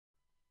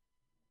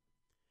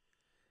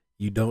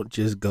You don't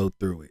just go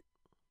through it,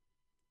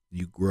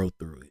 you grow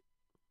through it.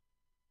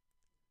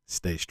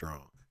 Stay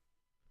strong.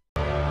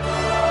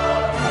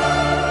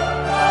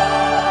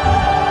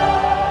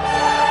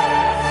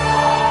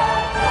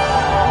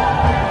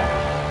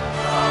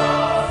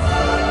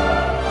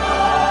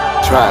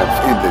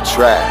 Tribe in the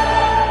track.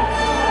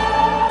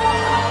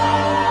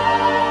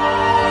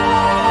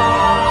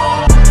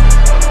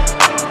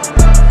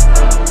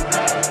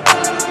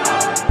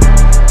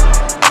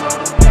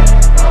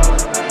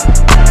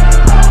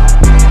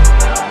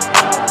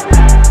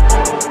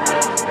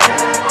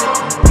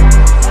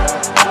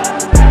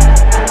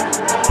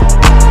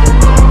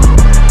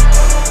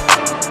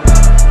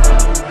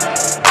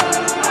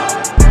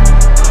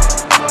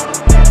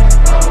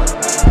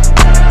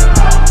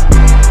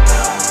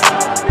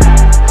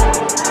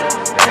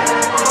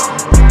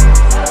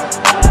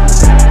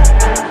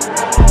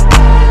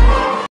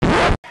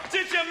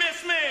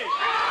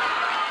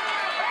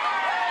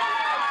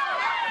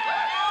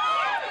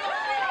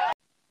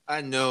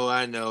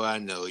 I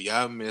know.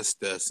 Y'all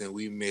missed us and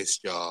we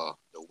missed y'all.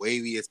 The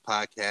Waviest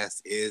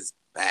podcast is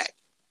back.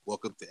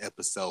 Welcome to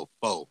episode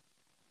 4.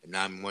 And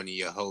I'm one of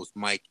your hosts,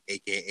 Mike,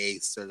 aka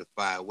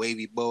Certified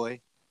Wavy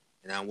Boy.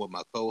 And I'm with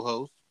my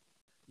co-host.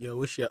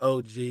 Yo, it's your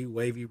OG,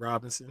 Wavy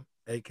Robinson,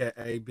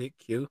 aka Big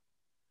Q.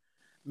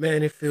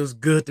 Man, it feels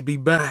good to be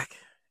back.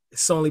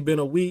 It's only been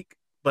a week,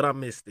 but I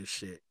missed this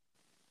shit.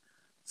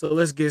 So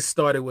let's get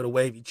started with a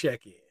Wavy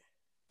check-in.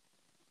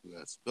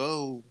 Let's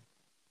go.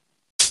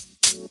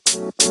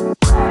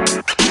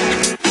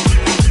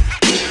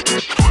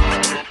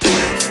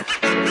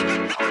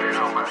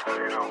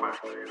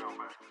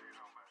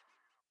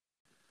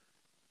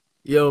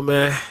 Yo,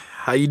 man,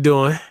 how you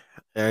doing?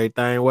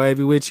 Everything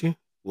wavy with you?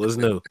 What's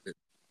new?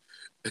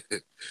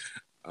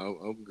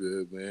 I'm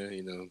good, man.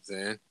 You know what I'm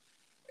saying?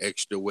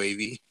 Extra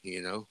wavy,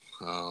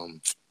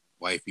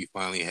 Wifey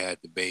finally had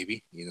the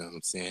baby, you know what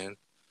I'm saying?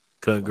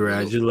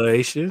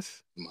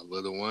 Congratulations. My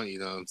little one, you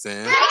know what I'm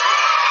saying?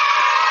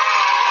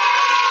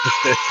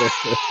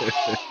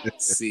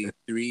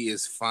 C3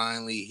 is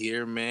finally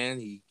here, man.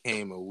 He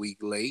came a week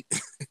late,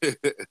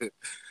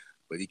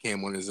 but he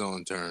came on his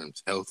own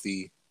terms.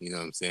 Healthy, you know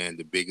what I'm saying?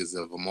 The biggest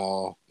of them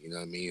all, you know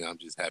what I mean? I'm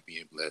just happy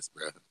and blessed,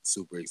 bro.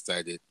 Super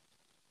excited.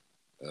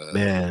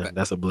 Man,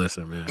 that's a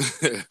blessing, man.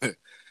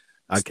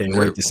 I can't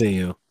wait to see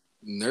him.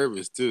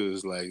 Nervous, too.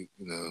 It's like,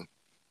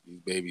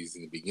 these babies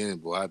in the beginning,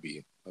 boy, I'd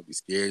be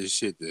scared as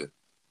shit to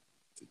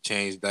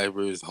change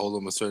diapers, hold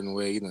them a certain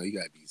way. You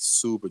got to be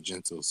super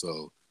gentle.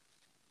 So,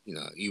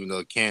 even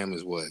though Cam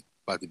is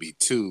about to be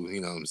 2,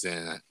 you know what I'm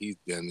saying? He's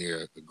damn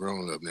near a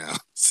grown up now.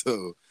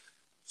 So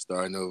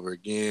starting over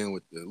again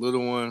with the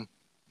little one,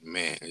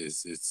 man,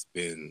 it's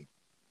been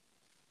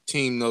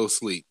team no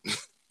sleep.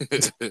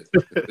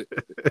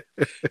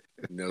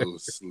 No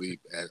sleep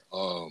at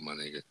all, my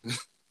nigga.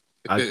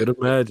 I could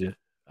imagine.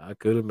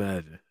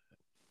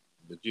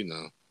 But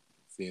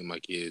seeing my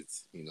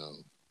kids, now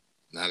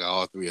I got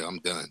all 3 of them, I'm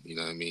done. You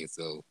know what I mean?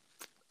 So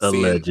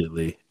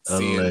Allegedly.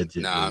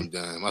 Nah, I'm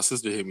done. My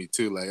sister hit me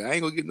too. Like, I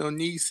ain't gonna get no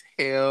niece.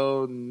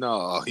 Hell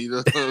no. You know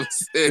what I'm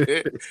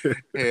saying?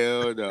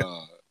 Hell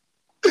no.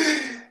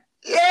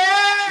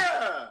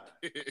 Yeah!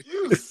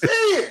 You see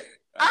it!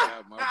 I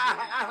got my boy.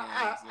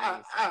 You know what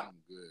I'm saying? So I'm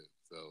good.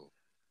 So,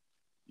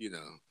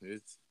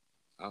 it's,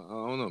 I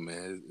don't know,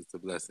 man. It's a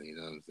blessing. You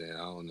know what I'm saying? I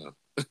don't know.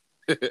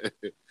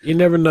 You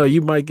never know.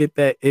 You might get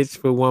that itch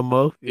for one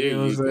more. You know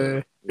what I'm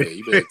saying? Yeah,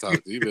 you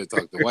better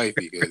talk to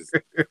wifey, because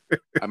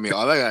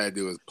all I gotta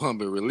do is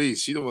pump and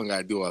release. She the one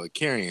gotta do all the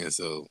carrying.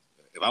 So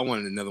if I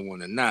wanted another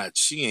one or not,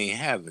 she ain't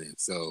having it.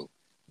 So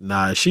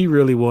nah, she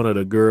really wanted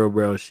a girl,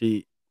 bro.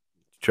 She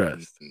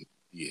trust.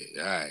 Yeah,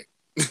 all right.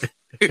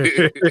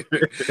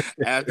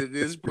 After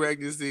this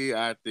pregnancy,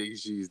 I think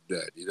she's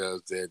done. You know what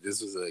I'm saying?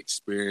 This was an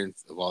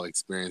experience of all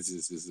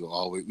experiences.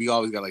 We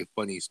always got like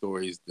funny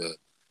stories to,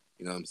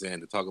 you know what I'm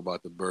saying, to talk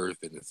about the birth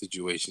and the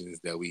situations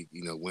that we,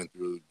 went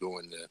through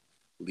during the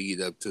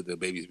lead up to the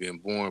babies being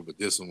born. But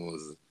this one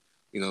was,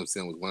 you know what I'm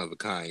saying, was one of a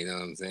kind. You know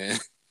what I'm saying?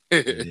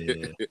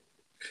 Yeah.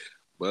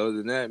 But other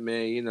than that,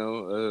 man,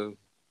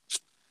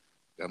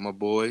 got my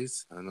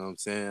boys. I know what I'm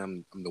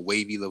saying. I'm the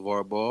wavy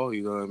LeVar Ball.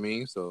 You know what I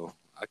mean? So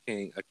I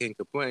can't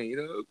complain. You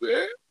know what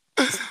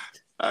I'm saying?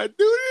 I do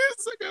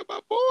this. I got my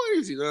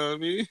boys. You know what I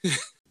mean?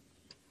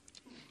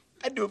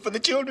 I do it for the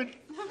children.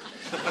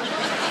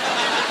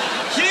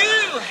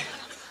 You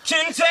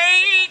can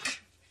take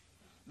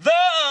the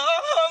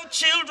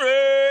children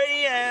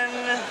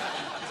and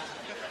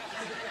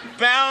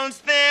bounce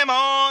them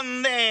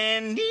on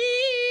their knees.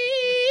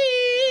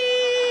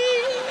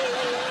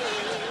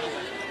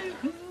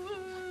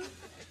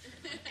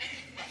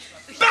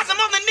 Bounce them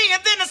on the knee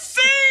and then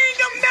sing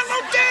a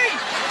melody.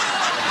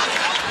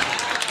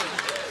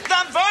 The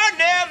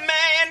Varnell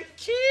Man.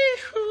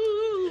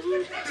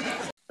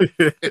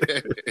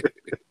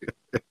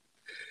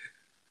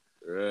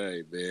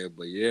 Right, man.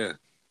 But yeah.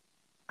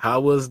 How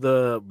was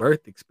the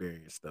birth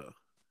experience though?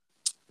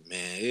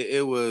 Man,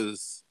 it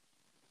was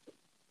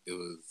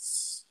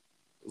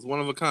one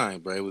of a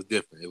kind, bro. It was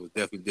different. It was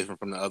definitely different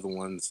from the other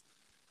ones.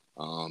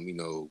 You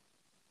know,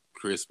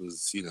 Chris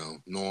was,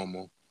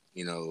 normal.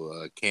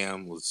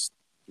 Cam was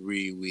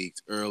 3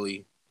 weeks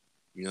early.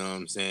 You know what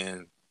I'm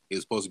saying? He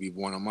was supposed to be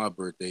born on my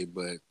birthday,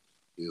 but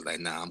he was like,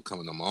 nah, I'm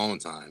coming on my own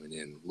time. And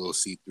then little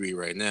C3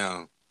 right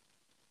now,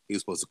 he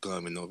was supposed to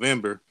come in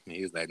November. And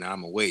he was like, nah,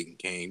 I'm going to wait. And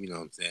came, you know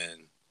what I'm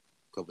saying,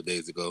 a couple of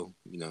days ago,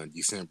 in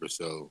December.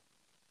 So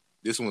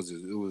this it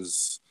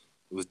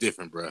was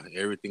different, bro.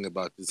 Everything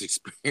about this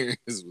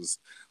experience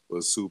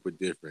was super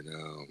different.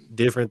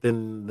 Different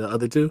than the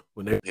other two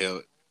when they.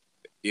 Hell,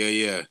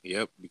 yeah,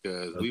 yep.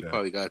 Because we Okay.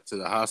 probably got to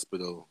the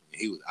hospital and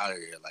he was out of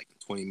there like in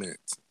 20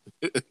 minutes.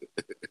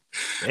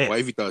 Damn.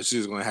 Wifey thought she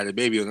was gonna have a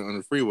baby on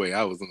the freeway.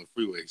 I was on the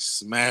freeway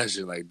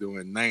smashing, like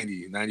doing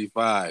 90,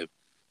 95.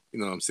 You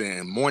know what I'm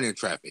saying? Morning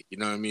traffic. You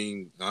know what I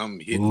mean? I'm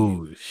hitting,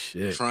 Ooh,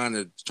 shit. trying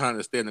to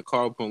stay in the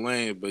carpool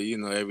lane, but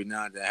every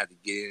now and then I have to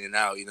get in and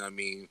out. You know what I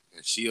mean?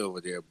 And she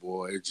over there,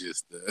 boy, it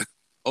just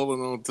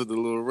holding on to the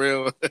little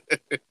rail.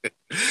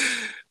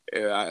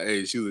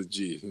 Hey, she was a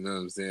G. You know what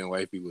I'm saying?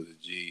 Wifey was a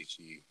G.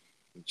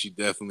 She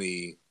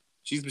definitely.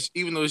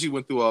 Even though she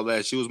went through all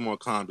that, she was more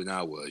calm than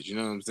I was. You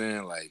know what I'm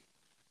saying? Like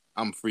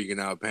I'm freaking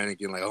out,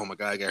 panicking, like, oh my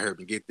God, I got hurt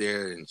and get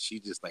there. And she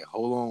just like,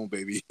 hold on,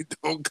 baby,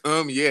 don't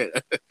come yet.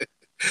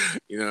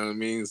 You know what I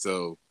mean?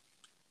 So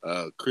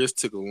Chris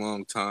took a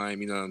long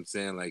time, you know what I'm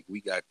saying? Like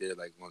we got there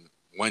like on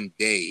one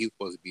day. He was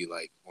supposed to be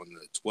like on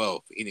the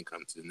 12th. He didn't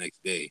come to the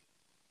next day.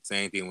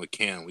 Same thing with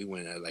Cam. We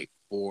went at like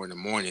 4 in the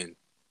morning.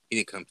 He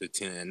didn't come to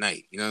 10 at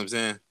night. You know what I'm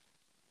saying?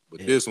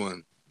 But Yeah. this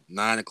one,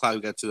 9 o'clock,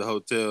 we got to the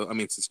hotel. I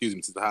mean, excuse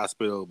me, to the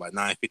hospital. By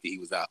 9:50, he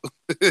was out.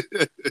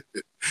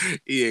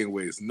 He ain't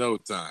waste no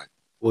time.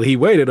 Well, he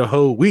waited a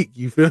whole week.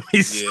 You feel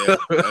me? Yeah,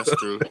 that's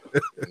true.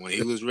 When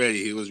he was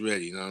ready, he was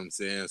ready. You know what I'm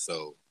saying?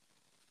 So,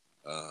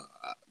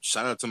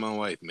 shout out to my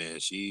wife, man.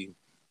 She's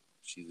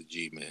a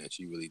G, man.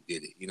 She really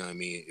did it. You know what I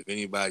mean? If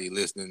anybody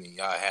listening and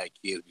y'all had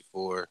kids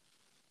before,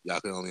 y'all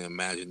can only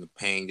imagine the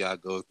pain y'all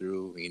go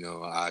through.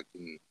 I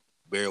can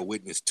bear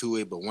witness to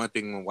it. But one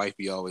thing my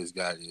wifey always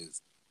got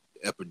is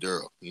the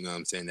epidural. You know what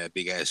I'm saying? That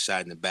big ass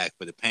shot in the back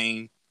for the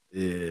pain.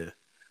 Yeah.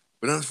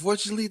 But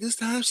unfortunately, this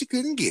time she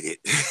couldn't get it.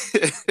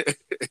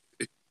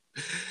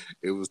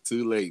 It was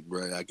too late,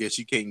 bro. I guess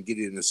you can't get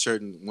it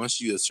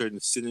once you a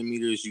certain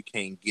centimeters, you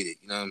can't get it.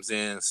 You know what I'm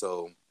saying?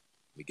 So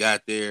we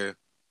got there.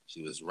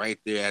 She was right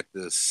there at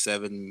the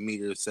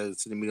 7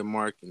 centimeter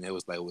mark, and it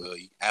was like, well,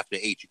 after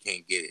 8, you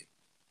can't get it.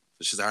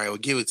 So she's all right. Well,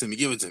 give it to me.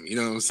 You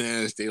know what I'm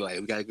saying? They like,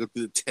 we gotta go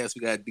through the test.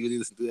 We gotta do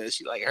this and do that.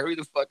 She like, hurry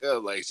the fuck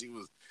up. Like she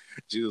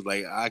was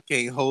like, I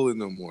can't hold it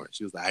no more.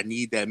 She was like, I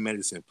need that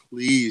medicine,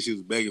 please. She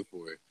was begging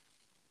for it.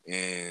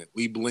 And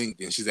we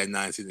blinked and she's at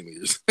 9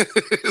 centimeters.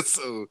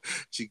 So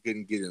she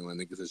couldn't get it, my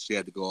nigga. So she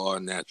had to go all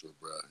natural,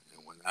 bro.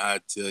 And when I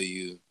tell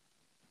you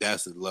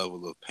that's the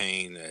level of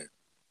pain that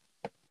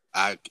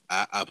I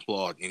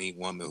applaud any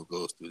woman who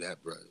goes through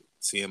that, bro.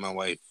 Seeing my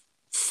wife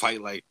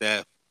fight like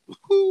that,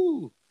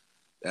 whoo,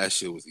 that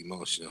shit was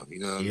emotional. You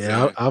know what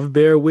Yeah, I'm I've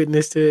bear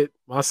witness to it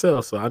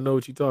myself, so I know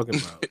what you're talking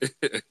about.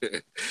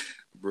 saying?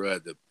 Bro,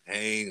 the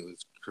pain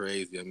was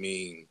crazy. I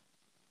mean,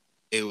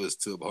 it was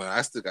to the point.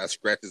 I still got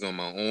scratches on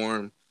my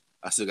arm.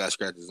 I still got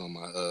scratches on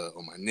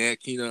my neck.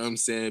 You know what I'm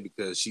saying?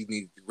 Because she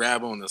needed to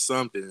grab on to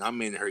something. And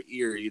I'm in her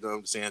ear. You know what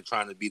I'm saying?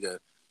 Trying to be the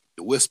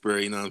whisperer.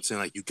 You know what I'm saying?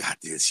 Like, you got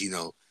this.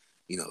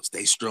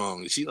 Stay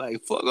strong. And she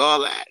like, fuck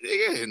all that,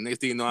 nigga. And next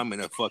thing you know, I'm in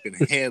a fucking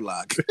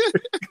headlock.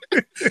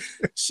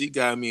 She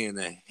got me in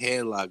a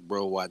headlock,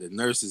 bro. While the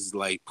nurse is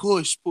like,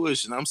 push,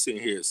 and I'm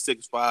sitting here at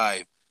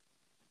 6'5",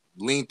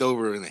 leaned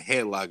over in a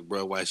headlock,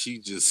 bro, while she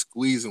just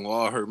squeezing with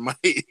all her might.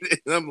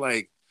 And I'm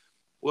like,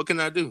 what can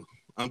I do?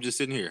 I'm just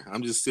sitting here.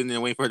 I'm just sitting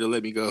there waiting for her to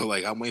let me go.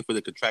 Like, I'm waiting for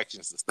the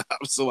contractions to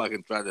stop so I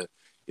can try to,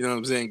 you know what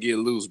I'm saying, get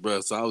loose,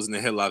 bro. So I was in the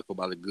headlock for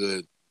about a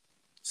good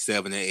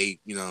 7 or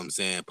 8, you know what I'm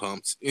saying,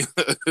 pumps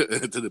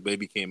until the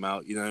baby came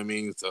out, you know what I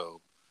mean?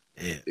 So,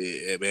 Yeah.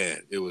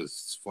 man, it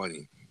was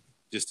funny.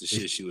 Just the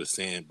shit she was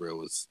saying, bro,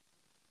 was,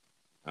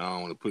 I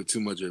don't want to put too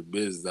much of her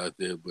business out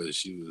there, but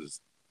she was,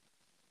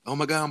 oh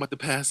my God, I'm about to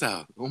pass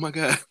out. Oh my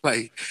God.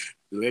 Like,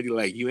 the lady,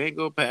 like, you ain't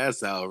gonna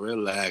pass out.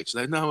 Relax. She's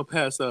like, no, I'm gonna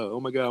pass out. Oh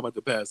my God, I'm about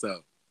to pass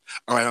out.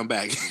 All right, I'm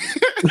back.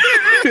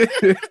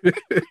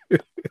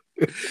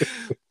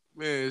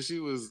 Man, she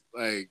was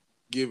like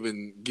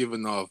giving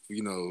off,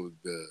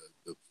 the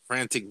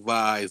frantic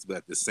vibes, but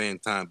at the same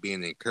time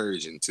being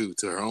encouraging too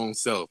to her own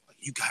self. Like,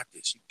 you got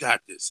this, you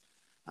got this.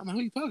 I'm like,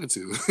 who you talking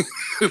to?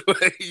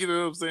 Like, you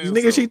know what I'm saying?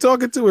 Nigga, she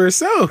talking to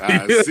herself.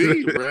 I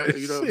see, bro.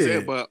 You know what I'm saying?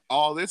 Shit. But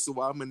all this is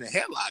while I'm in the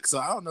headlock, so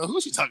I don't know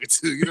who she talking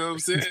to. You know what I'm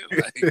saying?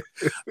 Like,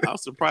 I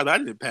was surprised I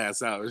didn't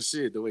pass out or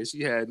shit the way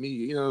she had me.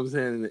 You know what I'm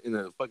saying? In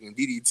a fucking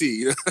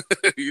DDT.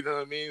 You know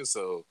what I mean?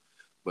 So,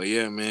 but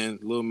yeah, man,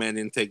 little man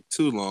didn't take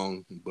too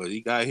long, but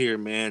he got here,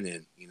 man,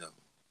 and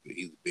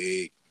he's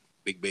big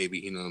baby.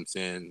 You know what I'm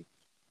saying?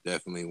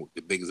 Definitely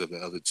the biggest of the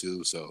other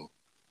two. So,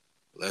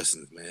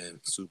 blessings, man.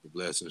 Super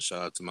blessings.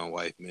 Shout out to my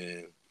wife,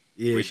 man.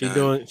 Yeah, Great she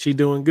diamond.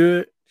 doing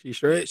good. She Yeah,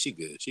 straight. she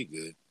good. She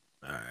good.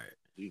 All right.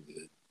 She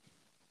good.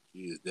 She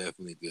is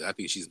definitely good. I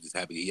think she's just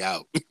happy he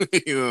out.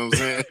 You know what I'm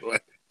saying?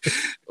 Like,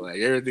 Like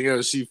everything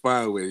else, she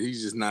fine with.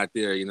 He's just not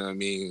there. You know what I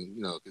mean?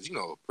 You know, because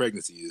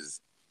pregnancy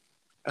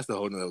that's a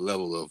whole nother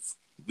level of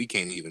we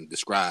can't even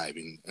describe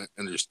and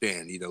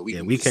understand. You know, we Yeah,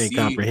 can we just can't see.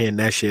 comprehend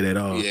that shit at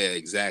all. Yeah,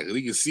 exactly.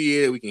 We can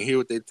see it. We can hear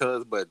what they tell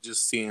us, but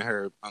just seeing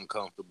her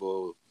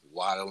uncomfortable,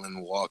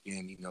 waddling,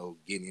 walking,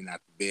 getting in out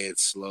the bed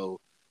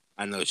slow.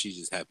 I know she's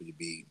just happy to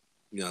be,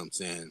 you know what I'm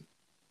saying,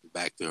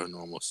 back to her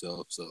normal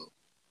self. So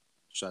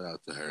shout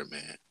out to her,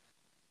 man.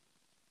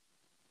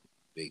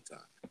 Big time.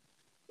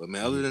 But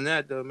man, other than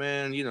that though,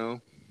 man,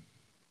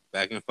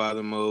 back in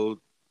father mode,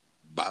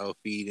 bottle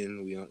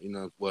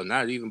feeding. Well,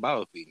 not even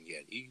bottle feeding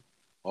yet. He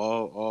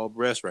all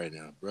breast right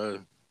now,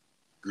 bro.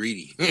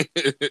 Greedy.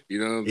 You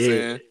know what I'm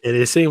saying? And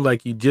it seemed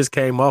like you just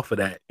came off of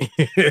that.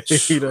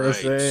 You know what I'm Right.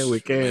 saying?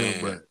 With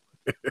Cam, Man.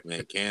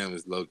 Man, Cam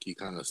is low key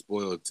kind of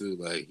spoiled too.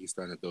 Like he's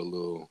starting to throw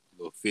little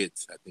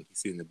fits. I think he's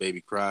seeing the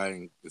baby cry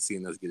and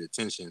seeing us get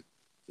attention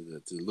to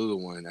the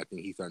little one. I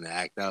think he's starting to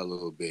act out a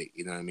little bit.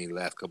 You know what I mean? The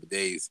last couple of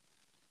days,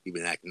 he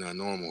been acting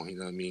unnormal. You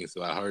know what I mean?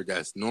 So I heard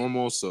that's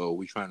normal. So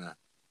we trying to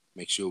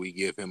make sure we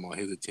give him all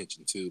his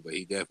attention too. But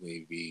he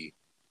definitely be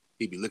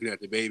looking at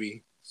the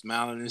baby,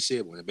 smiling and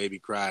shit. When the baby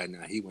cried,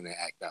 now he want to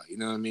act out. You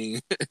know what I mean?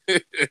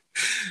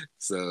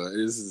 So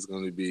this is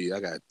gonna be.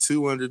 I got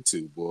 2 under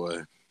 2,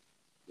 boy.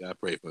 Y'all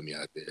pray for me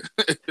out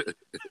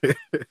there.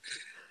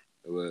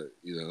 But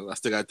I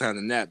still got time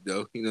to nap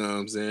though. You know what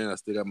I'm saying? I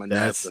still got my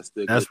naps.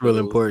 That's real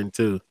important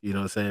too. You know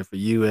what I'm saying? For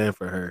you and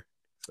for her.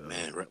 So.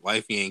 Man,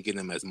 wifey ain't getting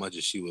him as much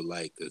as she would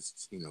like,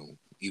 because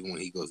even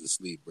when he goes to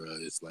sleep, bro,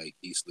 it's like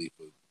he sleep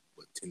for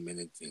 10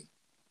 minutes and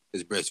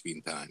it's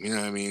breastfeeding time. You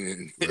know what I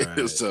mean? And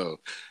right.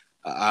 So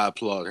I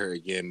applaud her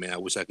again, man. I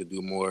wish I could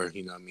do more.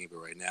 You know what I mean? But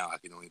right now I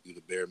can only do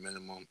the bare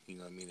minimum. You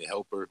know what I mean? To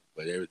help her,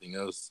 but everything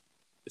else.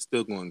 It's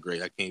still going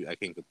great. I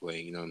can't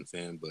complain, you know what I'm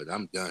saying? But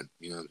I'm done.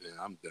 You know what I'm saying?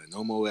 I'm done.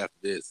 No more after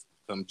this.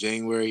 Come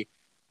January,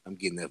 I'm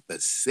getting a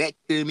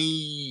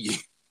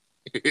vasectomy.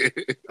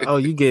 Oh,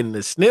 you getting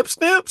the snips?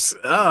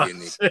 Oh.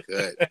 Getting it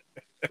cut.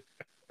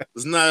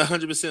 It's not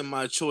 100%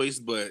 my choice,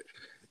 but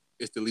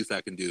it's the least I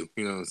can do.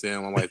 You know what I'm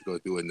saying? My wife goes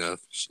through enough.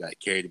 She got to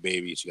carry the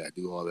baby. She got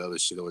to do all the other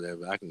shit or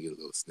whatever. I can get a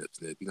little snip.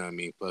 You know what I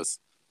mean? Plus,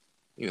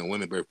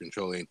 women birth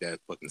control ain't that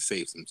fucking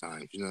safe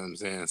sometimes. You know what I'm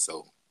saying?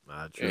 So,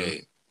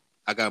 hey.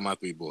 I got my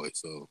 3 boys,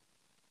 so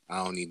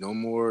I don't need no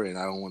more, and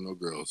I don't want no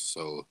girls.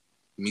 So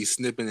me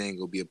snipping ain't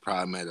gonna be a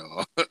problem at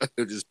all.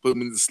 Just put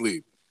me to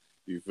sleep.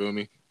 You feel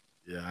me?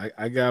 Yeah,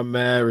 I got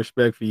mad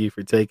respect for you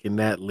for taking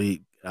that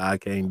leap. I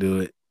can't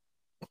do it.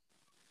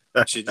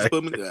 Shit, just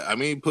put me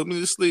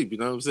to sleep. You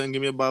know what I'm saying?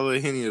 Give me a bottle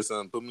of Henny or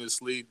something. Put me to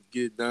sleep,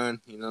 get it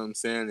done. You know what I'm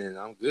saying? And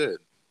I'm good.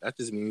 That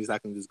just means I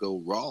can just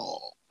go raw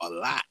a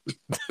lot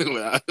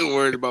without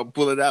worried about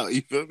pulling out.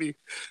 You feel me?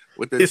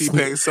 With the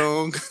T-Pain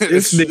song.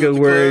 This nigga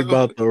worried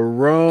about the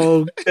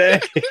wrong thing.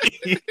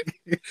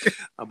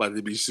 I'm about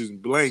to be shooting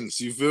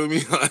blanks. You feel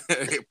me?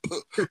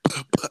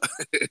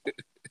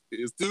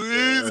 It's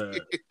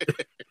too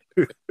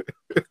easy.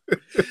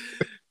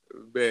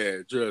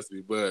 Man, trust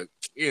me. But,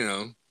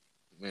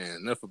 man,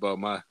 enough about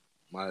my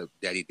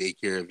daddy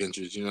daycare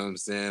adventures. You know what I'm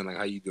saying? Like,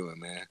 how you doing,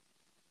 man?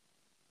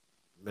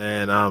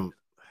 Man, I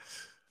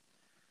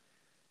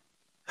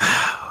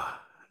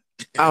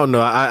don't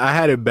know. I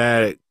had it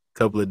bad a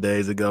couple of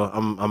days ago.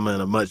 I'm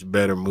in a much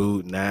better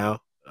mood now.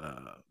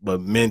 But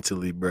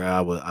mentally, bro,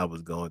 I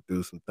was going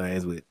through some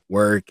things with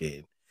work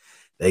and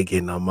they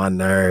getting on my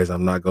nerves.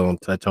 I'm not gonna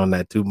touch on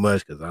that too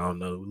much because I don't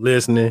know who's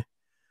listening.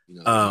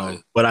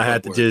 But I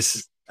had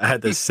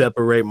to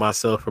separate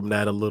myself from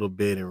that a little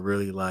bit and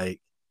really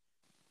like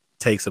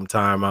take some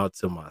time out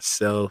to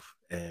myself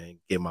and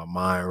get my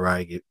mind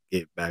right,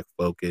 get back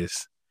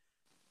focused.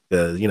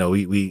 Because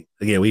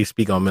we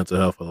speak on mental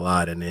health a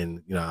lot, and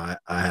then I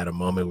had a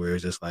moment where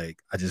it's just like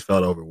I just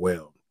felt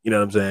overwhelmed. You know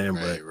what I'm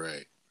saying?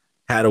 Right.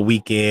 Had a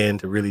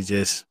weekend to really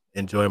just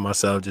enjoy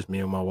myself, just me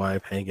and my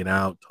wife hanging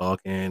out,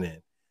 talking,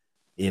 and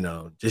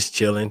just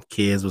chilling.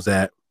 Kids was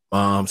at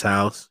mom's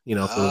house, for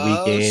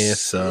the weekend. Shit.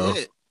 So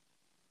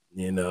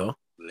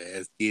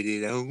let's get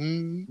it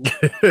on.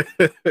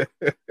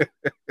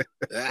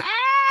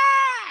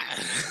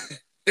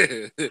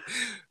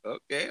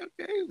 Okay.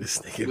 This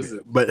nigga,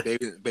 but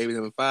baby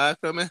number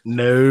 5 coming?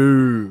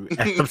 No,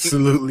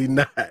 absolutely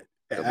not.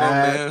 Come on,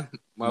 man.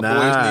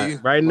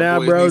 My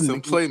boys need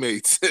some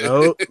playmates.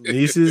 No,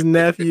 nieces,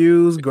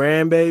 nephews,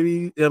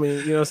 grandbabies. I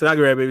mean, not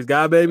grandbabies,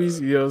 godbabies.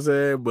 You know what I'm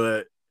saying?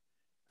 But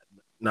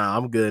nah,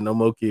 I'm good. No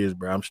more kids,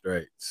 bro. I'm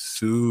straight,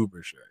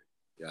 super straight.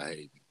 Yeah, I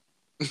hate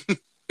you.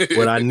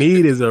 What I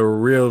need is a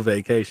real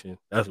vacation.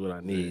 That's what I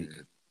need.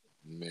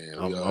 Man,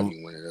 we all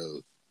need one of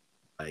those.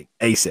 Like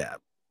ASAP.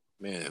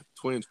 Man,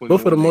 2020.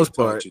 But for the most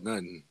part,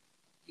 nothing.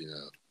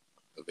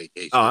 A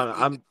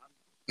vacation.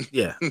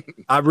 Yeah,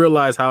 I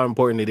realize how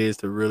important it is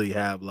to really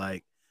have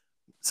like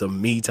some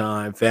me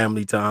time,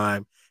 family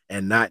time,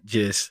 and not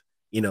just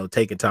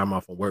taking time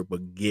off from work,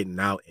 but getting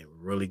out and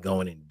really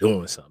going and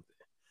doing something.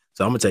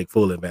 So I'm gonna take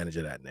full advantage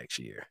of that next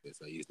year.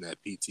 So using that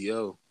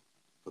PTO,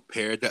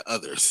 prepare the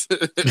others.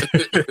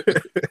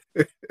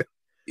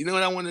 You know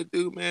what I want to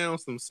do, man? On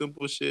some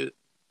simple shit.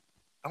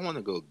 I want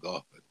to go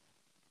golfing.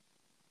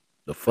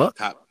 The fuck?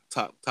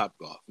 Top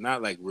golf,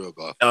 not like real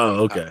golf.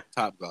 Oh, like okay.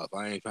 Top golf.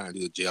 I ain't trying to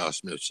do the J.R.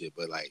 Smith shit,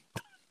 but like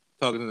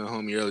talking to the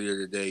homie earlier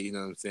today, you know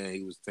what I'm saying?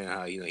 He was saying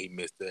how he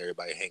missed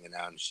everybody hanging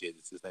out and shit.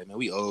 It's just like, man,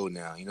 we old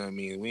now, you know what I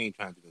mean? We ain't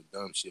trying to do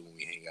no dumb shit when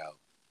we hang out.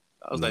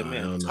 I was like,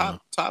 man,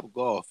 top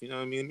golf, you know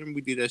what I mean? Remember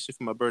we did that shit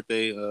for my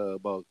birthday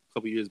about a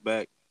couple years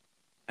back.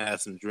 Had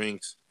some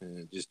drinks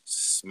and just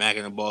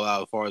smacking the ball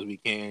out as far as we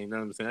can. You know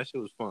what I'm saying? That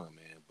shit was fun,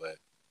 man. But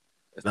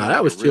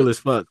that was chill as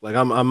fuck. Like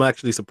I'm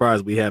actually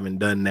surprised we haven't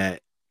done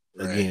that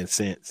again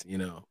since.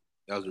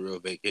 That was a real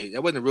vacation.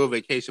 That wasn't a real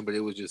vacation, but it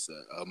was just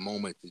a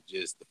moment to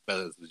just the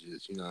fellas was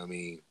just, you know what I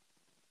mean,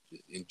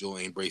 just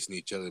enjoying embracing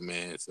each other,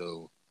 man.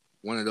 So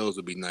one of those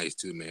would be nice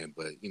too, man.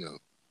 But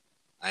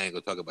I ain't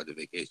gonna talk about the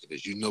vacation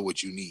because you know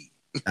what you need.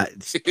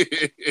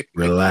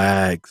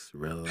 Relax.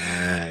 Well,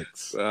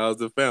 how's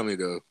the family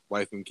though?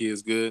 Wife and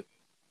kids good?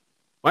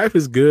 Wife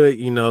is good.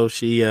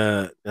 She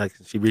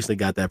she recently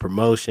got that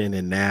promotion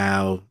and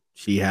now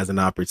she has an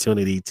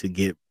opportunity to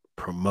get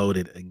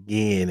promoted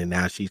again, and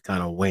now she's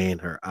kind of weighing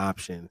her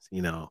options.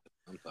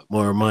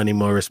 More money,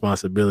 more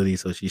responsibility,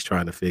 so she's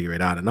trying to figure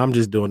it out. And I'm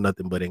just doing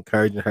nothing but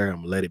encouraging her. I'm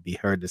gonna let it be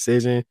her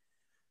decision.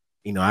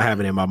 I have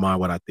it in my mind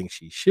what I think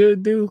she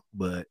should do,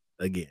 but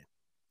again,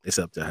 it's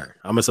up to her.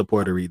 I'm a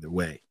supporter either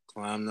way.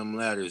 Climb them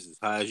ladders as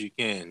high as you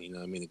can. You know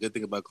what I mean? The good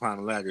thing about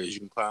climbing ladders is you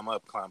can climb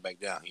up, climb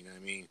back down. You know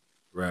what I mean?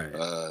 Right.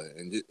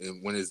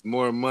 And when it's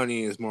more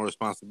money, it's more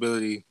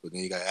responsibility. But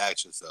then you gotta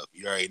ask yourself.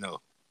 You already know,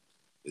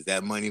 is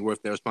that money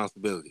worth their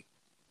responsibility?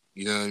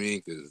 You know what I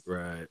mean? Because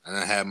right. I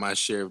done had my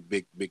share of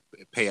big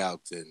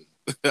payouts, and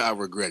I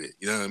regret it.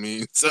 You know what I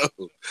mean? So,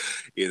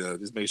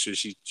 just make sure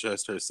she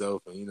trusts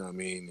herself, and you know what I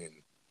mean, and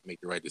make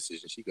the right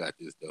decision. She got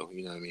this though.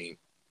 You know what I mean?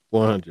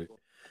 100.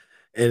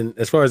 And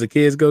as far as the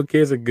kids go,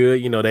 kids are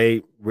good.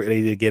 They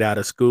ready to get out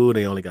of school.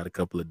 They only got a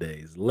couple of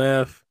days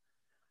left.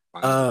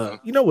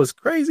 What's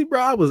crazy,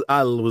 bro?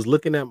 I was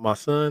looking at my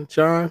son,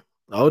 Sean,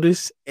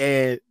 oldest,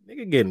 and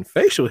nigga getting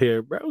facial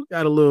hair, bro.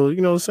 Got a little, a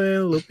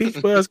little peach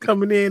fuzz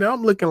coming in.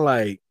 I'm looking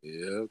like,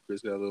 yeah,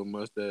 Chris got a little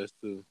mustache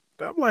too.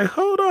 I'm like,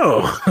 hold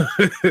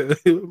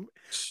on.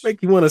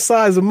 Make you want to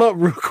size him up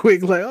real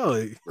quick. Like,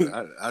 oh.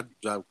 I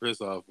dropped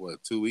Chris off,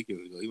 2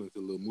 weekends ago. He went to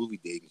a little movie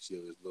dating shit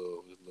with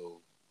his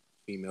little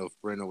female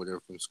friend or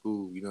whatever from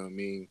school. You know what I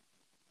mean?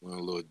 Went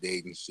on a little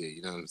dating shit.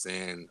 You know what I'm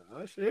saying?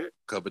 Oh, shit.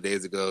 A couple of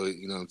days ago,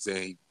 you know what I'm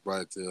saying? He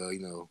brought it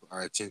to,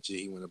 our attention.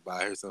 He went to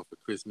buy her something for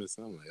Christmas.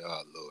 I'm like,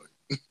 oh, Lord.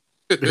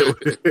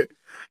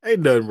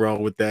 Ain't nothing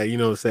wrong with that. You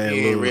know what I'm saying?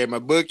 He ain't read my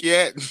book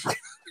yet.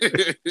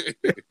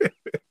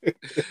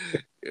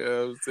 You know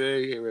what I'm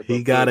saying?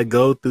 He got to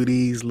go through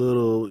these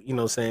little,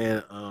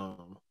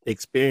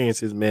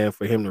 experiences, man,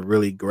 for him to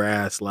really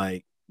grasp,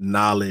 like,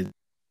 knowledge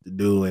to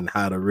do and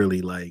how to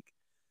really, like,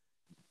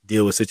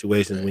 deal with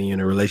situations when you're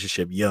in a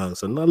relationship young.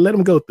 So no, let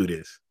him go through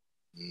this.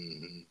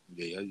 Mm-hmm.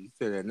 Yeah, you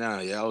say that now.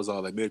 Yeah, I was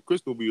all like, man,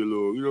 Chris will be a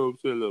little, you know what I'm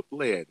saying, a little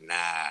player.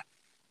 Nah.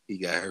 He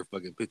got her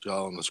fucking picture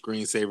all on the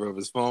screensaver of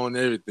his phone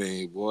and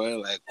everything, boy.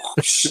 Like,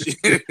 whoosh.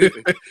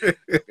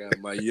 Got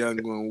my young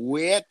one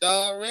wet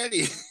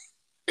already.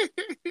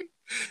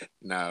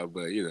 Nah,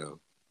 but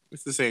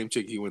it's the same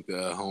chick he went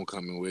to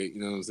homecoming with, you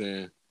know what I'm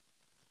saying?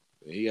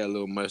 And he got a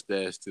little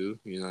mustache too,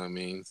 you know what I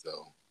mean?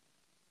 So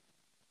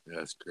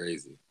that's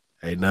crazy.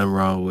 Ain't nothing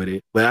wrong with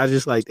it. But I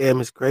just like,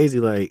 damn, it's crazy.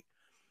 Like,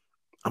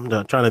 I'm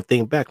not trying to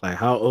think back. Like,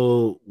 how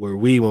old were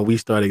we when we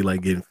started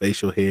like getting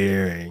facial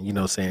hair and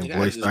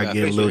voice started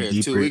getting a little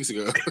deeper? 2 weeks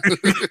ago.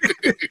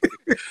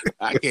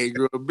 I can't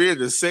grow a beard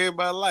to save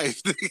my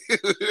life.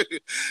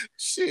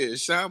 Shit,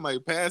 Sean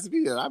might pass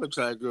me up. I've been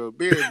trying to grow a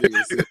beard,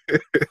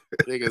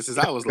 nigga, since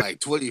I was like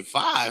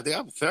 25.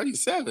 I'm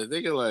 37.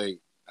 Nigga, like,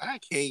 I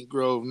can't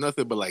grow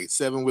nothing but like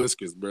 7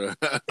 whiskers, bro.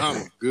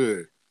 I'm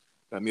good.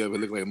 Got me up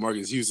and look like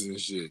Marcus Houston and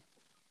shit.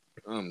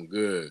 I'm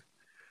good.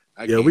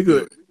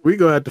 We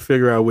gonna have to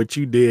figure out what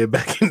you did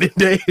back in the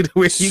day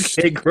where you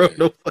can't grow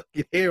no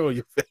fucking hair on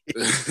your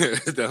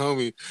face.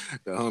 the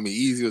homie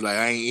Easy was like,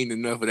 I ain't eating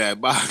enough of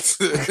that box.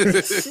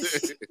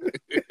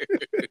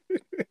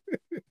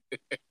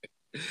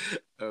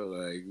 I'm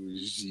like,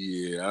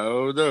 shit, I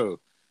don't know.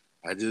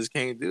 I just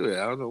can't do it.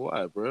 I don't know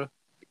why, bro.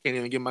 I can't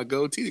even get my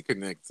goatee to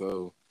connect.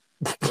 So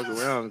fuck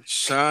around,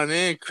 Sean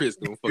and Chris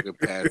gonna fucking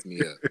pass me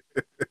up.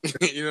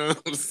 You know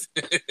what I'm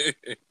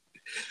saying?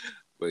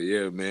 But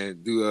yeah,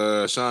 man.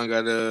 Do Sean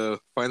got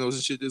finals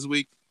and shit this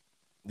week?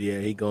 Yeah,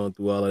 he going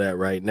through all of that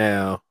right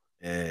now.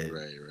 And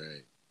right.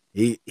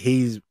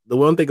 He's the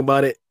one thing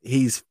about it,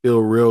 he's feel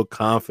real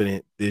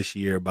confident this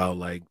year about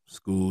like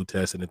school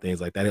testing and things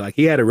like that. Like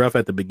he had it rough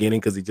at the beginning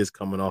because he just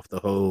coming off the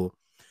whole,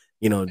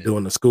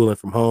 doing the schooling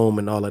from home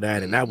and all of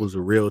that. And that was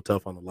real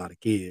tough on a lot of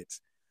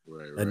kids.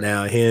 Right. And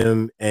now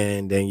him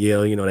and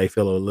Danielle, they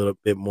feel a little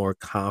bit more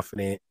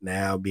confident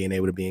now being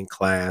able to be in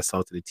class,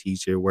 talk to the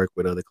teacher, work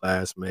with other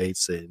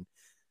classmates. And,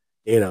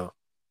 so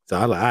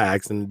I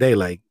asked him today,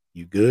 like,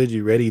 you good?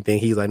 You ready? You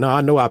think he's like, no,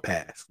 I know I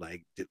passed.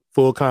 Like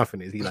full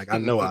confidence. He's like, I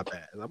know I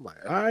passed. I'm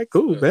like, all right,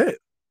 cool, bet.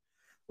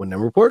 When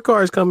them report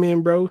cards come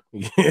in, bro,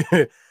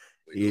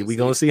 Yeah, we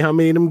gonna see how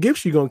many of them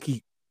gifts you gonna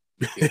keep.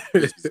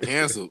 Christmas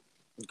canceled.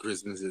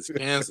 Christmas is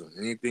canceled.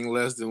 Anything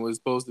less than what it's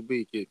supposed to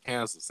be, get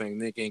canceled. Saint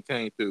Nick ain't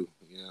came through.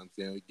 You know what I'm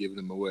saying? We giving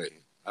them away.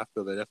 I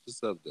feel that that's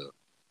what's up though.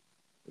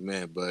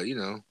 Man, but you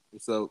know,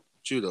 what's up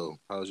with you though?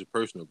 How's your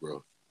personal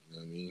growth? You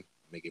know what I mean?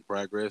 Making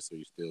progress or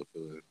you still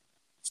feeling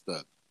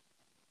stuck?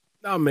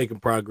 I'm making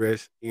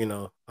progress, you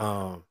know.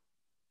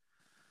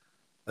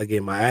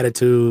 Again, my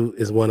attitude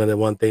is one of the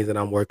one things that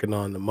I'm working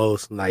on the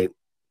most, like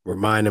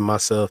reminding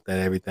myself that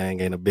everything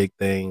ain't a big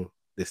thing,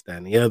 this, that,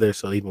 and the other.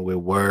 So even with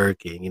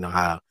work and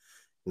how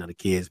the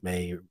kids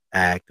may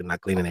act and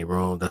not cleaning their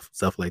room,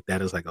 stuff like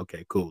that, it's like,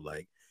 okay, cool.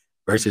 Like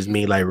versus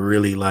me like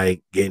really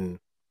like getting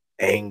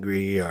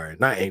angry or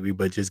not angry,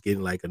 but just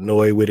getting like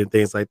annoyed with it and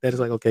things like that. It's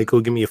like, okay,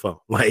 cool, give me your phone.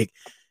 Like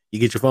you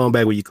get your phone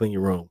back when you clean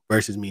your room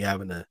versus me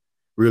having to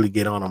really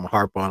get on them,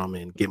 harp on them,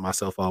 and get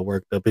myself all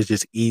worked up. It's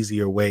just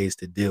easier ways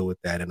to deal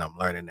with that, and I'm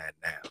learning that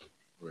now.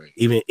 Right.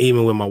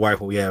 Even with my wife,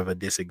 when we have a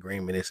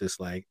disagreement, it's just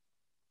like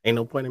ain't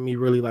no point in me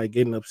really like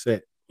getting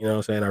upset. You know what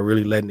I'm saying? Or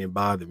really letting it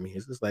bother me.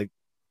 It's just like,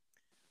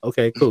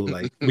 okay, cool.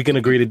 Like we can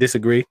agree to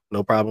disagree,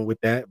 no problem with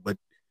that. But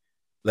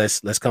let's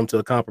come to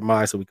a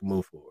compromise so we can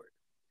move forward.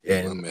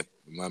 And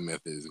my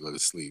method is to go to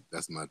sleep.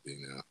 That's my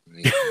thing now. I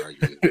ain't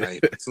arguing.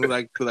 As soon as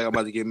I feel like I'm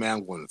about to get mad,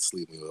 I'm going to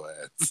sleep in your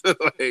ass.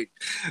 Like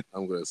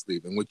I'm going to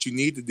sleep. And what you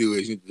need to do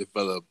is you need to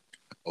develop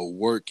a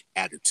work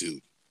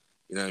attitude.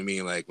 You know what I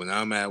mean? Like when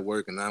I'm at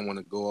work and I want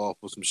to go off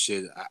with some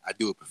shit, I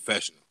do it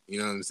professional. You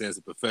know what I'm saying? It's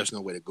a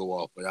professional way to go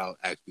off without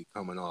actually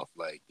coming off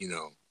like,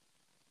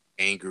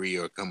 angry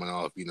or coming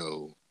off,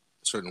 a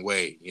certain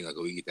way.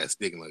 Go get that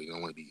stigma. You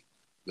don't want to be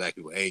black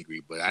people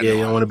angry, but I know you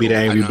don't how want to to be the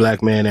angry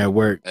black man at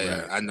work.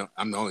 Right. I know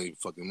I'm the only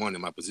fucking one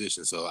in my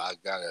position, so I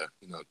gotta,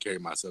 carry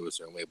myself a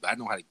certain way. But I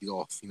know how to get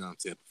off, you know what I'm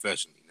saying,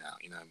 professionally now.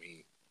 You know what I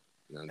mean?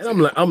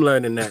 And I'm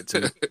learning that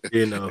too.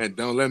 And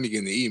don't let me get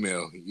in the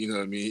email. You know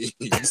what I mean?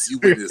 you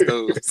witness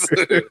those.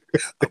 I'm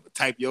gonna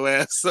type your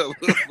ass up.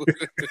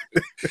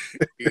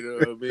 You know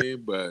what I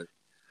mean? But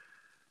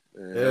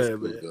man, that's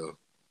cool though.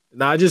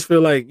 No, I just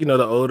feel like,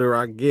 the older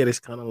I get, it's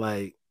kind of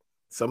like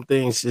some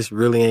things just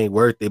really ain't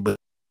worth it. But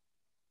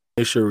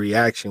initial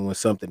reaction when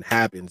something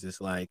happens, it's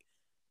like,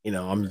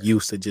 I'm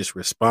used to just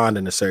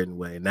responding a certain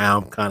way. Now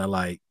I'm kind of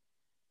like,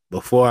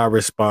 before I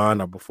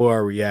respond or before I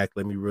react,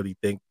 let me really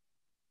think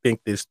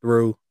this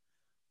through,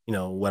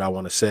 what I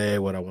want to say,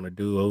 what I want to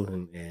do.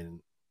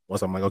 And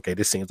once I'm like, okay,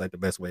 this seems like the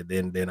best way,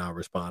 then I'll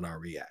respond, I'll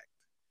react.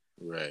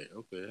 Right.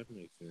 Okay, that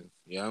makes sense.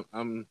 Yeah,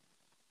 I'm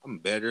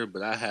better,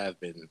 but I have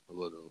been a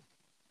little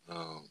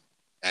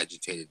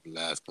agitated the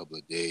last couple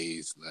of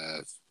days,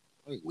 last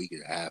week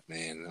and a half,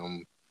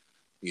 man.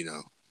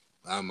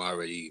 I'm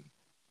already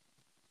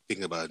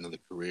thinking about another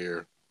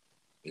career.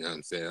 You know what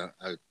I'm saying?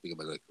 I think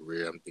about another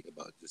career. I'm thinking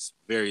about just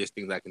various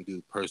things I can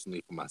do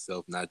personally for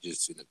myself, not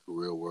just in the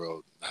career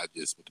world, not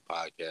just with the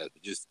podcast,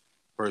 but just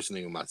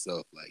personally with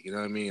myself. Like, you know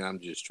what I mean? I'm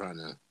just trying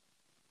to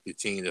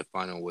continue to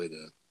find a way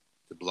to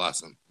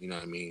blossom. You know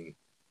what I mean?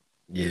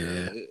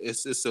 Yeah.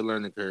 It's just a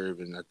learning curve,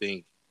 and I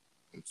think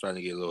I'm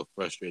starting to get a little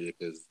frustrated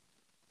because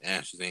the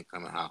answers ain't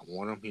coming how I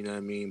want them. You know what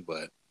I mean?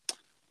 But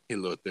hit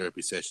a little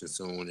therapy session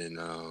soon,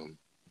 and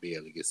be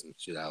able to get some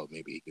shit out.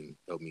 Maybe he can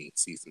help me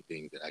see some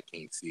things that I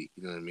can't see.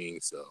 You know what I mean?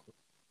 So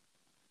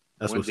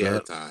that's one day at a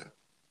time.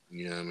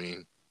 You know what I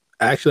mean?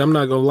 Actually, I'm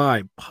not gonna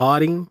lie.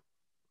 Potting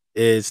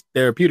is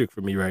therapeutic for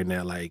me right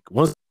now. Like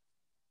once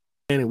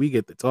and we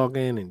get to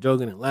talking and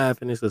joking and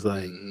laughing, it's just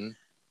like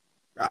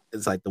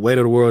it's like the weight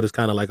of the world is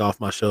kind of like off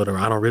my shoulder.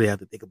 I don't really have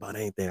to think about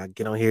anything. I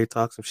get on here,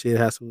 talk some shit,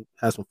 have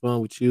some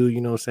fun with you. You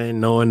know what I'm saying?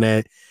 Knowing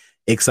that,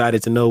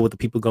 excited to know what the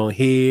people gonna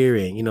hear,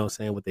 and you know what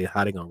I'm saying,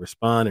 how they gonna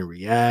respond and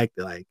react.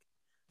 Like,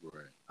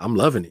 right. I'm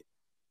loving it.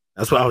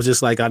 That's why I was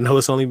just like, I know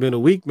it's only been a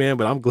week, man,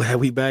 but I'm glad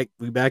we back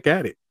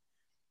at it.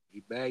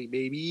 We back,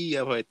 baby.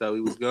 I probably thought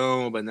we was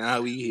gone, but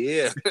now we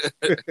here.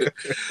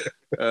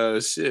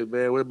 Shit,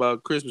 man. What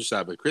about Christmas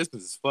shopping?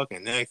 Christmas is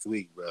fucking next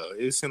week, bro.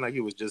 It seemed like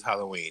it was just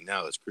Halloween.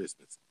 Now it's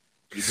Christmas.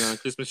 You done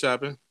Christmas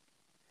shopping?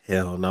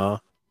 Hell no.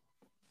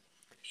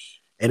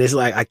 And it's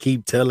like I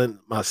keep telling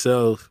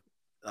myself,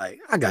 like,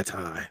 I got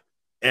time.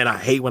 And I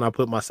hate when I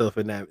put myself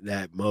in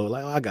that mode.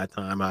 Like, oh, I got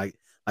time. I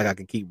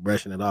can keep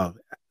brushing it off.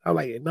 I'm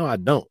like, no, I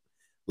don't.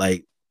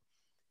 Like,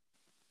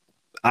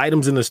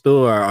 items in the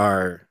store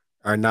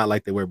are not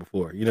like they were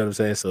before. You know what I'm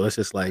saying? So it's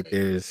just like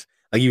there's,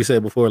 like you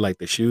said before, like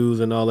the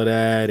shoes and all of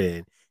that,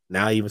 and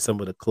now even some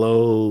of the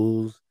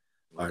clothes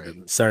or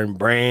the certain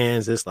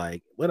brands. It's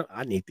like, what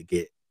I need to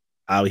get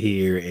out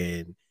here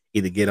and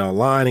either get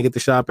online and get the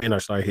shopping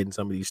or start hitting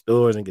some of these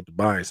stores and get to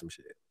buying some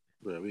shit.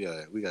 Bro, we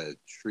got a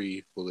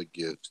tree full of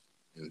gifts,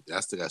 and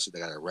I still got shit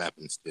that got a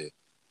wrapping stick,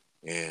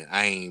 and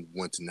I ain't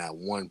went to not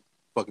one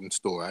fucking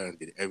store. I done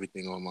did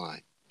everything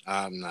online.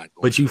 I'm not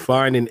going. But you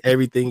finding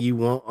everything you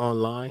want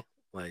online?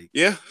 Like,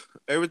 yeah,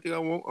 everything I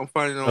want, I'm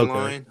finding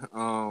online.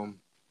 Okay.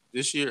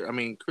 This year, I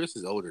mean, Chris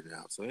is older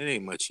now, so it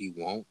ain't much he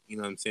won't. You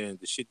know what I'm saying?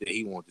 The shit that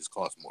he wants just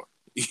costs more.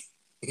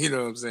 You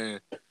know what I'm saying?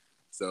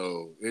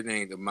 So it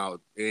ain't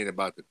about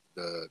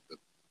the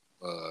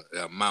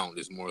the amount.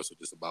 It's more so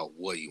just about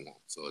what you want.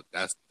 So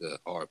that's the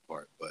hard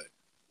part. But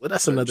Well,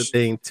 that's another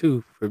thing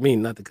too for me.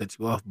 Not to cut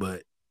you off,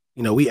 but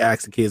we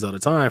ask the kids all the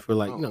time for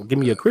like, oh give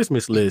me a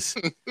Christmas list,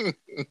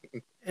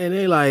 and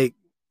they like,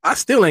 I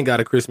still ain't got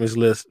a Christmas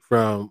list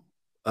from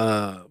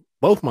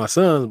both my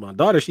sons. My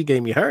daughter, she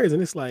gave me hers,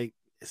 and it's like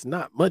it's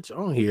not much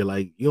on here.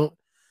 Like I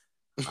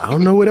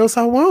don't know what else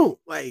I want.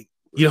 Like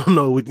you don't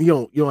know what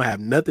you don't have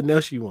nothing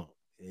else you want.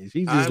 And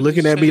she's just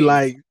looking at me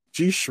like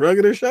she's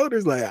shrugging her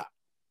shoulders. Like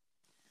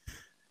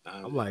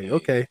I'm like,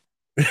 okay.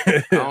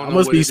 I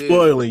must be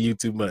spoiling you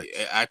too much.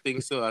 I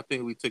think so. I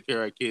think we took care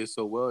of our kids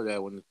so well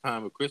that when the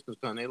time of Christmas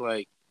comes, they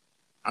like,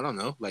 I don't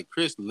know. Like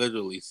Chris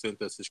literally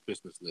sent us his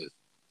Christmas list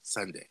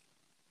Sunday.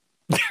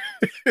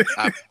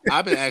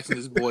 I've been asking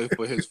this boy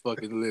for his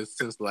fucking list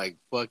since like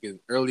fucking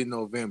early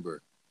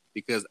November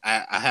because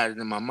I had it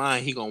in my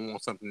mind he gonna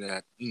want something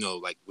that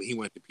like when he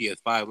went to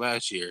PS5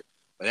 last year.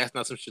 But that's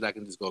not some shit I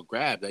can just go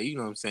grab. That you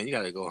know what I'm saying? You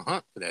gotta go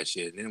hunt for that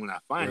shit. And then when I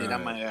find it, I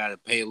might gotta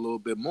pay a little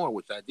bit more,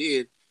 which I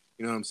did.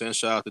 You know what I'm saying?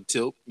 Shout out to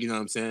Tilt. You know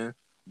what I'm saying?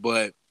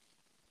 But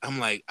I'm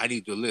like, I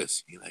need your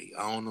list. He's like,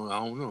 I don't know.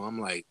 I'm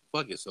like,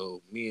 fuck it.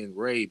 So me and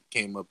Ray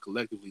came up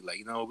collectively, like,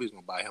 we're just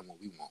gonna buy him what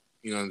we want.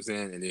 You know what I'm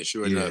saying? And then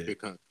sure enough, here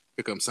come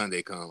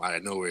Sunday come out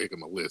of nowhere, here come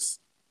my list.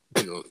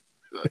 I'm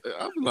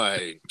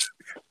like,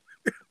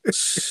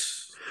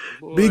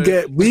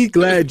 be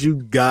glad you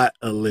got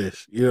a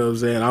list. You know what I'm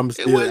saying? I'm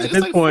still at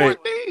this like point.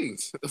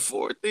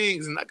 Four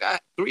things, and I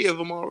got 3 of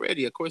them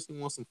already. Of course, he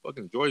wants some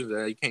fucking Jordans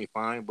that you can't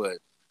find, but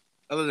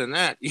other than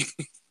that,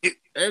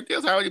 everything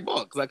else I already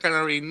bought because I kind of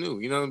already knew.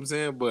 You know what I'm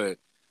saying? But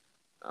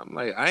I'm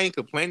like, I ain't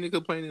complaining,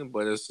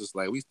 but it's just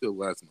like we still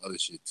got some other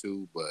shit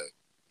too. But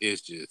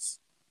it's just,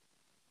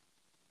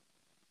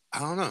 I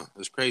don't know.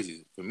 It's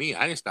crazy for me.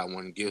 I didn't stop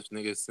wanting gifts,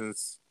 niggas,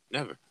 since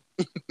never.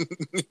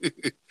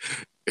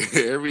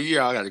 Every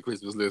year I got a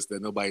Christmas list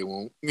that nobody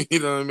won't. You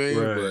know what I mean?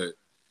 Right. But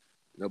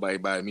nobody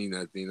buy me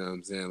nothing. You know what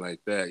I'm saying? Like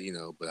that.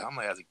 But I'm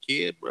like, as a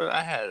kid, bro,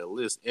 I had a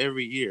list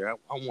every year. I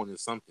wanted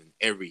something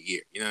every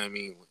year. You know what I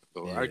mean?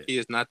 So our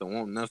kids not to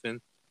want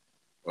nothing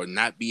or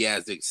not be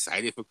as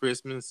excited for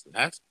Christmas,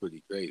 that's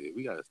pretty crazy.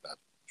 We gotta stop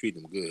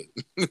treating them good.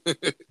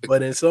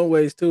 But in some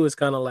ways too, it's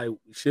kind of like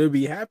we should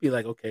be happy.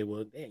 Like, okay,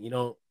 well, damn,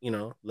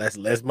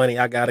 less money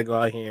I gotta go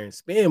out here and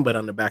spend. But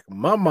on the back of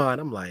my mind,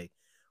 I'm like,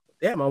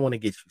 damn, I want to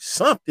get you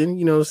something.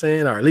 You know what I'm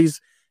saying? Or at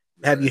least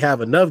have you have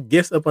enough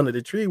gifts up under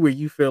the tree where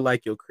you feel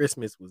like your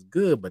Christmas was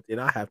good. But then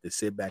I have to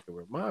sit back and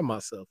remind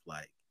myself,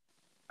 like,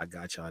 I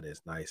got y'all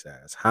this nice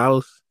ass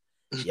house.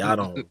 Y'all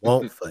don't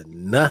want for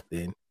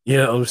nothing. You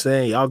know what I'm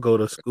saying? Y'all go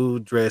to school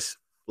dressed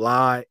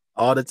fly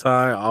all the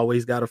time.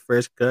 Always got a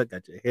fresh cut.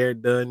 Got your hair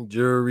done,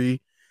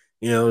 jewelry.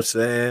 You know what I'm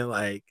saying?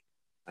 Like,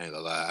 I ain't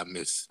gonna lie, I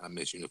miss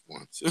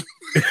uniforms.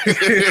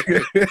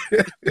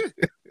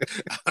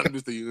 I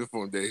miss the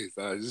uniform days.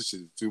 This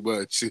shit is too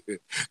much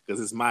because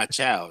it's my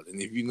child,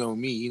 and if you know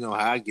me, you know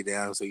how I get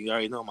down. So you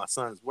already know my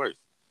son's worth,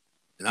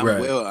 and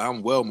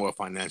I'm well more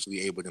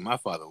financially able than my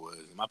father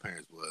was and my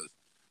parents was.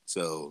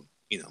 So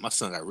my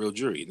son got real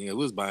jewelry. Nigga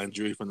was buying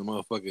jewelry from the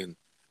motherfucking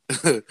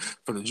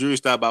from the jewelry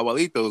stop by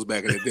Walitos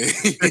back in the day.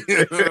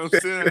 You know what I'm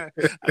saying?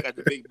 I got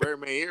the big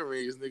Birdman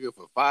earrings, nigga,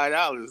 for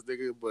 $5,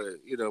 nigga. But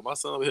my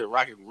son over here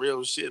rocking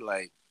real shit.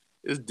 Like,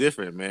 it's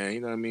different, man.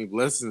 You know what I mean?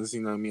 Blessings, you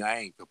know what I mean?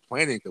 I ain't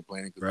complaining because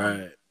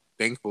I'm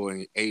thankful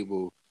and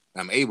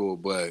I'm able,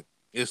 but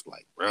it's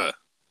like, bruh,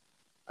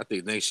 I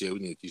think next year we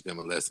need to teach them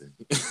a lesson.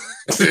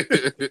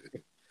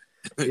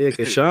 Yeah,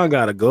 because Sean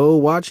got a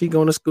gold watch. He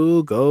going to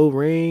school, gold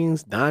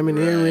rings, diamond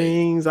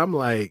earrings. I'm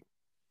like,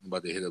 I'm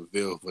about to hit a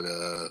bill for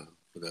the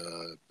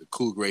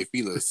cool gray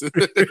feelers. Like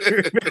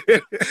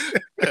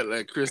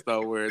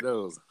Kristoff wearing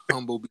those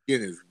humble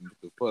beginnings. What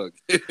the fuck?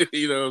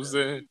 You know what I'm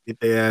saying? Get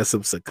their ass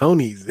some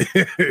Sauconys. Them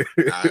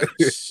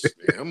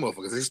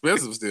motherfuckers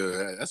expensive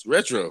still. That's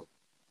retro.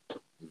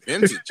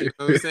 Vintage. You know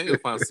what I'm saying? You'll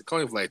find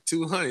Saucony for like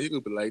 $200. You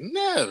could be like,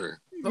 never.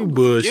 You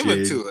bullshit. Give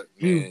it to it,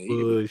 man. You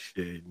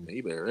bullshit.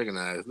 You better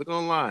recognize. Look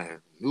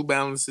online. New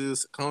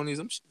Balances, Sauconys.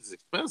 Them shit is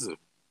expensive.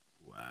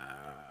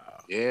 Wow.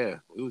 Yeah,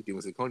 we was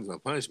giving Sauconys on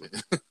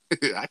punishment.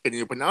 I couldn't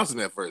even pronounce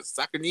them at first.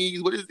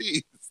 Sauconys, what is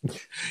these?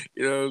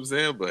 You know what I'm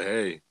saying? But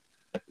hey,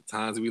 the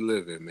times we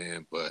live in,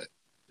 man. But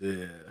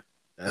yeah,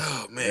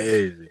 that's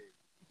crazy. Man.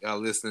 Y'all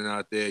listening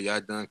out there?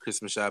 Y'all done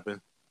Christmas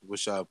shopping?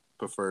 What's y'all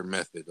preferred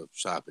method of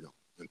shopping?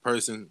 In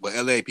person? But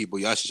LA people,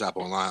 y'all should shop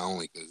online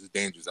only because it's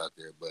dangerous out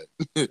there. But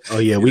oh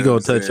yeah, we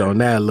gonna touch on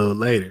that a little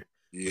later.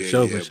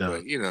 Yeah, for sure.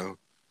 But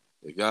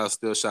if y'all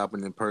still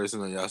shopping in person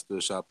or y'all still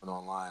shopping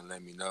online,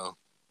 let me know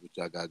what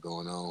y'all got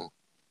going on.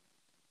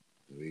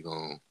 We're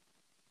gonna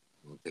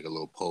take a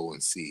little poll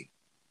and see.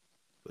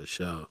 For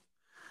sure.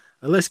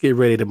 Now let's get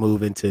ready to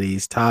move into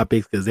these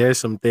topics because there's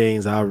some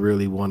things I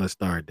really want to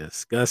start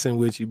discussing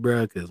with you,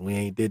 bro, because we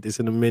ain't did this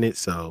in a minute.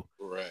 So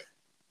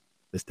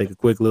let's take a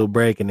quick little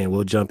break and then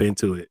we'll jump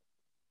into it.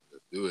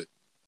 Let's do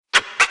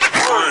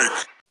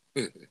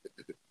it.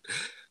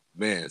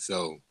 Man,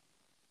 so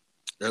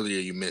earlier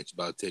you mentioned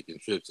about taking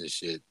trips and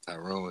shit.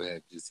 Tyrone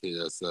had just hit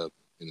us up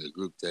in the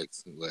group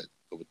text,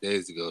 couple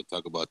days ago,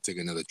 talk about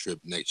taking another trip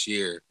next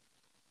year.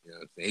 You know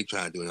what I'm saying? He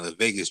trying to do another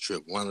Vegas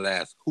trip, one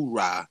last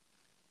hoorah.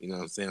 You know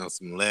what I'm saying? On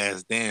some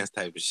last dance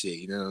type of shit.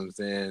 You know what I'm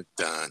saying?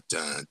 Dun,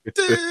 dun,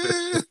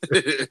 dun.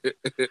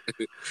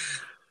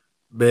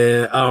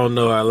 Man, I don't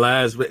know.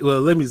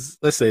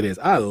 Let's say this.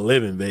 I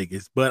live in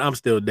Vegas, but I'm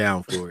still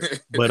down for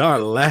it. But our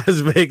Las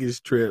Vegas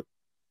trip,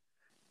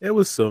 there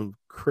was some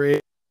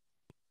crazy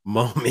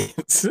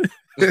moments.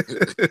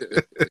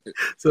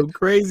 Some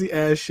crazy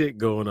ass shit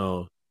going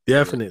on.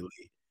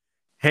 Definitely.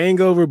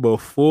 Hangover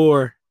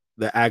before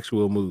the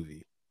actual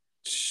movie.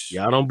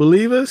 Y'all don't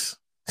believe us?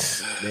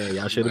 Man,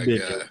 y'all should have been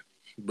there.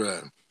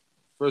 Bruh.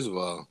 First of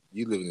all,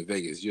 you living in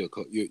Vegas. You're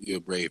a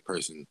brave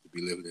person to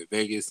be living in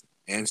Vegas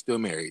and still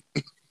married.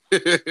 You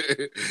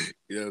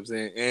know what I'm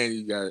saying? And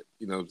you got,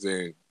 you know what I'm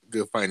saying,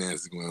 good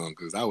finances going on,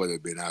 because I would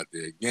have been out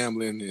there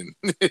gambling and,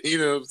 you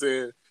know what I'm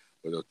saying,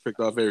 would have tricked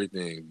off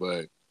everything.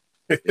 But,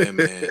 yeah,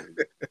 man,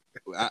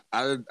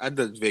 I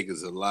did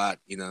Vegas a lot,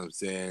 you know what I'm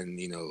saying,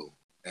 you know,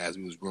 as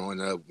we was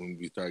growing up, when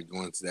we started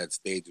going to that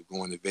stage of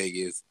going to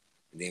Vegas.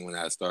 And then when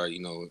I started,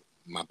 you know,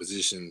 my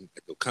position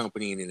at the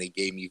company, and then they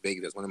gave me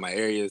Vegas as one of my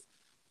areas.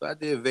 So I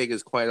did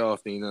Vegas quite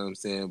often, you know what I'm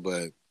saying?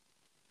 But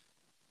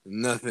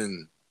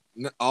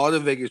all the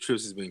Vegas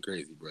trips has been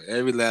crazy, bro.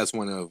 Every last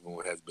one of them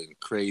has been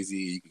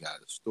crazy. You got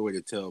a story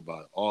to tell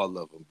about all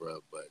of them, bro.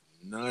 But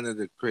none of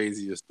the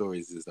craziest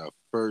stories is our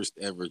first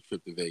ever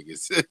trip to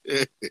Vegas.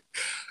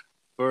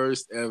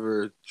 First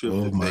ever trip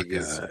to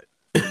Vegas. God.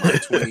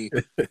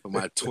 For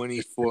my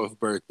 24th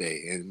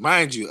birthday. And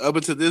mind you, up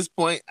until this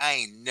point, I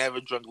ain't never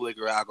drunk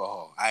liquor or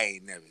alcohol. I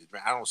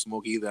don't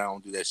smoke either. I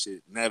don't do that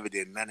shit. Never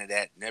did none of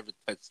that. Never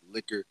touched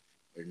liquor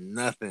or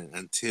nothing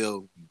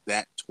until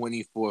that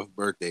 24th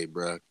birthday,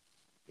 bro.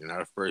 And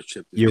our first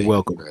trip to You're Vegas,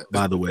 welcome, bro.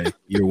 by the way.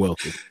 You're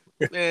welcome.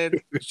 Man,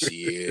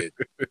 shit.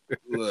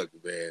 Look,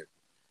 man.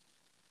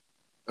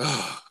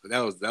 Oh,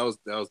 that was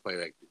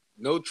probably like,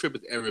 no trip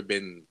has ever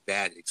been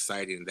that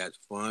exciting, that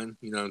fun.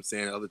 You know what I'm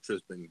saying? Other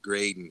trips been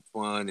great and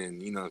fun,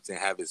 and you know what I'm saying,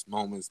 have its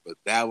moments. But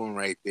that one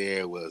right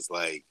there was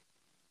like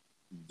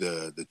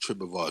the trip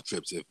of all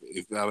trips.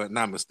 If I'm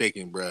not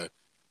mistaken, bro,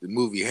 the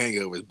movie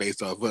Hangover is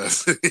based off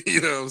us.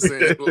 You know what I'm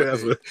saying?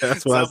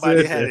 That's what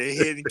somebody had a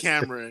hidden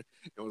camera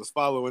and was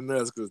following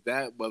us, because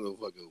that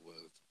motherfucker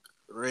was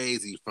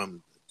crazy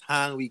from the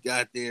time we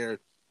got there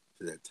to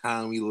the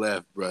time we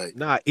left, bro.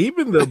 Nah,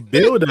 even the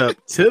build up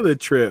to the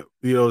trip,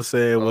 you know what I'm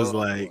saying,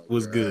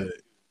 was good.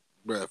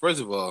 Bro, first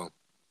of all,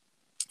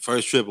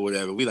 first trip or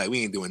whatever, we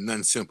ain't doing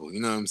nothing simple. You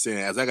know what I'm saying?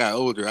 As I got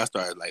older, I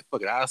started like,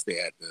 fuck it, I'll stay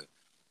at the,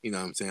 you know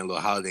what I'm saying, little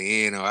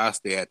Holiday Inn, or I'll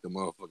stay at the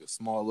motherfucking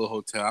small little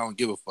hotel. I don't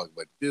give a fuck.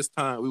 But this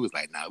time we was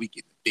like, nah, we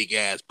get the big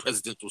ass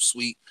presidential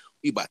suite.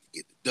 We about to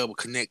get the double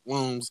connect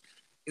rooms.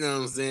 You know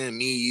what I'm saying?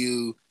 Me,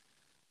 you,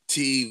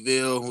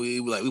 T-Ville, we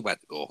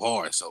about to go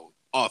hard. So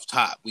off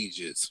top,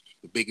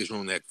 the biggest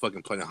room that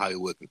fucking Planet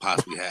Hollywood can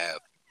possibly have.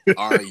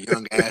 Our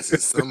young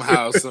asses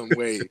somehow, some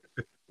way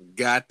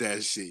got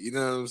that shit. You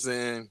know what I'm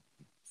saying?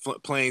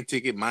 Plane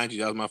ticket, mind you,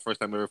 that was my first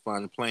time ever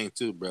flying a plane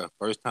too, bro.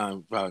 First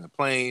time flying a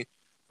plane,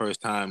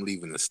 first time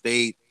leaving the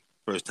state,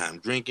 first time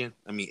drinking.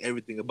 I mean,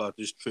 everything about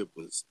this trip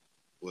was,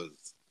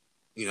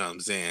 you know what I'm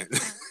saying?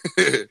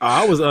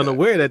 I was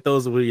unaware that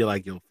those were your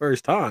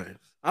first times.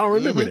 I don't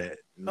remember that.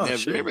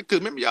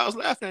 Remember y'all was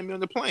laughing at me on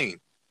the plane.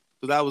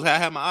 Because I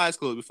had my eyes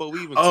closed before we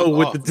even took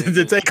off.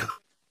 The take off.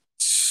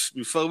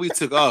 Before we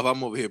took off,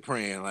 I'm over here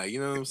praying. Like, you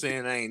know what I'm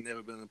saying? I ain't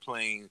never been on a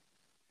plane.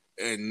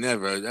 And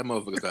never. That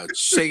motherfucker started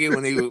shaking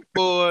when he was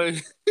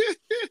bored.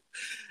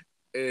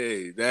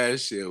 Hey, that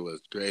shit was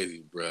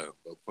crazy, bro.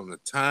 But from the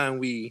time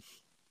we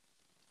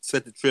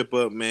set the trip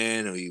up,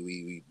 man, and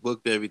we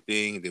booked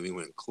everything, and then we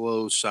went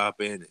clothes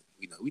shopping. And,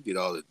 you know, we did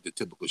all the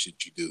typical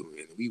shit you do.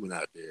 And we went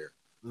out there.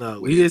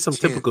 No, we did some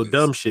typical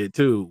dumb shit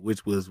too,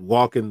 which was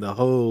walking the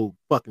whole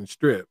fucking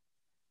strip.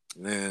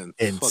 Man,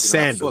 and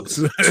sandals.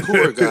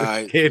 Tour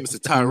guy, Mr.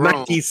 Tyrone.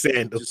 Nike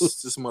sandals.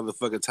 This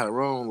motherfucker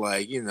Tyrone,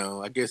 like, you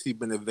know, I guess he'd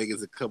been to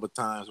Vegas a couple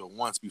times or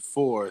once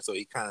before, so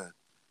he kind of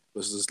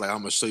was just like, I'm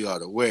gonna show y'all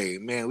the way.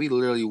 Man, we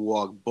literally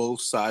walked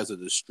both sides of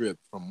the strip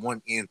from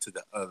one end to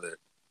the other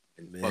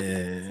in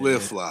fucking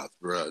flip flops,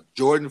 bro.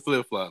 Jordan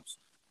flip flops.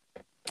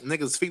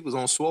 Niggas' feet was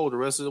on swole the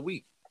rest of the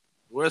week.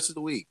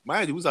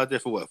 Mind you, we was out there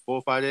for what, 4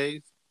 or 5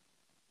 days?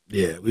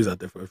 Yeah, we was out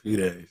there for a few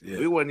days. Yeah,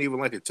 we wasn't even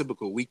like a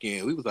typical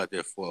weekend. We was out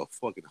there for a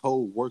fucking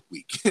whole work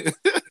week.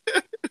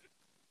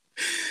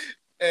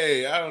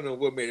 Hey, I don't know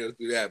what made us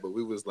do that, but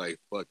we was like,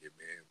 fuck it,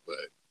 man.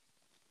 But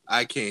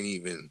I can't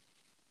even.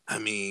 I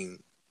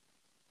mean,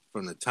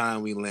 from the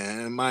time we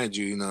land, and mind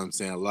you, you know what I'm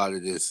saying, a lot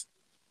of this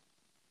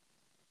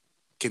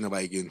can't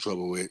nobody get in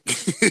trouble with.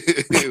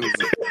 it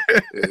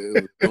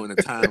was during a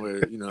time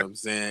where, you know what I'm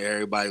saying,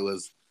 everybody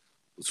was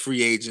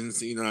free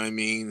agents, you know what I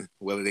mean,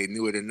 whether they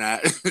knew it or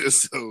not.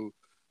 So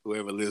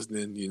whoever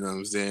listening, you know what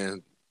I'm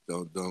saying,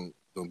 don't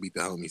beat the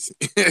homies.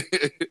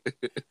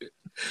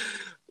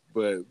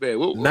 But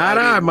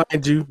man,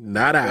 mind you,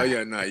 not I. Oh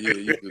yeah, nah,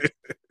 you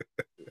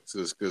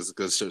because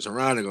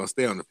Sharonda gonna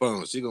stay on the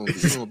phone. She gonna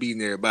be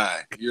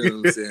nearby. You know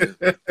what I'm saying?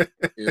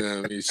 You know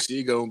what I mean?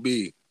 She gonna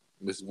be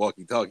Miss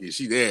Walkie Talkie.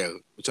 She there.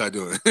 What y'all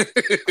doing?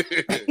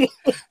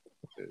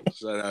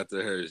 Shout out to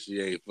her. She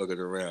ain't fucking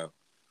around.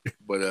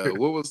 But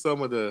what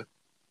some of the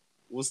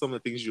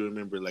things you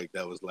remember like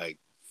that was like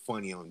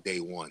funny on day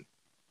one?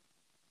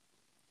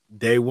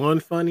 Day one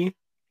funny?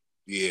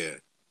 Yeah.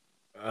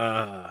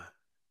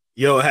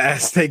 Yo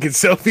ass taking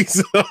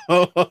selfies.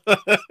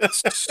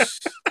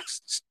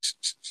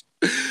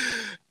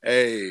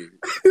 Hey,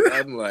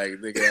 I'm like,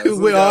 nigga,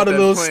 with all the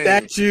little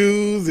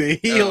statues and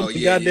he on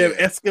the goddamn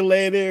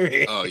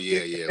escalator. Oh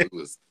yeah. We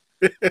was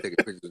taking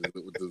pictures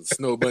with the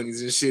snow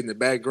bunnies and shit in the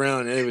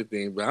background and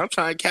everything. But I'm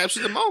trying to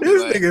capture the moment.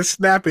 This like, nigga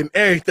snapping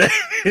everything.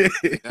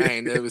 I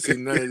ain't never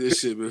seen none of this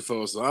shit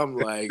before, so I'm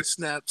like,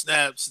 snap.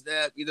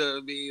 You know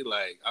what I mean?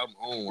 Like I'm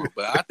on one.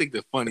 But I think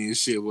the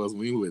funniest shit was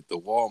when we went to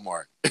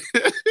Walmart.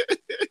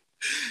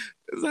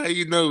 That's how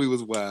you know we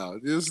was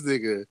wild. This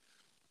nigga,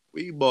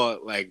 we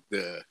bought like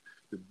the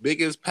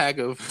biggest pack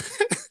of.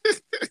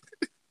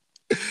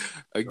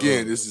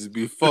 Again, this is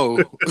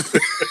before.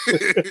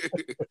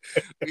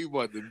 We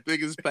bought the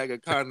biggest pack of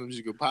condoms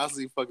you could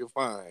possibly fucking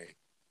find.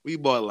 We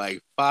bought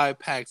like 5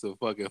 packs of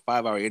fucking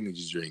 5-hour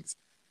energy drinks.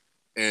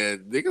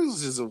 And niggas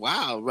was just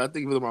wild. I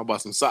think I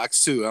bought some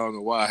socks too. I don't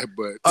know why,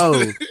 but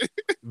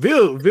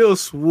Bill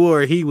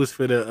swore he was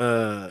for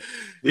the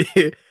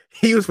he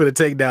was for to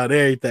take down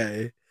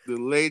everything. The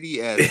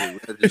lady at the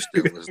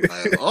register was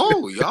like,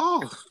 "Oh,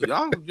 y'all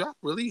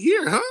really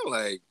here, huh?"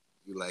 Like,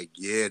 you're like,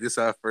 "Yeah, this is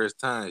our first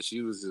time."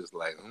 She was just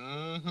like,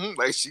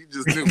 like she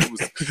just knew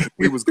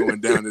we was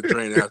going down the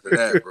drain after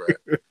that, bro.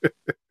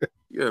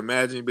 You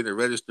imagine being a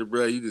register,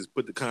 bro. You just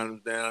put the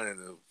condoms down and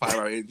the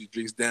 5-hour energy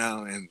drinks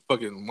down and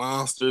fucking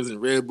Monsters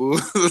and Red Bull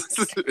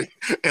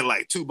and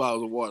like 2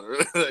 bottles of water.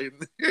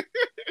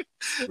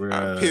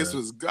 Our piss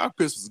was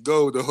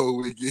gold the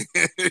whole weekend.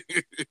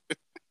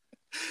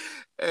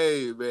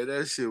 Hey man,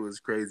 that shit was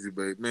crazy,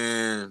 but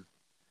man,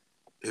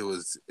 it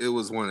was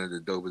one of the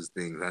dopest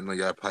things. I know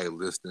y'all probably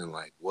listening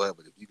like what,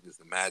 but if you can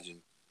just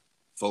imagine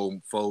 4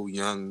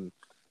 young,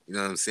 you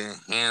know what I'm saying,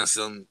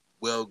 handsome,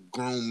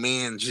 well-grown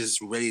man just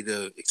ready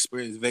to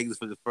experience Vegas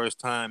for the first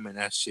time, and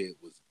that shit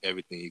was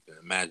everything you can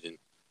imagine,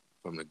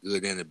 from the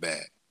good and the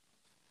bad.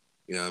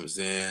 You know what I'm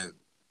saying?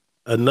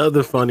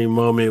 Another funny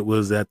moment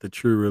was at the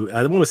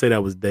I want to say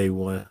that was day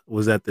one.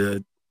 Was at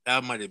the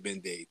That might have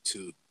been day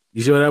 2.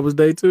 You sure that was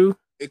day 2?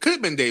 It could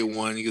have been day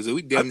 1 because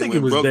we I think it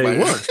was day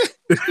 1.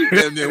 We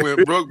damn near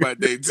went broke by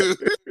day 2.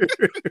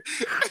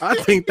 I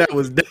think that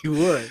was day 1.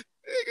 Niggas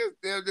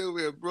damn near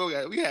went broke.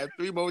 We had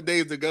 3 more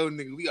days to go,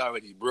 nigga. We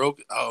already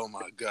broke. Oh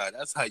my god,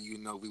 that's how you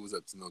know we was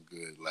up to no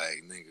good.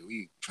 Like, nigga,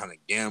 we trying to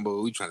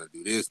gamble, we trying to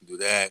do this and do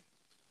that.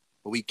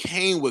 But we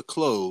came with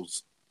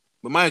clothes.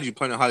 But mind you,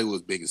 Planet Hollywood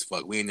was big as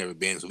fuck. We ain't never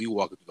been, so we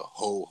walking through the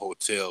whole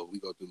hotel.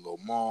 We go through the little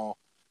mall,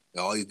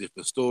 all these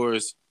different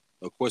stores.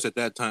 Of course, at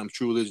that time,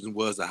 True Religion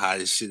was the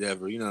hottest shit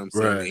ever. You know what I'm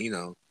saying? Right. And, you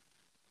know,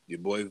 your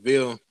boy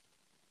Bill,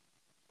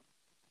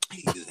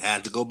 he just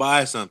had to go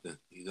buy something.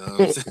 You know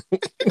what I'm saying?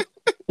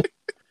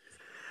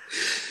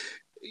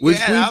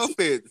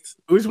 Outfits.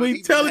 Which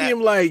we telling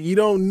him like, you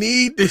don't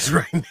need this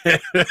right now.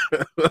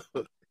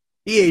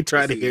 He ain't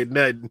trying to hear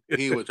nothing.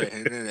 He was trying to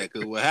hear none of that,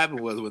 because what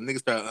happened was when niggas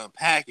started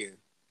unpacking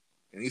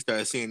and he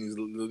started seeing these,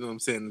 you know what I'm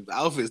saying, the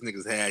outfits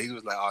niggas had, he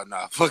was like, oh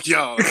nah, fuck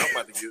y'all. I'm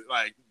about to get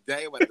like,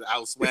 they about to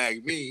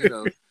outswag me, you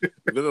know.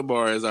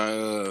 Villamar is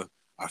our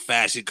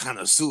fashion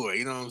connoisseur,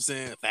 you know what I'm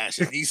saying?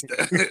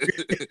 Fashionista.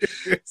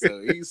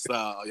 So he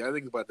saw, y'all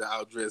think about to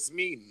outdress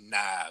me?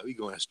 Nah, we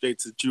going straight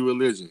to True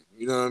Religion.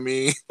 You know what I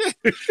mean?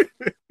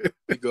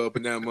 We go up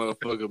in that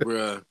motherfucker,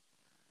 bruh.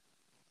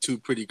 2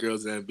 pretty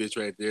girls in that bitch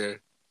right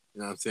there. You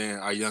know what I'm saying?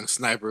 Our young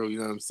sniper, you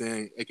know what I'm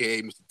saying?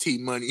 AKA Mr. T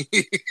Money.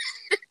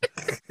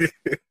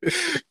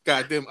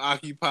 Got them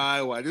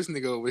occupied while this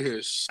nigga over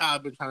here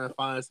shopping, trying to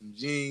find some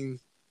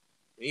jeans.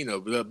 You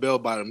know, bell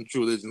bottom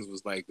True Religions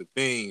was like the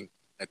thing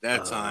at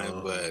that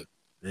time, but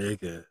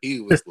nigga, he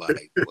was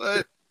like,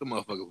 what? The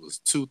motherfucker was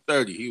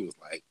 $230. He was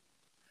like,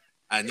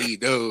 I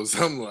need those.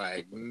 I'm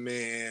like,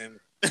 man.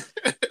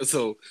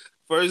 So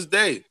first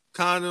day,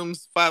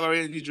 condoms, 5-hour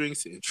energy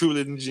drinks, and True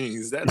Religion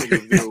jeans. That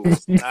nigga Bill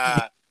was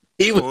not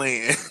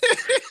playing.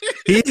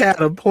 He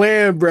had a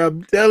plan, bro.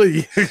 I'm telling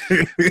you. He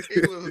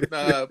was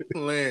not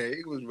playing.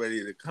 He was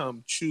ready to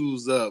come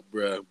choose up,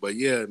 bro. But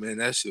yeah, man,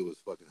 that shit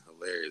was fucking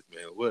hilarious,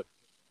 man. What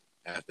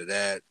after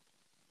that?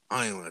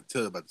 I ain't want to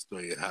tell about the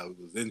story of how it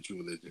was in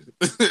True Religion.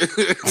 I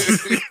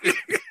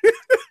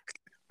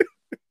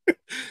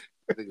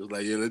think it was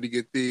like, yeah, let me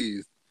get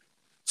these.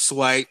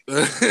 Swipe.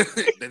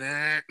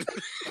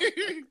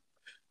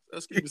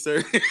 Excuse me,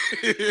 sir.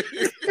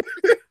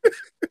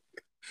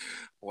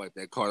 Wipe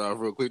that card off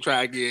real quick.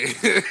 Try again.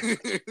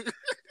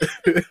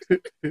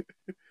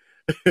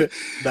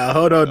 Now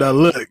hold on. Now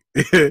look,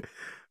 my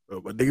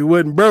nigga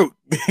wasn't broke.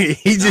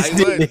 He just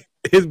didn't.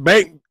 His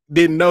bank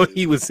didn't know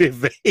he was in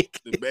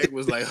Vegas. The bank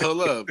was like,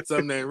 hold up,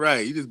 something ain't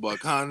right. You just bought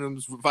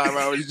condoms for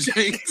 5-hour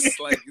drinks.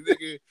 Like,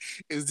 nigga,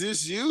 is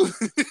this you?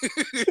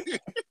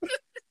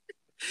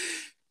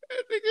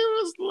 That nigga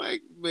was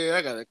like, man,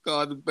 I gotta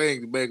call the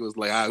bank. The bank was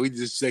like, all right, we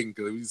just checking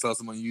because we saw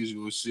some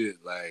unusual shit.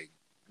 Like,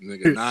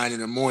 nigga, 9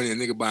 in the morning,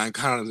 nigga buying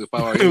condoms and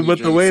 5 hour energy But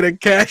the way the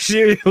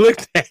cashier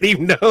looked at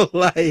him, though,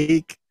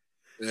 like,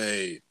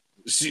 hey,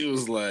 she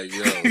was like,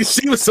 yo.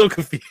 she was so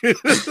confused.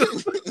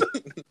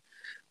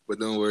 But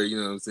don't worry, you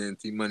know what I'm saying?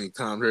 T Money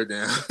calmed her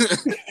down.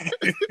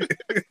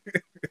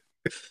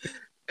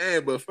 Hey,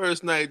 but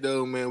first night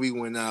though, man, we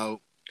went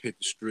out, hit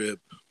the strip.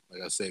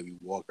 Like I say, we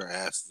walked our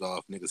asses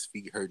off. Niggas'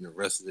 feet hurting the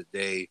rest of the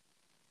day.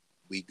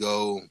 We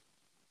go,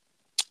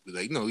 we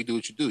like, you know, we do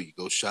what you do. You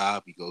go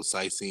shop, you go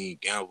sightseeing, you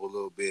gamble a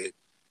little bit.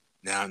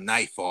 Now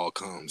nightfall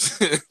comes.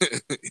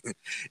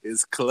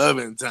 It's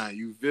clubbing time.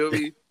 You feel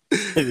me?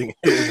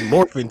 It's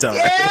morphing time.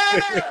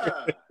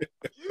 Yeah,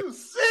 you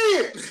see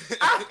it.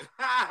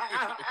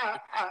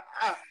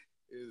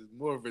 It's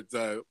morphing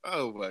time.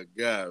 Oh my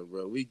god,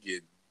 bro. We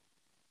get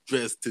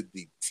dressed to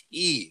the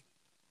T.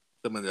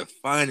 Some of the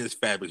finest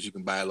fabrics you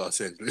can buy in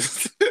Los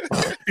Angeles.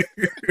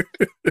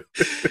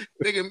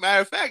 Nigga,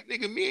 matter of fact,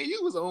 nigga, me and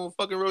you was on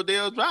fucking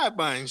Rodeo Drive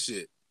buying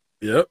shit.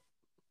 Yep.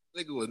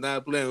 Nigga was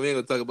not playing. We ain't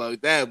gonna talk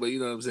about that, but you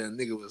know what I'm saying?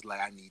 Nigga was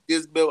like, I need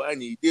this belt, I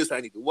need this, I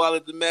need the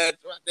wallet to match.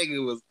 My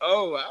nigga was, I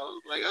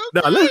was like,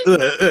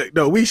 okay.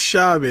 No, no, we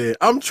shopping.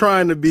 I'm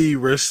trying to be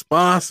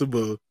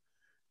responsible.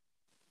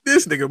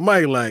 This nigga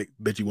Mike like,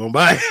 bet you won't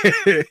buy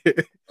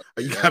it.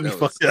 You got me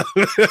fucked up.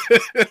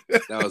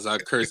 That was our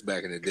curse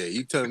back in the day.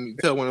 You tell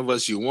one of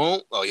us you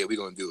won't. Oh yeah, we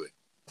gonna do it.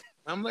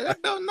 I'm like,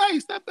 that felt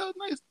nice.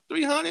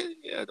 300.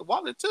 Yeah, the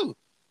wallet too.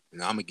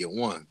 And I'm gonna get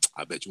one.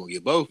 I bet you won't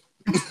get both.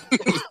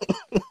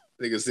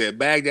 Nigga said,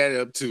 bag that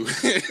up too.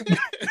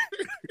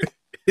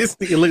 This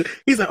nigga look.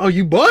 He's like, oh,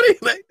 you bought it?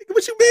 Like, nigga,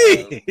 what you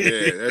mean?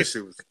 Yeah, that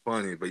shit was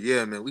funny. But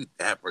yeah, man, we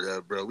dappered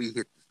up, bro. We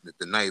hit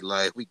the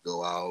nightlife. We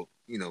go out.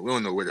 You know, we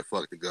don't know where the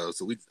fuck to go,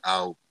 so we just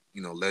out.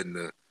 You know, letting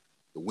the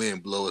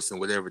wind blow us in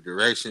whatever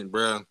direction,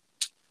 bro.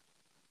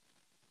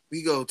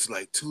 We go to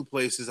like 2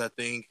 places, I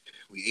think.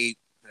 We ate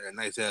at a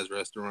nice ass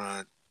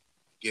restaurant.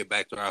 Get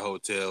back to our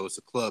hotel. It's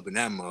a club in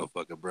that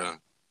motherfucker, bro.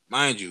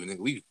 Mind you, nigga,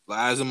 we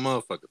fly as a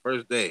motherfucker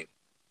first day.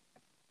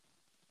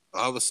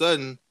 All of a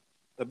sudden,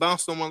 the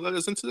bounce someone let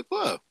us into the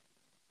club.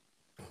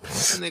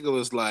 That nigga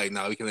was like,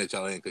 "Nah, we can let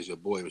y'all in because your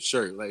boy was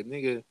shirt." Like,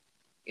 nigga,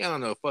 you don't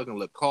know, fucking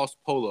Lacoste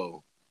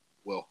polo.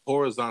 Well,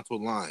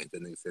 horizontal lines.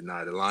 That nigga said,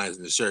 "Nah, the lines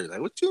in the shirt."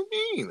 Like, what you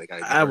mean? Like,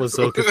 I was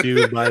so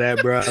confused by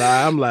that, bro.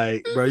 I'm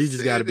like, bro, you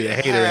just got to be a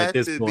hater at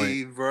this point.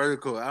 Be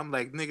vertical. I'm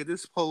like, nigga,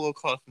 this polo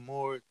costs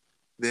more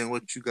than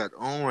what you got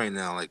on right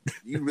now. Like,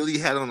 you really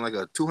had on like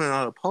a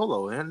 $200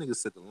 polo, and that nigga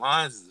said the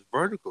lines is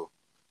vertical.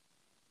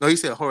 No, he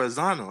said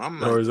horizontal.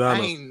 I'm like,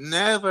 horizontal. I ain't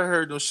never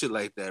heard no shit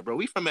like that, bro.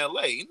 We from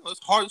LA. You know,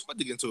 it's hard as fuck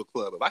to get into a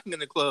club. If I can get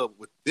in a club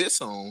with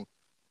this on,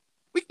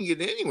 we can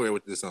get anywhere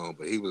with this on.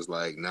 But he was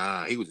like,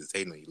 nah, he was just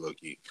hating on you, low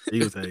key. He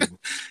was hating.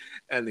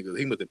 That nigga,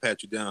 he must have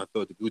pat you down. I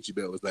thought the Gucci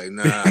belt was like,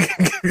 nah,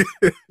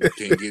 you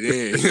can't get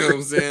in. You know what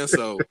I'm saying?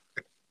 So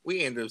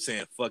we ended up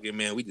saying, fuck it,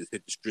 man. We just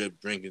hit the strip,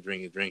 drinking.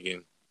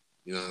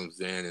 You know what I'm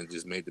saying? And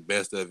just made the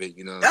best of it.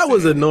 You know what that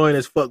was annoying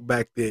as fuck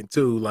back then,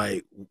 too.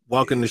 Like,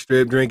 walking the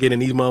strip, drinking,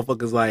 and these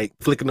motherfuckers, like,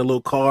 flicking the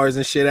little cars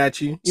and shit at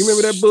you. You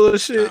remember that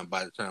bullshit?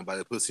 Trying to buy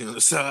the pussy on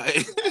the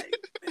side.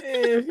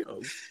 Man, you know,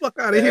 fuck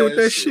out of here with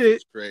that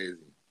shit. Crazy.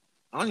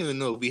 I don't even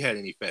know if we had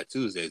any Fat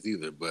Tuesdays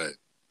either, but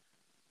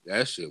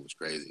that shit was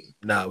crazy.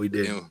 Nah, we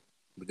didn't.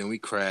 But then we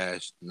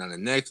crashed. Now, the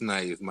next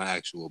night is my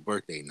actual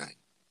birthday night.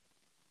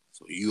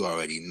 So you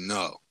already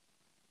know.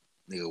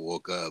 Nigga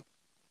woke up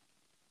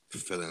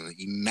feeling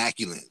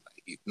immaculate.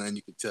 Like, if nothing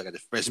you can tell, I got a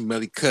fresh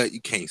belly cut.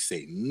 You can't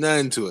say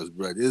nothing to us,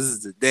 bro. This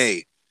is the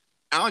day.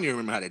 I don't even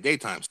remember how the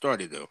daytime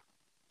started, though.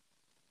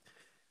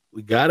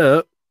 We got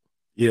up.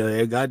 Yeah,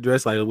 they got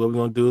dressed. Like, what we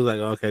gonna do? Like,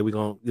 okay, we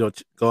gonna go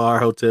to our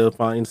hotel,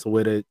 find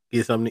somewhere to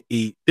get something to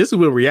eat. This is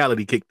when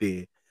reality kicked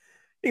in.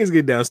 Niggas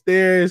get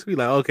downstairs. We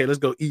like, okay, let's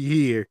go eat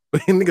here.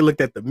 Nigga looked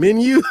at the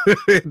menu,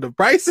 the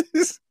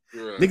prices.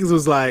 Right. Niggas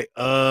was like,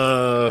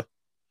 So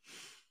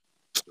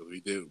we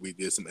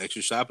did some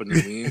extra shopping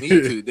that we didn't need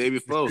to the day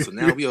before. So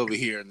now we over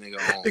here, nigga.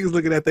 Niggas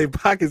looking at their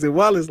pockets and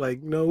wallets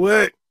like, you know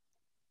what?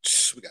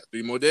 We got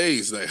 3 more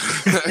days. Like,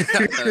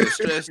 I gotta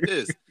stress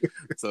this.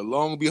 So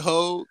long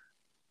behold,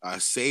 our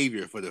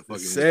savior for the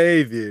fucking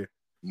savior.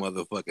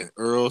 Motherfucking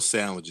Earl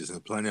Sandwiches in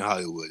Planet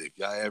Hollywood. If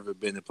y'all ever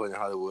been to Planet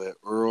Hollywood,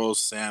 Earl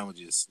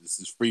Sandwiches. This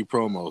is free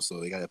promo, so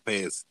they gotta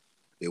pay us.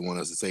 They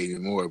want us to say any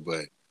more,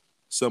 but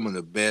some of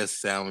the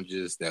best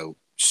sandwiches that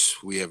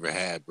we ever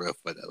had, bro,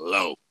 for the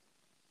low.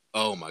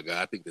 Oh my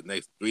god! I think the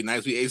next 3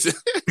 nights we ate.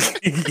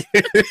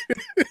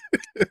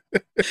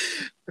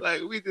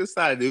 Like, we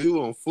decided, do we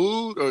want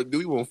food or do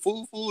we want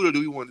food, or do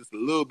we want just a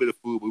little bit of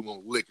food, but we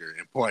want liquor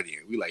and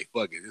partying? We like,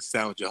 fuck it. This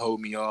sandwich will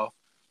hold me off.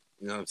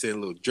 You know what I'm saying? A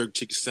little jerk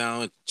chicken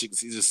sandwich, chicken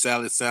Caesar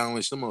salad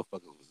sandwich. Some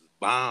motherfucker was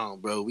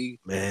bomb, bro. We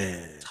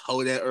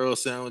hold that Earl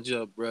sandwich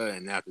up, bro.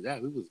 And after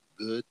that, we was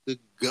good to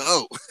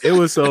go. It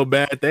was so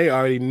bad. They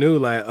already knew,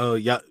 like, oh,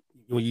 y'all,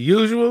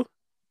 usual?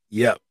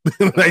 Yep.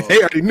 Like, they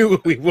already knew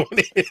what we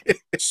wanted.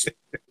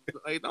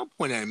 Like, don't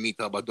point at me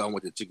talking about, do I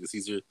want the chicken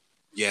Caesar?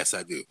 Yes,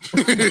 I do.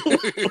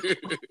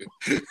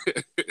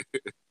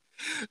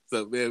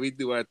 So, man, we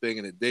do our thing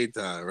in the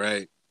daytime,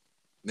 right?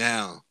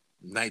 Now,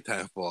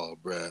 nighttime fall,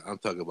 bruh. I'm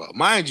talking about,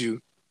 mind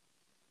you,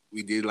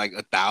 we did like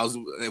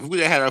 1,000. If we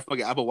had our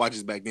fucking Apple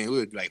Watches back then, we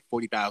would do like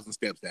 40,000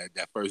 steps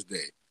that first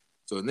day.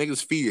 So,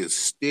 niggas' feet is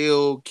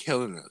still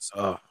killing us.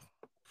 Oh,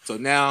 So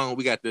now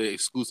we got the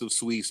exclusive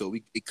suite. So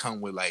it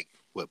come with like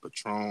what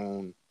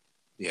Patron,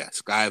 yeah,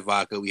 Sky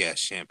Vodka. We had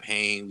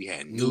champagne. We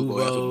had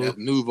Nuvo.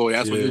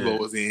 That's when Nuvo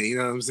was in. You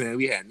know what I'm saying?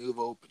 We had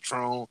Nuvo,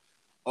 Patron,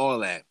 all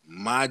that.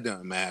 My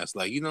dumb ass,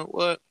 like, you know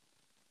what?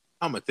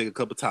 I'm gonna take a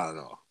couple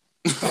Tylenol.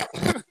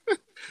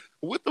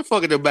 What the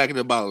fuck in the back of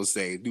the bottle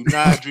say? Do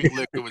not drink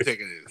liquor when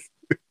taking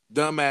this.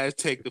 Dumbass,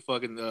 take the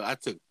fucking. I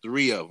took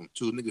 3 of them.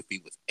 2 nigga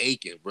feet was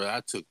aching, bro.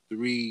 I took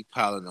 3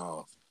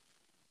 Tylenols.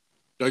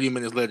 30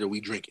 minutes later,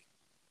 we drinking.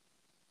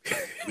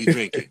 We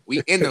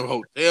in the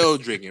hotel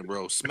drinking,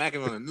 bro.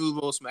 Smacking on the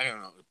Nuvo, smacking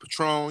on the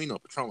Patron. You know,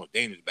 Patron was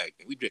dangerous back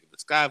then. We drinking the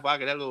Sky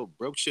Vodka, that little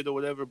broke shit or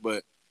whatever,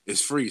 but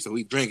it's free, so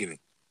we drinking it.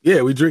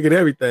 Yeah, we drinking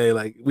everything.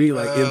 Like we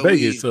like in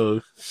Vegas,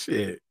 so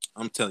shit.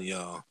 I'm telling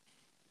y'all.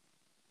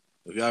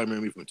 If y'all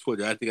remember me from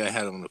Twitter, I think I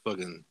had on the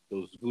fucking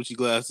those Gucci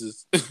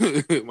glasses,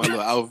 my little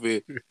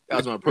outfit. That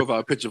was my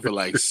profile picture for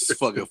like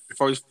fucking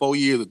first 4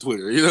 years of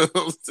Twitter. You know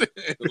what I'm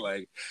saying?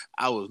 Like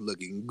I was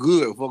looking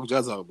good. Fuck what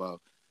y'all talking about?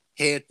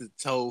 Head to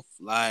toe,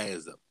 fly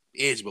as a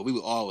bitch, but we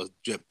were always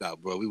dripped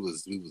out, bro. We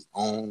was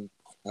on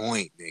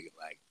point, nigga.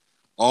 Like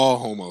all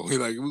homo.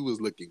 Like we was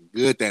looking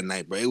good that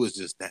night, bro. It was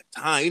just that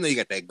time. You know, you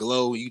got that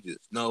glow. You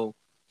just know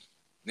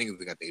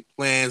niggas got their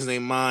plans in their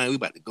mind. We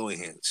about to go in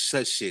here and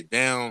shut shit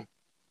down.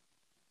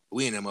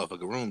 We in that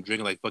motherfucking room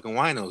drinking like fucking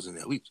winos in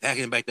there. We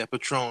packing back that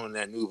Patron and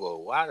that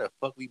Nuvo. Why the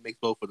fuck we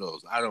make both of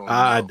those? I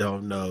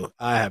don't know.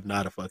 I have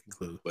not a fucking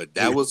clue. But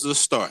that was the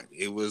start.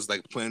 It was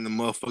like planting the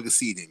motherfucking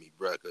seed in me,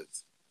 bro.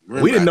 Because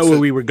we didn't know where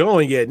we were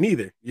going yet,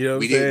 neither. You know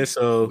what I'm saying?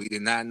 So we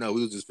did not know.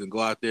 We was just gonna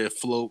go out there,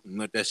 float, and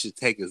let that shit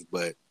take us.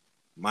 But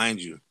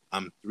mind you,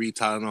 I'm 3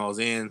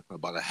 Tylenols in,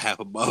 about a half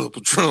a bottle of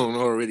Patron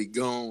already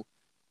gone.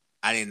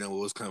 I didn't know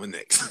what was coming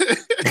next.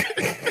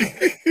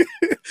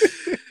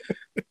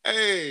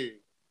 Hey.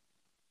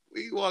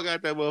 We walk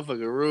out that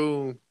motherfucking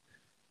room.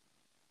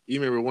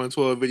 You remember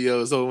 112 video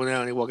is over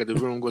now and they walk out the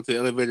room, go to the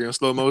elevator in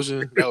slow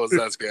motion? That was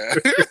us, guy.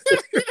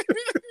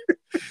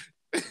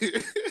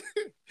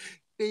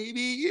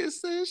 Baby,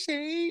 it's a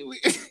shame.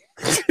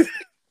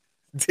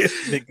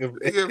 This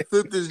nigga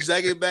flipped his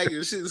jacket back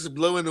and shit just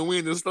blowing the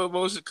wind in slow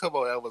motion. Come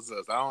on, that was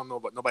us. I don't know,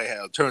 but nobody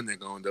had a turn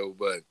thing on though.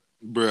 But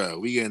bruh,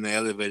 we get in the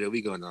elevator,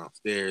 we going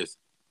downstairs.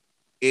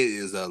 It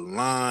is a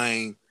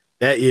line.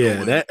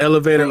 That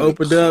elevator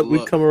opened up.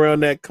 We come around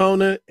that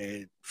corner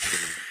and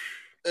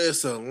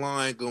it's a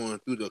line going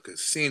through the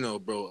casino,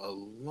 bro. A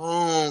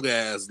long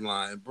ass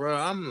line, bro.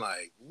 I'm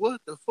like, what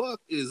the fuck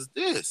is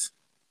this?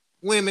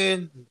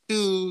 Women,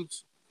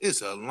 dudes,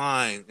 it's a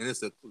line, and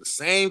it's the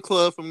same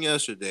club from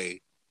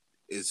yesterday.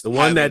 It's the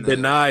one that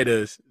denied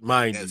us,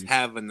 mind you. It's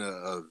having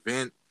an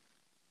event.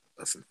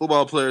 Some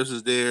football players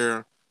is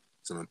there.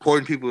 Some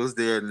important people is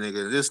there,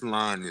 nigga. This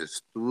line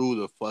is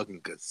through the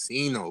fucking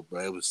casino,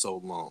 bro. It was so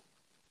long.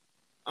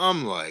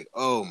 I'm like,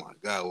 oh my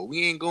God, well,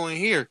 we ain't going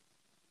here.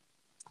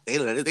 They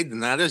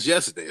denied us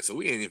yesterday, so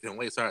we ain't even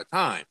waste our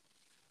time.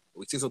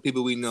 We see some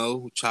people we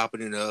know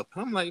chopping it up.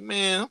 I'm like,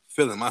 man, I'm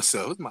feeling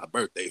myself. It's my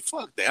birthday.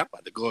 Fuck that. I'm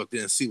about to go up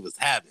there and see what's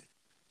happening.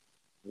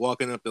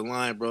 Walking up the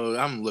line, bro,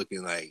 I'm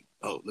looking like,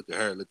 oh, look at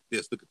her, look at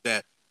this, look at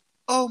that.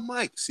 Oh,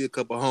 Mike, see a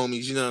couple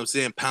homies, you know what I'm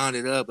saying, pound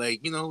it up.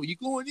 Like, you know, you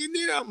going in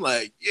there? I'm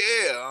like,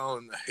 yeah,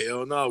 oh,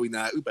 hell no, we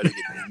not. We better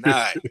get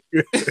denied.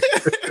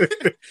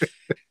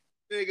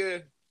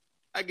 Nigga,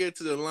 I get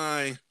to the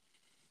line,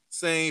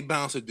 same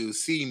bouncer dude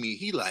see me.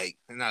 He like,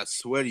 and I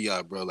swear to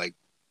y'all, bro, like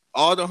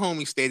all the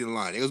homies stayed in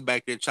line. They was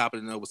back there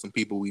chopping it up with some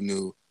people we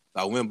knew.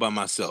 So I went by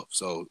myself.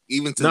 So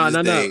even to this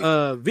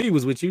day, V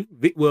was with you.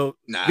 V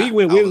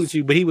went with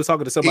you, but he was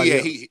talking to somebody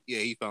else.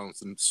 He found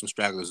some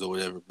stragglers or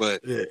whatever.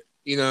 But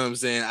you know what I'm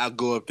saying? I'll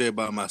go up there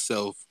by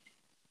myself.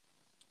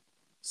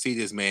 See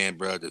this man,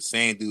 bro. The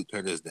same dude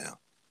turned us down.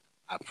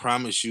 I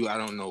promise you, I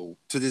don't know.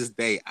 To this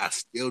day, I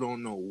still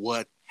don't know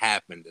what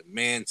happened. The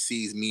man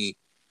sees me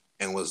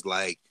and was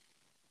like,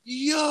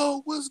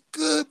 yo, what's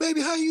good,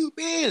 baby? How you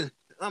been?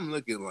 I'm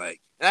looking like,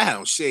 I had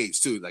on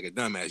shades too, like a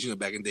dumbass. You know,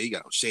 back in the day, you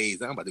got on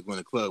shades. I'm about to go in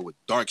the club with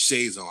dark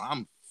shades on.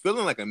 I'm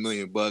feeling like $1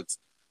 million,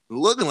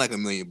 looking like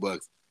 $1 million.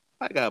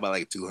 I got about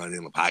like 200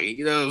 in my pocket,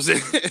 you know what I'm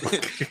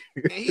saying?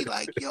 And he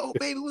like, yo,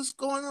 baby, what's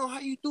going on? How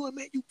you doing,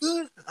 man? You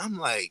good? I'm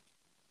like,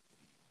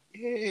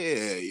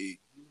 yeah.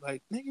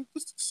 Like, nigga,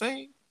 what's the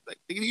same? Like,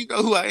 nigga, you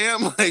know who I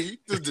am? Like, you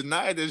just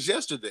denied us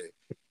yesterday.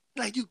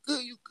 Like, you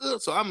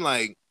good. So I'm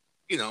like,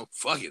 you know,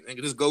 fuck it,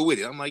 nigga, just go with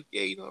it. I'm like,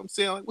 yeah, you know what I'm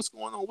saying? Like, what's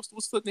going on?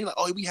 What's up? They're like,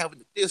 oh, we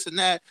having this and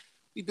that.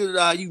 We did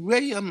it. You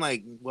ready? I'm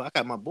like, well, I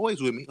got my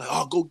boys with me. Like,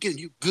 oh, go get him.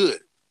 You good?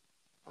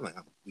 I'm like,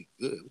 we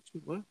good.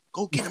 What?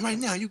 Go get him right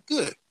now. You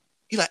good?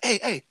 He like,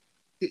 hey,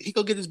 he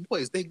go get his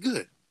boys. They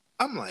good.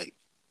 I'm like,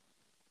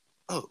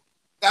 oh,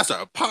 I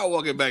started power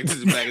walking back to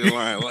the back of the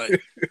line. Like,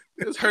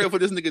 It's hurry for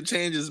this nigga to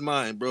change his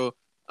mind, bro.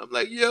 I'm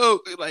like, yo,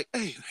 like,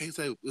 hey, he's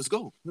like, let's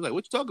go. He's like,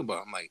 what you talking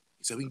about? I'm like,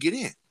 he said we can get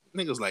in.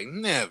 Nigga's like,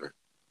 never.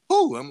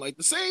 Who? I'm like,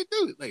 the same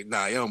dude. Like,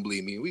 nah, you don't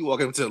believe me. We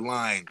walk up to the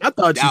line. I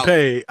thought you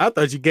paid. I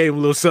thought you gave him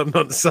a little something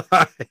on the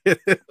side.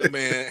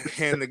 Man,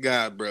 hand to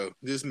God, bro.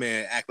 This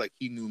man act like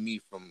he knew me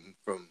from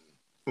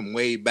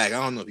way back.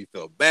 I don't know if he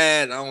felt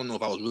bad. I don't know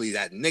if I was really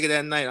that nigga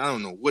that night. I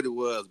don't know what it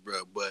was,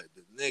 bro. But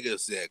the nigga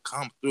said,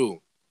 come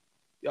through.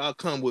 Y'all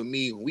come with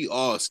me. We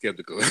all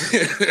skeptical.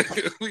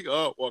 We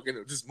all walking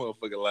up this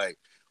motherfucker like,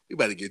 we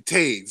about to get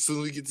tased as soon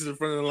as we get to the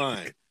front of the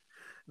line.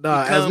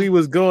 Nah, as we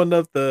was going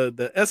up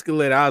the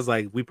escalator, I was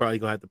like, we probably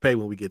gonna have to pay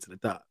when we get to the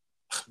top.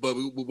 But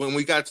when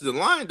we got to the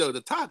line, though,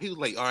 the top, he was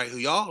like, all right,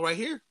 y'all right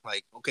here?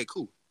 Like, okay,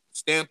 cool.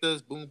 Stamped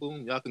us, boom,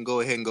 boom. Y'all can go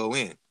ahead and go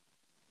in.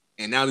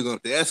 And now we're going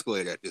up the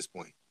escalator at this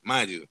point.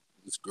 Mind you,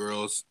 these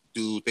girls,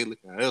 dude, they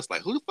looking at us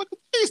like, who the fuck are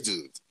these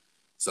dudes?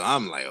 So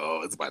I'm like,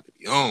 oh, it's about to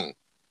be on.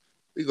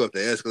 We go up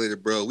the escalator,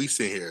 bro. We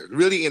sit here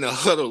really in a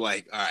huddle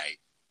like, all right,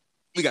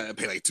 we got to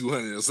pay like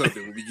 $200 or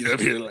something when we get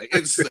up here. Like,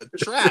 it's a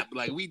trap.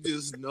 Like, we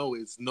just know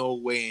it's no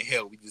way in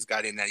hell we just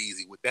got in that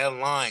easy. With that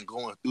line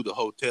going through the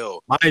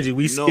hotel. Mind you,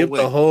 we skipped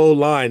the whole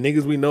line.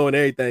 Niggas, we know and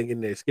everything in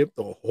there. Skip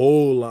the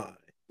whole line.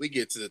 We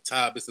get to the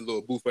top. It's a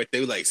little booth right there.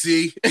 We like,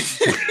 see?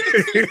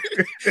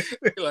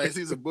 Like,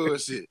 see some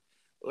bullshit.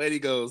 The lady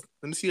goes,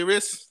 let me see your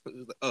wrist.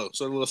 Like, oh,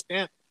 show a little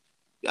stamp.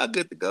 Y'all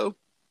good to go?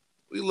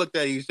 We looked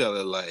at each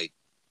other like,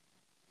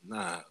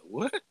 nah,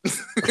 what?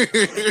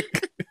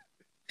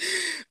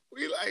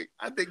 We like,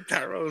 I think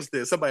Tyrone's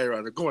there. Somebody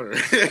around the corner.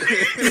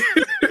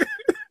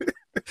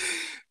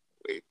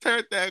 We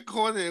turned that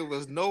corner. There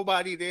was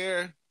nobody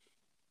there.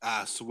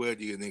 I swear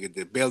to you, nigga,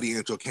 the belly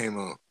intro came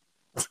on.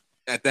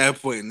 At that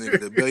point,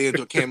 nigga, the belly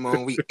intro came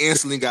on. We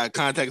instantly got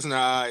contacts in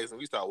our eyes, and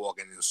we started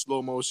walking in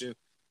slow motion.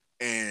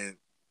 And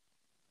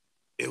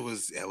that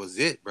was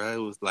it, bro. It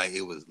was like,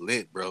 it was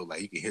lit, bro.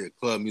 Like, you can hear the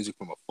club music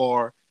from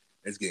afar.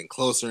 It's getting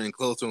closer and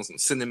closer on some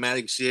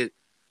cinematic shit.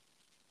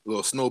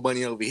 Little snow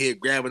bunny over here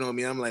grabbing on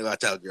me. I'm like,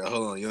 watch out, girl.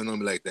 Hold on. You don't know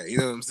me like that. You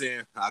know what I'm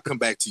saying? I'll come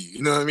back to you.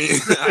 You know what I mean?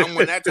 I'm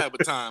on that type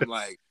of time.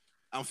 Like,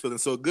 I'm feeling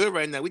so good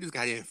right now. We just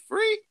got in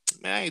free.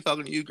 Man, I ain't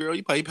talking to you, girl.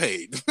 You probably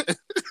paid.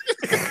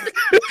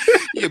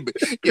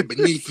 You're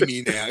beneath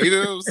me now. You know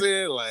what I'm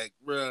saying? Like,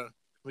 bro,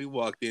 we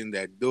walked in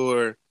that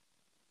door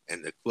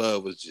and the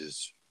club was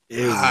just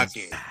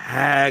rocking.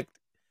 Packed.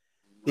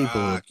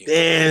 People were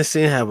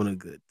dancing, having a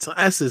good time.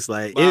 It's just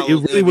like,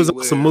 it really was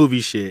on some movie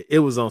shit. It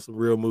was on some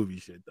real movie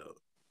shit, though.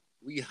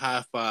 We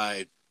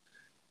high-fived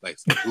like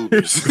some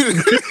goobers.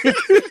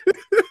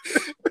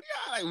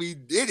 Like we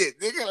did it,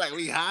 nigga. Like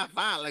we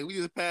high-fived. Like we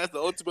just passed the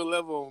ultimate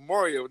level of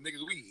Mario,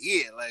 nigga. We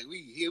here. Like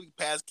we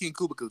passed King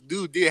Koopa because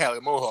dude did have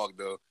a mohawk,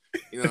 though.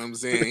 You know what I'm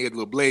saying? He had a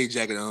little blade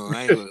jacket on.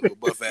 I ain't gonna little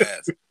buff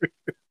ass.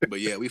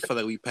 But yeah, we felt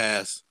like we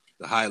passed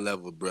the high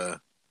level, bruh.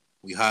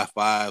 We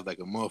high-fived like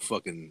a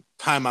motherfucking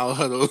timeout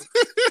huddle.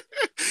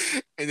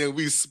 And then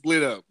we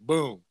split up.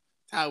 Boom.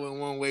 Ty went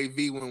one way,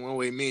 V went one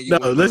way, me and you.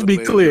 No, let's be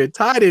clear.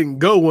 Ty didn't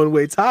go one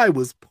way. Ty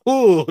was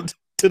pulled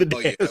to the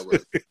dance. Yeah, that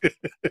was.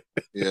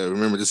 Yeah,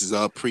 remember, this is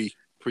all pre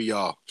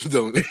y'all.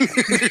 Don't get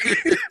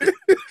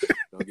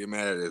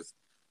mad at us.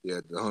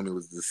 Yeah, the homie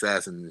was the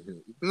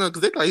assassin. No,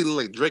 because they thought he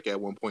looked like Drake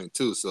at one point,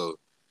 too. So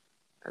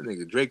I think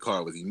the Drake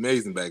card was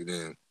amazing back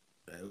then.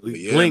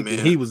 We blinked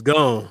and he was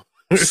gone.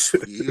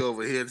 He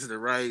over here to the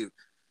right. You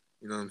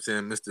know what I'm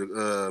saying?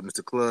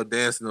 Mr. Club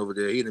dancing over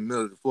there. He in the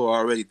middle of the floor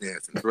already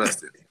dancing,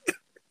 thrusting.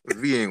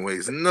 V ain't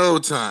wasting no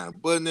time.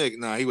 But naked.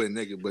 Nah, he wasn't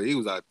naked, but he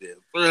was out there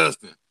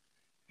thrusting.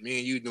 Me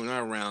and you doing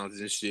our rounds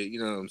and shit. You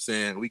know what I'm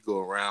saying? We go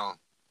around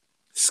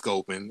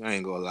scoping. I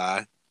ain't gonna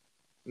lie.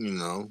 You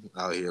know,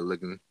 out here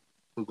looking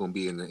who will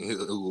be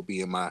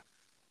in my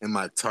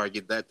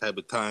target, that type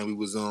of time we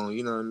was on.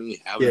 You know what I mean?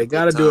 Yeah,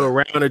 gotta do a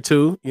round or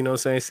two. You know what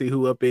I'm saying? See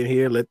who up in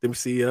here, let them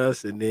see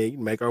us, and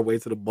then make our way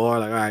to the bar.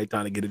 Like, all right,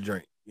 time to get a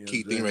drink. You know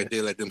key thing right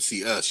there, let them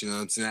see us. You know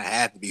what I'm saying? I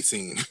had to be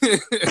seen.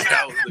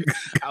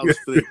 I was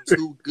feeling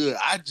too good.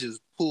 I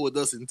just pulled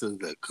us into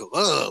the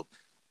club.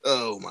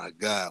 Oh my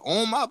God.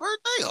 On my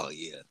birthday? Oh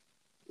yeah.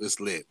 It's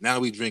lit. Now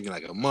we drinking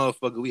like a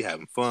motherfucker. We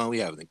having fun. We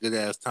having a good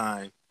ass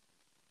time.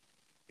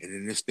 And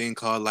then this thing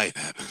called life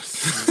happens.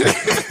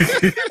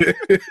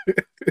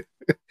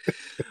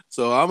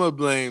 So I'm gonna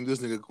blame this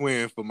nigga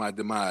Quinn for my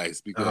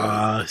demise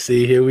because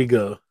see, here we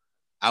go.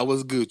 I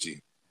was Gucci.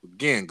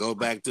 Again, go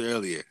back to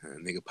earlier. A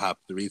nigga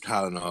popped 3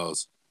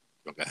 Tylenols,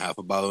 drunk a half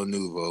a bottle of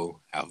Nuvo,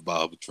 half a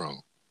bottle of Patron.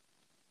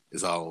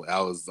 That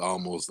was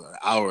almost an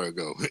hour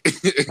ago.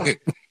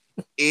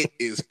 It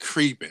is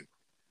creeping.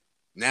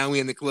 Now we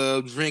in the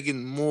club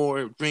drinking more.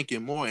 And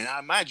I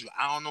mind you,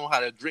 I don't know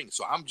how to drink,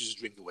 so I'm just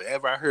drinking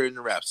whatever I heard in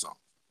the rap song.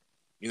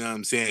 You know what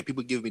I'm saying?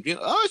 People give me drink.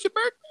 Oh, it's your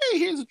birthday.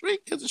 Here's a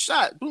drink. Here's a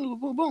shot. Boom, boom,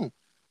 boom, boom.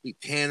 We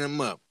tan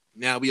them up.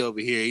 Now we over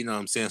here, you know what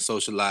I'm saying,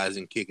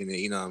 socializing, kicking it,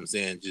 you know what I'm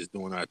saying, just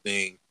doing our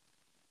thing.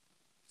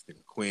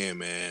 Quinn,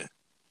 man.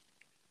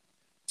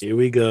 Here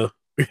we go.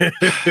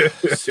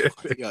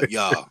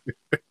 Y'all.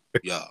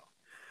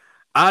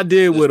 I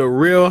did what a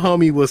real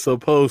homie was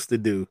supposed to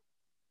do.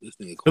 This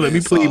nigga Let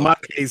me Quinn plead saw. my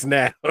case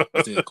now.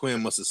 This nigga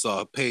Quinn must have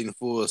saw paid in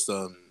full or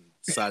something.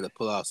 Decided to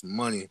pull out some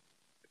money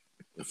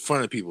in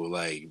front of people.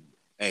 Like,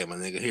 hey, my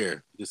nigga,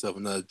 here, get yourself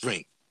another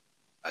drink.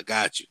 I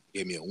got you.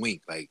 Gave me a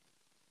wink. Like,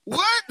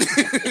 what?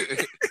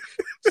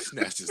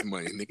 Snatched his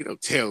money. Nigga,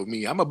 don't tell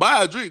me. I'm gonna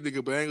buy a drink,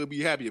 nigga, but I ain't gonna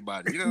be happy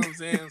about it. You know what I'm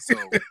saying? So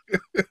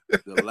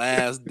the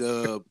last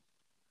dub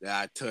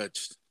that I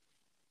touched,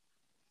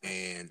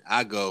 and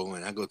I go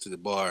to the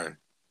bar.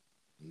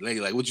 The lady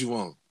like, what you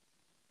want?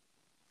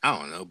 I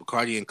don't know,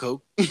 Bacardi and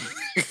Coke.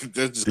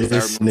 That's just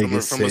This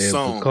nigga from a said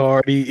song.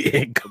 Bacardi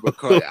and Coke.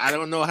 Bacardi. I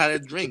don't know how to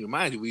drink.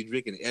 Mind you, we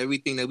drinking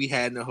everything that we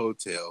had in the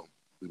hotel.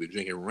 We were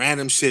drinking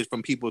random shit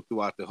from people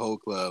throughout the whole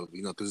club,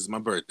 you know, because it's my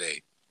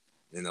birthday.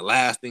 And the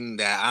last thing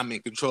that I'm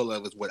in control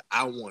of is what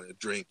I want to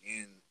drink,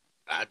 and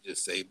I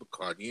just say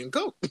Bacardi and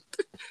Coke.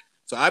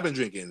 So I've been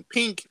drinking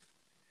pink,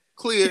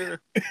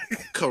 clear,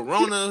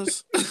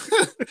 Coronas,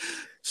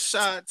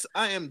 shots.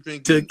 I am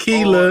drinking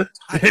Tequila,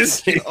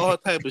 all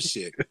type of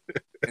shit.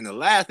 And the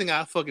last thing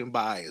I fucking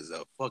buy is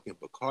a fucking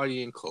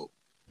Bacardi and Coke.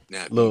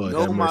 Now, if Lord, you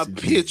know my mercy,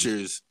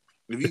 pictures,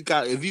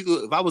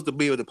 if I was to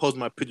be able to post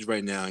my pictures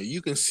right now,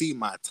 you can see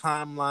my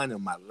timeline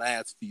of my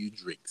last few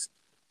drinks.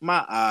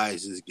 My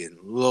eyes is getting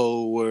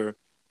lower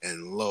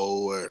and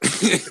lower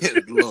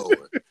and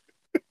lower.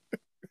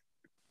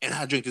 And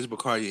I drink this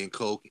Bacardi and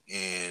Coke,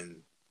 and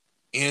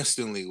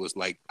instantly was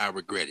like, I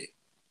regret it.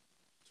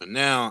 So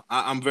now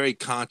I'm very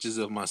conscious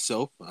of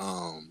myself.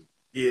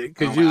 Yeah,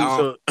 because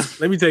so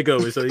let me take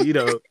over. So, you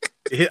know,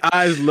 his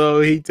eyes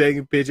low, he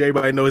taking pictures.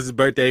 Everybody knows his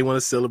birthday. He want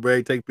to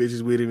celebrate, take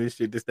pictures with him and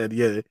shit, this, that,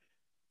 the other.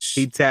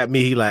 He tapped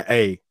me. He like,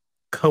 hey,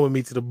 come with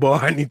me to the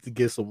bar. I need to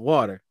get some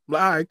water. I'm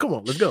like, all right, come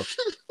on, let's go.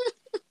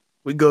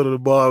 We go to the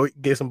bar. We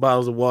get some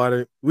bottles of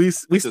water. We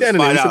standing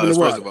there. $5, The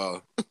first of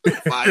all.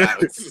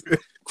 $5.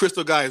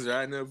 Crystal Geyser.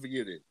 I never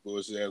forget it.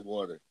 Bullshit ass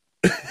water.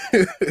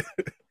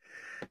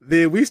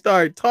 Then we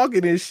start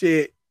talking and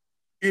shit.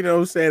 You know what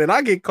I'm saying? And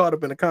I get caught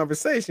up in the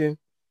conversation.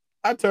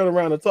 I turn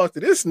around and talk to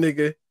this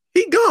nigga.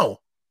 He gone.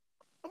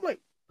 I'm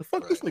like, the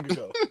fuck this nigga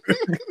go?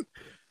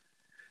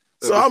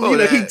 So I'm, you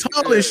know, he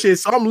tall and shit.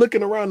 So I'm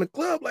looking around the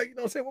club, like, you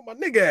know what I'm saying, where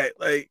my nigga at?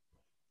 Like,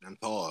 I'm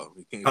tall.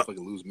 You can't fucking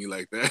lose me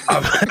like that.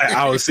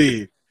 I will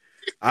see.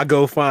 I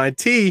go find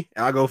T.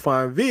 I go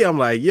find V. I'm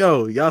like,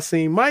 yo, y'all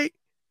seen Mike?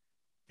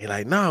 He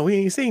like, nah, we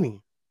ain't seen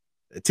him.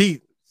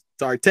 T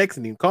start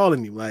texting him,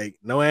 calling him, like,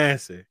 no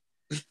answer.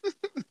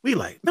 We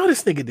like, no,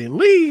 this nigga didn't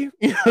leave.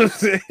 You know what I'm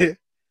saying?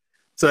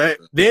 So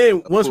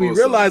then once we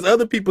realize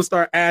other people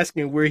start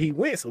asking where he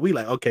went, so we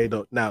like, okay,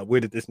 now where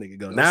did this nigga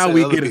go? Now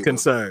we get a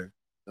concern.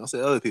 Don't say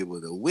other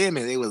people. The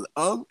women, they was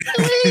where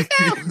he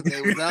go?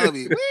 They was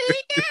ugly. Where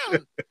he go?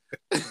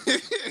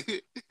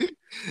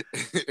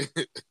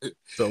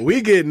 So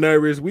we get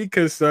nervous, we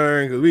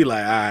concerned because we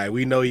like, all right,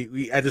 we know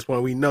we at this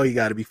point we know he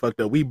got to be fucked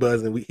up. We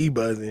buzzing, he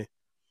buzzing.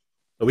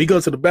 So we go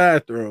to the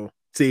bathroom,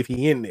 see if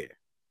he in there.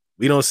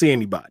 We don't see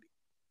anybody.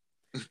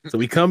 So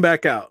we come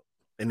back out,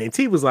 and then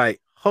T was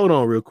like, hold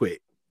on real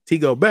quick. T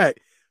go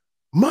back,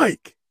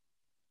 Mike.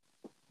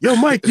 Yo,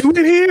 Mike, you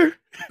in here?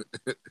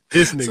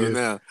 This nigga. So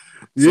now,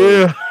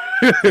 yeah.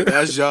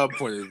 That's your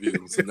point of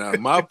view. So now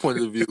my point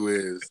of view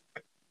is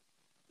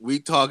we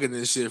talking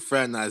this shit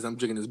fraternized. I'm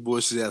drinking this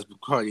bullshit ass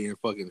Bacardi and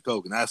fucking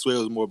Coke. And I swear it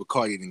was more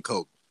Bacardi than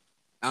Coke.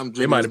 I'm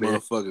drinking this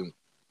motherfucking.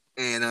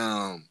 And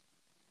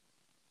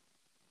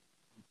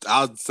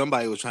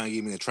somebody was trying to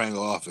give me a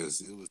triangle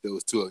office. There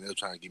was two of them. They were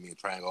trying to give me a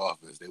triangle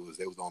office. They was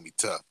on me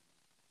tough.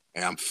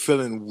 And I'm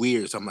feeling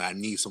weird, so I'm like, I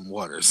need some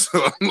water. So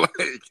I'm like,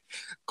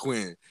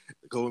 Quinn,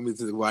 go with me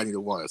to the where I need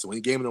the water. So when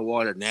he gave me the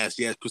water,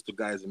 nasty ass Crystal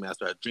Geyser, man, I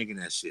started drinking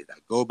that shit. I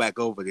go back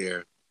over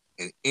there,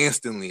 and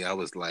instantly I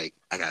was like,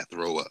 I gotta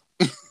throw up.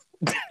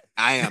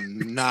 I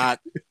am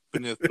not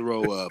gonna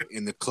throw up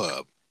in the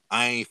club.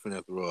 I ain't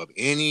finna throw up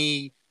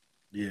any.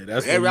 Yeah,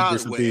 that's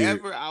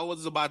whatever I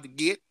was about to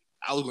get,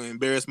 I was gonna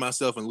embarrass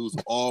myself and lose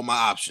all my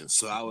options.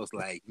 So I was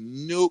like,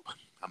 nope.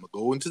 I'm going to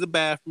go into the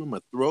bathroom, I'm going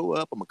to throw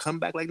up, I'm going to come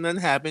back like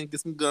nothing happened, get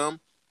some gum,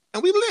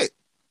 and we lit.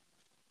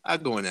 I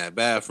go in that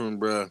bathroom,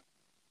 bro.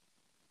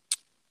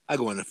 I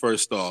go in the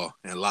first stall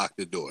and lock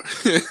the door.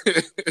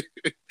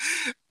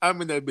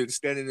 I'm in that bitch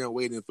standing there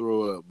waiting to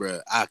throw up, bro.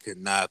 I could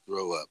not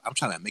throw up. I'm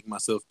trying to make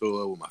myself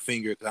throw up with my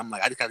finger because I'm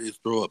like, I just got to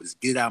just throw up. Just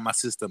get it out of my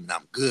system and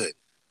I'm good.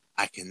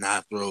 I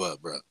cannot throw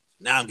up, bro.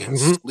 Now I'm getting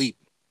sleepy.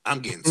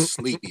 I'm getting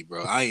sleepy,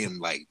 bro. I am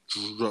like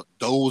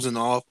dozing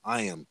off.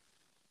 I am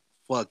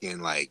fucking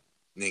like,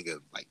 nigga,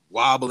 like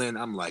wobbling.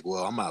 I'm like,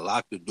 well, I'm gonna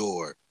lock the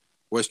door.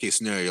 Worst case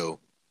scenario,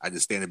 I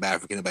just stand in the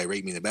bathroom. Can anybody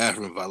rape me in the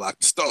bathroom if I lock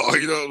the stall?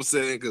 You know what I'm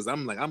saying? Because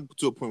I'm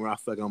to a point where I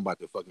feel like I'm about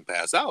to fucking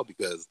pass out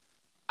because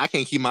I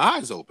can't keep my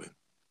eyes open.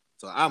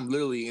 So I'm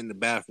literally in the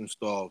bathroom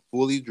stall,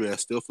 fully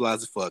dressed, still fly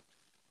as fuck.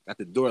 Got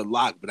the door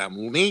locked, but I'm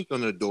linked on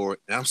the door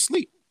and I'm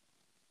asleep.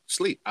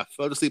 I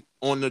fell asleep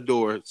on the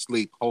door,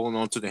 holding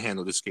on to the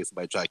handle just in case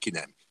somebody try to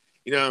kidnap me.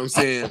 You know what I'm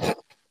saying?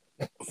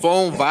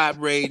 Phone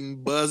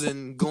vibrating,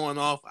 buzzing, going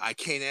off. I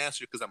can't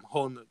answer because I'm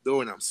holding the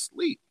door and I'm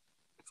asleep.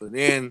 So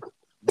then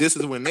this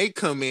is when they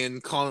come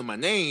in calling my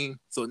name.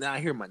 So now I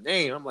hear my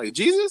name. I'm like,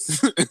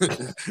 Jesus, am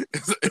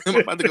I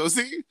about to go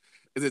see?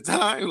 Is it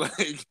time?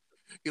 Like,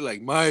 he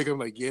like, Mike. I'm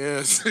like,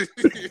 yes,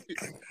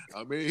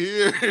 I'm in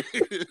here.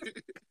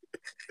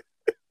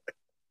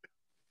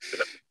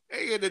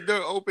 Hey, and the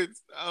door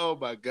opens. Oh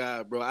my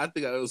God, bro! I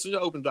think as soon as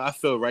I opened the door, I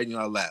fell right in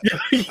y'all lap.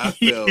 I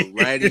fell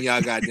right in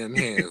y'all goddamn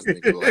hands,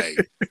 nigga.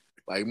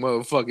 Like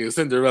motherfucking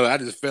Cinderella. I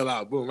just fell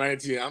out. Boom, right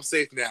into you. I'm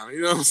safe now.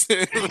 You know what I'm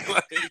saying?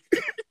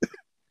 Like,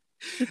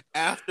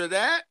 after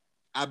that,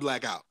 I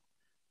black out.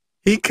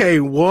 He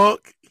can't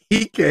walk.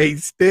 He can't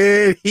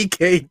stand. He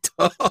can't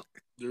talk.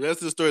 The rest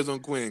of the story is on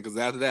Quinn, because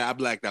after that, I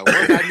blacked out.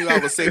 Once I knew I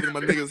was safe in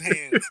my niggas'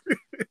 hands,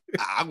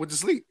 I went to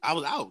sleep. I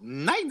was out.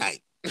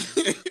 Night.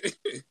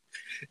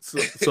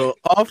 So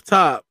off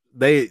top,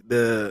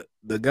 the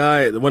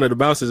guy, one of the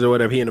bouncers or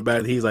whatever, he in the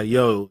back, he's like,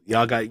 "Yo,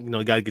 y'all got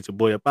to get your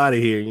boy up out of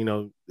here.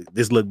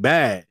 This look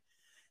bad."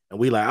 And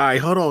we like, "All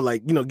right, hold on,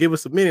 like, give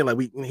us a minute." Like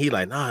he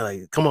like, "Nah,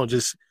 like, come on,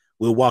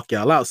 we'll walk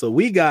y'all out." So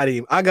we got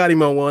him. I got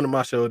him on one of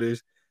my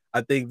shoulders. I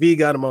think V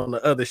got him on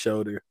the other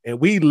shoulder, and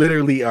we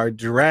literally are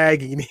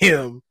dragging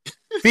him,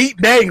 feet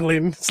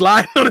dangling,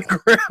 sliding on the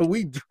ground.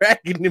 We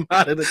dragging him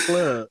out of the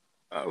club.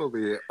 I don't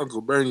be Uncle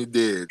Bernie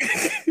dead.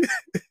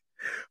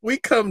 We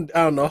come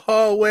down the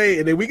hallway,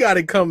 and then we got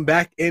to come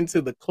back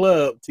into the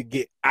club to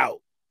get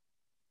out.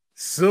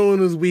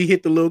 Soon as we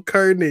hit the little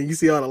curtain and you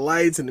see all the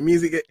lights and the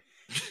music,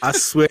 I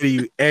swear to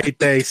you,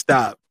 everything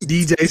stopped.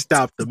 DJ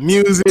stopped the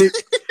music.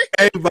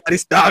 Everybody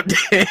stopped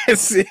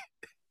dancing.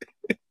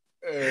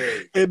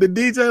 Hey. And the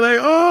DJ like,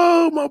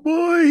 "Oh, my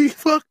boy, he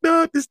fucked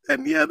up. This, that,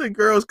 and the other."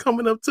 Girls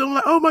coming up to him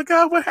like, "Oh, my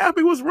God, what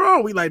happened? What's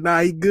wrong?" We like,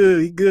 "Nah, he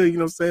good. You know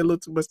what I'm saying? A little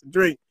too much to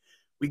drink.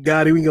 We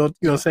got him. We gonna,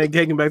 take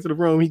him back to the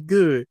room. He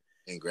good."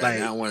 And grab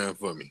that one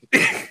for me.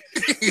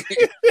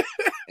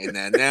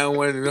 And now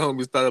one of the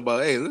homies thought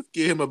about, hey, let's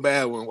give him a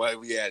bad one while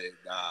we at it.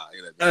 Nah,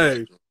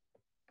 hey,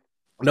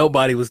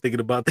 nobody was thinking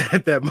about that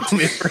at that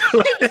moment.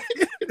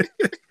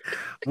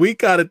 We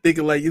kind of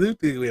thinking like,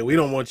 we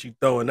don't want you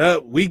throwing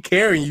up. We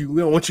carrying you.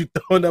 We don't want you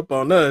throwing up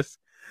on us.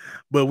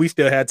 But we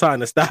still had time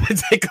to stop and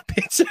take a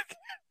picture.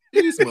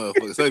 These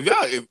motherfuckers. So if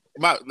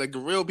the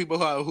real people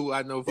who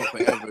I know for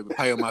forever,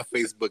 probably on my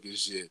Facebook and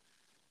shit,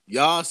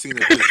 y'all seen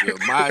a picture of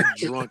my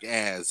drunk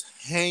ass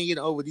hanging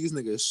over these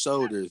niggas'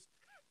 shoulders.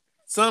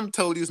 Some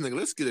told these niggas,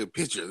 let's get a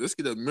picture. Let's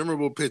get a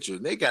memorable picture.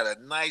 They got a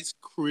nice,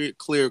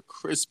 clear,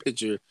 crisp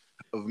picture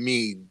of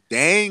me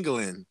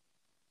dangling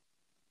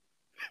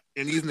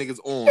in these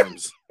niggas'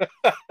 arms.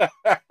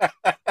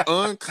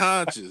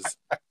 Unconscious.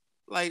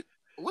 Like,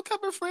 what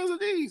type of friends are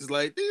these?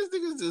 Like, these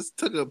niggas just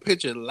took a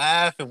picture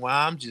laughing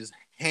while I'm just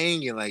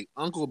hanging like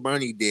Uncle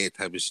Bernie dead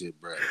type of shit,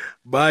 bro.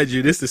 Mind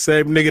you, this the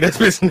same nigga that's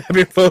been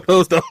snapping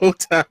photos the whole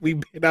time we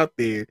been out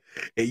there,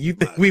 and you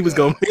think we was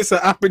gonna miss an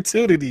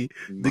opportunity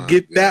to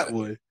get that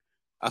one?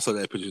 I saw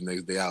that picture the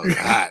next day. I was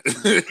hot.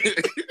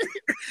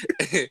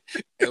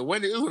 And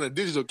when it was on a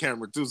digital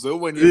camera too, so it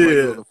wasn't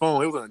even on the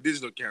phone. It was on a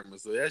digital camera,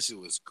 so that shit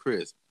was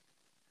crisp,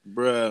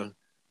 bruh.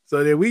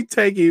 So then we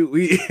take him.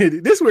 This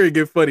is where it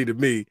get funny to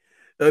me.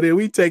 So then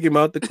we take him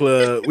out the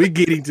club. We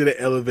get him to the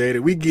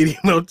elevator. We get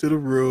him out to the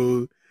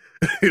room.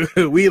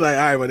 We like,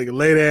 all right, my nigga,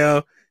 lay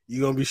down. You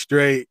gonna be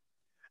straight.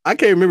 I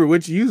can't remember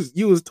what you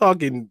was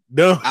talking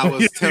dumb. I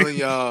was telling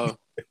y'all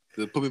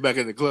to put me back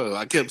in the club.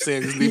 I kept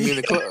saying, just leave me in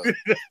the club.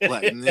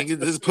 Like,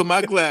 nigga, just put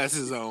my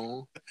glasses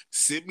on.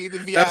 Sit me in the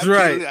VIP. That's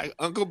right. Like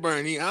Uncle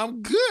Bernie,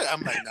 I'm good. I'm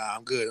like, nah,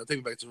 I'm good. I'll take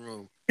me back to the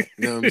room. You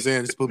know what I'm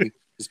saying? Just put me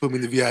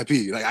in the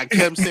VIP. Like, I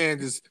kept saying,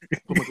 just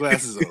put my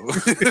glasses on.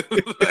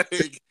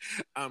 Like,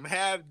 I'm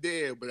half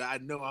dead, but I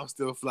know I'm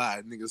still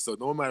fly, nigga. So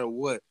no matter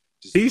what,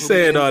 he's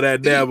saying all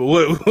that now, but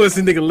once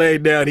the nigga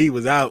laid down, he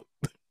was out.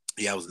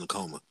 Yeah, I was in a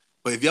coma.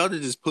 But if y'all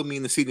did just put me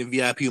in the seat in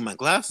VIP with my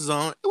glasses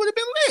on, it would have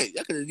been lit.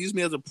 Y'all could have used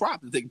me as a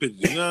prop to take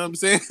pictures. You know what I'm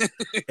saying?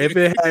 If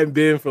it hadn't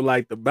been for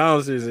like the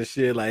bouncers and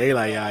shit, like, hey,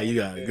 like, you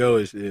gotta go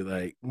and shit,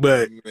 like,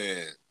 but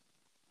man.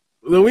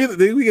 We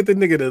get the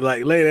nigga to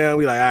like lay down.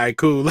 We like, all right,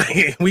 cool.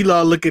 Like, we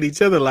all look at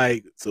each other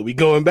like, so we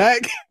going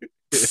back?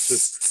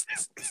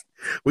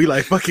 We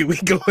like, fuck it, we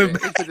going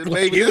back.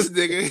 Maybe this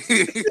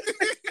nigga,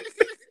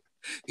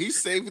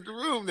 he's safe in the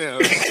room now.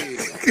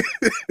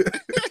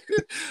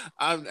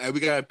 We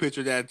got a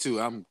picture of that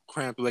too. I'm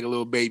cramped like a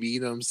little baby.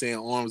 You know what I'm saying?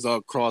 Arms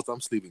all crossed. I'm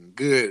sleeping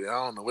good. I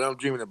don't know what I'm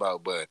dreaming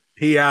about, but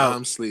he out.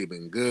 I'm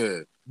sleeping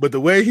good. But the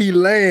way he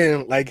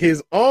laying, like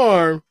his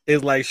arm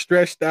is like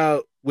stretched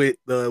out with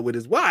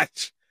his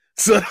watch.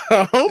 So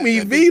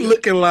homie V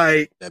looking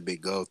like that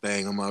big gold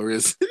thing on my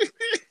wrist.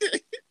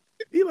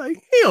 He like,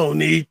 he don't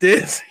need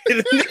this.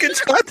 The nigga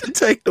tried to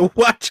take the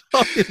watch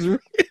off his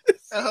wrist.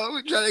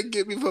 Homie trying to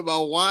get me for my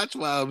watch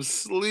while I'm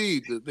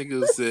asleep. The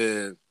nigga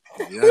said,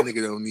 "Y'all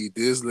nigga don't need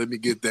this. Let me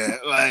get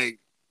that." Like,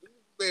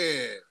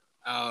 man.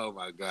 Oh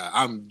my god,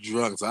 I'm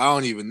drunk, so I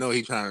don't even know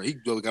he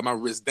got my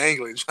wrist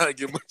dangling, trying to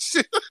get my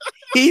shit.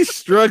 He's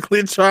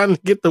struggling trying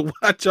to get the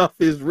watch off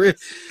his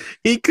wrist.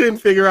 He couldn't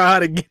figure out how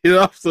to get it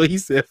off, so he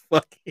said,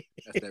 "Fuck it."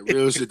 That's that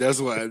real shit. That's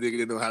why a nigga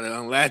didn't know how to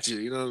unlatch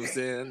it. You know what I'm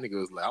saying? That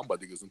nigga was like, I'm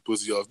about to get some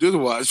pussy off this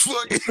watch.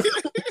 Fuck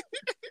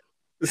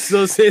it.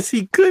 So since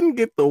he couldn't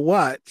get the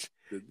watch,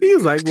 he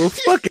was like, "Well,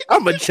 fuck it,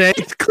 I'ma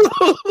change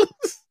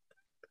clothes."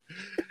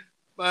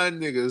 My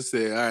nigga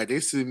said, all right, they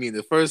see me in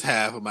the first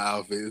half of my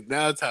outfit. It's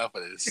now time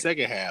for the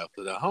second half.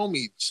 So the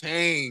homie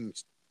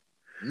changed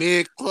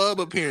mid-club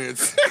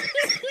appearance.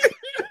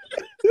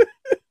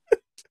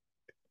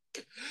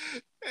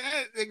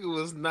 That nigga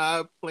was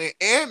not playing.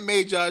 And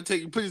made y'all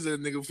take pictures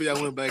of the nigga before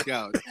y'all went back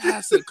out.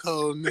 That's a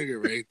cold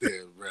nigga right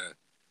there, bro.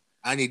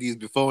 I need these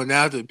before and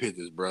after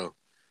pictures, bro.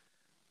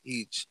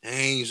 He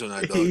changed on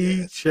that dog.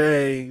 He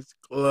changed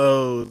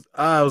clothes.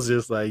 I was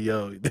just like,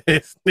 yo,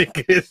 this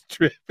nigga is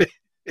tripping.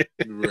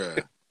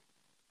 Bruh.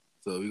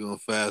 So we're gonna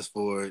fast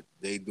forward.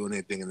 They doing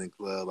their thing in the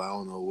club. I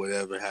don't know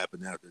whatever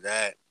happened after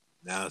that.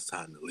 Now it's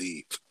time to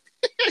leave.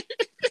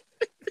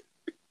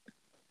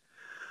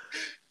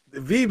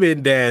 V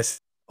been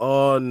dancing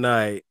all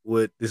night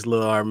with this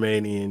little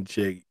Armenian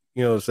chick.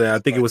 You know what I'm saying? I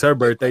think it was her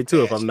birthday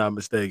too, if I'm not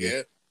mistaken.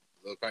 Yeah,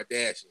 little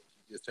Kardashian.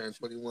 She just turned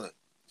 21.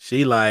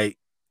 She like,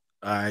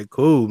 all right,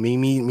 cool. Meet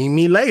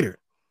me later.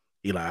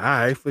 He like, all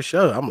right, for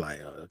sure. I'm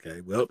like, oh, okay,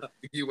 well.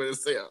 You want to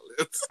say all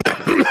this?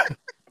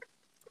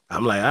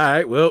 I'm like, all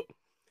right, well,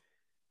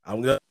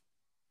 I'm gonna.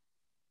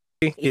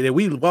 And then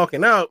we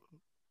walking out,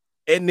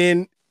 and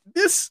then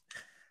this,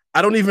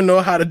 I don't even know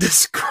how to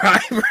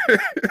describe her,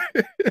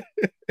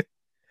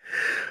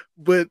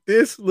 but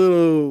this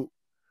little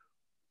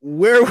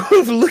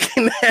werewolf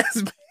looking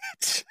ass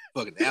bitch,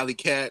 fucking alley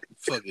cat,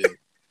 fucking.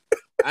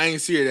 I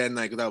ain't see her that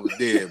night because I was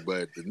dead,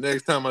 but the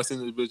next time I seen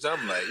this bitch,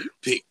 I'm like, you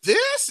picked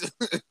this?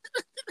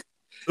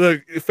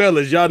 Look,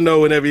 fellas, y'all know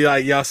whenever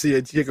y'all see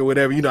a chick or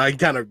whatever, you know, I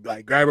kind of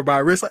like grab her by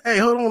her wrist, like, hey,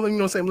 hold on, you know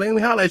what I'm saying? Let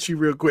me holler at you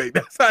real quick.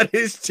 That's how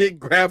this chick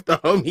grabbed the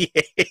homie.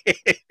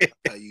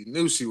 How you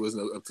knew she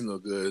wasn't up to no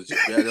good. She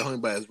grabbed the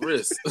homie by his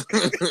wrist.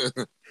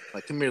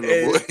 Like, come here,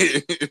 little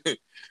boy.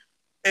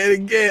 And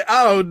again,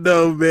 I don't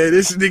know, man.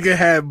 This nigga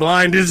had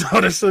blinders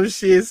on or some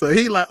shit. So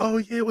he like, oh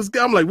yeah, what's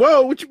good? I'm like,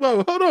 whoa,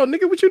 hold on,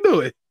 nigga, what you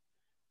doing?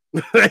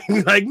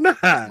 like, nah.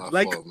 My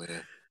like fault,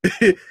 man.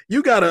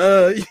 you got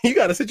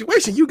a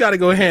situation you gotta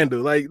go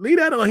handle. Like, leave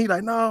that on. He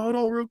like, no, hold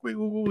on real quick.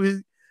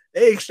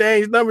 They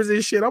exchange numbers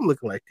and shit. I'm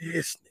looking like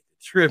this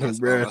nigga tripping,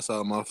 bro. That's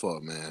all my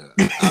fault, man.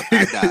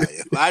 I died.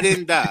 If I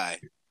didn't die,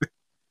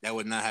 that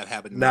would not have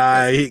happened.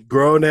 Nah, he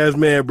grown ass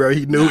man, bro.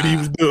 He knew what he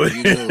was doing.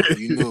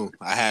 You knew.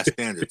 I had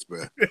standards,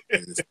 bro.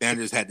 And the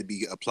standards had to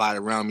be applied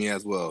around me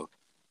as well.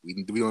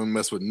 We don't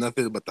mess with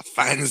nothing but the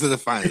finest of the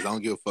finest. I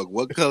don't give a fuck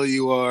what color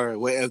you are,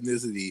 what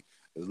ethnicity.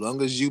 As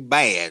long as you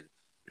bad,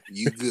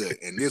 you good.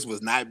 And this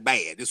was not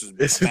bad. This was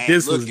bad.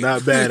 This was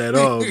not bad at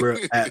all, bro.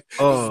 At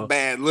all. This was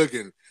bad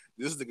looking.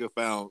 This nigga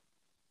found.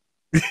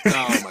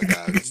 Oh my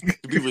god! Just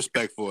to be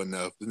respectful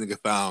enough, this nigga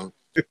found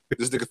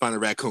a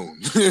raccoon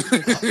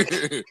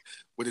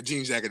with a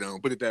jean jacket on.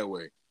 Put it that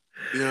way.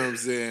 You know what I'm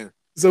saying?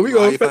 So we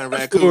gonna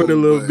fast forward a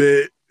little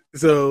bit.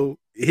 So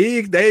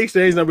they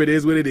exchange number. It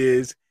is what it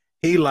is.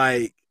 He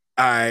like,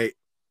 all right,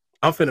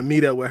 I'm finna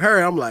meet up with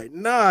her. I'm like,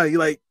 nah. You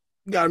like,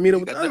 you gotta meet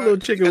up with that little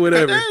chick or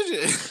whatever.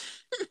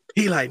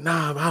 He like,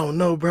 nah, I don't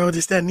know, bro.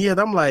 This, that, and the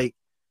other. I'm like,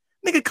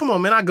 nigga, come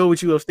on, man. I go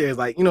with you upstairs.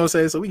 Like, you know what I'm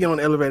saying? So we get on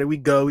the elevator. We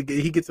go.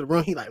 He gets to the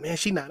room. He like, man,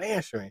 she not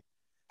answering.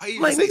 Why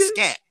you like, say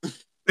scat?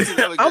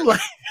 I'm like,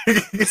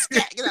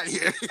 scat, get out of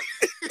here.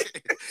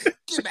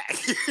 Get back.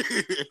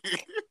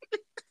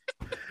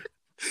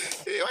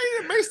 Hey, why you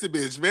didn't mace the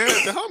bitch, man?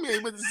 The homie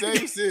ain't been the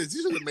same since.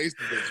 You should have maced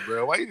the bitch,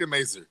 bro. Why you didn't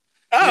mace her?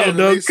 I don't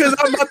know, because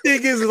my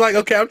thing is like,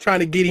 okay, I'm trying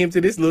to get him to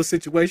this little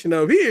situation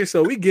over here.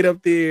 So we get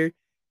up there.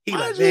 He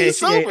like, man,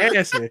 she ain't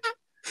answering.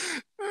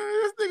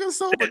 This nigga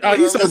sober. Oh,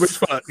 he's sober as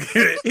fuck.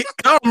 I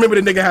don't remember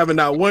the nigga having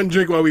not one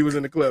drink while we was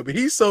in the club, but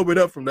he's sobered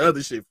up from the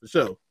other shit for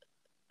sure.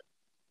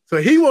 So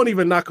he won't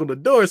even knock on the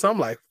door. So I'm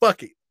like,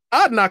 fuck it.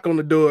 I'll knock on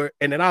the door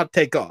and then I'll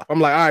take off. I'm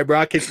like, all right, bro,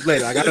 I'll catch you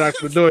later. I got to knock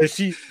on the door and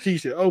she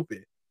should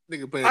open.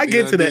 I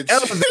get to the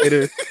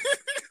elevator.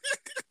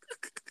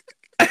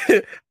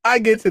 I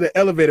get to the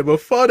elevator.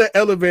 Before the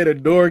elevator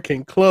door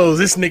can close,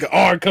 this nigga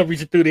arm comes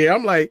reaching through there.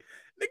 I'm like,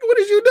 nigga, what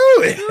is you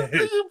doing?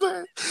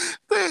 You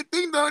playing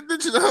ding dong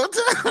ditch the whole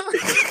time.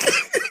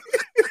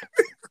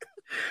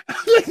 I'm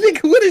like,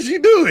 nigga, what is you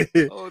doing?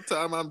 The whole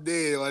time I'm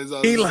dead.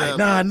 He like,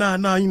 nah. You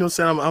know what I'm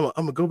saying? I'm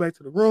gonna go back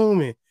to the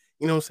room and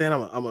you know what I'm saying?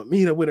 I'm gonna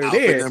meet up with her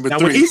there. Now,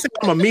 when he said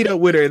I'm gonna meet up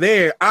with her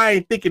there, I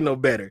ain't thinking no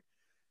better.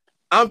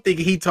 I'm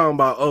thinking he talking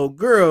about old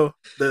girl,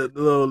 the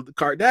little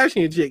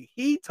Kardashian chick.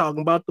 He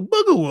talking about the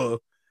booger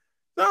wolf.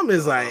 So I'm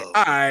just like,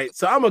 all right.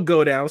 So I'm gonna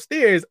go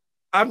downstairs.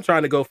 I'm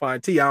trying to go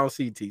find T. I don't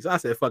see T. So I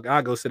said, fuck it,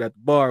 I'll go sit at the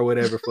bar or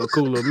whatever for a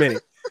cool little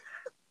minute.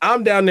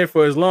 I'm down there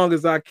for as long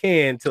as I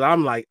can till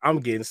I'm like, I'm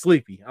getting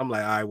sleepy. I'm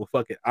like, all right, well,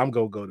 fuck it. I'm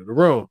gonna go to the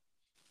room.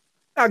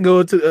 I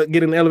go to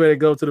get in the elevator,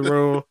 go to the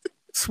room,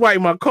 swipe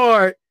my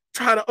card,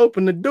 try to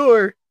open the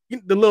door.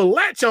 the little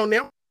latch on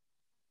there.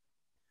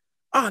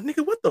 Oh,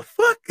 nigga, what the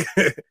fuck?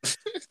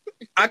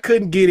 I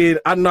couldn't get in.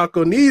 I knock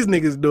on these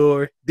niggas'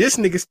 door. This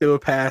nigga still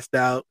passed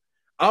out.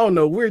 I don't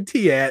know where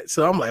T at.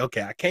 So I'm like,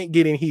 okay, I can't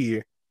get in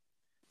here.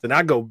 Then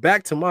I go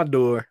back to my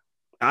door.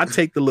 I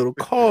take the little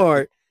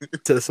card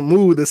to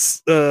smooth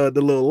the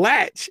little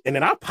latch, and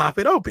then I pop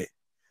it open.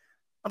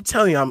 I'm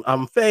telling you,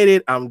 I'm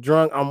faded. I'm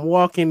drunk. I'm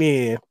walking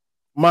in.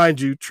 Mind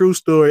you, true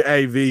story,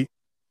 AV.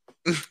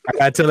 I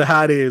gotta tell it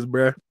how it is,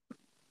 bro.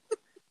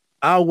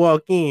 I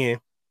walk in.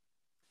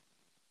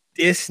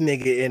 This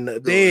nigga in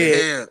the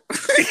bed.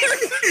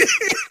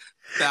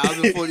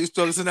 1,040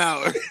 strokes an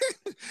hour.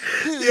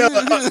 Yo,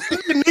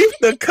 underneath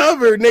the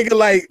cover, nigga,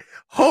 like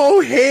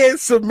whole head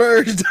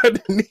submerged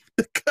underneath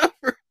the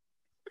cover.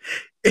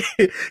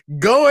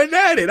 Going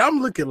at it.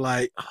 I'm looking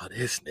like, oh,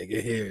 this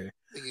nigga here.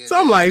 So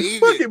I'm like,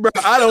 fuck it, bro.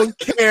 I don't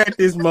care at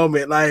this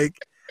moment. Like,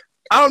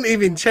 I don't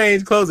even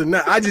change clothes or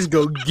nothing. I just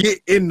go get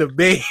in the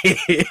bed.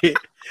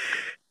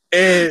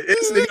 And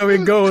this nigga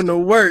been going to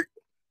work.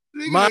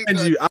 Mind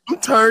you, I'm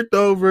turned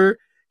over,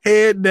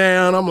 head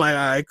down. I'm like,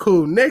 all right,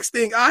 cool. Next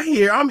thing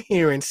I'm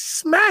hearing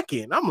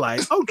smacking. I'm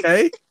like,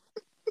 okay,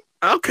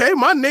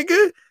 my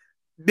nigga.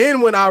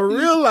 Then when I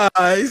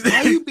realized,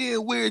 why you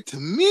being weird to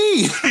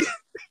me?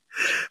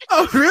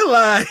 I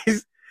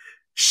realized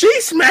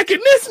she smacking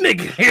this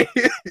nigga.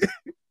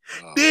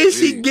 Then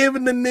she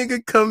giving the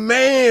nigga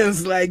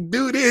commands like,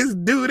 do this,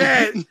 do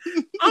that.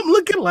 I'm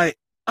looking like,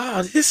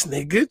 oh, this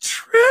nigga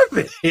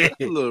tripping.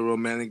 A little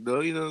romantic though,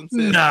 you know what I'm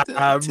saying? Nah,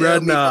 bro,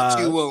 nah. What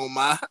you want,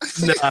 ma?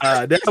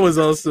 Nah, that was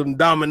on some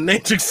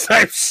dominatrix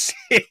type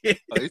shit.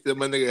 Oh, you said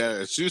my nigga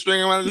had a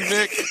shoestring around his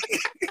neck?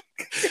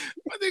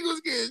 My nigga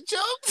was getting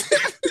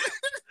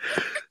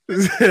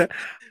choked.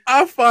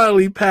 I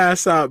finally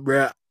pass out,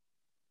 bro.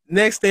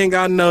 Next thing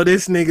I know,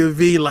 this nigga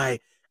V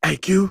like, hey,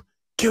 Q,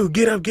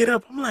 get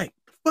up. I'm like,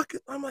 fuck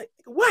it. I'm like,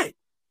 what?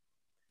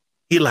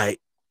 He like,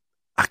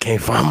 I can't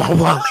find my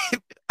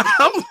wallet.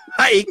 I'm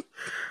like,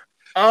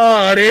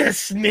 oh,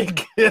 this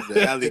nigga.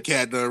 The alley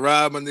cat done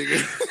robbed my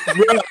nigga.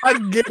 Bro, I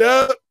get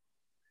up.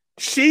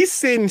 She's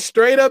sitting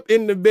straight up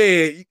in the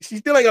bed. She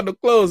still ain't got the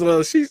clothes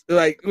on. She's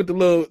like with the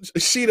little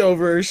sheet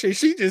over her shit.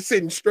 She just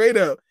sitting straight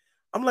up.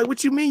 I'm like,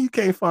 what you mean you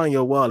can't find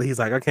your wallet? He's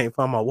like, I can't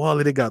find my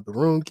wallet. It got the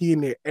room key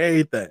in there,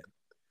 everything.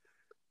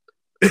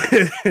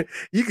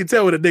 You can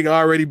tell when the nigga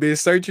already been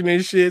searching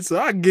and shit. So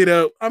I get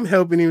up. I'm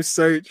helping him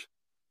search.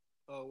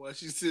 Oh, while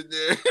she's sitting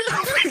there.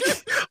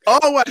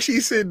 All while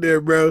she's sitting there,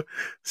 bro.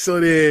 So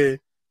then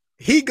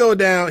he go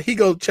down. He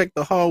go check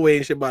the hallway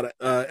and shit by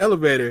the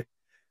elevator.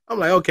 I'm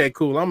like, okay,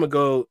 cool. I'm gonna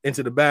go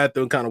into the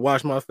bathroom, kind of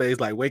wash my face,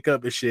 like wake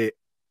up and shit.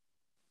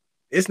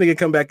 This nigga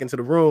come back into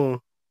the room,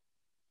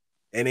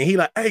 and then he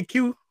like, hey,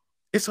 Q,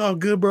 it's all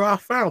good, bro. I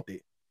found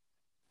it.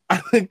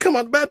 I come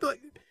out the bathroom,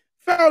 like,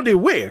 found it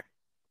where?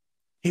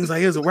 He was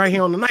like, it was right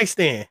here on the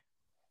nightstand.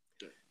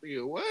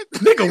 Nigga, what?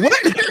 Nigga,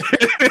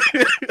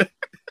 what?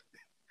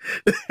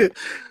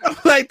 I'm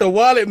like, the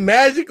wallet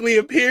magically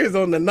appears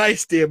on the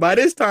nightstand. By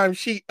this time,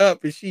 she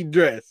up and she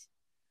dressed.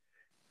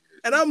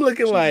 And I'm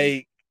looking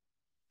like,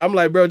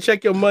 bro,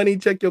 check your money,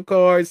 check your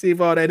card, see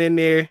if all that in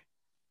there.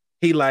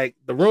 He like,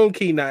 the room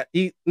key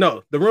the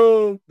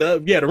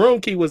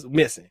room key was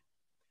missing.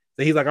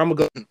 So he's like, I'm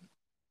gonna go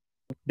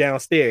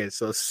downstairs.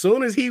 So as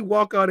soon as he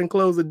walk out and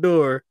close the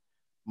door,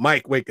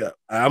 Mike, wake up.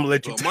 I'm gonna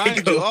let you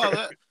take over. All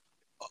that.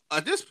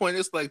 At this point,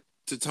 it's like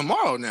to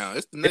tomorrow now.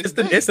 It's the next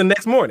day. It's the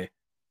next morning.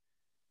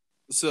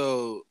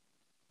 So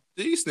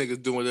these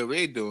niggas doing whatever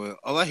they doing.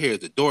 All I hear is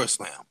the door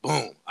slam.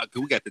 Boom.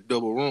 We got the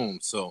double room.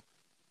 So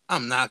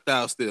I'm knocked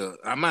out still.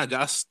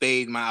 I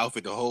stayed in my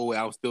outfit the whole way.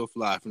 I was still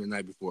fly from the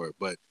night before,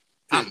 but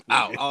I'm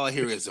out. All I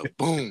hear is a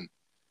boom.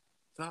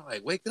 So I'm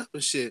like, wake up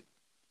and shit.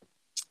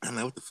 I'm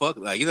like, what the fuck?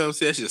 Like, you know what I'm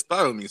saying? That shit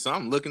startled me. So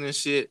I'm looking at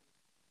shit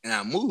and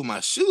I move my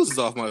shoes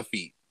off my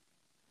feet.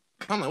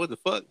 I'm like, what the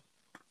fuck?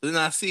 So then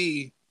I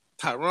see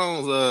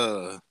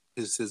Tyrone's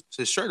his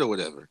shirt or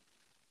whatever.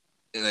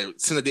 And like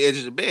sitting at the edge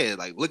of the bed,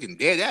 like looking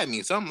dead at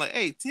me. So I'm like,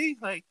 hey, T,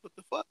 like, what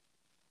the fuck?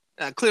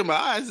 And I clear my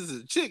eyes. This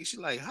is a chick. She's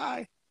like,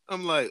 hi.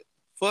 I'm like,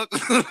 fuck.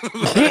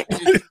 Like, what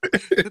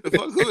the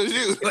fuck? Who is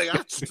you? Like,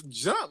 I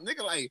jumped,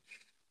 nigga. Like,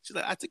 she's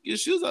like, I took your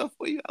shoes off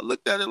for you. I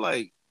looked at her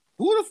like,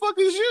 who the fuck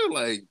is you?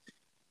 Like,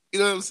 you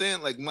know what I'm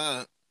saying? Like,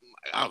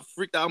 I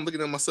freaked out. I'm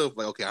looking at myself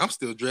like, okay, I'm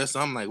still dressed.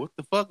 So I'm like, what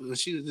the fuck? And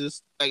she was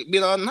just like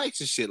being all nice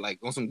and shit, like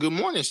on some good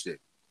morning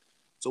shit.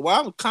 So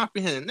while I'm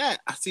comprehending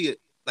that, I see it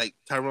like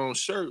Tyrone's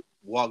shirt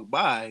walk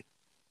by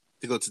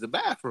to go to the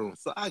bathroom.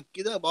 So I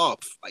get up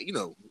off, like, you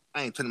know,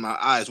 I ain't turning my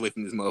eyes away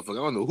from this motherfucker.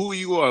 I don't know who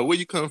you are, where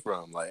you come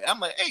from. Like, I'm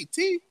like, hey,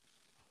 T,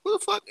 who the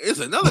fuck? It's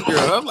another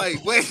girl. I'm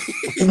like, wait.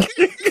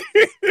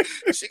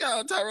 She got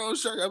on Tyrone's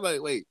shirt. I'm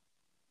like, wait.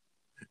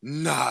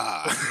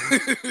 Nah.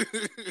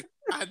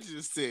 I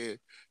just said,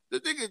 the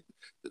nigga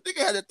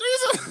had a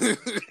threesome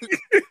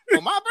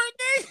on my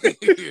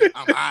birthday.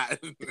 I'm hot.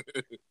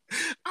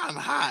 I'm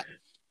hot.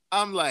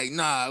 I'm like,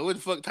 nah, what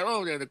the fuck?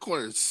 Tyrone there in the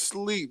corner,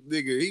 sleep,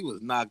 nigga. He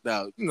was knocked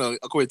out. You know,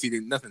 according to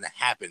you, nothing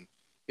happened.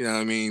 You know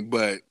what I mean?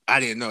 But I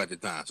didn't know at the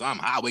time. So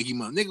I wake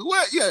him up. Nigga,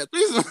 what? Yeah,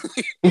 threesome.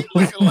 He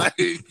looking like,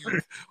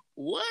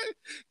 what?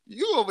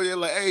 You over there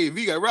like, hey,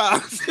 V got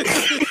robbed.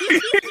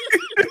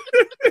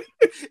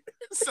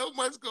 So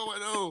much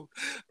going on.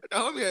 The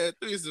homie had a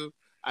threesome.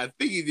 I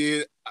think he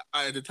did.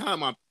 At the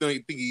time, I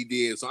think he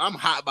did. So I'm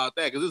hot about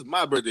that because this is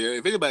my birthday.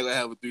 If anybody gonna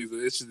have a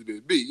threesome, it should have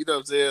been me. You know what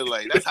I'm saying?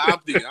 Like, that's how I'm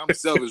thinking. I'm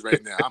selfish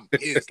right now. I'm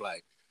pissed.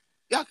 Like,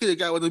 y'all could have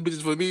got one of the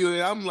bitches for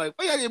me. I'm like,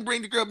 why y'all didn't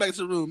bring the girl back to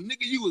the room?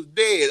 Nigga, you was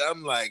dead.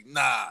 I'm like,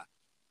 nah.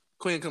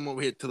 Quinn come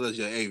over here to tell us,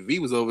 hey, V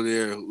was over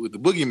there with the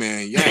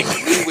boogeyman. Y'all ain't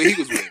gonna where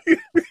he was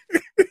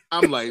with.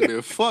 I'm like,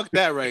 man, fuck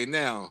that right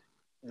now.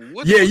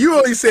 Yeah, you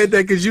only said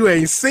that because you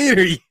ain't seen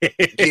her yet.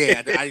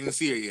 Yeah, I didn't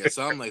see her yet.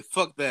 So I'm like,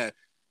 fuck that.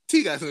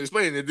 T got something to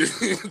explain to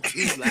this.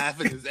 He's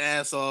laughing his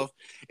ass off.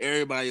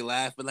 Everybody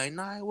laughing, like,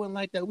 nah, it wasn't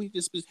like that. We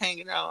just was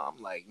hanging out.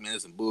 I'm like, man,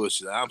 it's some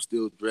bullshit. I'm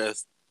still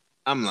dressed.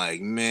 I'm like,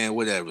 man,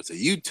 whatever. So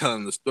you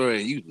telling the story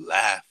and you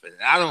laughing.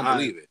 I don't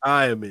believe it.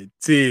 I am in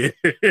tears.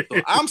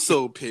 So I'm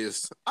so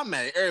pissed. I'm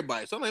mad at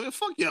everybody. So I'm like, man,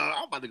 fuck y'all.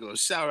 I'm about to go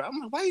shower. I'm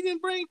like, why you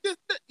didn't bring this?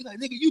 He's like,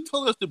 nigga, you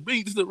told us to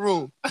bring this to the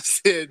room. I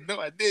said,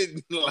 no, I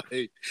didn't.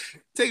 Like,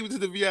 take me to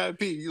the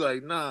VIP. You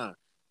like, nah.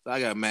 So I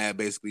got mad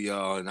basically,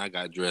 y'all, and I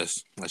got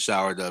dressed. I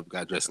showered up,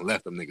 got dressed, and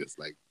left them niggas.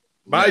 Like,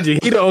 mind you,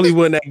 he the only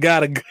one that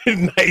got a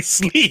good night's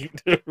sleep.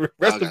 The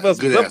rest of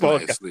us was up all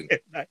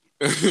night.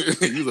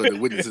 You like the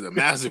witness to the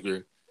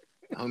massacre.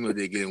 I'm over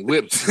there getting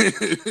whipped.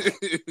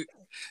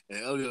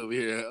 And other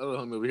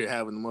homie over here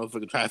having the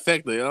motherfucking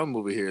trifecta. I'm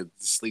over here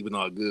sleeping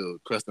all good,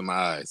 crusting my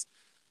eyes.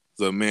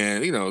 So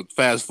man, you know,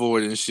 fast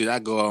forward and shit. I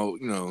go out,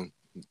 you know,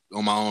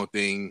 on my own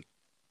thing,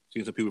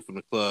 see some people from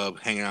the club,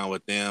 hanging out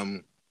with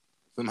them.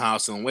 Somehow,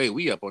 some way,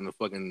 we up on the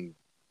fucking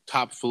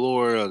top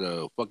floor of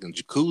the fucking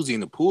jacuzzi in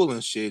the pool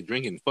and shit,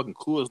 drinking fucking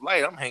Coors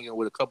Light. I'm hanging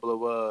with a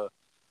couple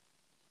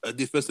of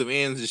defensive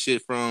ends and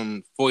shit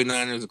from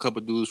 49ers, a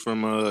couple dudes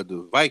from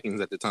the Vikings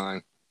at the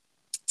time.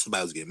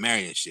 Somebody was getting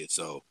married and shit.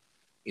 So,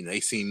 you know, they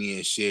see me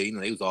and shit. You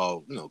know, they was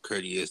all, you know,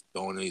 courteous,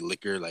 throwing any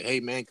liquor. Like,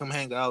 hey, man, come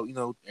hang out. You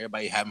know,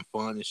 everybody having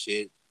fun and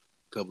shit.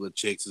 A couple of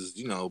chicks is,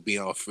 you know, being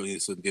all free.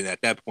 So then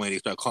at that point, they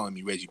start calling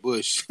me Reggie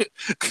Bush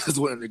because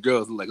one of the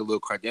girls looked like a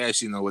little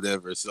Kardashian or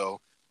whatever. So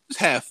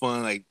just have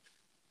fun. Like,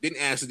 didn't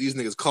answer these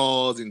niggas'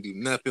 calls and do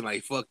nothing.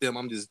 Like, fuck them.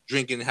 I'm just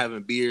drinking,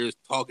 having beers,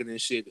 talking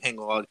and shit, hanging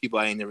with all the people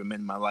I ain't never met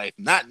in my life,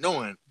 not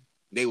knowing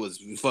they was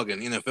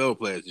fucking NFL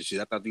players and shit.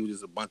 I thought they were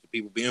just a bunch of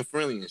people being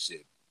friendly and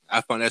shit.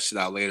 I found that shit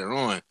out later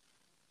on.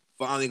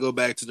 Finally go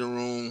back to the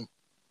room.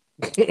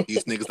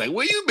 These niggas like,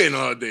 where you been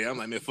all day? I'm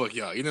like, man, fuck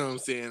y'all. You know what I'm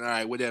saying? All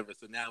right, whatever.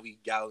 So now we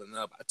gathering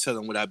up. I tell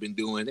them what I've been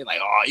doing. They're like,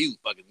 oh, you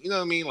fucking, you know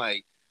what I mean?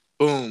 Like,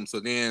 boom. So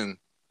then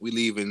we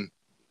leaving.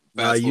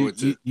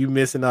 You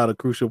missing out a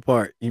crucial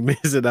part. You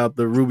missing out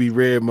the Ruby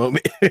Red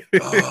moment.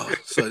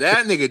 So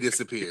that nigga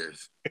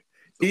disappears.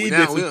 So he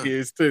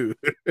disappears too.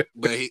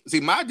 But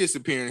my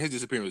disappearing, his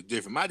disappearing was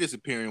different. My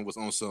disappearing was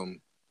on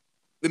some.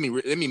 Let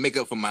me make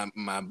up for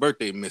my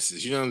birthday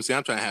misses. You know what I'm saying?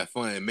 I'm trying to have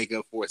fun and make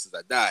up for it since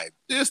I died.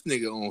 This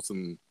nigga on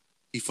some.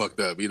 He fucked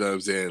up. You know what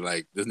I'm saying?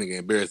 Like, this nigga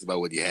embarrassed about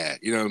what he had.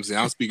 You know what I'm saying?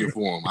 I'm speaking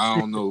for him. I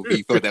don't know if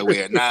he felt that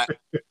way or not.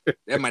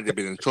 That might have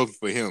been a trophy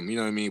for him. You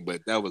know what I mean?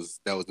 But that was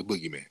the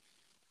boogeyman.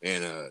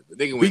 And the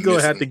nigga went we gonna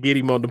missing. have to get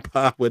him on the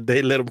pod when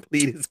they let him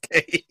plead his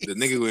case. The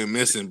nigga went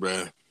missing,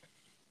 bro.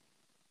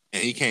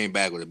 And he came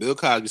back with a Bill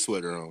Cosby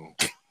sweater on.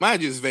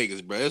 Mind you, it's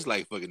Vegas, bro. It's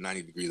like fucking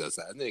 90 degrees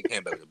outside. The nigga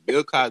came back with a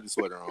Bill Cosby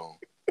sweater on,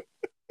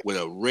 with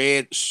a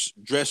red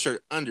dress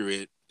shirt under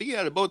it. Think he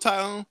had a bow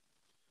tie on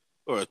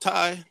or a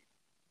tie.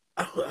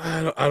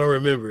 I don't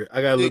remember.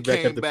 I gotta look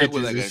back at the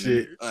pictures like and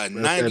shit. A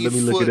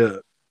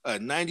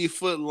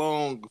 90-foot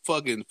long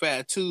fucking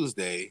Fat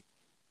Tuesday.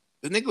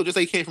 The nigga just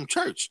like he came from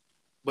church,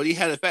 but he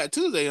had a Fat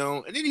Tuesday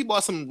on, and then he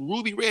bought some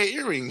ruby red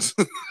earrings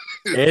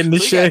and the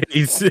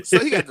shades. So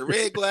he got the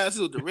red glasses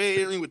with the red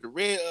earring with the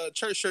red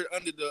church shirt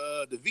under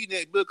the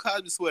V-neck Bill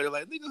Cosby sweater.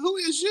 Like, nigga, who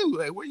is you?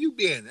 Like, where you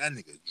been? That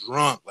nigga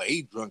drunk. Like,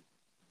 he drunk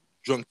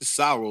the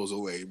sorrows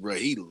away, bro.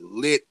 He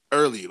lit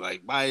early,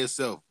 like by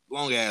himself.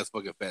 Long ass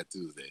fucking Fat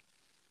Tuesday.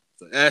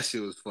 So that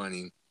shit was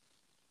funny.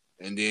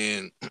 And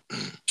then,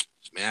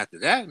 man, after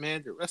that,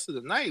 man, the rest of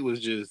the night was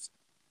just.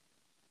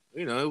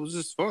 You know, it was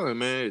just fun,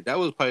 man. That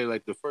was probably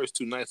like the first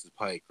 2 nights is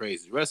probably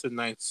crazy. The rest of the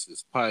nights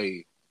is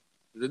probably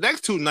the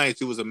next 2 nights.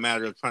 It was a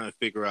matter of trying to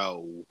figure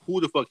out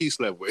who the fuck he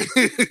slept with.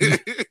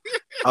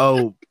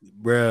 Oh,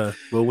 bruh.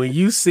 But when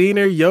you seen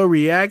her, your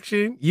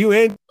reaction, you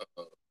ain't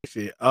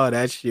shit. Oh,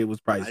 that shit was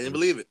priceless. I didn't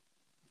believe it.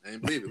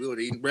 We were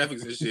eating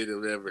breakfast and shit or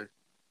whatever.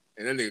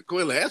 And then nigga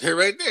Quinn, like, that's her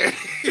right there.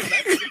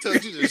 That nigga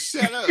told you to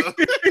shut up.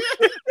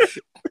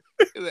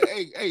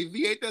 Like, hey,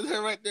 V, ain't that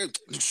her right there?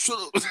 Shut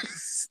up.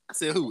 I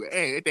said, who?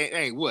 Hey, that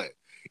ain't what?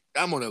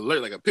 I'm on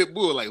alert like a pit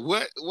bull. Like,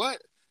 what?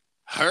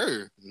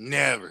 Her?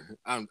 Never.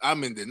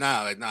 I'm in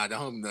denial. Like, nah, the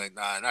homie, like,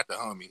 nah, not the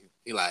homie.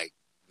 He like,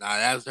 nah,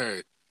 that's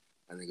her.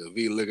 I nigga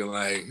V looking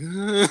like,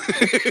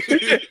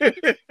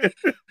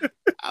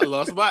 I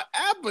lost my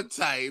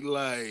appetite.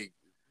 Like,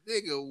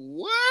 nigga,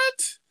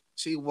 what?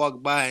 She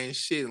walked by and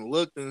shit and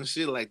looked and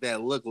shit like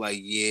that. Looked like,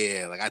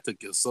 yeah, like I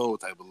took your soul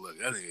type of look.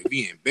 That nigga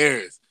be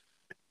embarrassed.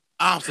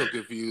 I'm so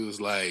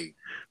confused. Like,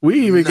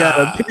 We even got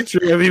a nah.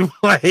 picture of him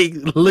like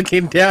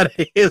looking down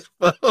at his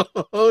phone.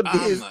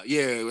 I'm not,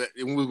 yeah,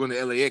 when we were going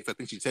to LAX, I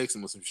think she texted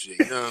him or some shit.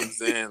 You know what I'm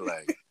saying?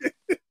 Like,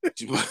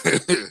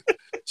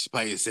 she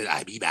probably said,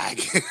 "I be back."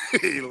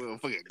 You know,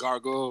 fucking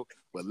gargoyle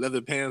with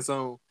leather pants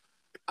on.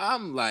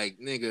 I'm like,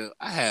 nigga,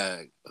 I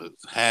had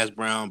hash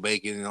brown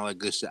bacon and all that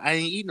good shit. I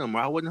ain't eat no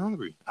more. I wasn't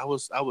hungry. I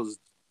was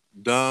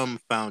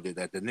dumbfounded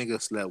that the nigga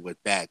slept with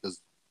that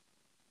because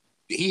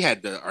he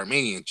had the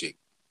Armenian chick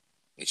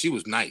and she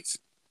was nice.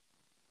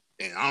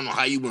 And I don't know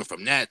how you went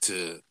from that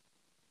to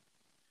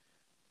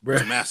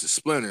Master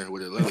Splinter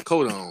with a leather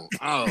coat on.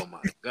 Oh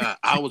my god,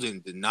 I was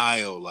in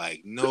denial.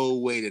 Like, no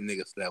way the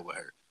nigga slept with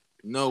her.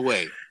 No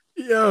way.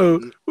 Yo,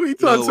 we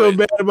talk so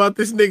bad about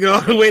this nigga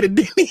all the way to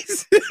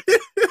Denny's.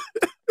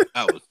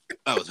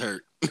 I was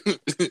hurt.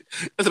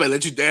 Somebody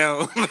let you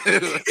down.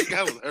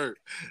 I was hurt.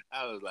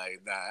 I was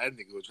like, nah, that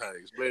nigga was trying to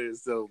explain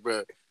himself,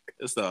 bro.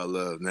 It's all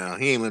love now.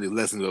 He ain't learned his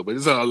lesson though, but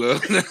it's all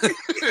love.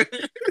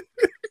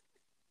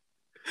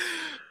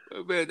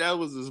 But man, that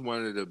was just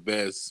one of the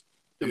best.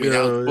 I mean,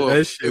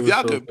 if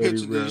y'all could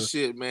picture this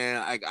shit,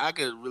 man, I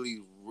could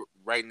really,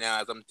 right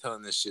now, as I'm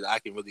telling this shit, I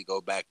can really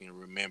go back and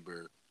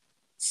remember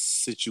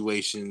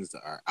situations,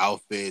 our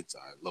outfits,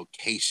 our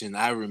location.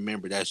 I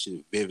remember that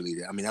shit vividly.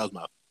 I mean, that was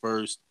my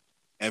first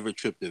ever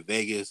trip to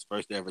Vegas,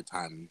 first ever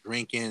time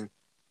drinking,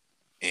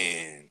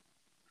 and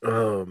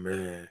oh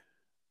man,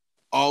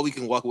 all we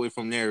can walk away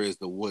from there is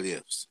the what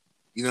ifs.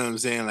 You know what I'm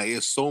saying? Like,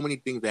 there's so many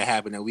things that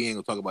happen that we ain't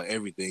gonna talk about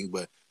everything,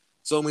 but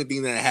so many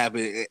things that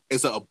happen.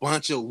 It's a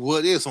bunch of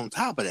what ifs on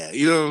top of that.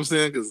 You know what I'm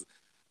saying? Because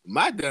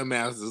my dumb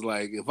ass is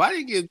like, if I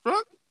didn't get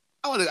drunk,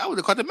 I would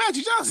have caught the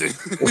Magic Johnson.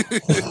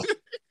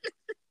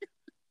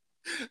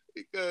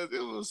 Because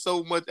it was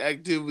so much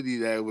activity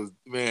that was,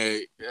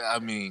 man. I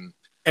mean,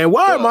 and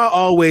why am I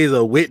always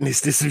a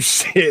witness to some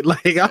shit?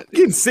 Like, I'm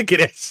getting sick of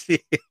that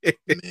shit.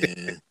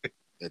 Man,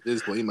 at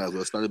this point, you might as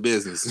well start a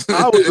business.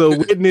 I was a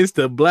witness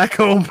to black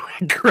on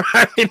black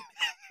crime.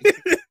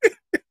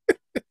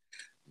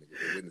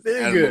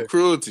 Animal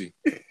cruelty.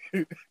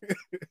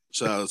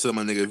 Shout out to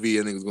my nigga V.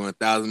 That nigga's going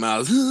 1,000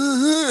 miles.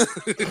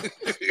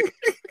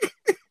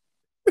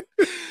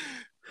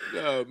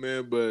 No,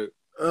 man, but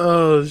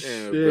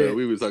shit, bro,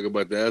 we were talking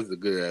about that. That's a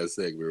good ass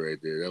segment right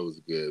there. That was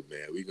good,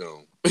 man. We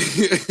gonna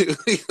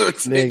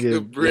take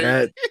a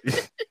break.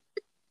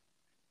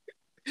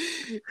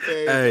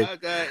 Hey, if I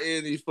got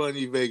any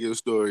funny Vegas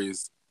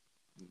stories,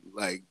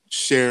 like,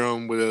 share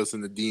them with us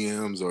in the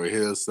DMs or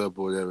hit us up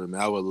or whatever,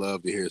 man. I would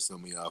love to hear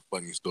some of y'all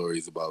funny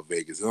stories about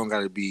Vegas. It don't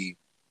gotta be,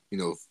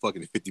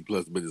 fucking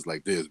 50+ minutes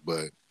like this,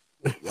 but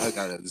y'all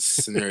got a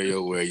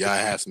scenario where y'all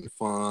have some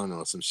fun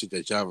or some shit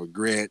that y'all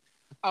regret.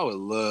 I would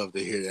love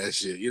to hear that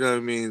shit. You know what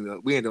I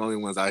mean? We ain't the only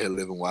ones out here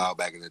living wild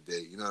back in the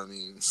day. You know what I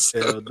mean?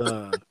 Hell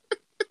nah.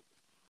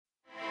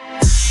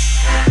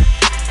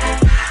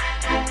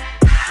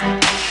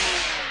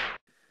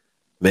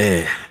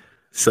 Man,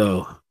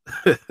 so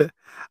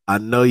I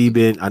know you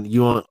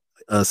on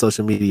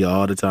social media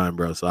all the time,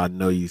 bro. So I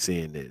know you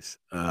seeing this.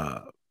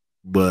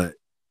 But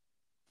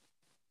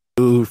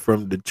dude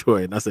from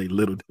Detroit, and I say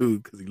little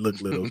dude because he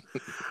looked little,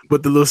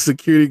 but the little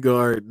security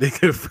guard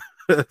nigga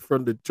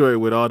from Detroit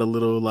with all the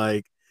little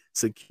like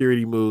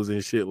security moves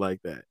and shit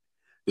like that.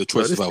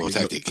 Detroit survival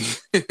tactic.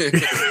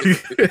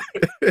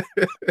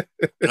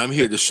 And I'm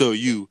here to show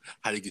you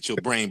how to get your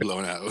brain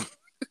blown out.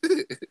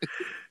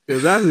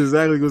 Because that's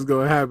exactly what's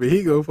gonna happen.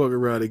 He gonna fuck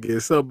around and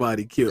get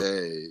somebody killed.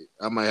 Hey,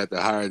 I might have to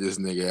hire this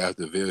nigga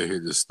after Bill hear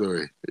this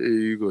story. Hey,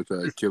 you gonna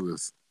try to kill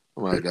us?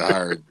 I might have to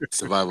hire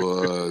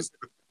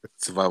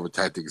survival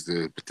tactics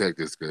to protect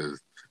us,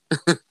 because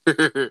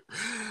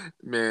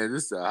man,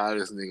 this is the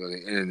hottest nigga on the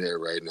internet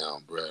right now,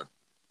 bro.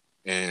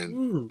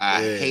 And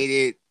I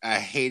hate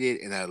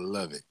it, and I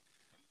love it.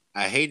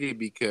 I hate it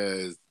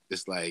because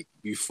it's like,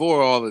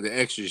 before all of the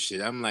extra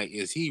shit, I'm like,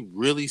 is he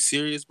really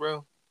serious,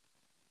 bro?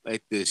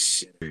 Like, the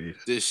shit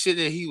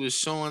that he was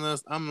showing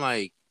us, I'm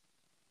like,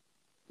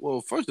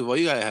 well, first of all,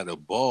 you gotta have the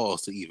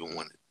balls to even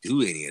want to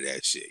do any of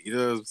that shit. You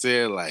know what I'm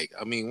saying? Like,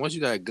 I mean, once you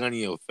got a gun in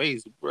your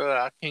face, bro,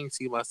 I can't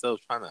see myself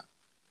trying to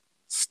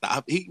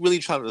stop. He really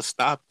tried to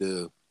stop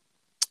the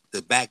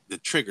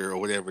trigger or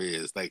whatever it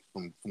is, like,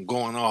 from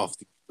going off.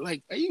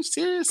 Like, are you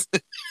serious?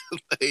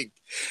 Like,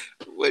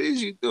 what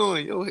is you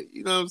doing? Yo,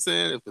 you know what I'm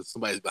saying? If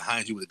somebody's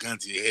behind you with a gun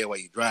to your head while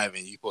you're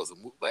driving, you're supposed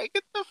to move. Like,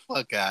 get the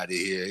fuck out of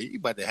here. You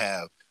about to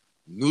have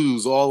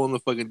noodles all on the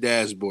fucking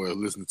dashboard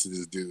listening to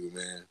this dude,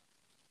 man.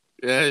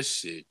 That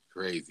shit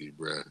crazy,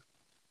 bro.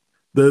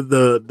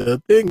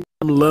 The thing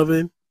I'm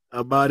loving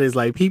about it is,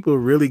 like, people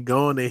really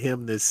going to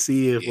him to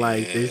see if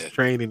like this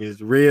training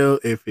is real,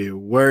 if it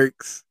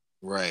works.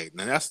 Right.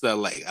 Now that's what I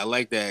like. I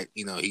like that,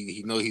 he knows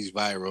he's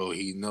viral.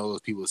 He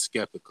knows people are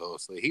skeptical.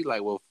 So he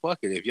like, well, fuck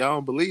it. If y'all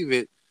don't believe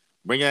it,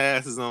 bring your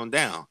asses on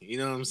down. You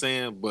know what I'm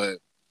saying? But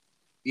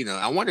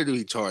I wonder do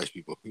he charge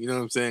people? You know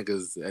what I'm saying?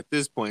 Because at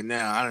this point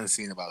now, I done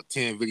seen about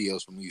 10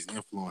 videos from these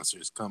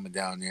influencers coming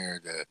down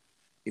there to,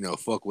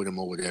 fuck with him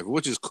or whatever,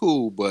 which is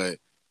cool. But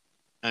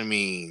I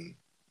mean,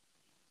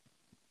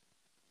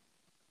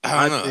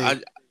 I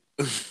don't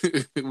know.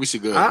 We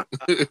should go.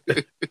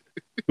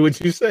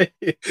 What'd you say?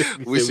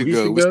 We should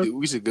go.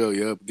 We should go.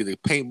 Yep. Get a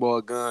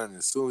paintball gun, and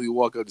as soon as we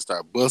walk up, to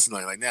start busting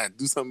like now,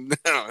 do something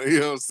now. You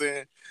know what I'm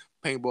saying?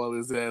 Paintball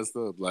his ass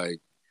up, like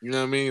you know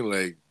what I mean?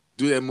 Like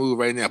do that move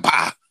right now,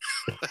 bah!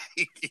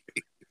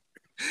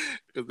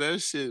 Cause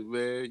that shit,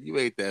 man, you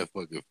ain't that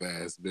fucking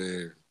fast,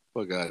 man.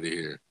 Fuck out of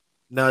here.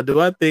 Now, do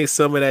I think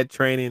some of that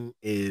training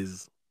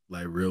is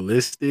like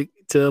realistic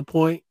to a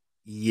point?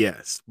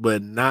 Yes,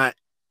 but not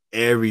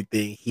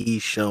everything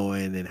he's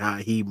showing and how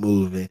he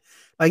moving.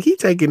 Like he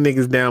taking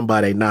niggas down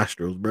by their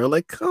nostrils, bro.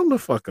 Like, come the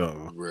fuck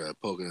on. Bro,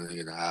 poking a nigga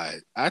in the eye.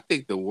 I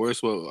think the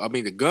worst one, I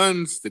mean, the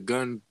gun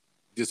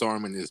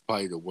disarming is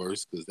probably the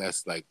worst because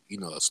that's like,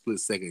 a split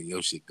second and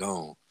your shit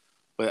gone.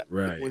 But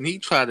when he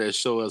tried to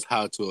show us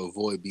how to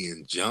avoid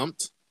being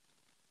jumped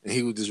and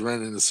he was just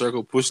running in a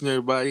circle pushing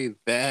everybody,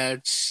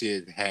 that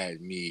shit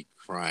had me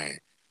crying.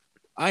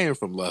 I am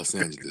from Los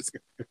Angeles.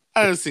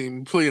 I done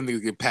seen plenty of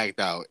niggas get packed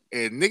out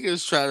and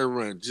niggas try to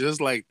run just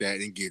like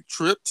that and get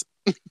tripped.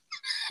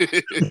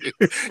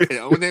 And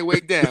on their way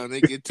down,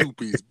 they get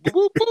two-piece. Boop,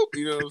 boop, boop.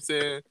 You know what I'm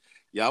saying?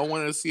 Y'all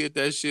want to see if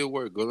that shit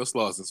work? Go to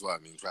Slauson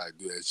Swap Meet and try to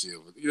do that shit.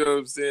 You know what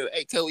I'm saying?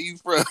 Hey, tell where you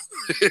from.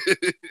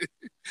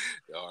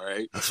 All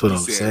right. That's what I'm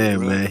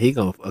saying, man. He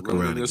gonna fuck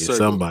around and get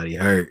somebody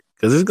hurt.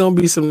 Because there's gonna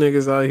be some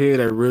niggas out here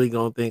that really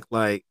gonna think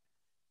like,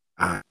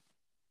 I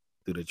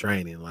do the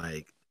training.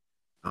 Like,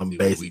 I'm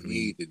basically what we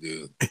need to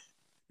do.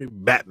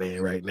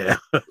 Batman right now.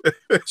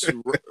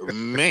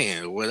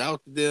 Man,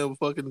 without the damn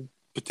fucking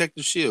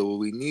protective shield, what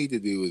we need to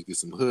do is get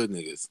some hood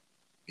niggas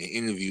and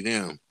interview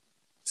them,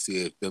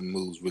 see if them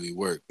moves really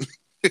work.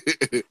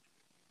 I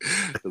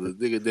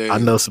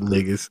know some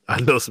niggas.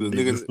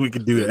 We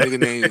can do that.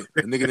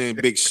 A nigga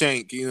named Big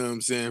Shank, you know what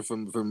I'm saying,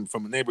 from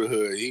a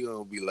neighborhood, he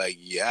gonna be like,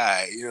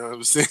 yeah, you know what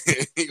I'm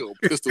saying? He gonna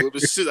pistol whip the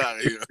shit out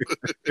of you.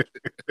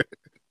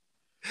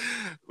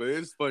 But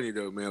it's funny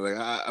though, man. Like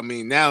I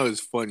mean, now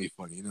it's funny.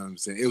 You know what I'm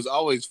saying? It was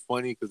always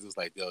funny because it's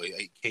like, yo,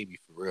 it can't be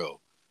for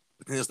real.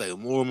 But then it's like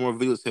more and more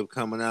videos kept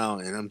coming out,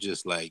 and I'm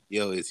just like,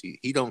 yo, is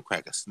he don't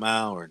crack a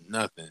smile or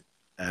nothing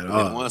at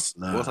all. Once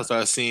I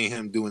started seeing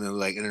him doing the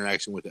like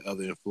interaction with the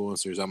other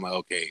influencers, I'm like,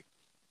 okay,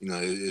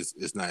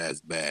 it's not as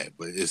bad,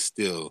 but it's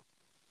still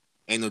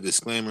ain't no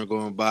disclaimer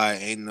going by,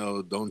 ain't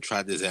no don't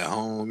try this at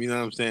home. You know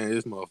what I'm saying?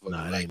 This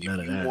motherfucker, like, if you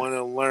want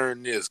to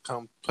learn this,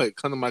 come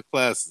to my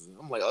classes.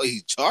 I'm like, oh,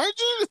 he's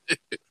charging?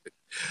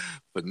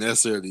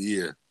 Finesser of the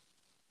year.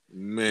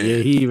 Man. Yeah,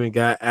 he even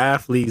got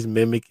athletes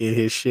mimicking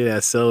his shit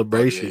at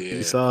Celebration. Oh,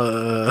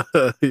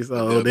 yeah. He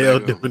saw Odell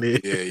doing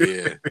it.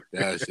 Yeah.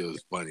 That shit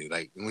was funny.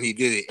 Like when he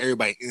did it,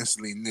 everybody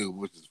instantly knew,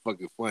 which is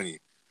fucking funny.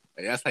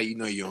 Like, that's how you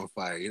know you're on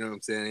fire. You know what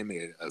I'm saying? They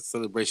made a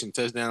Celebration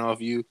touchdown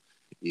off you.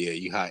 Yeah,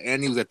 you hot.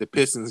 And he was at the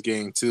Pistons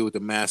game too with the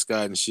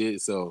mascot and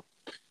shit. So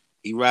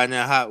he riding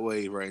that hot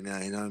wave right now.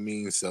 You know what I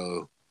mean?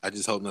 So I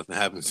just hope nothing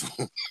happens to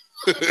him.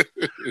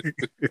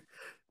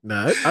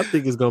 Nah, I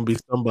think it's gonna be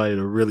somebody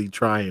to really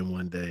try him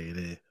one day.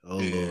 Then,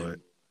 Lord,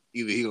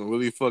 either he gonna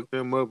really fuck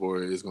them up,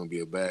 or it's gonna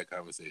be a bad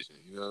conversation.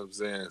 You know what I'm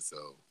saying?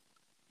 So,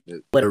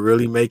 what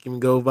really make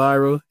him go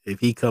viral if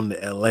he come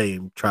to LA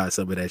and try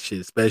some of that shit,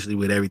 especially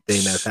with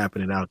everything that's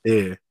happening out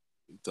there.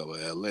 You talk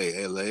about LA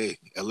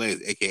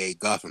is AKA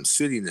Gotham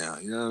City now.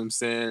 You know what I'm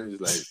saying?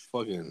 It's like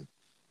fucking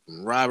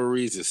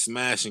robberies and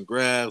smash and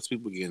grabs,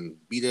 people getting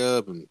beat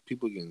up and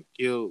people getting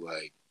killed.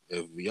 Like,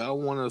 if y'all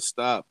want to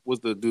stop,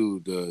 what's the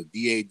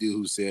DA dude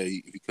who said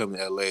if you come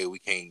to LA, we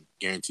can't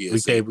guarantee a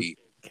safety.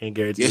 Can't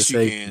guarantee. Yes,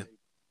 you can.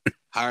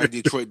 Hire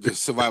Detroit the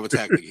survival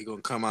tactic. He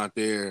gonna come out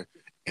there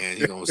and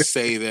he gonna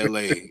save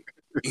LA.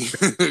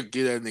 Get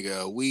that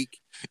nigga a week.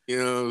 You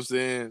know what I'm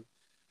saying?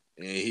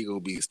 And he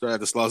gonna start at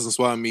the Slauson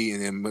Swap Meet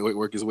and then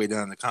work his way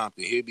down to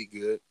Compton. He'll be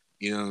good.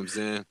 You know what I'm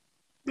saying?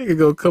 Nigga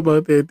gonna come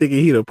out there thinking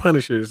he the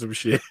Punisher or some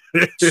shit.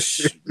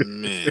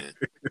 Man.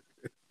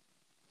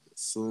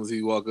 As soon as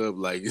he walk up,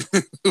 like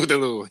with a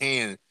little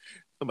hand,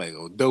 somebody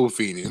gonna dope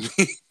feed him.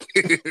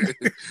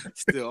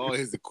 Still all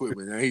his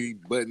equipment. Now he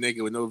butt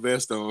naked with no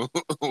vest on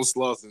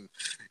Slauson.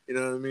 You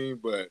know what I mean?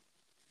 But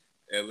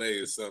LA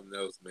is something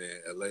else,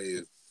 man.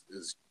 LA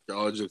is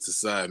all jokes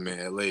aside,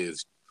 man. LA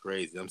is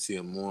crazy. I'm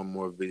seeing more and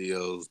more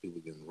videos.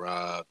 People getting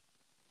robbed.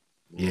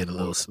 Yeah, the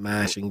little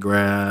smash and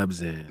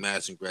grabs and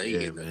smash and grab.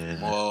 Yeah, the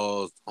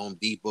malls, Home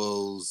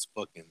Depots,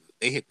 fucking.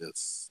 They hit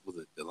was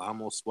it Del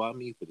Amo Swap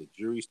Meet for the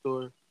jewelry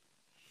store?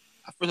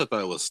 At first I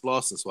thought it was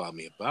Slauson Swap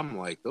Meet, but I'm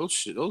like, those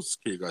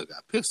security guards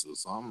got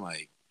pistols, so I'm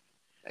like,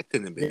 that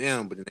couldn't have been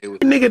them. But then they was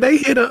nigga,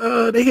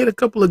 they hit a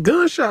couple of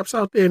gun shops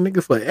out there,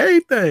 nigga, for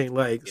everything.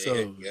 Like,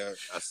 yeah,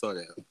 I saw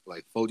that,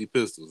 like 40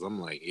 pistols.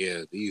 I'm like,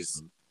 yeah,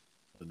 these.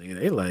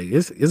 Nigga, they like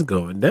it's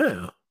going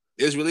down.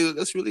 That's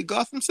really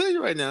Gotham City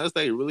right now. It's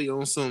like really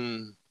on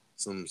some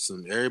some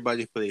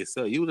everybody for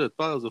themselves. You would have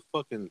thought it was a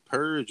fucking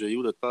purge, or you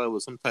would have thought it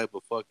was some type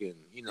of fucking,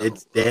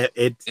 It's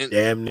and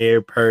damn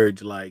near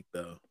purge like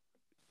though.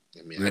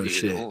 I mean, I Real didn't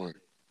hear the shit. horn.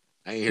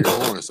 I ain't hear the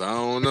horn, so I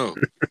don't know.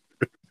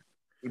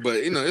 But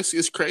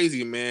it's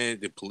crazy, man.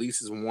 The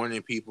police is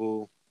warning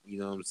people. You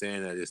know what I'm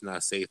saying, that it's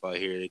not safe out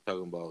here. They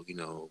talking about,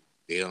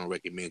 they don't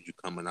recommend you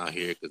coming out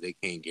here because they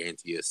can't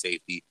guarantee your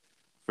safety.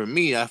 For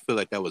me, I feel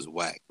like that was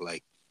whack.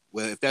 Like,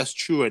 well, if that's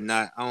true or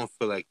not, I don't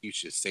feel like you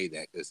should say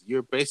that because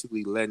you're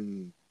basically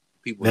letting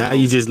people Now know,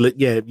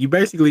 you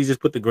basically just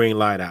put the green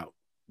light out.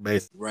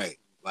 Basically, right?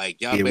 Like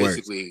it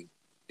works.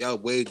 y'all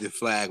waved the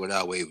flag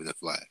without waving the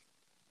flag.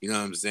 You know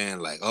what I'm saying?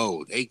 Like,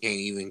 oh, they can't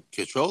even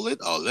control it.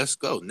 Oh, let's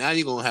go. Now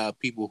you're gonna have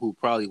people who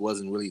probably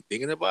wasn't really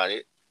thinking about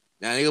it.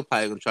 Now they're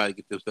probably gonna try to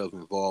get themselves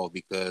involved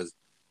because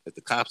if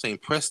the cops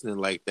ain't pressing it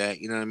like that,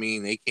 you know what I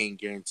mean? They can't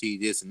guarantee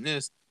this and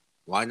this.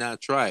 Why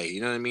not try it?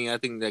 You know what I mean? I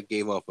think that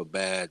gave off a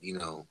bad,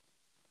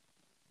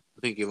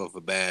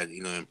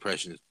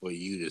 impression for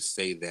you to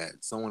say that,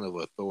 someone of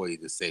authority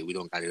to say we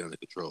don't got it under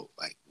control.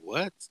 Like,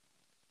 what?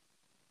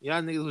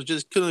 Y'all niggas was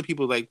just killing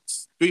people like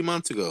 3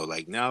 months ago.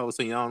 Like, now all of a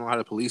sudden y'all don't know how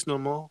to police no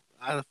more.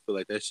 I don't feel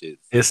like that shit.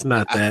 It's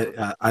not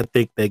that. I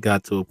think they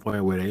got to a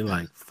point where they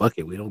like, fuck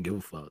it, we don't give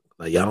a fuck.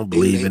 Like y'all don't They-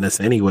 believe they- in us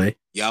anyway.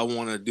 Y'all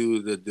want to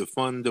do the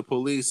defund the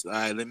police? All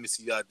right, let me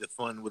see y'all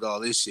defund with all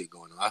this shit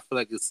going on. I feel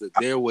like it's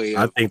their way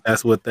I of. think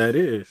that's what that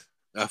is.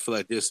 I feel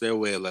like this their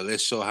way of, like,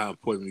 let's show how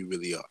important we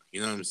really are.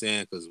 You know what I'm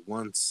saying? Because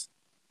once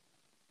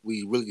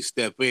we really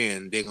step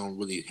in, they're gonna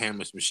really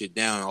hammer some shit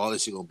down. All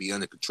this shit gonna be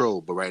under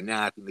control. But right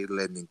now, I think they're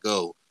letting it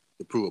go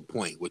to prove a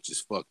point, which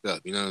is fucked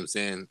up. You know what I'm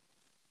saying?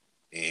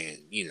 And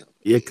Yeah,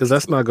 because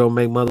that's not gonna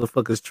make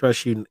motherfuckers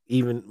trust you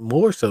even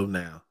more so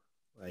now.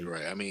 Like,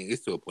 right. I mean,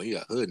 it's to a point. You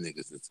got hood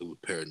niggas that's super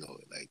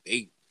paranoid.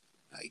 Like,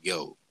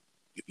 yo,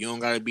 if you don't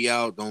gotta be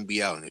out, don't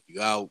be out. And if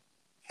you out,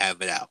 have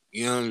it out.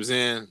 You know what I'm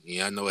saying?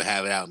 Yeah, I know what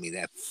have it out mean.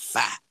 That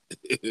fat.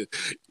 You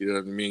know what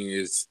I mean?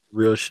 It's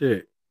real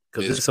shit.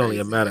 Because it's it's only a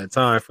crazy, matter man. of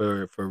time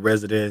for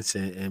residents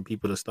and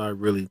people to start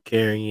really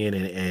carrying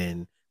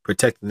and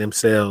protecting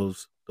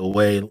themselves the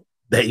way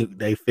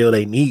they feel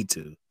they need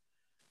to.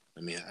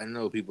 I mean, I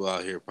know people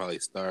out here probably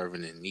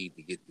starving and need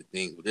to get the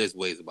thing, but there's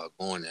ways about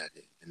going at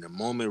it. And the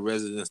moment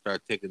residents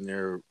start taking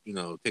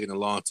taking the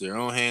law into their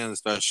own hands and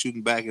start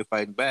shooting back and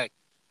fighting back,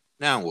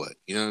 now what?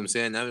 You know what I'm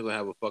saying? Now we're gonna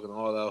have a fucking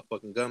all-out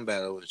fucking gun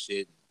battle and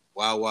shit,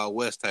 Wild Wild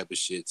West type of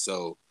shit.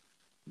 So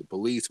the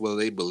police, whether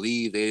they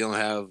believe they don't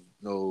have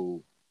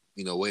no,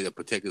 way to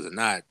protect us or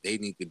not, they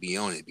need to be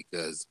on it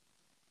because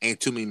ain't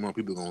too many more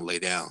people gonna lay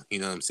down. You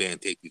know what I'm saying?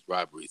 Take these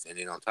robberies, and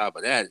then on top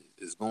of that,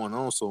 it's going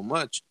on so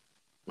much.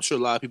 I'm sure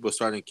a lot of people are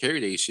starting to carry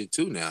their shit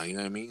too now. You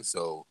know what I mean?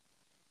 So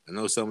I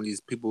know some of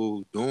these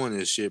people doing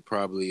this shit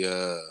probably,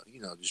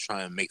 just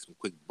trying to make some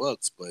quick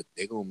bucks, but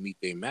they gonna meet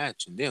their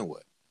match, and then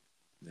what?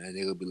 And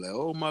they gonna be like,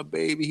 "Oh, my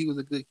baby, he was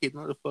a good kid."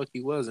 No, the fuck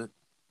he wasn't.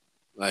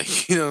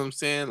 Like, you know what I'm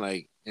saying?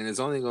 Like, and it's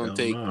only gonna Hell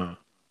take no.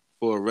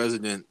 for a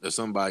resident or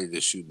somebody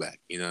to shoot back.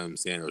 You know what I'm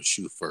saying? Or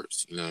shoot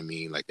first. You know what I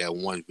mean? Like that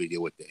one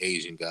video with the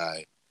Asian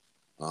guy,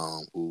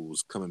 who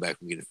was coming back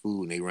from getting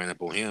food, and they ran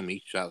up on him.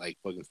 He shot like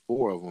fucking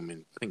 4 of them,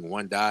 and I think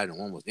one died and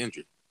one was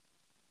injured.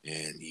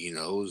 And it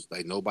was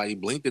like nobody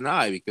blinked an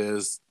eye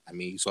because, I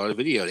mean, you saw the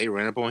video. They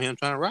ran up on him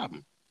trying to rob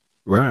him.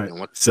 Right.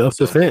 And Self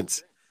so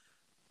defense.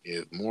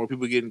 if more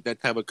people get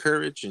that type of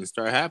courage and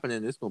start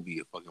happening, it's gonna be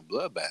a fucking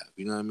bloodbath.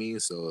 You know what I mean?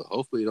 So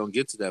hopefully it don't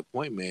get to that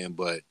point, man.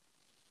 But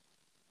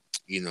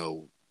it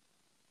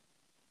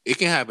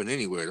can happen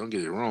anywhere. Don't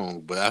get it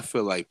wrong. But I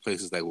feel like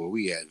places like where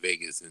we at,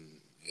 Vegas and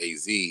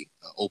AZ,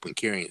 open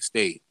carrying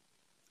state,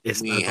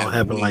 It's we not ain't gonna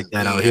having happen like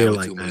that we out ain't here having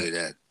like too many of that.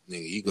 that.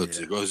 Nigga, you go to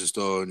the Yeah. grocery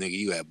store, nigga,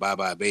 you at Bye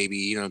Bye Baby,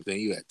 you know what I'm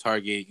saying? You at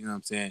Target, you know what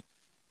I'm saying?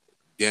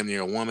 Damn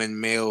near a woman,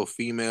 male,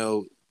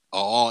 female,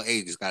 all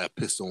ages got a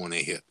pistol on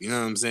their hip. You know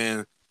what I'm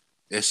saying?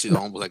 That shit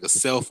almost like a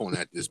cell phone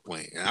at this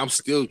point. And I'm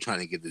still trying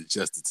to get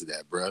adjusted to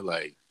that, bro.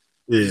 Like,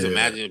 just Yeah.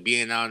 imagine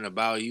being out and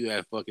about, you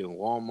at fucking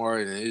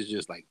Walmart, and it's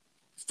just like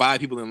 5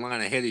 people in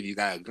line ahead of you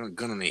got a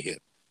gun on their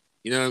hip.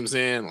 You know what I'm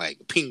saying? Like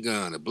a pink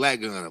gun, a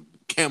black gun,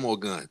 a camo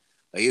gun.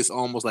 Like, it's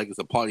almost like it's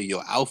a part of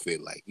your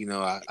outfit. Like,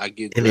 I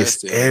get And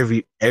it's dressed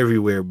and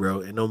everywhere, bro.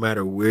 And no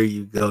matter where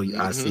you go,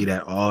 I see mm-hmm.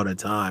 that all the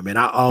time. And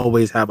I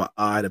always have an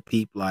eye to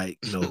peep,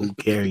 like, who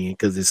carrying,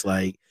 because it's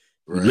like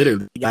you Right,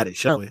 literally got it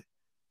showing.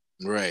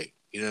 right.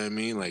 You know what I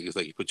mean? Like, it's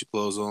like you put your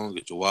clothes on,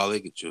 get your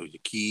wallet, get your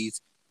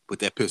keys, put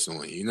that pistol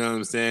on you. You know what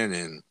I'm saying?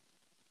 And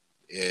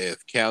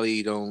if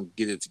Cali don't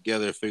get it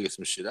together, figure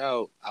some shit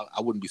out,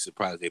 I wouldn't be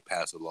surprised if they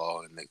pass a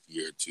law in the next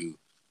year or two,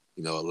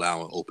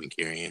 allowing open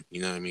carrying.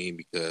 You know what I mean?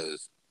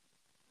 Because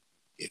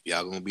if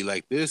y'all gonna be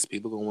like this,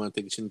 people gonna want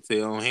to take it into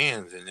their own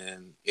hands, and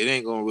then it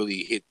ain't gonna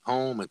really hit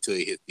home until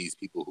it hits these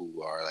people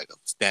who are like of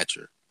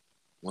stature.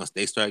 Once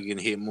they start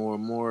getting hit more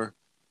and more,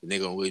 then they're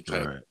gonna really try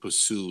to Right.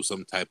 pursue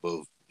some type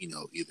of,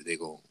 either they're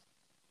gonna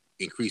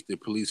increase the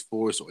police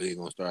force or they're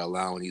gonna start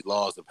allowing these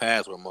laws to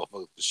pass where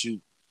motherfuckers can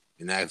shoot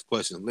and ask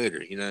questions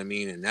later. You know what I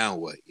mean? And now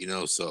what?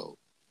 So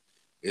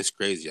it's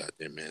crazy out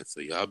there, man.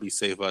 So y'all be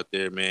safe out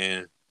there,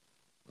 man.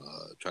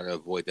 Try to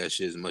avoid that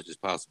shit as much as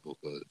possible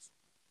because,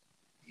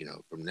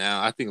 from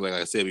now, I think, like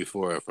I said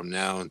before, from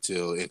now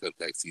until income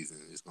tax season,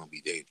 it's going to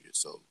be dangerous.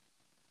 So,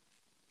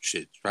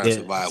 shit, try to Yeah,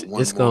 survive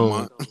one it's more going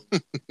month.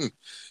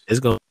 it's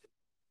going to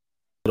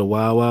the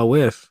wild wild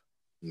west.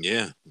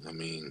 Yeah, I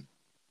mean,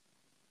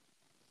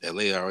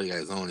 LA already got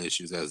its own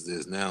issues as it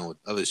is now with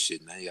other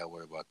shit. Now you got to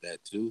worry about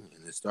that too.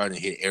 And it's starting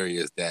to hit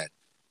areas that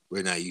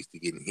we're not used to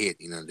getting hit.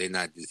 They're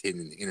not just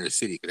hitting the inner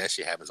city because that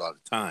shit happens all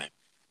the time.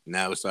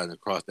 Now it's starting to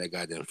cross that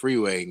goddamn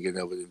freeway and get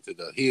over into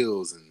the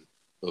hills and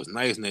those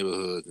nice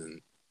neighborhoods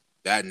and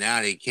that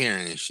now they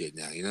caring and shit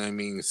now. You know what I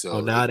mean?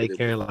 So Now they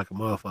caring like a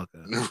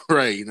motherfucker.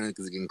 right, because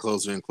it's getting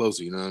closer and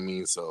closer. You know what I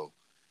mean? So,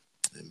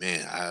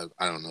 man,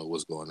 I don't know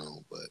what's going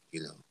on, but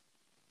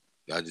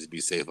y'all just be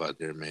safe out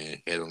there,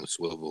 man. Head on the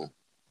swivel.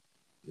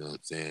 You know what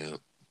I'm saying?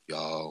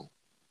 Y'all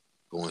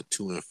going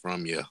to and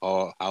from your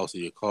house or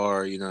your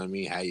car, you know what I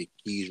mean? Have your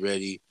keys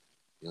ready.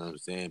 You know what I'm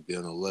saying? Be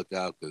on the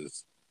lookout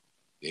because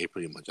they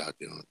pretty much out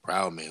there on the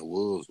prowl, man.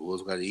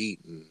 Wolves got to eat,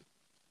 and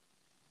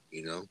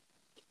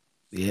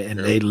Yeah, and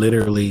they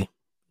literally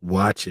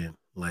watching.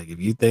 Like, if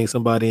you think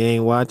somebody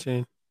ain't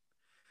watching,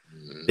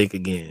 think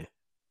again,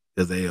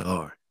 because they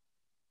are.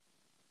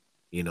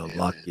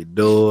 Lock your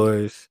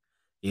doors.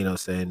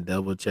 Saying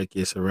double check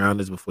your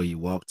surroundings before you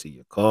walk to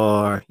your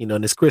car.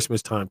 And it's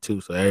Christmas time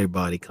too, so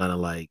everybody kind of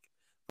like,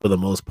 for the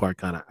most part,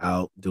 kind of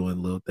out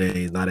doing little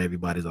things. Not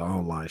everybody's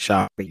online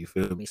shopping. You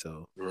feel me?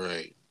 So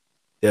right.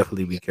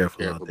 Definitely be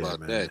careful out there, about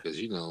man. that because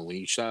when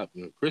you shop,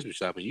 Christmas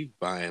shopping, you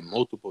buying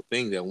multiple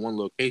things at one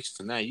location.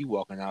 So now you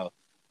walking out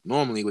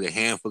normally with a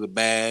handful of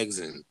bags,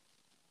 and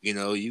you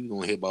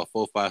gonna hit about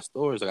 4 or 5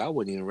 stores. Like I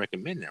wouldn't even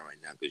recommend that right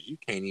now because you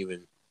can't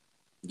even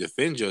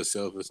defend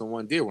yourself if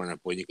someone did run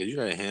up on you because you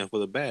got a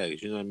handful of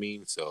bags. You know what I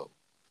mean? So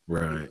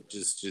right,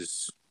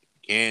 just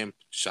can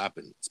shop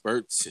in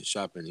spurts and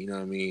shopping. You know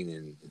what I mean?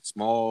 In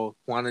small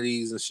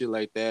quantities and shit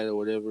like that or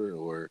whatever,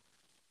 or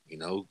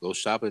go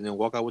shopping and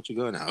walk out with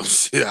your gun out.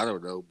 Shit, I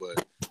don't know,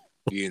 but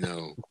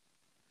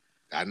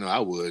I know I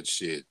would.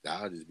 Shit,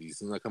 I'll just be as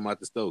soon as I come out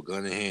the store,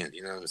 gun in hand.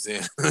 You know what I'm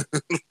saying?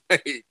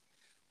 Like,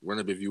 run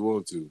up if you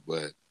want to,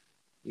 but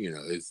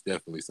it's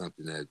definitely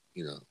something that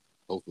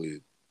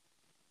hopefully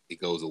it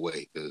goes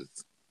away because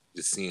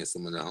just seeing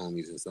some of the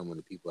homies and some of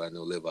the people I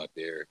know live out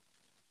there,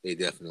 they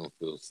definitely don't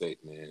feel safe,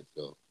 man.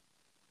 So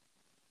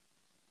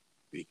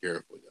be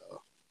careful,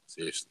 y'all.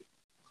 Seriously.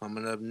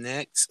 Coming up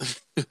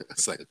next,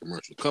 it's like a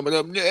commercial. Coming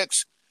up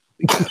next,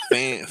 we got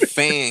fan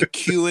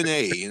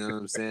Q&A. You know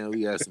what I'm saying?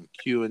 We got some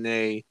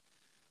Q&A,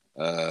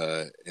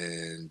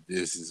 and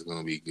this is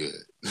gonna be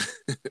good.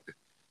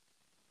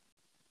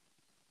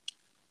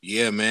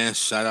 Yeah, man.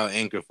 Shout out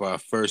Anchor for our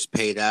first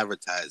paid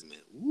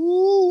advertisement.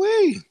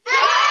 Woo-wee.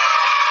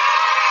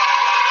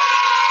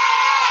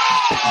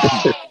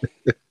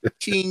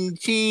 Ching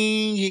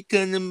ching, here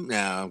come them.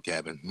 Nah, I'm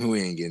capping.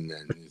 We ain't getting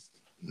nothing.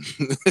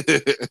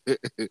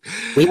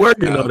 We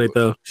working on it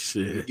though.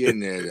 Shit. We're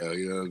getting there though,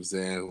 you know what I'm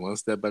saying? One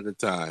step at a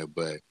time.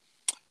 But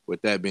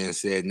with that being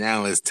said,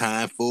 now it's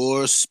time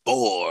for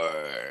sports.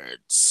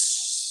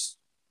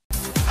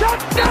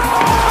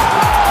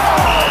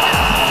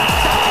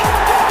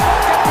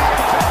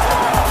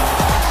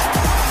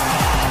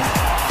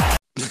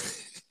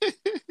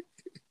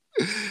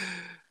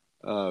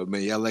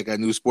 Man, y'all like our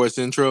new sports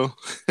intro?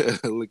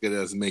 Look at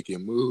us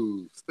making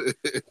moves.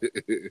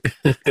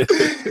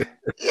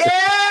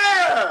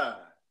 Yeah,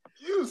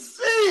 you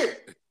see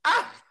it.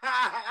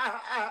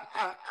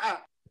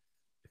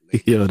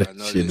 Yo, that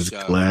shit is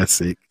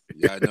classic.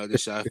 Y'all know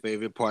this y'all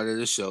favorite part of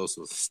the show,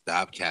 so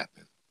stop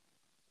capping.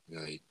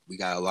 We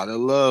got a lot of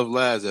love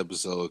last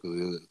episode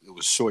because it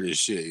was short as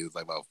shit. It was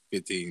like about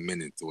 15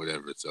 minutes or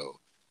whatever.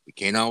 So we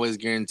can't always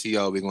guarantee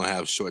y'all we're going to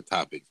have short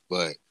topics,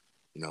 but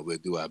we'll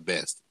do our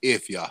best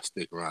if y'all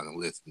stick around and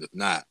listen. If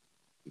not,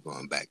 we're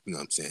going back, you know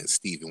what I'm saying,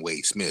 Stephen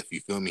Wade Smith,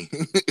 you feel me?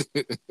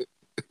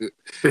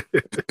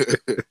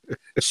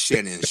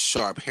 Shannon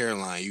Sharp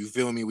hairline, you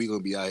feel me? We're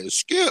going to be out here,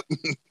 Skip.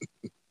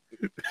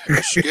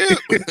 Skip.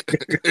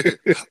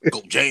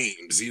 Go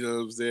James, you know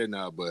what I'm saying?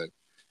 Nah, but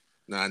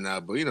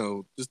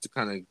just to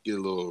kind of get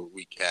a little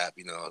recap,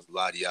 a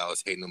lot of y'all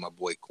was hating on my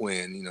boy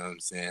Quinn, you know what I'm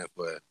saying,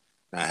 for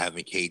not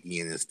having KD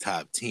in his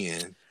top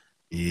 10.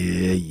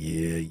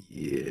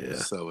 Yeah.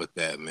 So with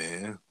that,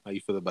 man, how you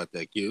feel about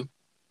that, Q?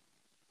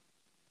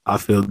 I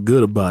feel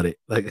good about it.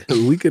 Like,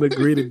 we can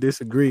agree to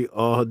disagree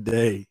all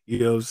day. You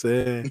know what I'm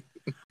saying?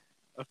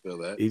 I feel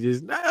that. He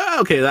just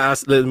okay.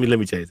 Let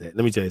me change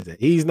that.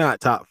 He's not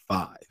top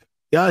 5.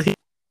 Y'all him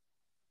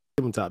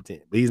top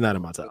 10, but he's not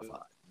in my top 5.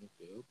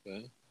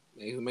 Okay.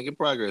 He's making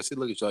progress. See,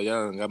 look at y'all.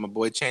 Y'all got my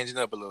boy changing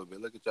up a little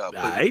bit. Look at y'all.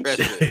 Right.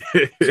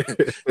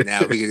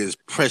 Now, if we can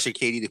just pressure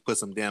KD to put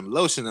some damn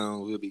lotion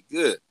on, we'll be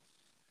good.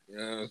 You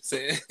know what I'm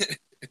saying?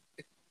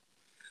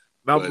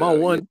 My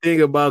one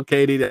thing about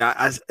KD that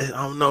I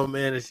don't know,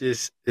 man.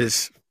 It's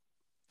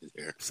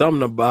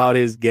something about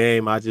his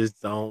game. I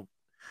just don't.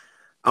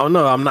 I don't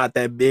know. I'm not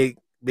that big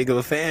of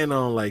a fan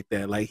on like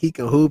that. Like, he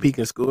can hoop, he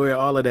can score,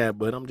 all of that.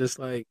 But I'm just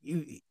like,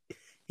 he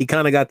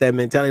kind of got that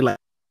mentality like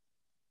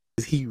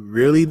Is he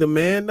really the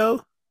man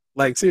though?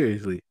 Like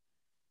seriously?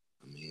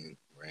 I mean,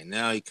 right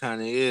now he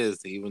kind of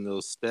is, even though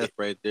Steph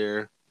right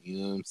there.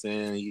 You know what I'm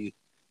saying?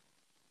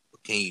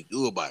 What can you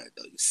do about it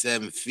though? You're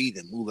 7 feet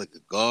and move like a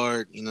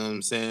guard. You know what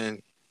I'm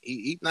saying?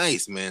 He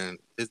nice, man.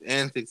 His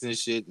antics and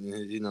shit, and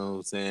his, you know what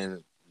I'm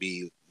saying,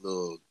 be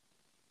little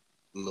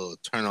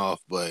turn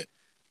off, but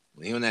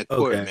when he on that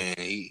court, Okay. man,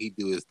 he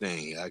do his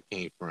thing. I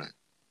can't front.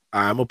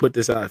 All right, I'm gonna put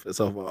this out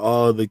so for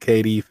all the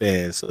KD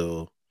fans.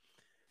 So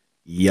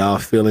y'all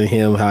feeling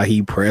him how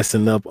he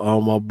pressing up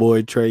on my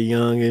boy Trey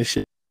Young and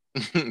shit.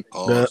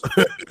 Pause.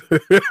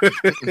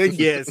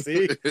 Yeah,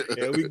 see,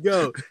 there we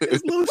go.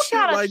 It's little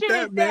shit like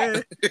that,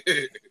 man.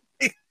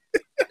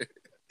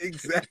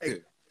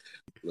 Exactly.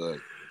 Look,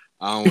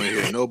 I don't want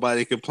to hear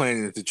nobody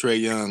complaining to Trey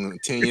Young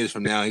 10 years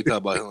from now. He talk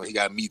about him, he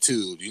got me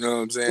too. You know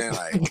what I'm saying?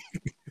 Like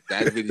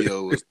that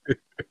video was,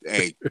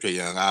 hey, Trey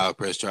Young, I'll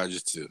press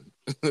charges too.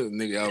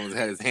 Nigga almost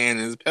had his hand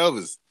in his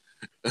pelvis.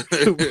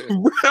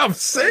 I'm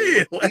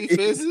saying, what like,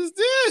 defense is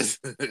this?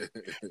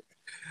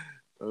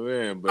 Oh,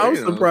 man, but, I'm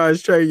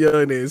surprised Trey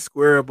Young didn't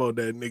square up on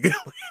that nigga.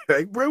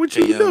 Like, bro, what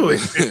you doing?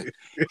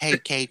 Hey,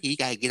 KD, you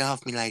gotta get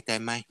off me like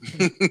that, man.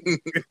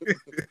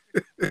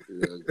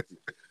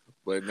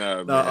 But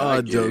nah, man,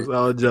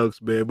 all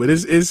jokes, man. But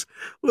it's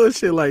little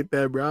shit like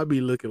that, bro. I be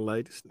looking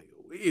like this nigga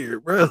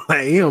weird, bro.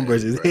 Like he don't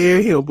brush his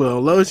hair, he don't put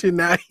on lotion.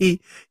 Now he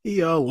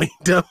all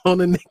linked up on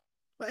the nigga.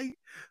 Like,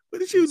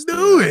 what is you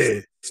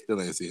doing?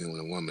 Still ain't seen him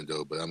with a woman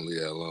though, but I'm gonna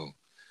leave that alone.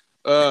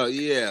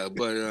 Yeah,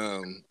 but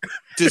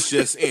this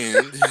just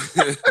end.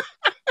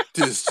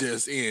 This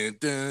just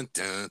end. Dun,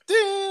 dun,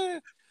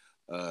 dun.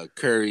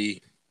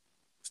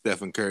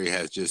 Stephen Curry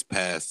has just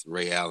passed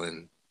Ray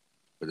Allen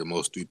for the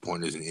most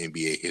 3-pointers in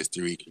NBA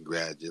history.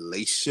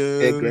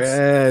 Congratulations.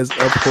 Congrats.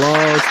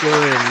 Applause for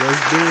him.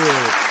 Let's do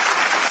it.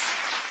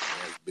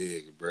 That's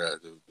big, bro.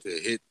 To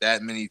hit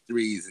that many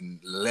threes in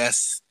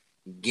less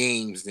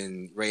games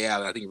than Ray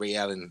Allen. I think Ray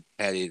Allen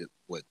had it,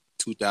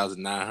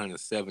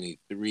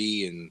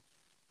 2,973 and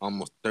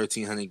almost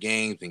 1,300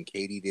 games, and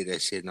KD did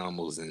that shit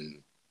almost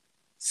in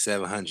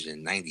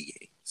 790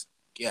 games.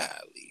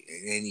 Golly,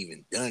 it ain't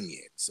even done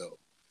yet. So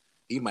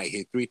he might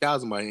hit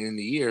 3,000 by the end of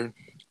the year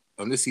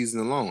on this season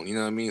alone. You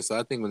know what I mean? So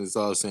I think when it's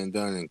all said and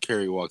done and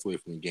Curry walks away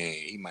from the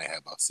game, he might have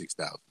about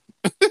 6,000.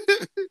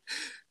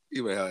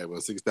 He might have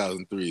about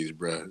 6,000 threes,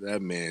 bro.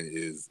 That man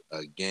is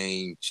a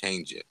game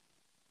changer.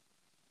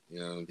 You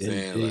know what I'm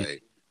saying? Indeed.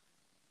 Like,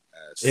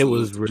 it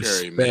was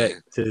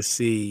respect to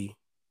see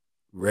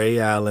Ray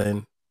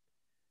Allen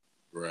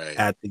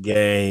at the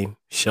game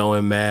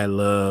showing mad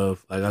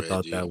love. Like I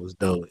thought that was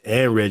dope,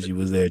 and Reggie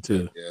was there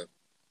too. Yeah,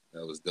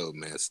 that was dope,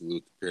 man.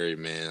 Salute to Curry,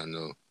 man. I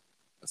know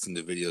I sent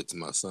the video to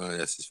my son.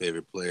 That's his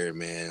favorite player,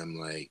 man. I'm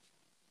like,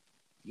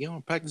 you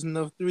don't practice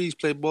enough threes,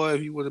 Playboy,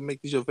 if you want to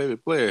make this your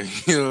favorite player.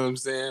 You know what I'm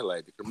saying?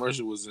 Like the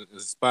commercial was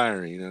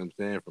inspiring. You know what I'm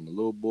saying? From a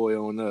little boy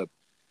on up.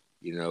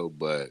 You know,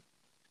 but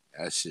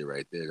that shit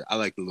right there. I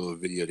like the little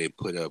video they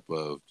put up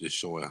of just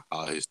showing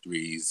how his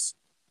threes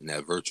and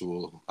that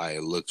virtual, how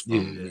it looks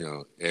from, you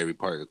know, every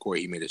part of the court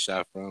he made a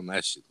shot from.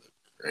 That shit looked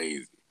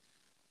crazy.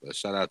 But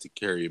shout out to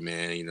Curry,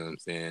 man. You know what I'm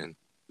saying?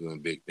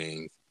 Doing big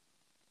things.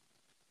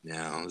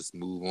 Now let's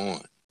move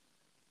on.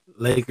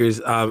 Lakers,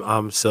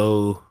 I'm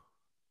so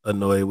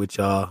annoyed with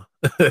y'all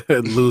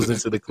losing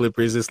to the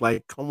Clippers. It's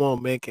like, come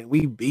on, man. Can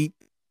we beat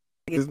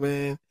this,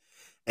 man?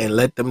 And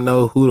let them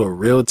know who the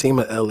real team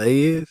of LA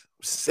is.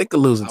 I'm sick of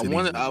losing to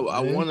these.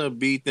 I want to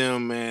beat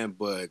them, man,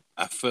 but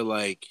I feel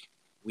like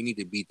we need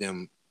to beat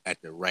them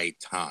at the right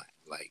time.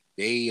 Like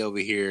they over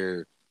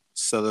here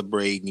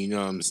celebrating, you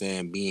know what I'm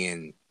saying,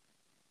 being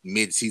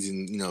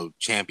mid-season, you know,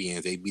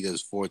 champions. They beat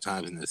us 4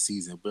 times in the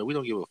season, but we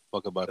don't give a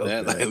fuck about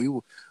that. Like we,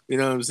 you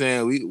know what I'm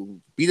saying, we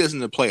beat us in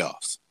the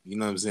playoffs. You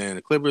know what I'm saying?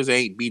 The Clippers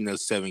ain't beating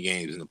us 7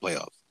 games in the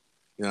playoffs.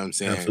 You know what I'm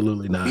saying?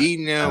 Absolutely not.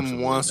 Beating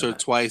them once or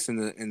twice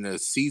in the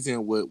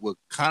season would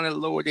kind of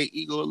lower their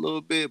ego a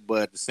little bit,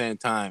 but at the same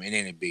time, it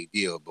ain't a big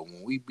deal. But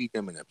when we beat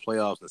them in the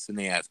playoffs and send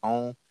their ass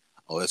home,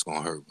 oh, that's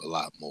gonna hurt a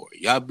lot more.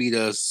 Y'all beat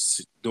us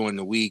during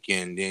the week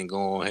and then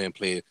go ahead and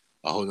play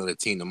a whole other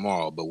team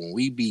tomorrow. But when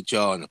we beat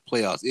y'all in the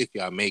playoffs, if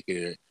y'all make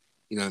it,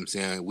 you know what I'm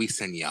saying, we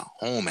send y'all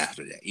home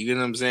after that. You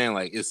know what I'm saying?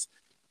 Like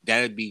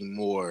that'd be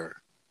more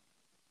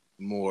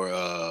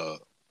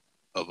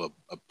of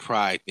a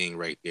pride thing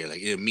right there.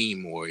 Like it'd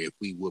mean more if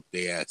we whoop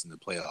their ass in the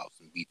playoffs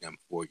and beat them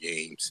 4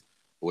 games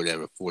or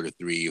whatever,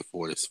 4-3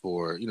 or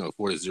 4-4, you know,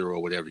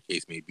 4-0, whatever the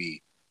case may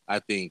be. I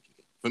think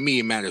for me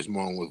it matters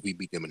more if we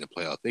beat them in the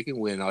playoffs. They can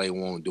win all they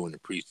want during the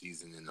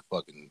preseason and the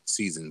fucking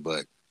season,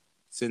 but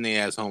send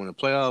their ass home in the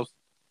playoffs,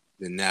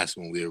 then that's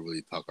when we'll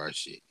really talk our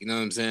shit. You know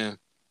what I'm saying?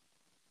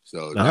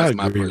 So that's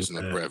my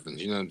personal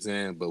preference. You know what I'm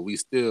saying? But we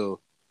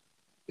still,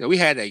 you know, we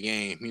had that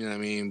game. You know what I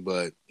mean?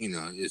 But you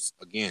know, it's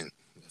again.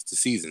 The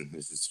season.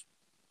 This is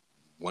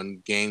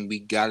one game we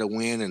gotta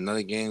win,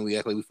 another game we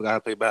act like we forgot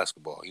to play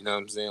basketball. You know what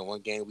I'm saying?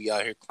 One game we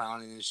out here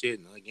clowning and shit,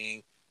 another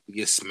game we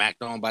get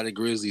smacked on by the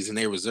Grizzlies and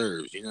their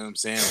reserves. You know what I'm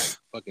saying?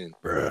 Like fucking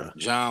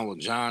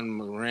John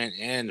Morant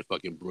and the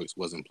fucking Brooks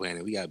wasn't playing,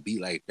 and we got beat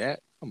like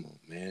that. Come on,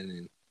 man.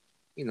 And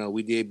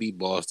we did beat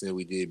Boston,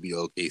 we did beat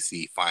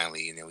OKC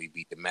finally, and then we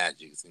beat the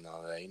Magics.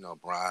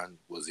 Bron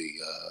was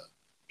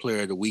a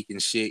player of the week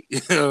and shit.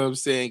 You know what I'm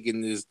saying?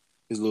 Getting his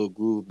little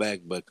groove back.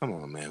 But come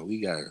on, man,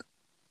 we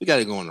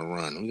gotta go on a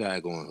run. We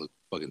gotta go on a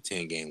fucking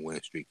 10-game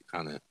win streak to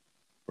kind of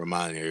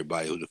remind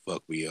everybody who the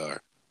fuck we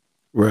are.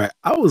 Right.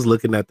 I was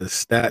looking at the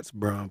stats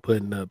Bron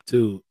putting up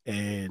too,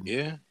 and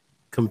Yeah,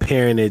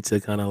 comparing it to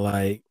kind of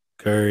like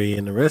Curry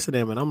and the rest of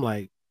them, and I'm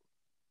like,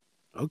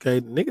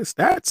 okay, nigga,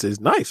 stats is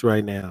nice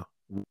right now.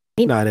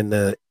 He not in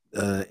the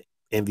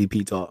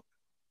MVP talk.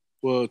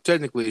 well,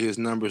 technically his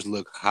numbers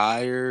look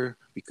higher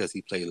because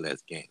he played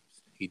less games.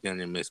 He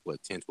didn't miss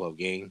 10, 12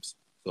 games.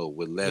 So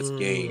with less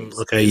games,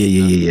 Okay,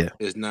 yeah.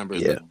 his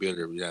numbers Yeah. look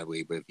better that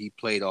way. But if he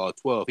played all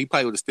 12, he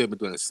probably would have still been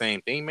doing the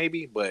same thing,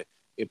 maybe, but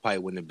it probably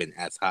wouldn't have been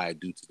as high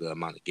due to the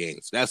amount of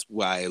games. So that's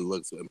why it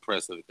looks so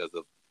impressive because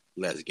of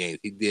less games.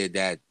 He did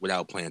that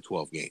without playing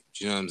 12 games.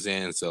 You know what I'm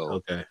saying? So,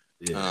 Okay.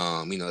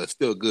 Yeah. it's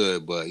still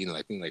good, but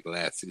I think like the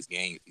last 6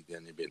 games he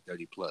done been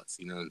 30 plus.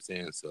 You know what I'm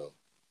saying? So,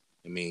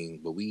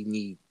 but we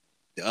need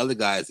the other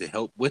guys to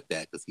help with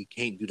that because he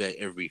can't do that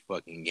every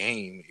fucking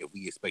game if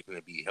we expect him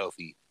to be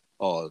healthy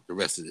all the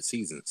rest of the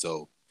season.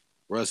 So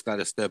Russ got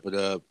to step it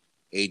up.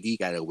 AD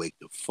got to wake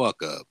the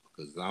fuck up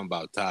because I'm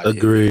about tired.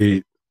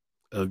 Agreed.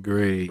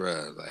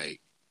 Bruh, like,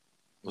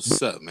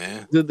 what's up,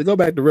 man? To go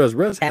back to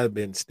Russ has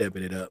been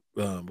stepping it up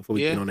before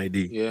we get on AD.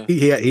 Yeah.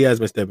 He has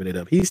been stepping it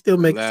up. He's still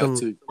making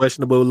some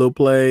questionable little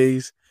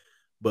plays,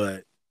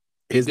 but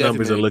his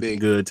numbers are looking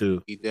good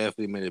too. He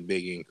definitely made a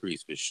big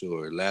increase for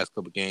sure. Last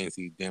couple games,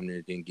 he damn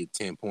near didn't get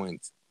 10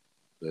 points.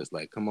 But it's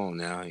like, come on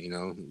now, he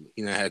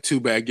had 2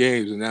 bad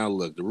games, and now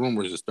look, the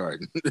rumors are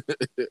starting.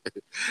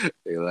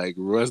 They're like,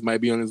 Russ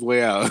might be on his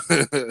way out.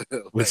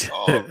 Like,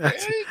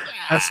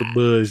 that's some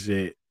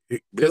bullshit.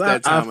 Because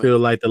I feel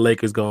like the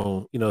Lakers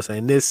going,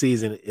 this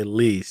season at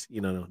least,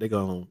 they're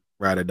going to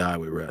ride or die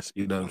with Russ.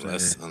 You know what I'm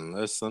saying?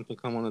 Unless something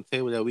come on the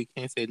table that we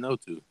can't say no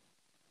to.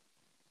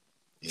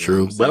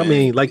 True. But I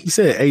mean, like you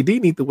said, AD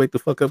need to wake the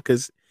fuck up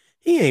because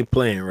he ain't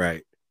playing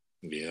right.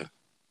 Yeah.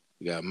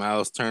 We got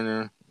Miles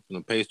Turner from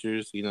the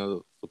Pacers,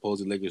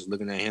 supposedly Lakers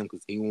looking at him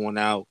because he won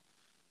out.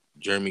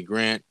 Jeremy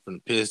Grant from the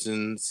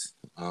Pistons.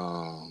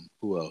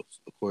 Who else?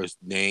 Of course,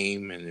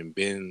 Dame and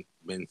then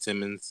Ben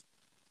Simmons.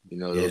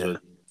 Those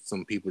are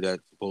some people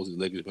that supposedly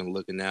Lakers been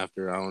looking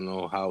after. I don't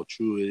know how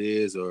true it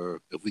is or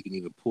if we can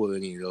even pull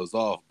any of those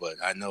off, but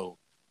I know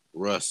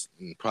Russ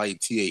and probably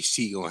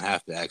THT gonna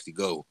have to actually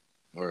go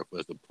or for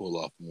us to pull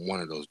off one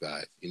of those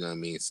guys. You know what I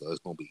mean? So it's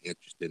gonna be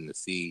interesting to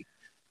see,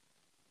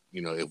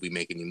 if we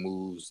make any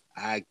moves.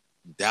 I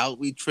doubt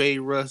we trade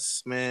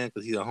Russ, man,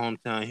 because he's a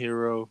hometown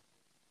hero.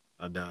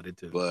 I doubt it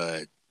too.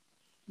 But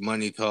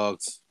money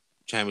talks,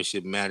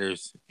 championship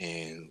matters,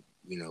 and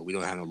we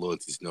don't have no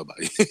loyalty to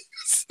nobody.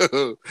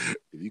 So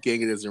if you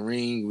can't get us a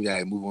ring, we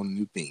gotta move on to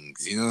new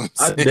things. You know what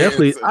I'm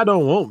saying? I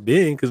don't want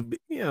Ben because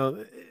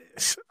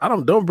I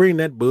don't bring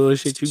that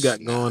bullshit you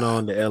got going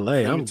on to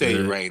LA. Let me tell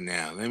you right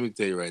now.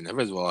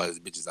 First of all, there's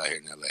bitches out here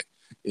in LA.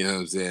 You know what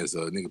I'm saying?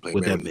 So nigga play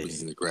random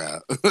bitches in the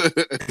crowd.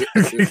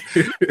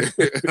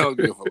 I don't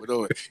give a fuck.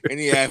 But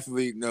any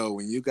athlete know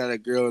when you got a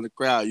girl in the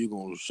crowd, you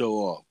gonna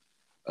show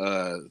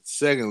off.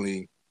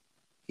 Secondly,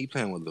 he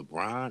playing with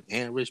LeBron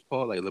and Rich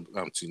Paul. Like,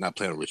 I'm not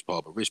playing with Rich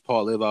Paul, but Rich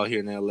Paul live out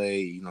here in LA.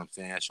 You know what I'm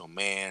saying? That's your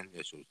man.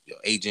 That's your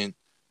agent.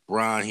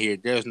 Bron here.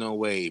 There's no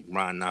way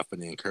Bron not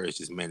gonna encourage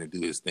this man to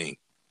do his thing.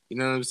 You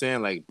know what I'm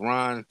saying? Like,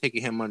 Bron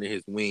taking him under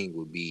his wing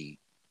would be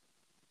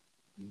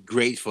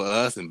great for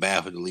us and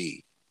bad for the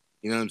league.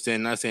 You know what I'm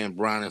saying? Not saying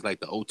Bron is like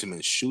the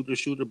ultimate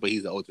shooter, but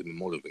he's the ultimate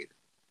motivator.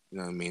 You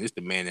know what I mean? It's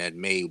the man that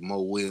made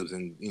Mo Williams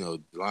and,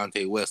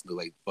 Delonte West look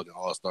like fucking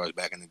all-stars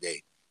back in the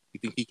day. You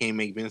think he can't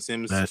make Ben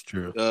Simmons That's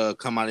true.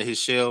 Come out of his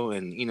shell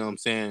and, you know what I'm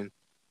saying,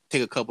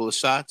 take a couple of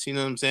shots? You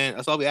know what I'm saying?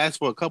 That's all we ask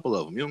for, a couple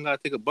of them. You don't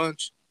got to take a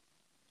bunch.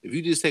 If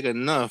you just take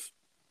enough,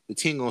 the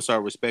team going to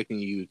start respecting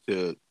you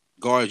to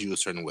guard you a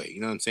certain way.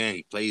 You know what I'm saying?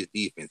 He plays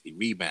defense. He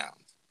rebounds.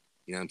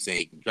 You know what I'm saying?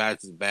 He can drive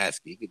to the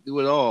basket. He can do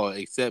it all,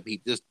 except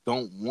he just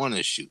don't want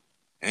to shoot.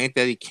 It ain't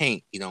that he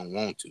can't. He don't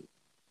want to.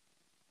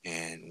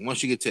 And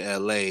once you get to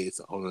LA, it's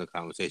a whole other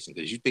conversation.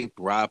 Because you think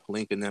Rob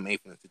Pelinka and them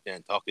ain't finna sit there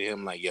and talk to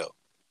him like, yo,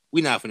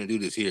 we not finna do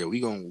this here.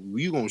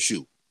 You gonna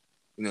shoot.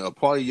 A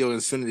part of your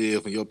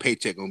incentive and your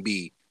paycheck gonna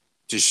be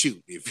to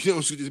shoot. If you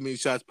don't shoot this many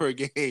shots per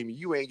game,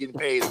 you ain't getting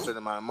paid a certain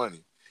amount of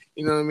money.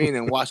 You know what I mean?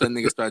 And watch that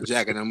nigga start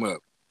jacking them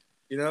up.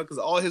 Because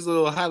all his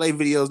little highlight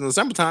videos in the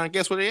summertime,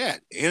 guess where they at?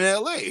 In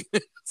LA.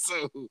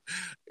 So,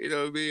 you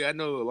know what I mean? I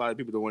know a lot of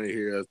people don't want to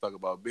hear us talk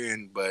about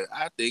Ben, but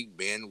I think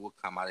Ben will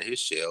come out of his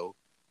shell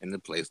in a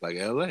place like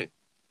LA.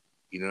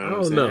 You know what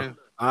I'm saying?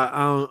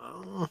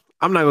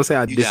 I'm not gonna say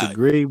I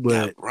disagree,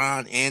 but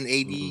Bron and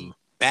AD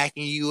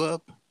backing you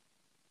up.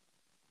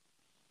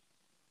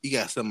 You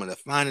got some of the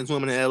finest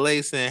women in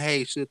LA saying,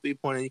 "Hey, shoot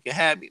 3-pointer, you can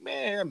have me,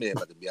 man." That man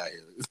about to be out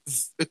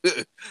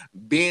here.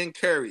 Ben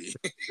Curry.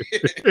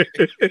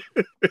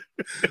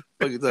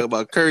 What you talking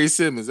about? Curry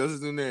Simmons. That's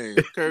his new name.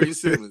 Curry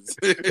Simmons.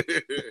 You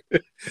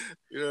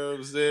know what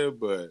I'm saying?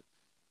 But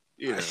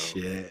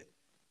shit.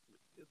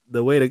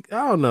 the way I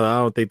don't know. I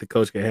don't think the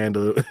coach can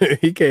handle.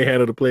 He can't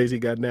handle the plays he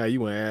got now.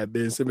 You want to add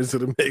Ben Simmons to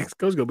the mix?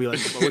 Coach gonna be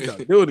like, "Come on, what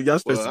y'all doing? Y'all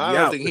Well, stressing I me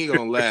don't out." think he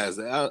gonna last.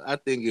 I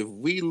think if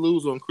we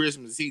lose on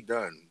Christmas, he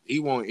done. He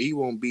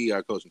won't be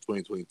our coach in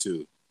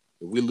 2022.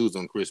 If we lose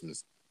on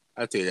Christmas,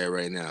 I tell you that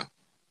right now.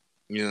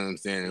 You know what I'm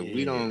saying? If we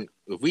Yeah. don't,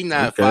 if we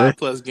not Okay.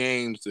 5+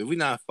 games, if we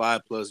not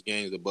 5+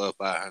 games above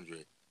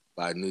 500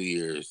 by New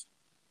Year's,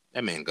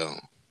 that man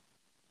gone.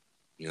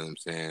 You know what I'm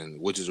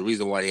saying? Which is the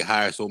reason why they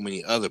hire so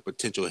many other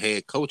potential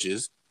head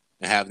coaches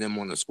and have them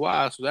on the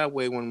squad, so that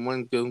way when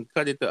one can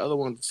cut it, the other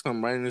one just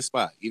come right in the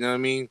spot. You know what I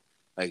mean?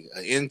 Like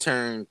an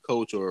intern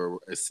coach or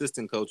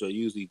assistant coach are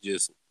usually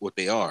just what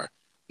they are.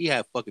 He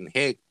have fucking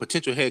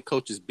potential head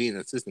coaches being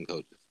assistant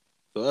coaches.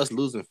 So us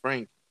losing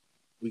Frank,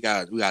 we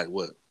got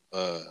what?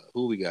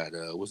 Who we got?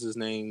 What's his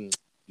name?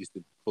 Used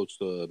to coach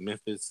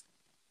Memphis,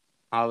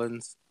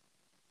 Hollins.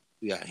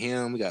 We got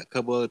him. We got a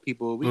couple other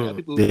people. We got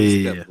people who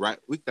can step Yeah. right.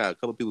 We got a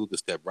couple people who can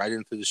step right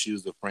into the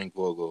shoes of Frank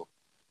Vogel,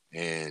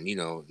 and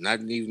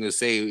not even to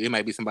say it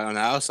might be somebody on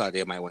the outside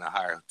they might want to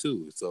hire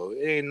too. So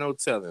it ain't no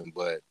telling,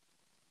 but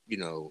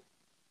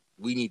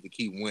we need to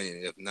keep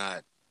winning. If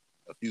not,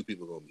 a few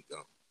people gonna be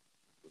gone.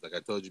 Like I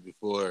told you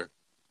before,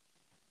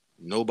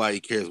 nobody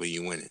cares when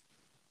you win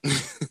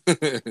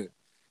it.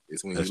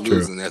 It's when That's you true.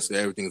 lose, and that's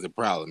everything's a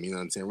problem. You know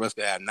what I'm saying? Russ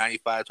could have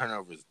 95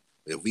 turnovers,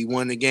 but if we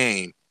won the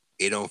game,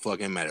 it don't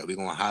fucking matter. We're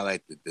gonna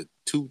highlight the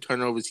 2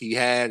 turnovers he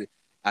had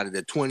out of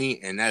the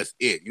 20, and that's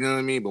it. You know what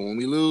I mean? But when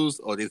we lose,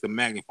 there's a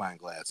magnifying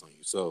glass on you.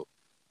 So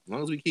as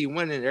long as we keep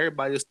winning,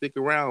 everybody will stick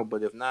around.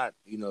 But if not,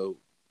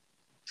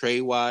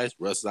 trade wise,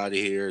 Russ is out of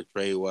here.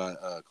 Trade wise,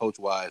 coach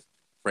wise,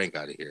 Frank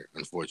out of here.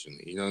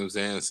 Unfortunately, you know what I'm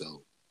saying?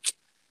 So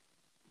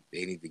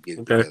they need to get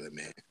it together,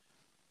 man.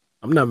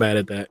 I'm not mad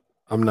at that.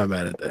 I'm not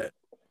mad at that.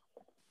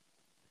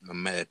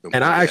 I'm mad at them.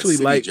 And I actually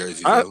City like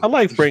jerseys, I though.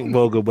 like Frank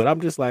Vogel, but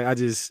I'm just like I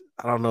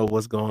don't know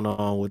what's going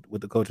on with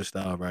the coaching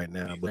style right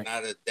now. He's But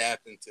not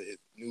adapting to his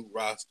new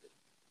roster.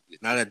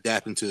 He's not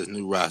adapting to his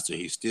new roster.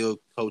 He's still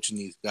coaching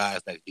these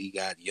guys like he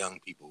got young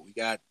people. We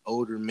got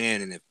older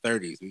men in their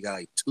 30s. We got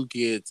like 2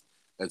 kids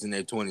that's in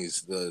their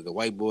 20s. The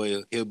white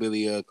boy,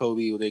 hillbilly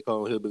Kobe, what they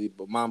call hillbilly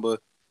Mamba,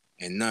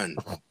 and none.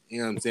 You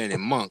know what I'm saying?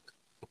 And Monk.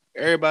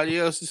 Everybody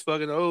else is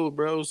fucking old,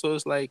 bro. So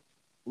it's like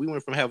we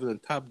went from having the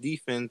top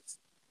defense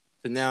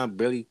to now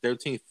barely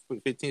 13th,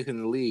 15th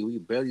in the league. We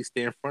barely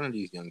stay in front of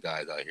these young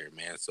guys out here,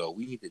 man. So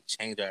we need to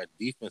change our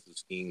defensive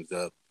schemes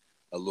up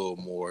a little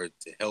more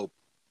to help,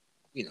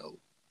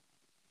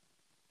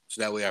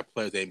 so that way our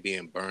players ain't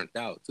being burnt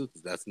out too.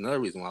 Because that's another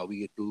reason why we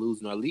get to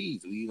losing our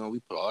leads. We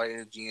put all our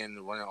energy in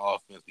the running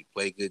offense. We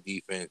play good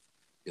defense,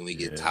 then we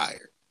get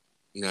tired.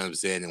 You know what I'm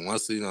saying? And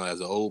once as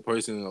an old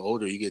person,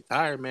 older, you get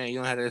tired, man. You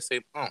don't have that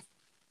same pump.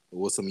 But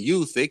with some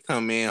youth, they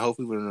come in.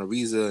 Hopefully, when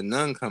Ariza and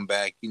Nunn come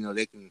back,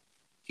 they can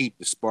keep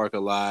the spark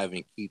alive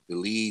and keep the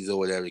leads or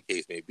whatever the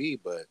case may be.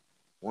 But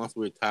once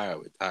we're tired,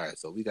 we're tired.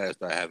 So we got to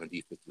start having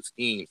defensive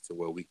schemes to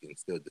where we can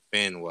still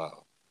defend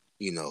while,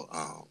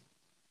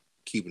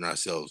 keeping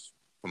ourselves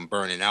from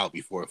burning out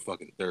before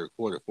fucking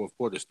fourth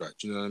quarter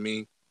starts. You know what I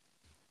mean?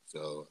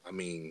 So, I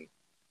mean,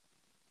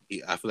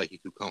 I feel like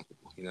he's too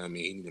comfortable. You know what I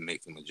mean? He need to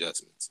make some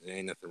adjustments. There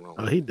ain't nothing wrong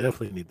with he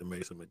definitely need to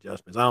make some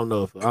adjustments. I don't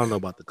know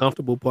about the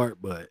comfortable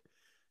part, but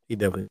he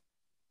definitely.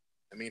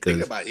 I mean,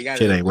 think about it. He got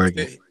shit ain't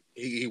working.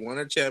 He won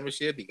a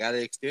championship. He got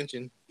an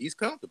extension. He's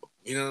comfortable.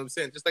 You know what I'm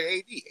saying? Just like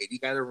AD.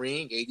 AD got a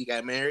ring. AD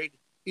got married.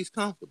 He's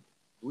comfortable.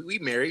 We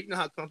married. You know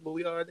how comfortable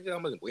we are.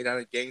 I'm gonna wait out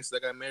of games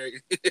since I got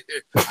married.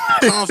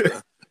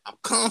 I'm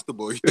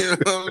comfortable. You know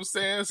what I'm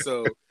saying?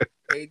 So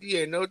AD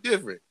ain't no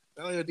different.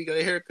 I don't even think he got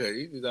a haircut.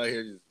 He's just out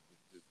here just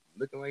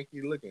looking like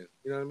he's looking.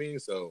 You know what I mean?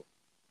 So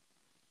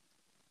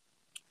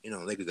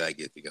Lakers gotta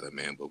get together,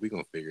 man. But we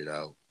gonna figure it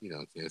out. You know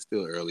what I'm saying? It's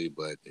still early,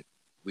 but if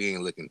we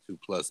ain't looking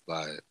 2+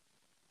 by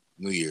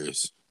New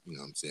Year's, you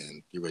know what I'm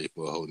saying? Get ready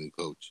for a whole new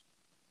coach.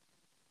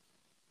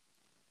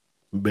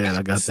 Man,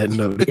 I got that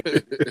note.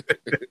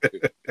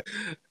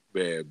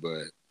 Man,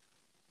 but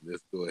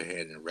let's go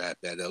ahead and wrap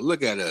that up.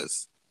 Look at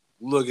us.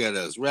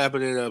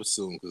 Wrapping it up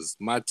soon because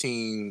my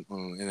team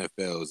on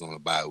NFL is on a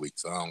bye week,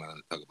 so I don't want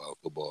to talk about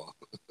football.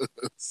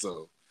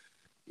 So,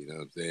 you know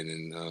what I'm saying?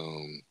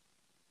 And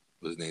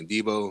what's his name?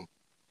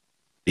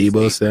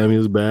 Debo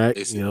Samuel's back.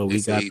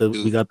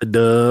 We got the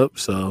dub.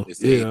 So they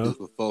say he threw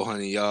for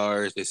 400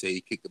 yards. They say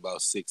he kicked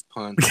about 6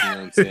 punts. You know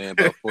what I'm saying?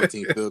 About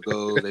 14 field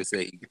goals. They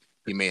say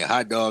he made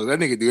hot dogs. That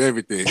nigga do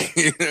everything.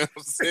 You know what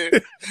I'm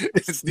saying?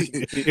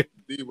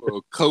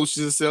 Debo coached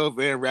himself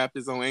and wrapped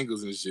his own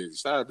ankles and shit.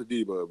 Shout out to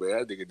Debo, man.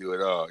 That nigga do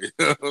it all. You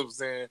know what I'm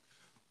saying?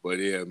 But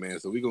yeah, man.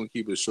 So we're gonna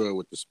keep it short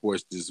with the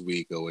sports this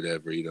week or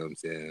whatever. You know what I'm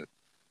saying?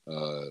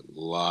 A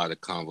lot of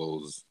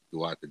combos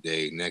throughout the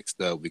day.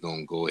 Next up, we're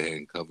gonna go ahead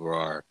and cover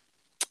our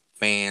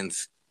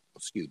fans.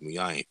 Excuse me,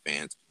 y'all ain't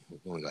fans.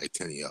 Only like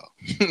 10 of y'all.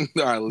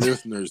 Our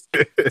listeners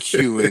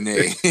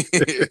Q&A.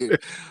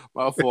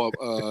 My fault.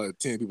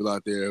 10 people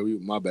out there.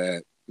 My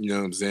bad. You know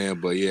what I'm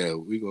saying? But yeah,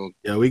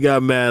 we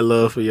got mad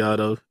love for y'all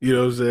though. You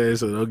know what I'm saying?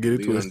 So don't get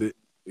it twisted.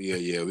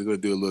 yeah, we're gonna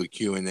do a little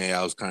Q&A.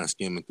 I was kind of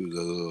skimming through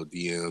the little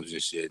DMs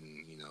and shit,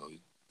 and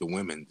the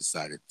women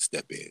decided to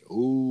step in.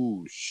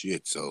 Oh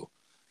shit! So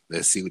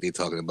let's see what they're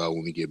talking about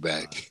when we get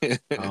back. I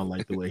don't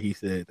like the way he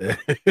said that.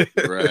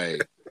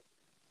 Right.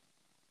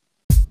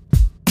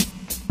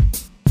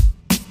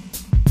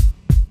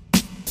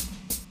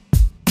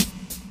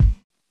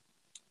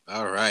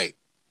 All right,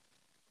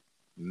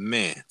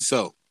 man.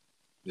 So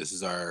this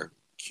is our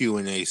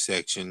Q&A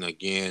section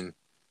again.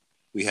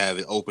 We have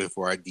it open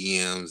for our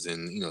DMs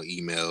and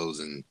emails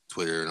and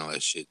Twitter and all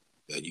that shit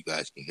that you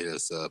guys can hit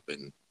us up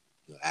and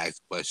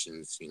ask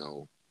questions.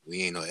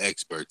 We ain't no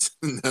experts,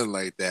 nothing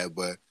like that,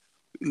 but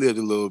we lived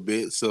a little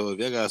bit. So if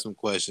y'all got some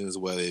questions,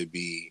 whether it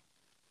be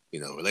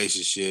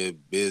relationship,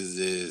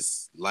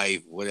 business,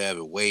 life,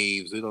 whatever,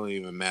 waves, it don't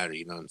even matter.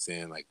 You know what I'm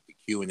saying? Like the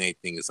Q&A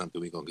thing is something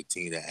we're gonna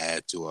continue to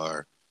add to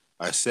our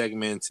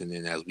segments, and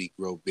then as we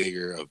grow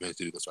bigger,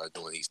 eventually we can start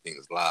doing these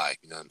things live.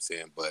 You know what I'm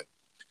saying? But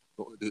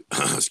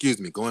excuse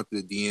me, going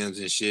through the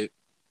DMs and shit,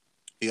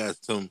 we got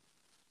some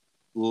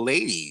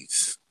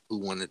ladies who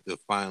wanted to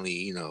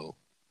finally,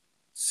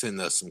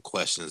 send us some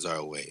questions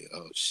our way.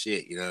 Oh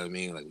shit, you know what I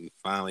mean? Like we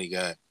finally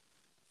got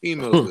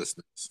female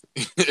listeners.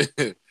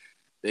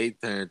 They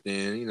turned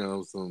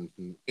in, some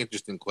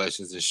interesting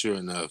questions, and sure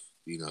enough,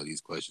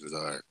 these questions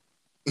are.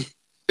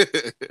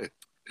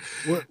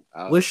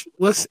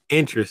 What's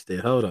interesting?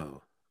 Hold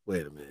on,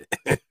 wait a minute.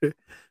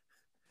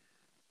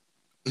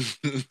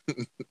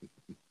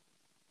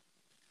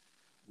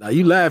 Now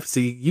you laugh.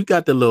 See, you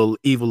got the little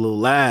evil little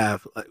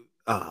laugh. Like,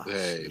 oh,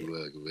 hey, shit.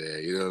 Look,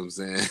 man, you know what I'm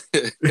saying?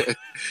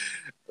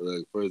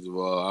 Look, first of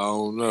all, I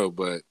don't know,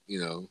 but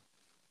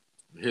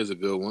here's a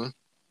good one.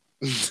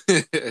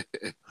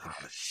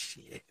 Oh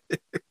shit.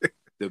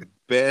 The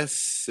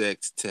best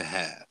sex to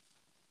have.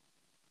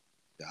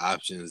 The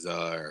options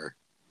are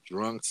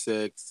drunk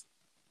sex,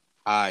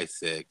 high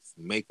sex,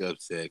 makeup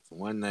sex,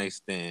 one night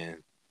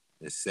stand,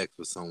 and sex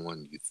with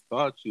someone you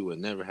thought you would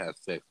never have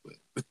sex with.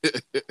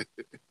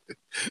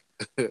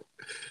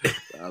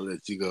 I'll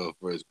let you go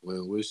first,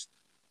 Gwen. What's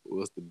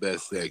the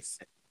best sex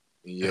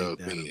in your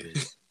opinion?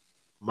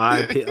 My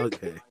opinion.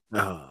 Okay.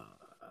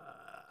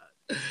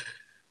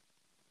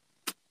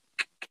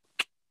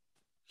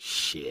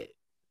 Shit.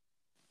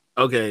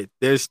 Okay.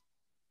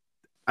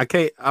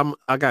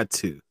 I got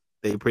two.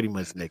 They pretty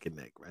much neck and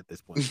neck right at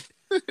this point.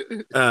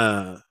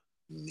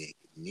 Neck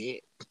and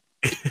neck.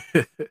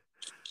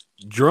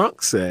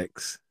 Drunk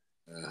sex.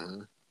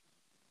 Uh-huh.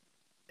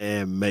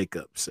 And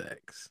makeup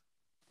sex.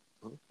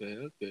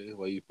 Okay.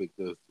 Why you pick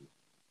those two?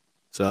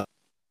 So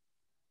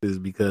is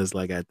because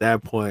like at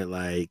that point,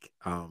 like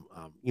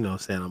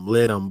saying I'm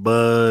lit, I'm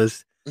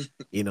buzzed,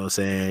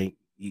 saying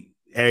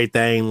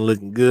everything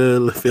looking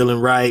good, feeling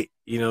right,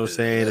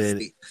 saying,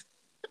 and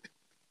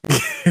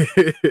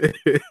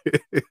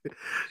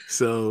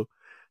so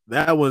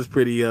that one's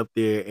pretty up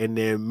there. And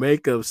then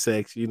makeup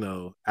sex,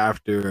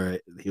 after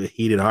a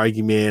heated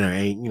argument or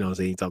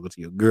ain't talking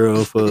to your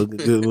girl for a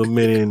good little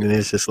minute, and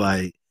it's just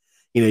like,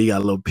 you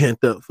got a little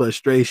pent up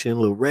frustration, a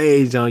little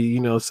rage on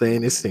you,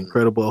 saying it's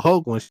Incredible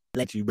Hulk when she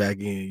let you back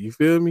in. You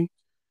feel me?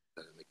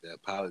 Gotta make that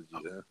apology, huh?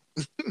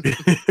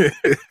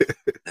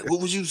 Like,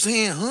 what was you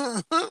saying,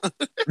 huh?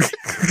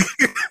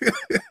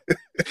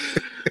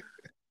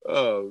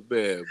 Oh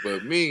man,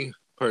 but me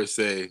per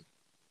se,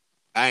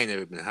 I ain't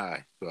never been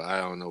high, so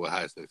I don't know what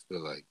high sex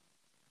feel like.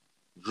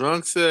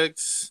 Drunk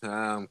sex,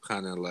 I'm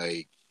kind of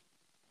like,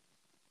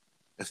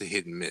 that's a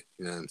hit and miss.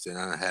 You know what I'm saying?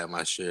 I don't have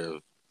my share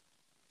of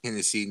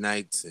Hennessy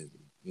nights, and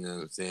you know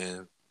what I'm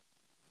saying.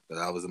 But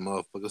I was a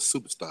motherfucker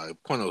superstar, a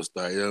porno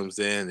star. You know what I'm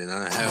saying? And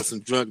I had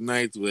some drunk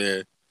nights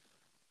where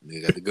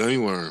they got the gummy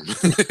worm.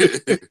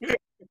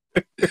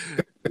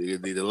 They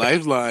need a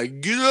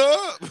lifeline. Get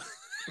up.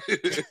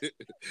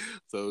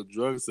 So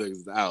drunk sex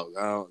is out.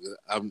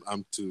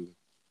 I'm too.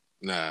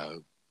 Nah,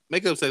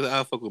 makeup sex.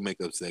 I'll fuck with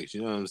makeup sex.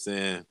 You know what I'm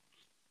saying?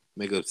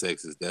 Makeup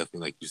sex is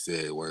definitely, like you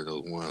said, one of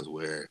those ones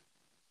where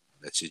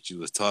that shit you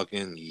was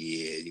talking.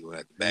 Yeah, you gonna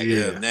have to back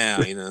it up now.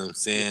 You know what I'm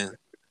saying?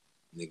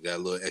 Nigga got a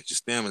little extra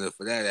stamina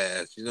for that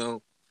ass.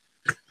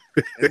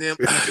 And then,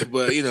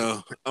 but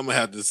I'm gonna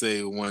have to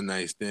say one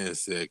night stand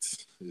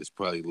sex is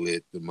probably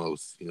lit the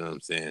most. You know what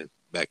I'm saying?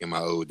 Back in my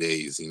old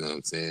days. You know what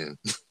I'm saying?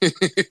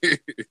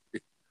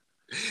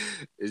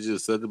 It's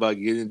just something about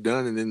getting it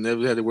done and then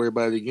never had to worry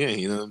about it again.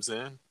 You know what I'm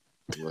saying?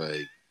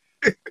 Like,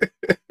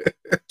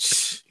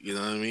 you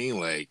know what I mean?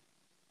 Like,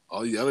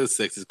 all the other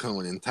sexes come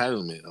with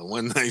entitlement. A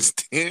one night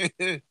stand.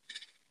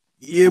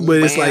 Yeah, but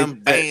bam, it's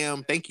like,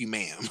 bam, thank you,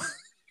 ma'am.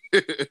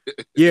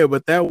 Yeah,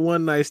 but that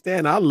one night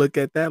stand, I look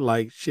at that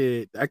like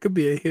shit. That could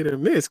be a hit or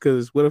miss.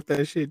 Because what if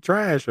that shit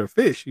trash or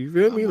fish? You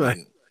feel me?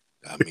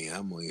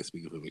 I'm only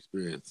speaking from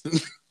experience.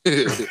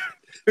 It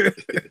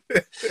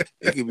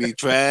could be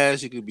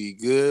trash. It could be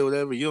good.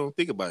 Whatever. You don't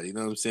think about it. You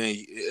know what I'm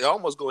saying? It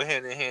almost go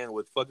hand in hand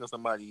with fucking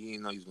somebody you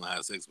didn't know you was gonna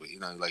have sex with.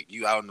 Like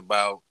you out and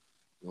about,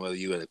 whether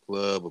you at a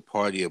club, a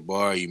party, a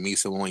bar, you meet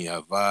someone,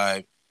 y'all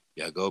vibe,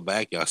 y'all go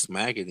back, y'all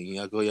smack it, and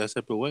y'all go y'all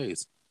separate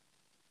ways.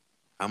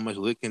 How much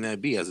lit can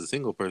that be as a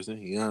single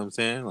person? You know what I'm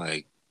saying?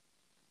 Like,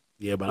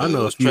 Yeah, but I But it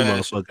know a was few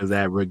trash. motherfuckers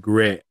that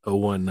regret a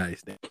one night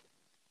stand.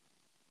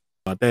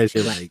 About that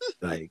shit,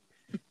 like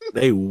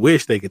they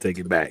wish they could take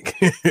it back.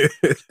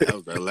 That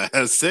was our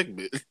last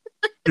segment.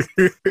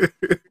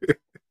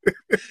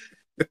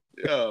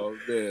 Oh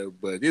man,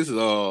 but this is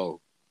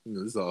all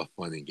this is all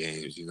fun and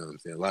games. You know what I'm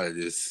saying? A lot of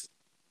this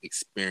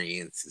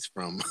experience is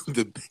from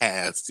the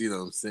past. You know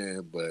what I'm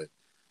saying? But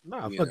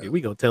Nah, you fuck it. know,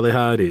 We gonna tell it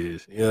how it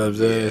is. You know what I'm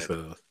saying? yeah,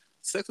 So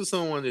sex with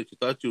someone that you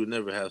thought you would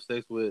never have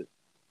sex with.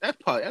 That's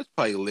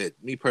probably lit.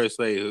 Me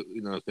personally,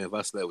 you know what I'm saying? If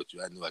I slept with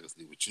you, I knew I could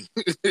sleep with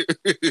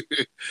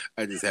you.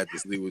 I just had to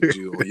sleep with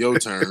you on your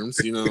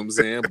terms, you know what I'm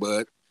saying?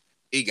 But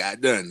it got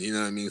done, you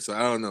know what I mean? So I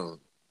don't know.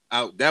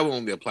 That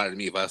won't be applied to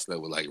me if I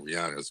slept with like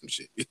Rihanna or some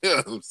shit. You know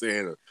what I'm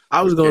saying? I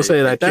Or was gonna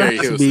say that Carrie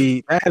has to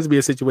Hilson. be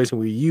a situation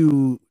where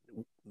you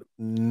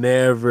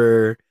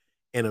never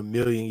in a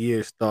million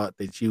years thought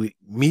that you would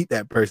meet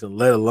that person,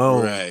 let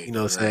alone, Right, you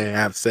know what I'm right, saying,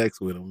 have sex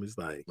with them. It's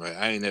like right.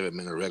 I ain't never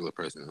met a regular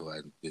person who I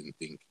didn't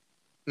think,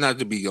 not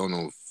to be on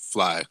no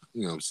fly,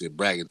 you know what I'm saying,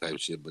 bragging type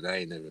shit, but I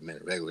ain't never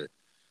met a regular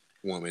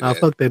woman nah,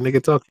 that fuck that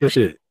nigga, talk your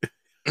shit.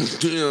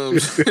 you know what I'm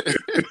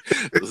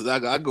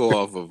saying? I go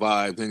off of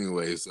vibes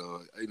anyway,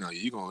 so you know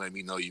you gonna let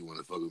me know you want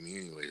to fuck with me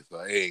anyway. So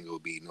I ain't gonna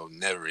be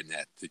never in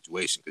that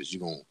situation because you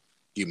gonna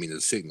give me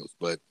the signals.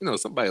 But you know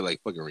somebody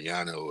like fucking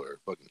Rihanna or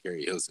fucking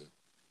Carrie Hilson,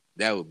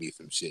 that would be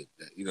some shit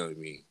that you know what I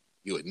mean.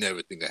 You would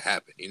never think would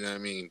happen. You know what I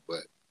mean?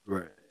 But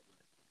Right.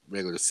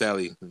 regular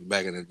Sally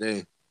back in the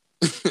day,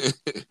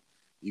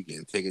 you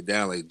can take it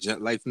down like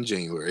lights in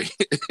January.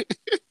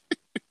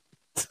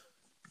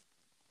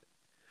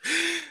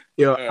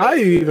 Yo, I Oh,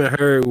 even man.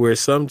 heard where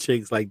some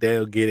chicks like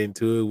they'll get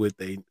into it with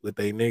they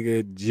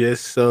nigga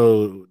just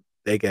so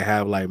they can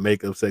have like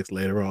makeup sex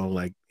later on,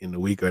 like in the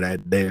week or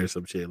that day or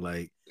some shit,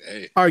 like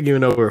Hey,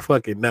 arguing over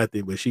fucking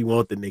nothing, but she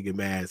want the nigga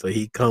mad, so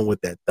he come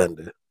with that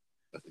thunder.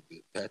 that's a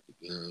good tactic.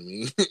 You know what I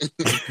mean?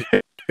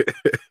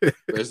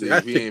 Especially if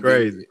That he shit ain't be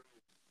crazy.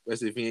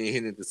 Especially if he ain't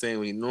hitting it the same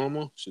way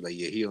normal. She's like,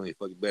 yeah, he only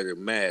fucking better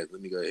mad.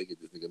 Let me go ahead and get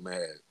this nigga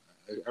mad.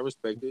 I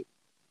respect it.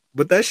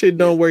 But that shit Yeah,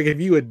 don't work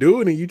if you a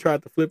dude and you try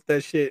to flip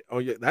that shit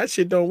on your. That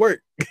shit don't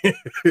work.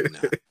 nah.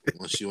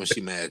 Once she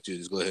mad at you,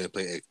 just go ahead and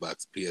play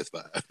Xbox,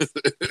 PS5.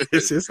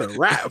 It's just a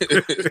wrap.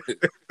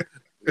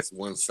 It's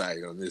one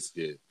side on this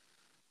shit.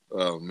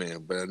 Oh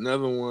man, but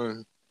another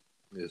one.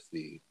 Let's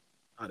see.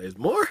 Oh, there's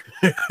more.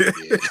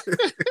 Yeah.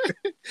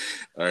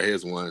 All right,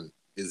 here's one.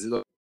 Is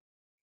it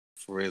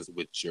friends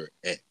with your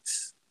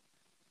ex?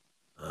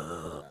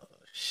 Oh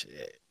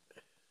shit.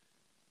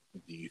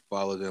 Do you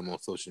follow them on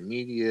social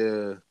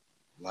media?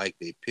 Like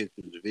they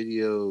pictures,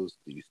 videos?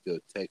 Do you still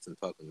text and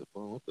talk on the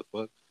phone? What the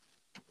fuck?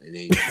 And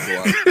then you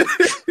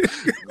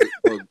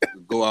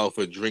go out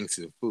for drinks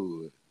and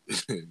food.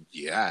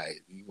 Yeah,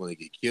 you want to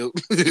get killed?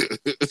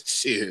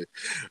 Shit,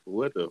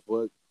 what the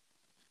fuck?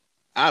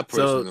 I So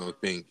personally don't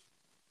think.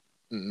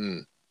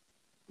 Mm-mm.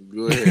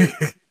 Go ahead.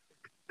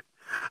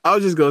 I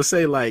was just gonna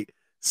say, like,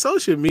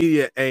 social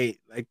media ain't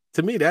like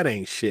to me that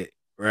ain't shit,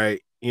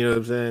 right? You know what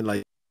I'm saying?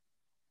 Like,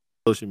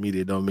 social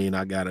media don't mean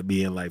I gotta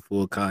be in like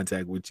full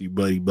contact with you,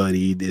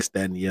 buddy, this,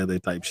 that, and the other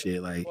type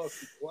shit. Like, Why it's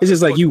the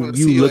just like fuck you want to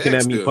you see your looking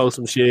ex at me still? post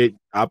some shit,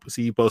 I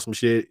see you post some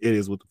shit. It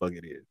is what the fuck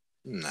it is.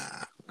 Nah,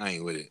 I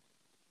ain't with it.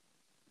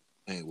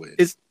 I ain't with it.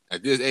 It's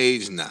At this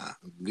age, nah.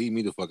 Leave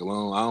me the fuck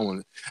alone. I don't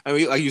want. I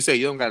mean, like you say,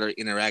 you don't gotta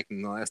interact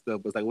and all that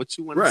stuff. But it's like, what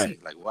you want to right. see?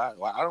 Like, why?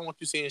 Why? I don't want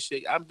you seeing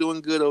shit. I'm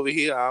doing good over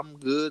here. I'm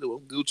good. I'm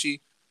Gucci.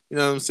 You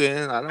know what I'm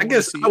saying? I I don't want to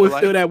guess see I your would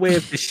life. feel that way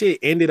if the shit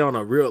ended on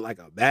a real like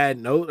a bad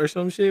note or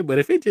some shit. But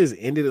if it just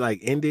ended,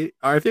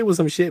 or if it was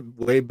some shit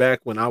way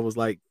back when I was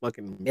like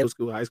fucking middle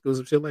school, high school,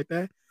 some shit like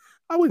that,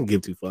 I wouldn't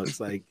give two fucks.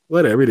 Like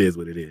whatever it is,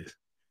 what it is.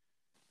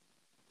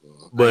 Well,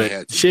 I ain't But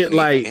had too shit many.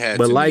 I ain't like, had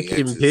but too many liking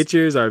exes.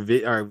 pictures or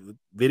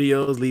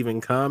videos,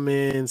 leaving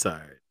comments,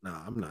 or no,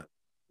 I'm not.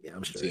 Yeah,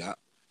 I'm See, straight.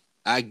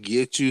 I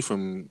get you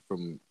from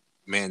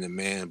man to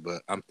man,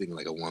 but I'm thinking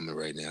like a woman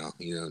right now.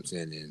 You know what I'm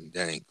saying? And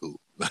that ain't cool.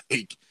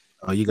 Like,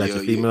 Oh, you got yo,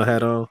 your female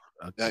hat on?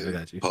 Okay, I that,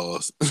 got you.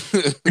 pause.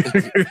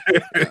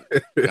 I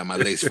got my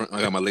lace front.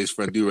 I got my lace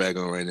front do rag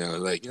on right now.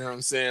 Like, you know what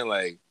I'm saying?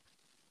 Like,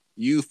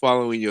 you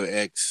following your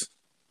ex,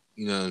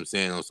 you know what I'm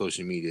saying, on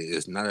social media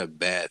is not a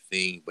bad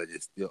thing, but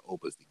it still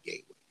opens the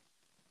gateway.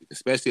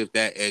 Especially if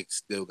that ex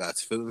still got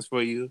feelings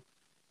for you,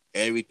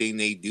 everything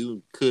they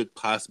do could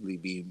possibly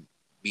be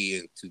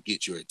being to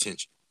get your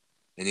attention.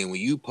 And then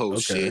when you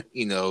post Okay, shit,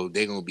 you know,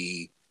 they're gonna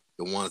be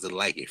the ones that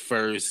like it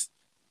first.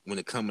 When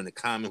it come in the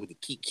comment with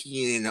the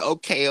key and the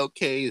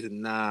okays,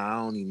 and nah, I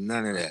don't need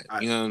none of that.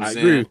 I You know what I'm I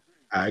saying? agree.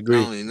 I I agree.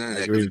 don't need none of I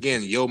that. Because agree with you.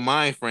 again, your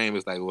mind frame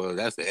is like, well,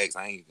 that's the ex.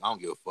 I don't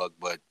give a fuck.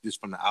 But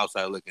just from the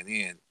outside looking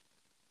in,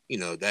 you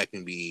know, that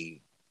can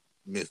be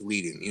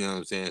misleading. You know what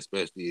I'm saying?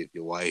 Especially if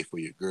your wife or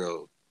your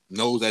girl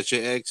knows that's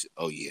your ex.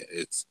 Oh yeah,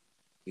 it's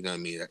you know what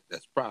I mean.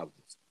 That's problems.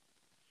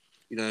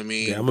 You know what I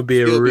Okay, I'm mean? gonna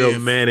be a Still real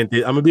being man, and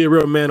I'm gonna be a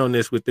real man on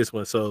this with this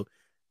one. So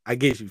I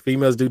get you.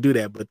 Females do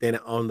that, but then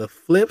on the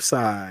flip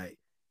side,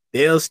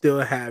 they'll still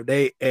have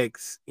their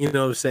ex. You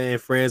know what I'm saying?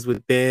 Friends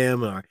with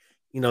them, or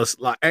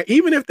like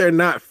even if they're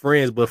not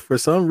friends, but for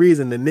some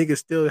reason the niggas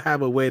still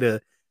have a way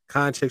to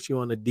contact you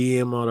on the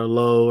DM on the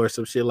low or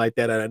some shit like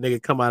that. And a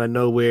nigga come out of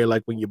nowhere,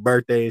 like when your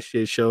birthday and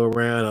shit show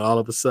around, and all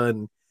of a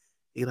sudden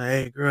he like,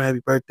 "Hey girl, happy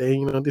birthday,"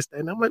 this, that.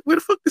 And I'm like, where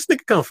the fuck this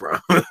nigga come from?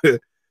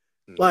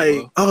 Like,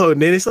 Well, oh,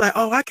 and then it's like,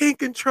 oh, I can't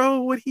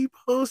control what he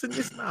posts and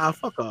this. Nah,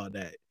 fuck all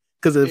that.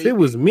 Because if it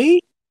was maybe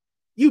me,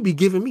 you'd be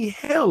giving me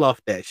hell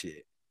off that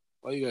shit.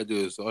 all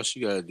she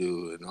gotta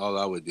do, and all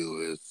I would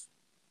do is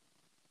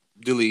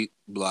delete,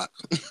 block,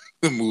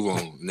 move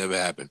on. Never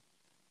happened.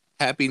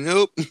 Happy?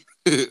 Nope.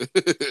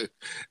 I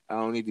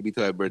don't need to be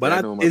told birthday.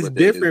 I know my It's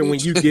birthday is, different when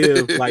you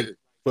give like bitch.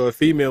 for a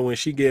female when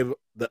she give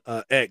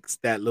the ex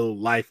that little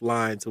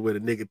lifeline to where the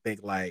nigga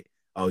think like,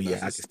 oh yeah,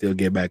 That's I just- can still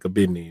get back up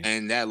in there.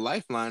 And that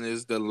lifeline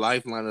is the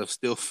lifeline of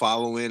still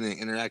following and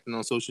interacting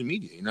on social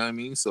media. You know what I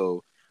mean?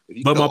 So if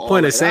you But cut my all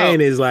point of that saying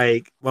out, is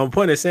like, my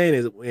point of saying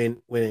is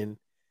when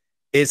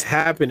it's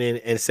happening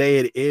and say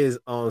it is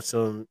on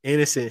some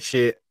innocent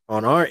shit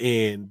on our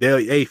end,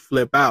 they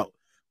flip out,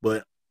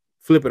 but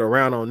flip it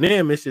around on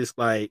them. It's just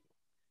like,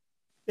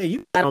 yeah,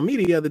 you got on me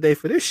the other day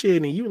for this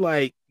shit, and you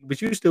like,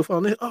 but you still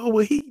following this. Oh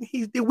well,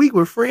 we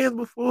were friends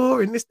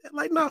before, and this that.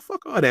 Like, nah,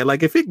 fuck all that.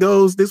 Like, if it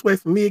goes this way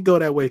for me, it go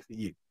that way for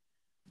you.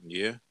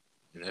 yeah.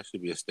 And that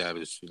should be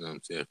established, you know what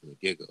I'm saying, from the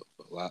get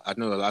go. I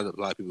know a lot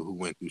of people who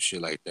went through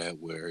shit like that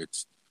where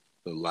it's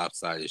the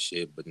lopsided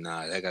shit, but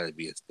nah, that got to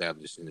be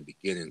established in the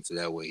beginning so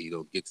that way you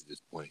don't get to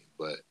this point.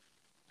 But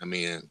I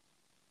mean,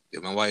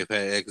 if my wife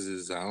had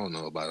exes, I don't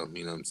know about them,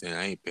 you know what I'm saying?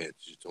 I ain't paying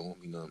attention to them,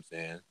 you know what I'm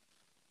saying?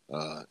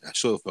 I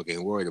sure fuck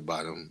ain't worried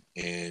about them.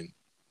 And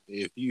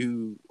if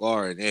you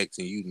are an ex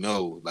and you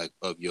know, like,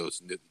 of your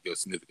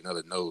significant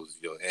other knows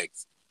your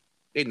ex,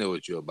 they know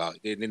what you're about.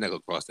 They're not gonna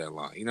cross that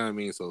line. You know what I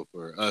mean? So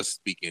for us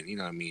speaking, you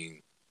know what I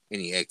mean,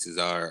 any exes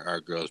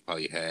our girls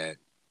probably had,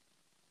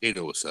 they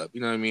know what's up.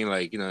 You know what I mean?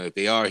 Like, if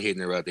they are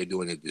hitting her up, they're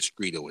doing it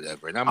discreet or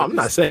whatever. And I'm gonna I'm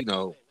not just, saying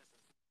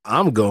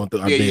I'm going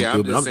through, I've been yeah,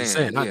 I'm through, but just I'm just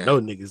saying, saying I yeah. know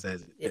niggas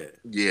as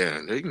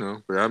Yeah,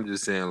 but I'm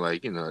just saying,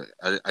 like, at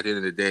the end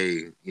of the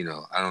day,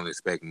 I don't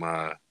expect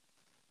my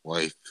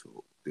wife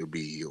to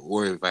be,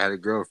 or if I had a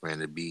girlfriend,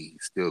 to be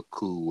still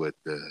cool with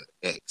the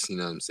ex, you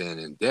know what I'm saying?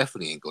 And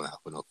definitely ain't going out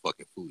for no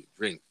fucking food and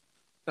drink.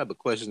 What type of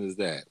question is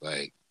that?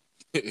 Like,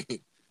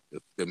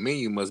 the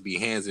menu must be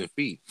hands and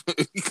feet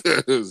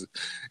because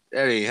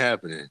that ain't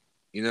happening.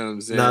 You know what I'm Now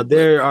saying? But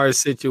there are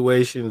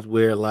situations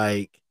where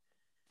like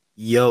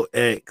your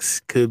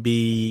ex could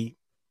be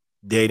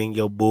dating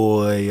your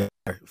boy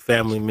or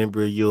family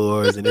member of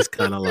yours, and it's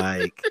kind of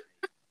like,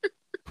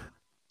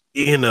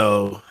 you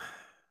know,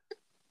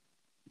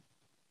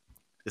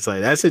 it's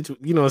like that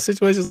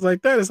situations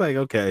like that. It's like,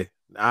 okay,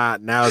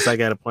 now it's like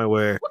at a point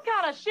where What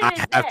kind of shit I is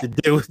have to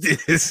that? deal with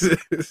this.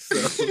 So,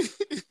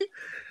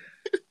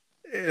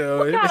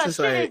 What it's kind of just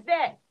shit is like,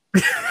 that?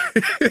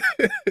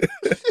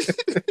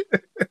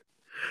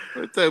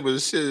 what type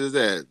of shit is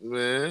that,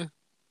 man?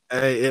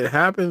 hey, it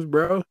happens,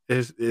 bro.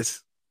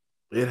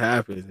 It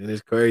happens, and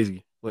it's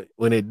crazy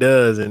when it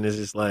does, and it's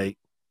just like,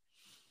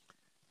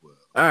 Well,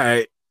 all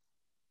right.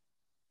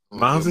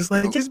 Mom's just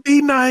like, just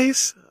be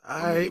nice. All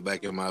I'm gonna right. get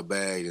back in my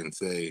bag and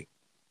say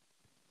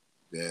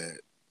that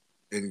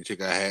any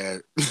chick I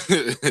had,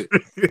 the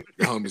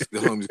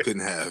homies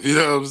couldn't have. You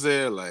know what I'm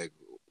saying? Like,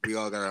 we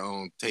all got our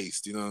own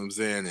taste. You know what I'm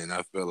saying? And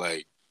I feel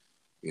like,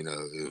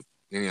 if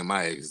any of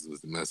my exes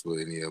was to mess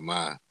with any of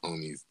my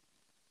homies,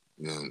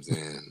 you know what I'm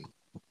saying?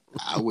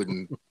 I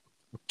wouldn't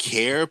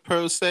care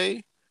per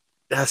se.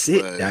 That's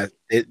it. But That's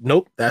it.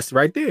 Nope. That's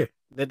right there.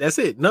 That's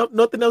it. No,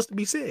 nothing else to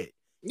be said.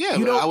 yeah,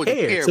 You but I don't wouldn't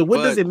care. care. So what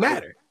does But it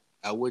matter?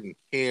 I wouldn't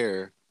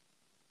care.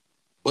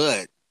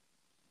 But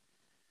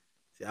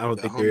See, I don't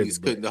think there is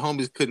a but. the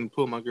homies couldn't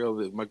pull my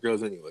girls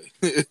anyway.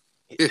 I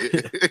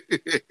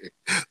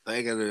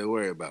ain't got nothing to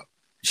worry about.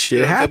 Shit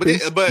Yeah,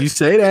 happens. but you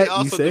say it that. You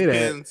also say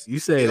depends. that. You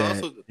say It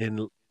that, also,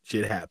 and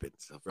shit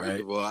happens. first Right.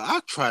 of all, I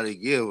try to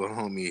give a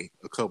homie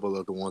a couple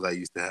of the ones I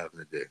used to have in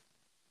the day.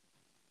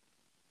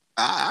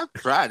 I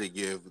try to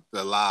give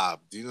the lob.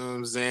 Do you know what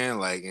I'm saying?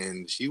 Like,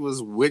 and she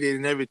was with it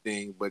and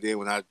everything. But then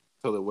when I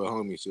told her what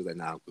homie, she was like,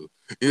 "Nah, I'm cool."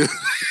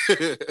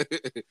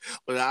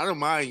 But I don't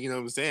mind. You know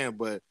what I'm saying?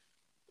 But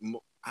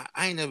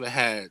I ain't never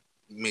had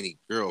many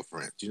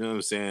girlfriends. You know what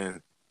I'm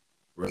saying?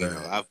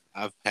 Right.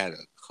 I've had a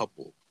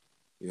couple.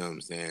 You know what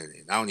I'm saying?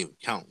 And I don't even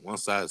count.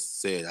 Once I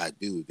said I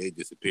do, they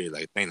disappeared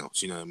like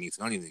Thanos. You know what I mean?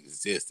 So I don't even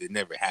exist. It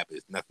never happened.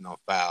 It's nothing on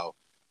file.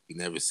 You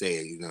never say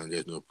it.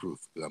 There's no proof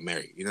because I'm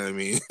married. You know what I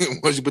mean?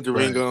 Once you put the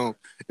ring Right. on,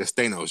 it's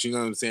Thanos. You know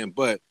what I'm saying?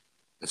 But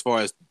as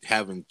far as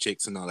having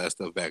chicks and all that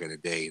stuff back in the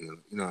day, you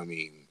know what I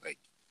mean? Like,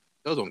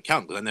 those don't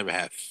count because I never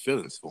had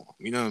feelings for them.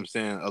 You know what I'm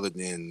saying? Other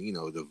than,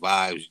 the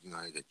vibes,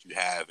 that you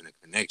have and the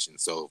connection.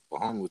 So for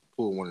homie to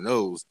pull one of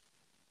those,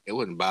 it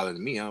wouldn't bother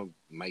me. I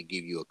might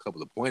give you a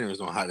couple of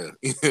pointers on how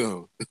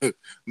to,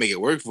 make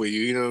it work for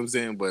you. You know what I'm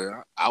saying? But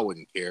I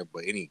wouldn't care.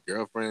 But any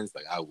girlfriends,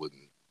 like, I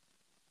wouldn't.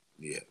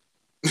 Yeah,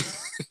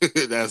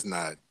 that's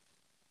not.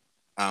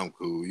 I'm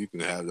cool. You can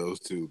have those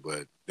too,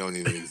 but don't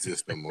even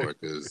exist no more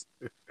because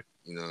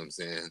you know what I'm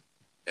saying.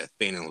 That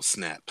Thanos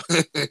snap.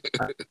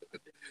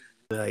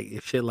 Like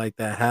if shit like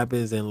that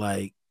happens and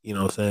like, you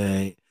know what I'm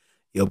saying,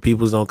 your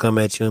peoples don't come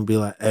at you and be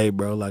like, hey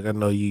bro, like I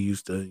know you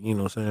used to, you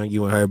know what I'm saying,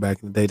 you and her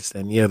back in the day, this, that,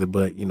 and the other,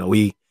 but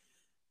we've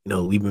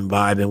been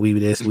vibing, we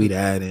this, we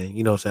that, and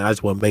you know what I'm saying, I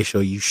just want to make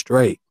sure you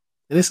straight.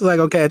 And it's like,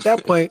 okay, at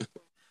that point,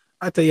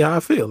 I tell you how I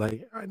feel.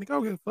 Like, all right, nigga, I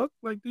don't give a fuck.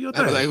 Like, do your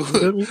I'd be thing. like, You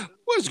feel me?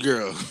 which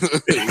girl?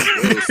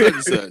 Oh, such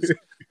and such.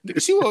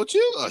 Nigga, she want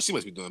you? Oh, she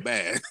must be doing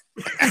bad.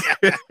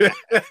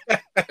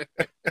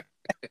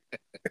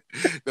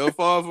 Don't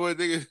fall for it,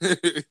 nigga.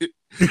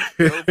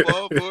 Don't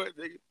fall for it,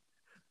 nigga.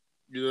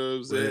 You know what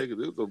I'm saying?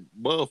 Because it was a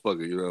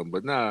motherfucker, you know.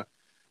 But nah,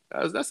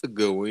 that's a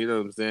good one. You know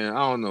what I'm saying? I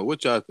don't know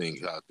what y'all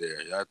think out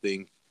there. Y'all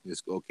think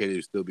it's okay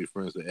to still be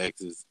friends with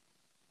exes?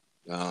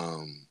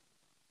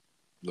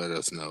 Let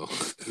us know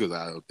because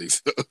I don't think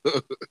so.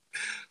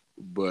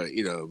 But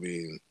you know, I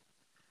mean,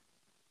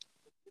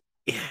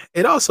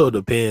 It also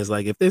depends.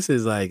 Like, if this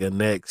is like a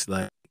next,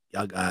 like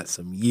y'all got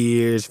some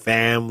years,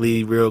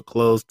 family, real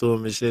close to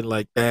them and shit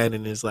like that,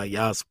 and it's like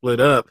y'all split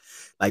up,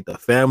 like the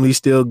family's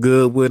still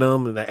good with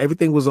them, and like,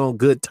 everything was on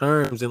good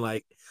terms, and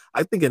like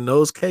I think in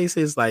those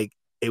cases, like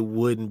it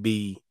wouldn't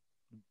be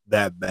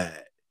that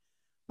bad.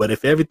 But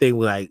if everything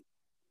like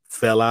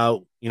fell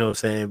out, you know what I'm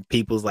saying?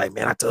 People's like,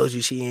 man, I told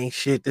you she ain't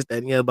shit, this, that,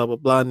 and the other, blah, blah,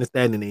 blah, and this,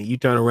 that, and then you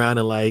turn around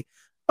and like,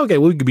 okay,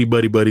 we could be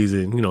buddy buddies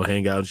and, you know,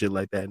 hang out and shit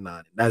like that.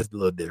 Nah, that's a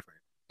little different.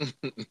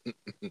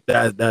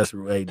 That's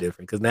way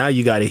different. Cause now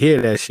you gotta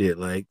hear that shit,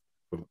 like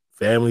from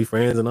family,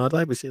 friends, and all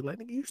type of shit. Like,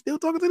 nigga, you still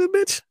talking to this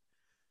bitch?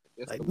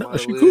 Like, no,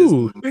 she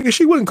cool. Nigga,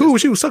 she wasn't cool.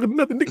 She was sucking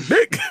another nigga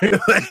dick.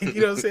 Like,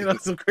 you know what I'm saying? On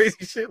some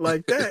crazy shit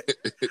like that.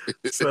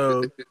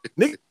 So,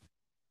 nigga,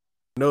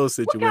 in those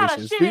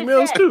situations,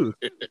 females too.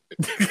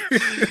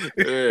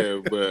 Yeah,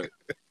 but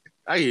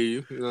I hear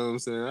you. You know what I'm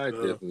saying? I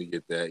definitely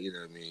get that. You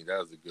know what I mean? That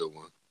was a good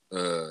one.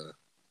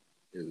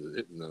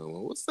 Here's another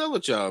one. What's up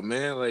with y'all,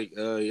 man? Like,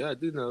 y'all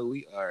do know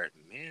we are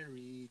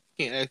married.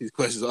 Can't ask these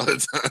questions all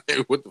the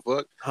time. What the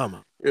fuck?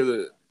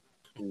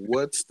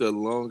 What's the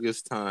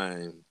longest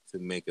time to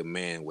make a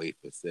man wait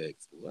for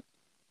sex? What?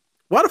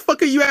 Why the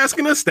fuck are you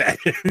asking us that?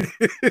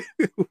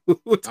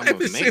 What type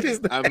of shit is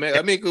that?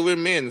 I mean, cause we're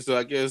men, so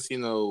I guess you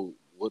know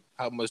what.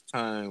 How much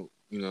time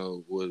you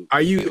know would?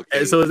 Are you?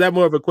 Okay? So is that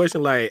more of a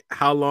question like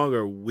how long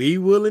are we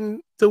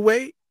willing to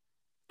wait,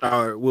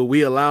 or will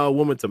we allow a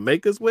woman to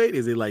make us wait?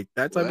 Is it like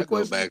that type of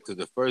question? Go back to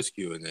the first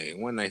Q&A.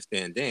 One night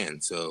stand, Dan.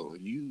 So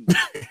you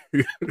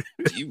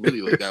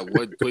really got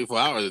 24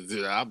 hours.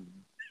 I'm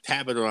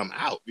tapping or I'm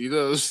out. You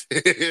know what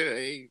I'm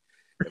saying?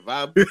 If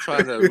I'm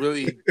trying to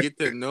really get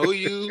to know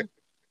you.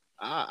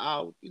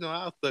 I'll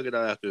thug it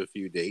out after a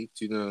few dates,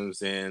 you know what I'm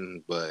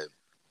saying? But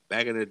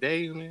back in the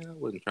day, man, I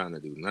wasn't trying to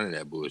do none of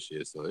that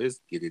bullshit. So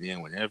it's get it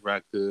in whenever I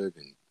could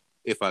and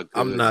if I could.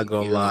 I'm not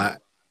gonna lie.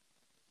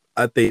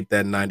 I think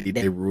that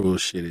 90-day rule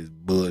shit is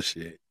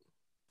bullshit.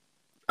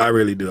 I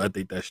really do. I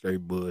think that's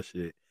straight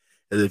bullshit.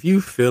 Because if you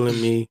feeling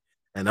me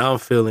and I'm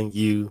feeling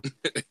you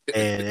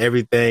and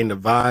everything, the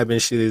vibe and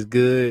shit is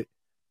good,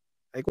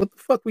 like what the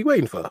fuck we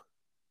waiting for?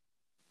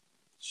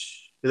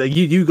 Like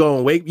you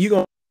gonna wait, you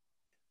gonna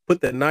put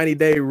the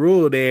 90-day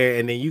rule there,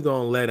 and then you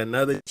gonna let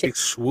another chick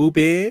swoop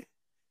in.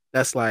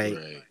 That's like,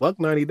 fuck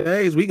 90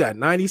 days. We got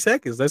 90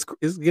 seconds. Let's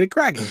get it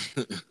cracking.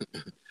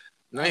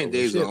 90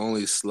 days will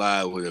only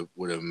slide with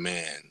a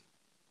man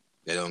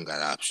that don't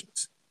got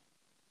options.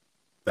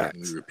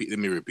 Facts. Let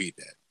me repeat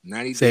that.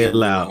 90 Say days it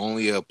loud.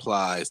 Only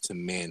applies to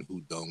men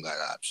who don't got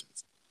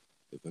options.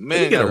 If a man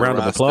can we get a round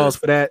of applause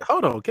for that?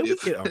 Hold on. Can we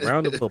get a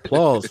round of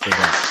applause for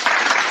that?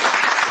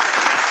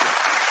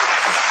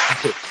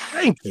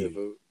 Thank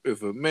you.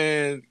 If a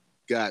man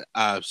got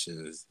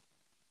options,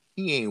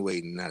 he ain't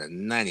waiting not a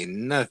 90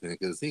 nothing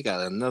because he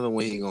got another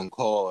one he gonna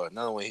call,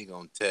 another one he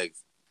gonna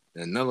text,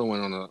 and another one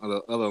on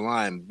the other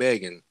line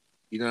begging.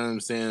 You know what I'm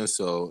saying?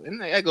 So,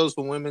 and that goes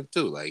for women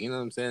too. Like, you know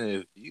what I'm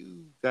saying? If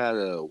you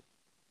gotta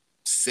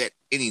set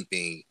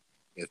anything,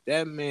 if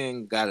that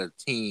man got a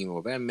team or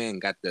if that man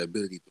got the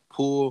ability to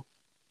pull,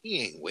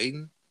 he ain't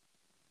waiting.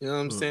 You know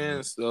what I'm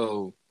saying?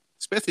 So,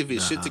 especially if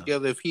his shit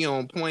together, if he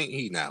on point,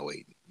 he not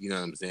waiting. You know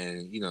what I'm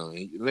saying? You know,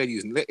 and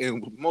ladies,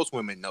 and most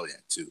women know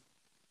that too.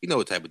 You know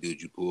what type of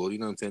dude you pull. You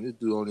know what I'm saying? This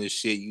dude on this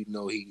shit, you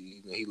know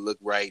he look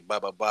right, blah,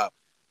 blah, blah.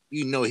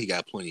 You know he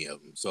got plenty of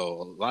them. So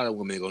a lot of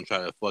women are going to try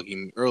to fuck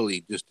him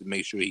early just to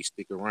make sure he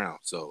stick around.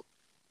 So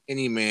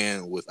any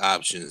man with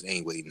options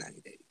ain't waiting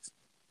 90 days.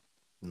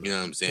 You know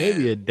what I'm saying?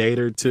 Maybe a date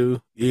or two.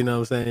 You know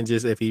what I'm saying?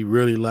 Just if he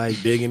really like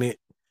digging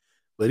it.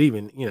 But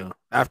even, you know,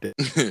 after.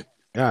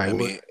 All right, I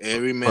mean,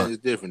 every man is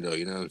different though.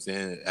 You know what I'm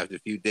saying? After a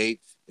few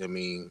dates, I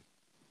mean,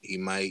 he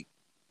might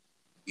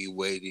be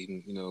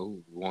waiting, you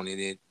know, wanting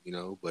it, you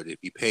know, but if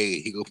he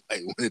paid, he go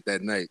fight want it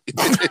that night.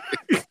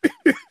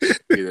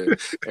 You know,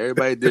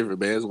 everybody different,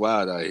 man. It's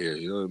wild out here,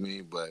 you know what I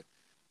mean? But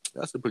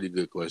that's a pretty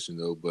good question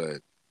though.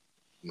 But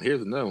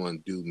here's another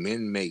one. Do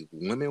men make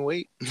women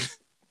wait?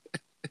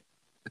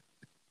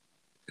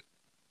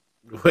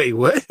 Wait,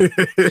 what?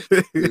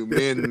 Do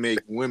men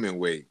make women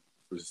wait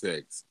for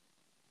sex?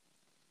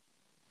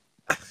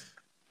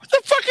 What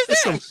the fuck is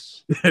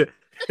There's that?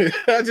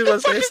 I just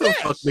want to say, fuck some is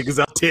fuck that? niggas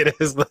out there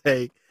that's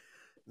like,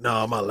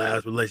 no, my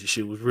last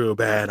relationship was real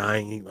bad. I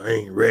ain't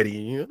ready.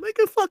 You know, like,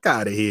 get the fuck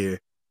out of here.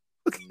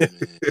 Man,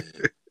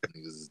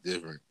 niggas is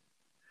different.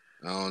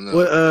 I don't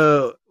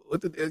know.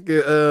 What the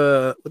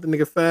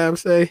nigga Fab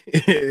say?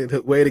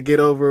 The way to get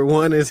over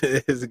one is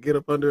to get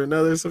up under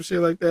another, some shit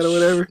like that or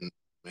whatever.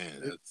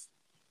 Man, that's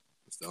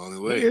the only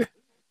way. Nigga.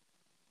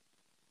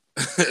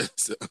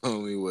 It's the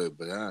only way.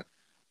 But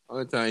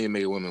only time you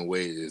make a woman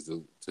wait is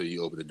till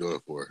you open the door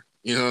for her.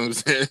 You know what I'm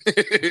saying?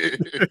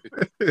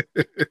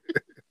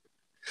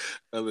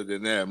 Other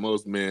than that,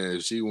 most men,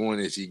 if she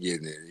want it, she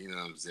getting it. You know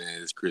what I'm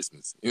saying? It's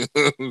Christmas. You know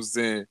what I'm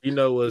saying? You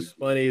know what's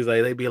funny is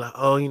like they be like,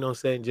 oh, you know what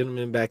I'm saying,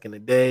 gentlemen back in the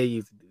day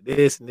used to do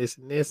this and this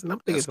and this. And I'm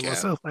thinking That's to cap.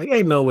 myself, like,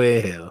 ain't no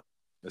way in hell.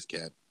 That's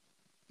cap.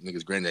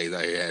 Niggas' granddaddies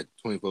out here had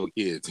 24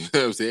 kids. You know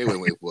what I'm saying? They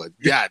wouldn't wait for a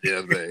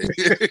goddamn thing.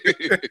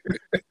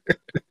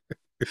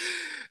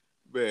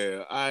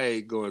 Man, I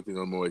ain't going through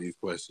no more of these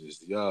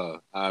questions.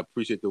 Y'all, I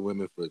appreciate the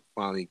women for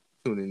finally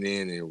tuning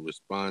in and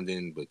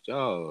responding, but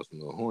y'all are some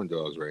little horn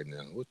dogs right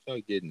now. What y'all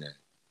getting at?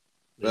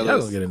 Y'all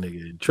gonna get a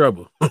nigga in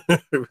trouble.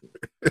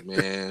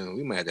 Man,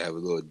 we might have to have a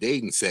little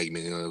dating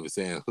segment, you know what I'm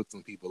saying? Hook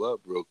some people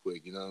up real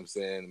quick, you know what I'm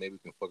saying? Maybe we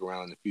can fuck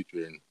around in the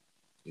future and,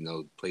 you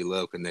know, play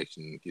Love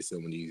Connection and get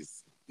some of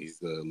these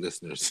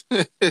listeners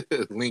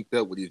linked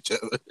up with each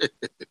other.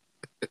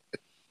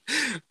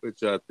 What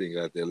y'all think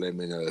out there? Let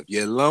me know. If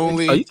you're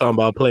lonely. Are you talking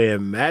about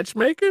playing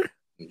matchmaker?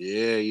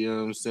 Yeah, you know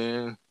what I'm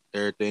saying?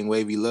 Everything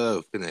Wavy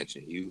Love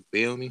Connection. You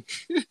feel me?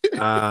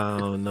 I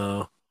don't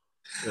know.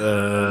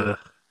 I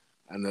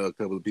know a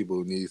couple of people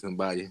who need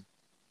somebody.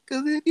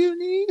 Because if you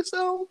need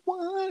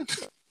someone.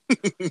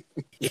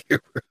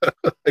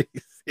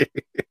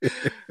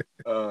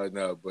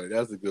 No, but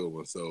that's a good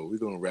one. So we're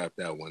going to wrap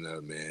that one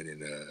up, man.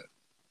 And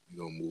we're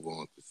going to move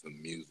on to some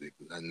music.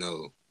 I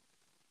know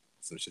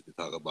some shit to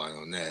talk about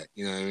on that.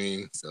 You know what I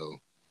mean? So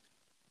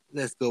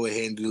let's go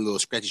ahead and do the little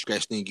scratchy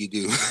scratch thing you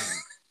do.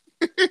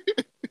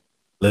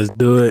 Let's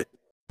do it.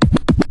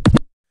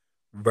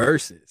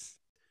 Versus.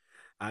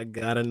 I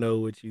gotta know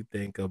what you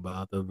think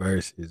about the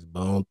versus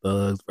Bone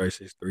Thugs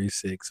versus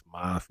 3-6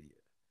 Mafia.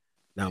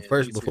 Now, Man,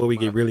 first, before we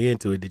get really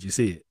into it, did you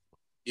see it?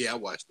 Yeah, I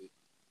watched it.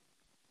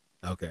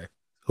 Okay.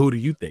 Who do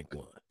you think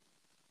won?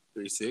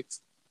 3-6.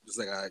 Just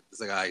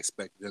like I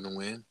expected them to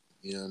win.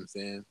 You know what I'm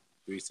saying?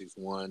 3-6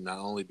 won, not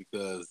only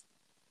because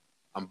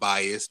I'm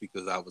biased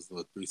because I was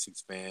a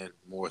 3-6 fan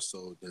more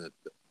so than a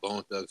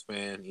Bone Thugs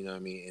fan, you know what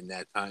I mean, in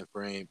that time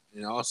frame.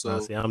 And also,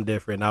 see, I'm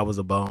different. I was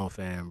a Bone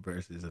fan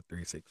versus a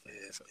 3-6 fan.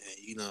 Yeah, so. Man,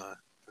 you know,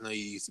 I know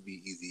you used to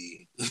be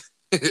easy.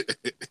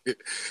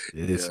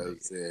 You know what I'm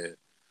saying?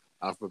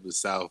 I'm from the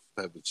South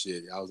type of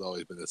shit. I was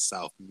always been a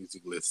South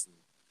music listener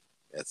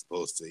as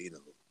opposed to, you know,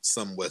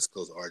 some West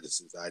Coast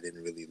artists I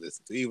didn't really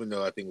listen to. Even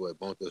though I think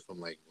Bone Thugs from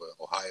like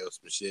Ohio,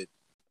 some shit,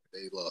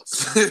 they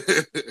lost.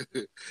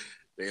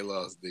 They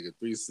lost, nigga.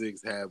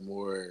 3-6 had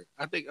more.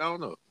 I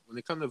don't know. When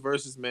it comes to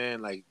verses,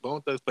 man, like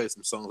Bone Thugs played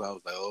some songs. I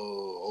was like,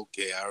 oh,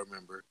 okay, I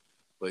remember.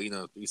 But you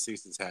know,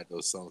 3-6 has had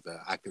those songs that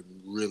I can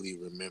really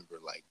remember,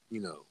 like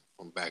you know,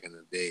 from back in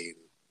the day,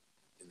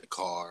 in the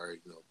car,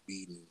 you know,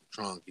 beating in the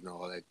trunk, you know,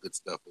 all that good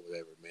stuff or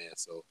whatever, man.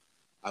 So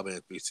I've been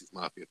a 3-6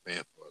 Mafia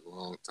fan for a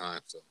long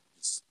time. So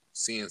just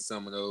seeing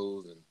some of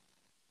those and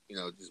you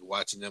know, just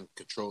watching them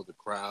control the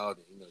crowd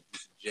and you know,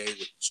 just Jay with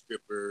the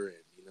stripper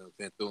and you know,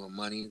 then throwing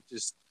money,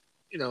 just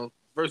you know,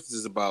 versus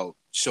is about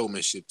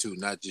showmanship too,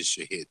 not just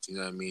your hits. You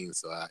know what I mean?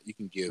 So you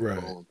can give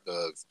Bone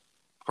Thugs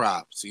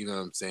props. You know what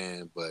I'm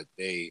saying? But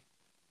they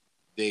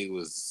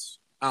was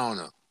I don't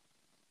know.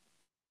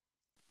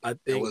 I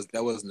think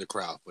that wasn't the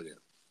crowd for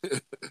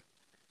them.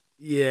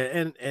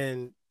 Yeah,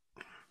 and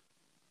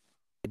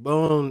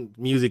Bone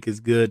music is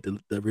good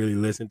to really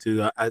listen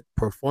to. I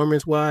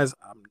performance wise,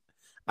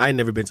 I ain't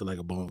never been to like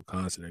a Bone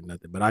concert or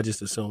nothing, but I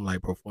just assume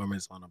like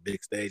performance on a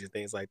big stage and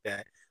things like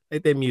that,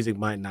 like their music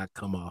might not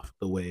come off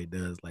the way it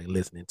does, like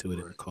listening to it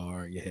in the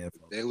car, your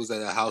headphones. They was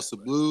at a House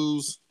of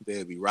Blues,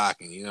 they'd be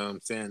rocking. You know what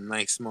I'm saying?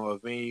 Nice small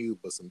venue,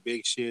 but some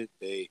big shit.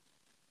 They,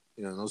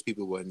 you know, those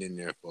people wasn't in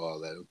there for all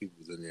that. Those people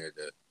was in there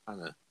to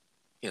kind of,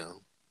 you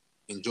know,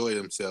 enjoy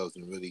themselves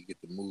and really get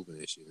the moving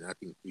and shit. And I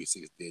think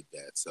 3-6 did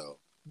that. So,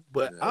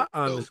 but you know, I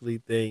honestly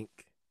think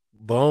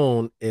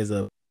Bone is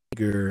a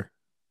bigger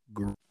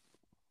group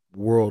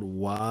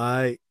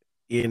worldwide,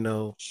 you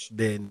know,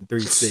 than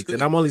 3-6.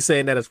 And I'm only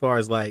saying that as far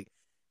as like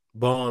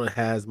Bone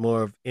has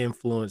more of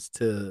influence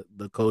to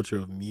the culture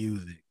of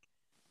music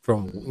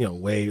from you know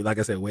way, like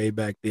I said, way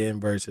back then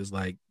versus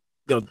like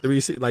you know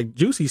 3-6, like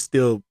Juicy's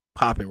still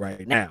popping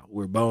right now,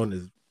 where Bone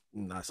is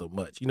not so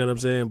much. You know what I'm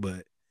saying?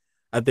 But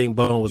I think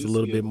Bone was a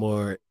little bit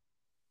more,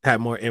 had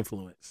more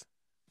influence.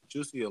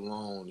 Juicy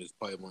alone is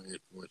probably more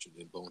influential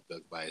than Bone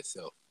Thugs by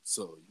itself.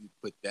 So you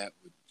put that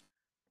with,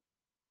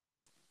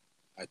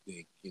 I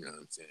think, you know what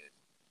I'm saying?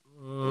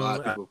 A lot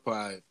of people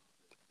probably,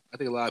 I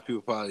think a lot of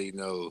people probably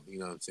know, you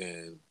know what I'm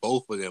saying,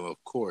 both of them,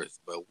 of course,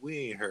 but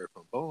we ain't heard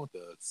from Bone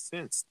Thugs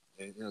since.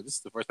 And, you know, this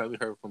is the first time we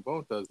heard from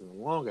Bone Thugs in a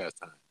long ass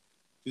time.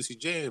 Juicy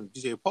J and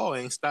DJ Paul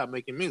ain't stopped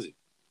making music,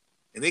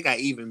 and they got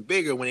even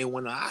bigger when they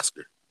won an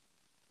Oscar.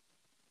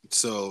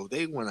 So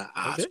they won an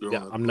Oscar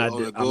Yeah, on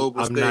a global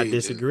I'm stage. not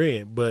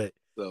disagreeing, but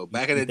So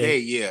back in the day,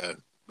 yeah,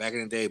 back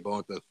in the day,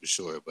 Bone Thugs for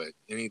sure. But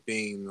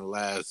anything in the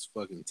last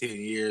fucking 10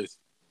 years,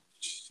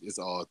 it's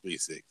all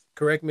 3-6.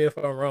 correct me if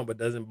I'm wrong, but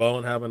doesn't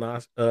Bone have an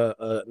Oscar?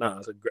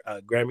 It's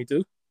a Grammy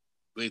too.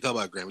 We talk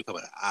about Grammy, we talk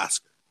about an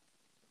Oscar.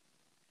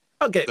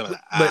 Okay,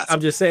 but I'm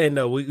just saying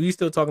though, we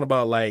still talking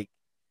about like,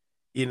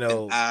 you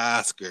know, an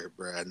Oscar,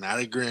 bro, not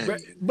a Grammy.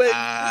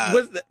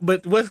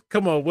 But what's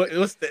come on,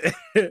 what's the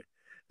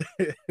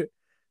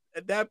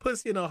that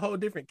puts you in a whole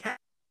different cat.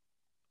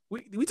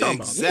 We talking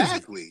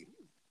exactly.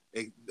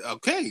 About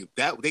okay,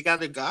 that they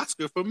got an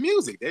Oscar for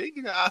music. They didn't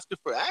get an Oscar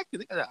for acting.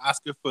 They got an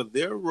Oscar for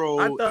their role.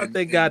 I thought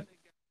they got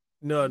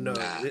no.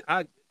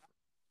 Nah.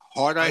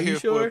 Hard Out Here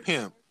for a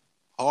Pimp.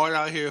 Hard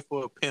Out Here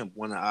for a Pimp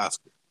won an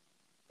Oscar.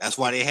 That's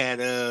why they had.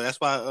 That's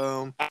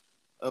why.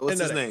 What's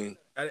his name?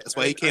 That's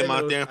why he came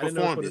out there and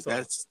performed it.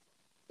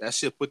 That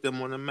shit put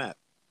them on the map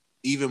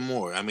even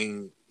more. I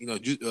mean, you know,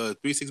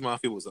 3 6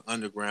 Mafia was an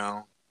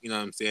underground. You know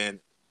what I'm saying?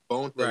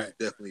 Bone Thugs was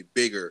definitely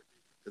bigger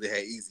because they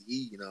had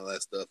Eazy-E and all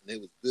that stuff, and it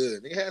was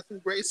good. They had some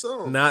great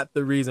songs. Not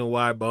the reason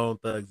why Bone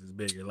Thugs is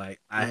bigger. Like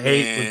I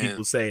hate when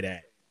people say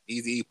that.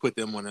 Eazy-E put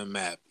them on the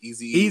map.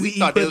 Eazy-E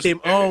put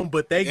them on,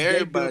 but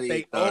they built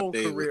their own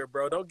career,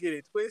 bro. Don't get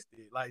it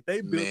twisted. Like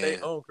they built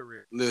their own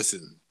career.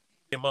 Listen,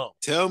 them on.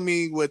 Tell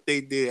me what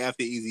they did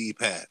after Eazy-E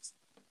passed.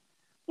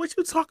 What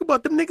you talk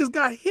about? Them niggas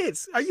got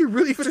hits. Are you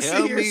really for the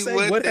sit here and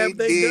say what have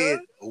they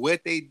done?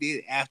 What they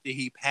did after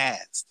he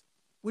passed.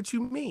 What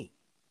you mean?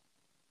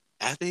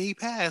 After he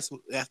passed,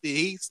 after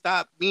he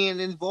stopped being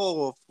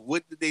involved,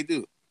 what did they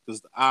do?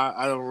 Because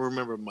I don't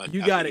remember much.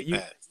 You got it.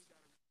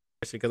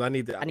 Because I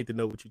need to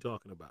know what you're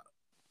talking about.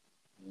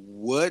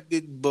 What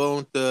did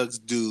Bone Thugs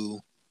do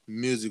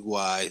music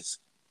wise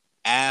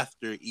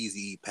after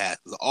Eazy-E passed?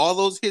 Because all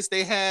those hits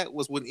they had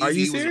was when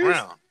Eazy-E was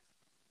around.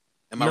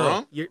 Am I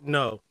wrong? You're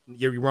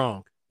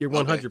wrong. You're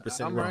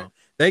 100% wrong.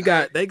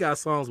 Right. They got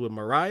songs with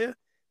Mariah.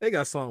 They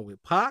got songs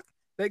with Pac.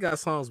 They got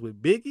songs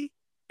with Biggie.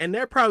 And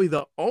they're probably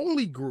the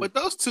only group. But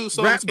those two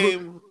songs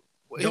came.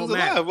 He was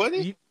alive,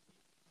 wasn't he?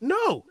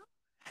 No.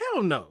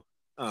 Hell no.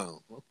 Oh,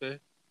 okay.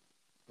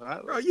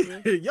 Bro,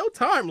 your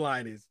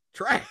timeline is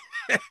trash.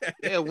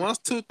 Yeah, once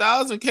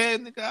 2000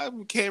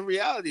 became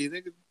reality,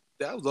 nigga,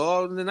 that was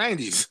all in the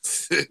 90s.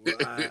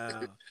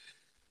 Wow.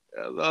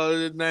 That was all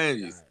in the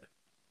 90s.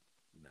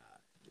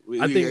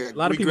 I think a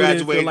lot of people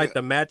didn't feel like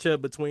the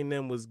matchup between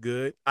them was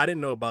good. I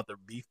didn't know about the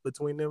beef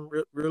between them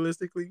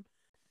realistically.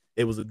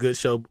 It was a good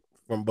show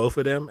from both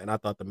of them, and I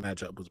thought the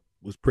matchup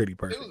was pretty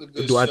perfect. It was a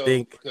good show I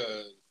think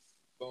because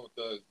Bone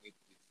Thugs need to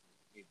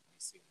be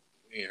seen.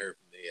 We ain't heard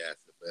from their ass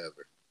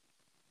forever.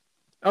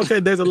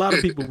 Okay, there's a lot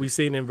of people we've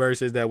seen in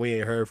verses that we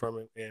ain't heard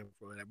from,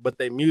 but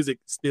their music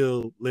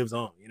still lives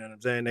on. You know what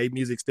I'm saying? Their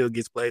music still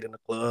gets played in the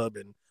club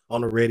and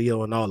on the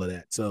radio and all of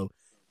that. So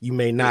you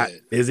may not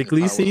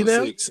physically see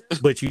them,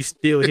 but you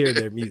still hear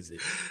their music.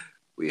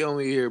 We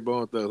only hear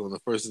Bone Thugs on the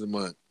first of the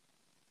month.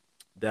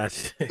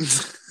 That's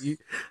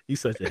you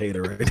such a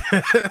hater, right?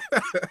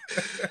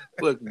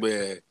 Look,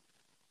 man,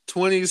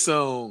 20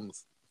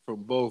 songs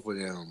from both of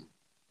them,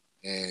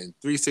 and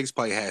 3 6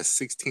 probably has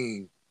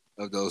 16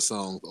 of those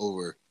songs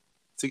over.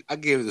 So I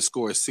gave it a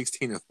score of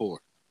 16-4.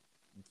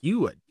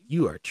 You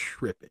are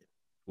tripping.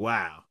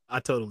 Wow,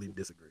 I totally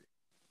disagree.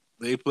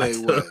 They play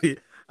what?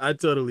 I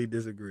totally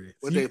disagree.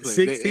 What they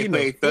play? They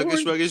play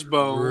Thuggish Ruggish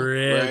Bone,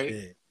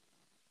 right?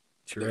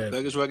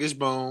 Thuggish Ruggish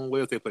Bone.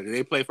 What else they play? Did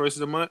they play First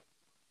of the Month?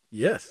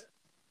 Yes.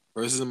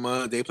 First of the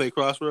Month. They play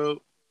Crossroad?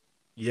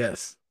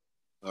 Yes.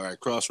 All right,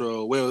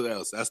 Crossroad. What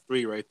else? That's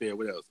 3 right there.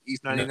 What else?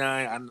 East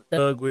 99.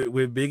 Thug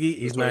with Biggie.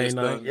 East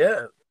 99.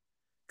 Yeah.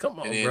 Come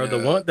on, then, bro.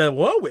 The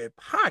one with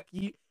Pac.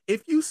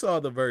 If you saw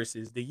the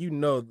verses, then you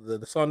know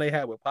the song they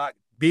had with Pac.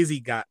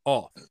 Busy got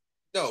off.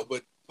 No,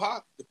 but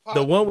Pac.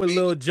 The one with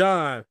Lil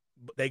Jon,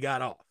 they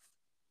got off.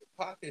 The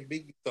Pac and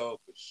Biggie song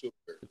for sure.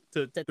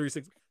 To 3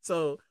 6.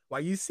 So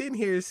while you sitting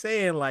here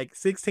saying like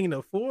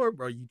 16-4,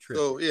 bro, you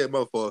tripping. Oh yeah,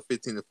 my fault.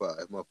 15-5.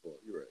 My fault.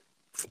 You're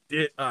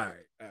right. All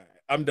right.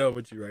 I'm done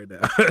with you right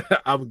now.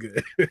 I'm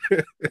good.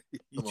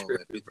 Come on, man.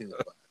 15-5.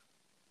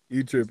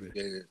 You tripping.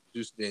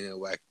 Just Daniel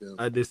whacked them.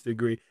 I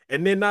disagree.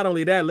 And then not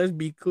only that, let's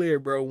be clear,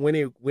 bro. When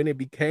it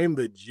became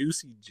the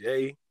Juicy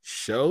J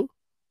show,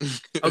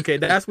 okay,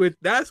 that's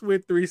where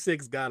 3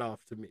 6 got off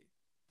to me.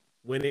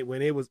 When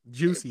it was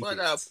Juicy. But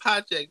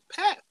Project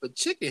Pat for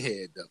Chicken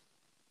Head though.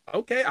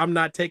 Okay, I'm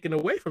not taking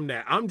away from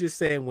that. I'm just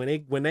saying when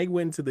they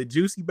went into the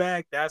Juicy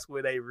bag, that's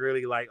where they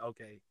really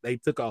okay, they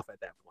took off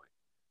at that point.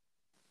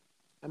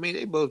 I mean,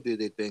 they both did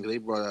their thing. They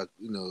brought out,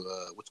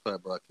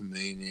 brought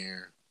Kamane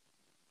there.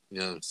 You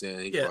know what I'm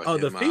saying?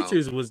 The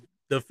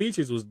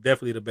features was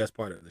definitely the best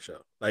part of the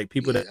show. Like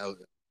people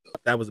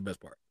that was the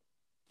best part.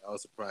 I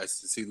was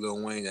surprised to see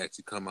Lil Wayne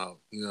actually come out.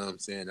 You know what I'm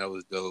saying? That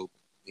was dope.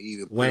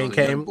 Wayne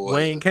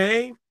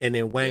came, and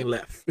then Wayne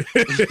left.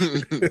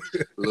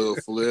 Lil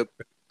Flip.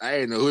 I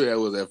didn't know who that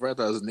was at first.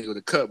 I thought it was a nigga with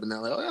a cup, but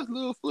now like, oh, that's a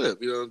little Flip.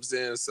 You know what I'm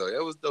saying? So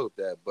that was dope.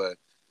 That, but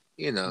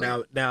you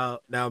know,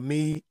 Now,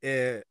 me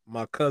and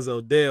my cousin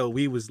Odell,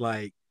 we was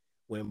like,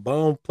 when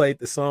Bone played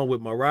the song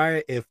with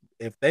Mariah, if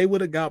they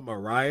would have got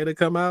Mariah to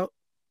come out,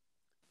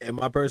 in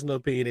my personal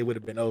opinion, it would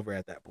have been over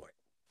at that point.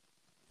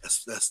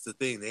 that's the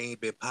thing. They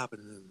ain't been popping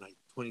in like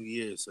 20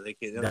 years, so they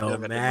can't. They No, don't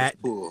got that Matt.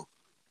 much pull.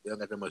 They don't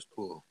got that much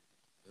pull.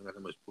 They don't got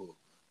that much pull.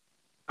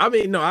 I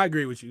mean, no, I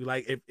agree with you.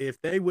 Like,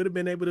 if they would have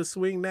been able to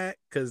swing that,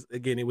 because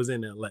again, it was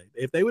in LA.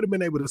 If they would have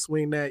been able to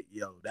swing that,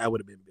 yo, that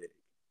would have been big.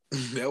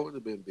 That would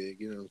have been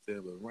big, you know what I'm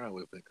saying? But Mariah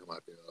would have come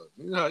out there.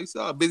 You know, you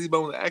saw Busy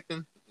Bone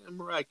acting.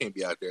 Mariah can't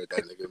be out there,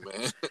 that nigga,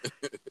 man.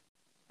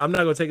 I'm not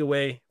gonna take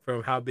away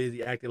from how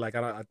busy acted. Like,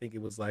 I think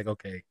it was like,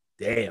 okay,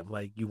 damn,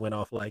 like you went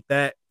off like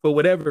that for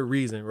whatever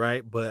reason,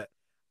 right? But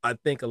I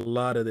think a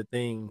lot of the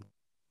thing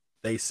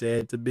they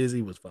said to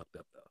Busy was fucked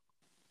up, though.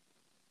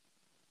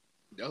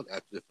 That was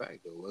after the fact,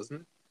 though,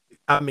 wasn't it?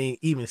 I mean,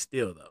 even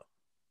still, though,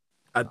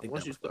 I think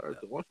once you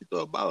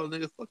throw a bottle,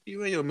 nigga, fuck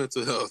you and your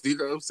mental health. You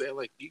know what I'm saying?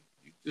 Like you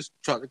just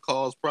try to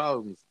cause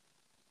problems.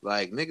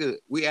 Like nigga,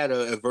 we at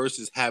a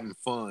versus having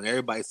fun.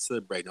 Everybody's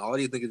celebrating. All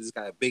these niggas just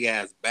got a big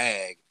ass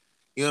bag.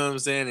 You know what I'm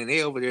saying? And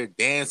they over there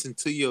dancing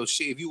to your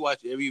shit. If you watch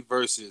every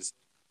versus,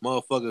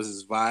 motherfuckers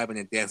is vibing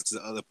and dancing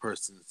to the other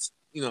person's.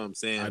 You know what I'm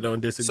saying? I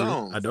don't disagree.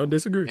 Songs. I don't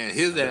disagree. And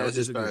his ass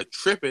just started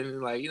tripping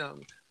and like, you know,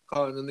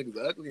 calling the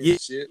niggas ugly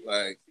and shit.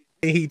 Like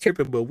he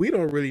tripping, but we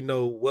don't really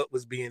know what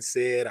was being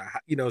said or,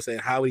 you know, saying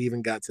how he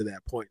even got to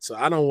that point. So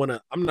I'm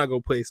not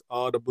gonna place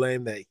all the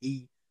blame that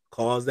he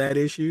caused that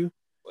issue.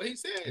 Well, he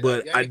said,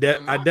 but I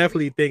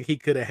definitely think he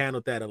could have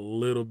handled that a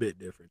little bit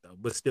different though,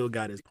 but still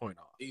got his point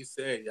off. He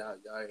said, y'all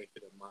ain't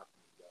gonna mock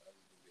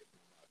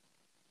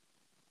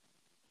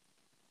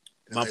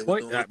me. My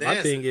point,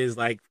 my thing is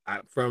like,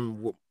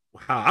 from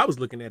how I was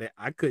looking at it,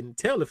 I couldn't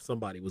tell if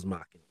somebody was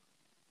mocking,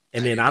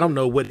 and then I don't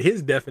know what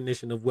his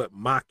definition of what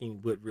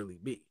mocking would really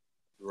be.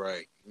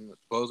 Right. You know,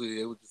 supposedly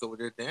they were just over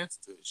there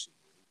dancing to shit.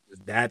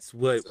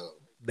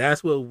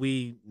 That's what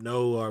we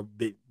know or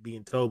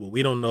being told, but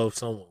we don't know if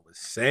someone was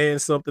saying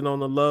something on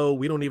the low.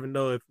 We don't even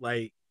know if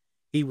like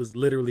he was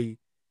literally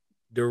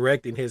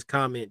directing his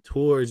comment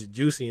towards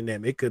Juicy and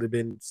them. It could have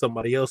been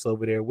somebody else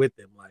over there with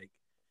them. Like,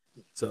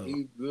 so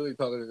he really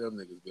talking to them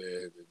niggas,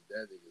 man. And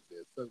that nigga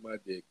said, "Suck my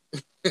dick."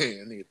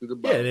 And nigga threw the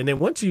ball. Yeah, and then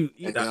once and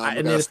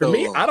then for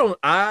me,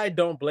 I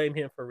don't blame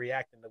him for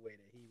reacting the way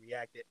that he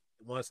reacted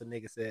once a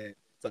nigga said,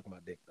 "Suck my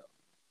dick," though.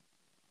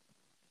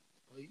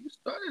 Well, you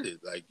started it.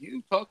 Like,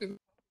 you talking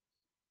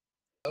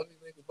ugly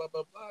niggas, blah,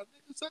 blah, blah.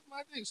 Nigga, suck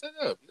my dick. Shut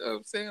up. You know what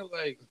I'm saying?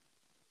 Like,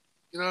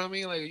 you know what I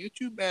mean? Like, you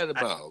too bad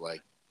about.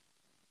 Like,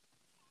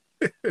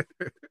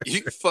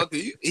 he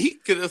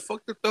could have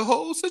fucked up the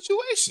whole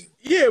situation.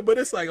 Yeah, but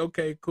it's like,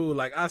 okay, cool.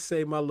 Like, I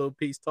say my little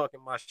piece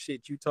talking my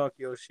shit. You talk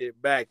your shit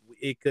back.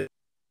 It could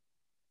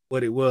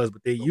what it was,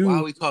 but then why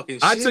are we talking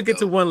I shit, took though? it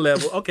to one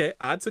level. Okay,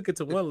 I took it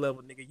to one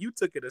level, nigga. You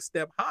took it a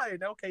step higher.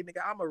 Now, okay, nigga,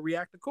 I'm going to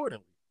react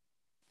accordingly.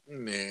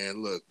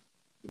 Man, look.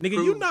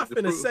 Nigga, you not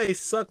finna say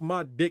suck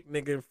my dick,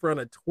 nigga, in front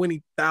of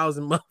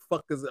 20,000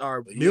 motherfuckers or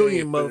a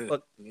million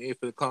motherfuckers. You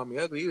ain't finna call me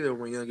ugly either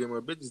when you don't get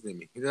more bitches than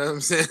me. You know what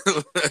I'm saying?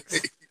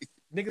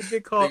 Niggas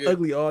get called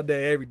ugly all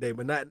day, every day,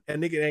 but not a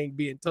nigga ain't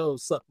being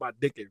told suck my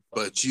dick in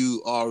front. But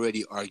you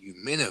already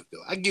argumentative,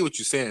 though. I get what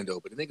you're saying, though,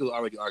 but the nigga was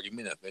already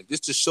argumentative. And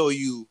just to show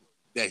you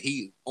that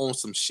he owns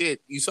some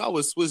shit, you saw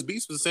what Swiss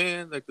Beats was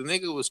saying. Like, the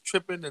nigga was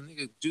tripping. The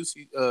nigga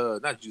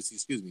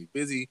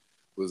Busy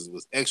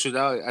was extra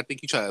out. I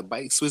think he tried to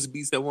bite Swiss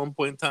Beats at one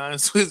point in time.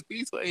 Swiss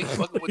Beats ain't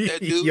fucking with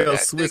that dude.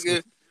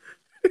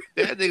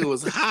 That nigga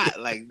was hot.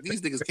 Like,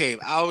 these niggas came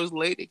hours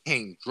late. They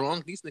came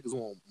drunk. These niggas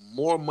want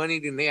more money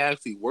than they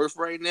actually worth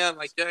right now.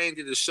 Like, y'all ain't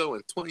did a show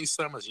in 20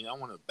 summers. Y'all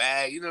want a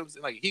bag. You know what I'm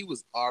saying? Like, he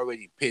was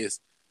already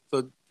pissed.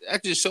 So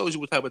that just shows you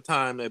what type of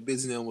time that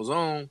Busy was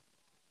on.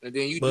 And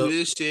then you do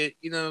this shit.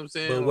 You know what I'm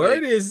saying? But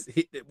word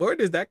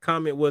is that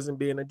comment wasn't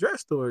being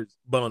addressed towards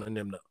Bone and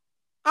them, though.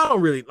 I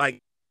don't really,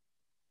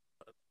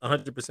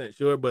 100%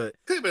 sure, but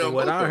from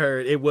what I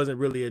heard, it wasn't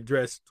really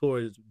addressed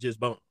towards just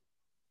Bone.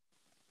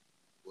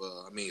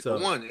 Well, I mean, for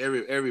one,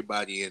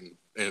 everybody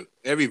in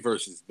every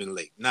verse has been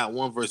late. Not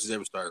one verse has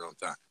ever started on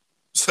time.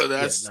 So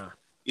that's,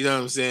 you know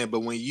what I'm saying?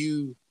 But when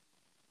you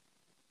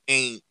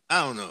ain't,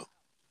 I don't know.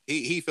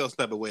 He felt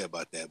some type of way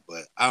about that,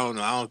 but I don't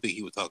know. I don't think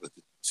he was talking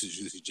to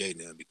Juicy J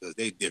now because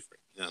they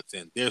different. You know what I'm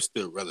saying? They're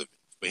still relevant.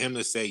 For him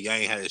to say, y'all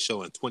ain't had a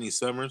show in 20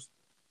 summers,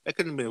 that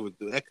couldn't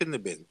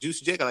have been.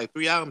 Juicy J got like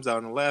 3 albums out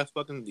in the last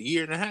fucking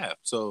year and a half.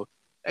 So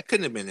that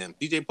couldn't have been him.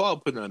 DJ Paul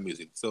putting on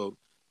music. So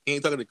he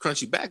ain't talking to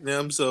Crunchy back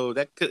them. So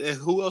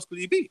who else could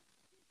he be?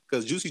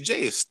 Because Juicy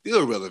J is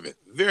still relevant.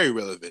 Very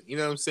relevant. You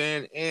know what I'm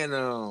saying? And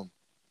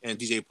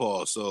DJ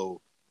Paul.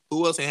 So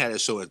who else ain't had a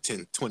show in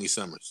 20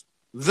 summers?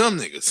 Them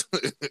niggas.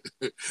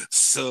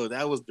 So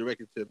that was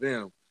directed to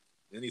them.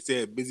 And he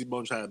said, Busy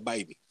Bone trying to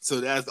bite me.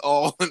 So that's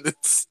all in the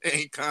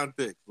same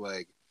context.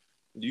 Like,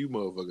 you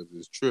motherfuckers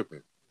is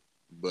tripping.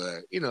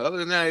 But, other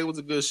than that, it was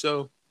a good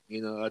show.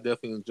 I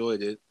definitely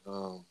enjoyed it.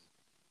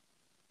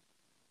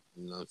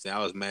 You know what I'm saying? I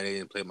was mad they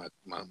didn't play my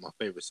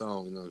favorite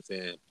song. You know what I'm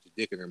saying? Put your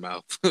dick in her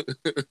mouth.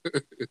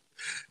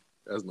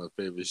 That's my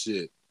favorite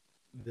shit.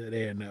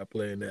 They are not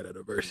playing that at a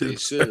They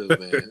versus. should have,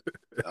 man.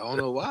 I don't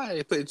know why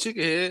they played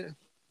Chicken Head.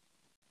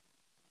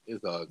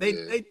 It's all they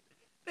good.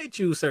 they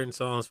choose certain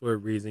songs for a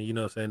reason. You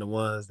know what I'm saying? The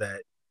ones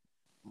that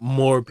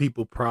more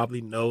people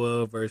probably know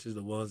of versus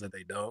the ones that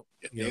they don't.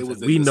 If You know they what I'm was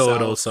saying? in We the know South,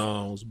 those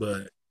songs,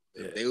 but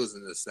if they was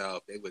in the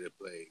South, they would have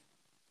played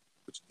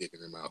 "Put Your Dick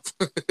in Her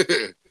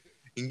Mouth"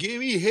 and give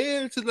me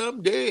head till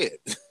I'm dead.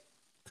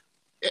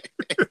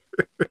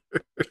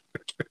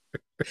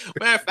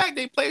 Matter of fact,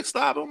 they played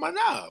 "Slob on My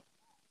Knob."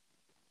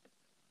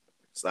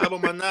 "Slob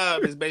on My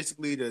Knob" is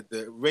basically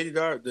the rated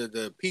R,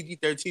 the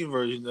PG-13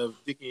 version of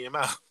 "Dick in Your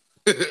Mouth."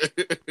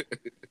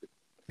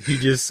 you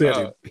just said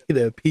Uh, it.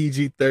 The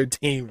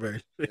PG-13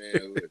 version.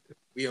 Man, look,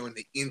 we on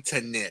the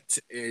internet.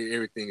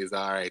 Everything is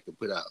all right to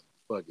put out.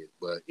 Fuck it,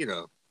 but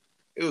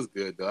it was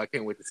good though. I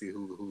can't wait to see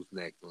who's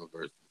next on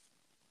versus.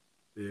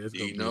 Yeah, it's Do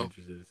gonna you be know?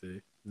 interesting to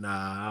see.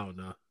 Nah, I don't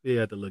know. You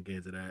have to look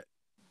into that.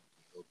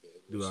 Okay,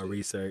 well, Do our shit.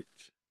 research.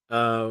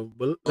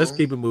 But let's Oh,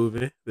 keep it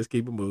moving. Let's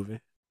keep it moving.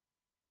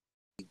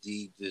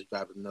 G just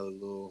dropped another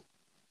little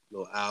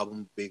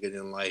album, Bigger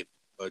Than Life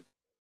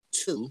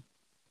 2.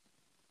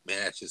 Man,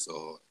 that's just so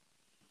hard.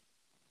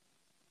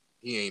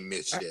 He ain't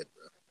missed yet,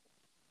 bro.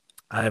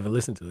 I haven't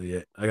listened to it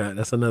yet.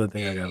 That's another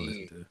thing I Yeah, gotta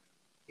listen to.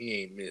 he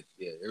ain't missed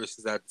yet. Ever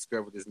since I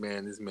discovered this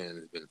man has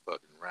been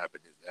fucking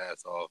rapping his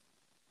ass off.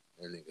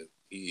 And nigga,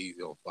 he's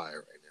on fire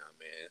right now,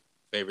 man.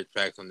 Favorite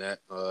tracks on that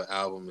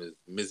album is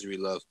 "Misery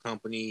Loves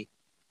Company,"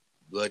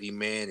 "Bloody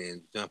Man,"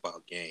 and "Jump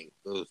Out Gang."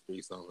 Those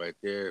 3 songs right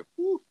there.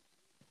 Woo.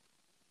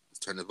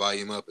 Just turn the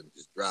volume up and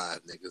just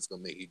drive, nigga. It's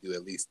gonna make you do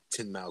at least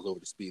 10 miles over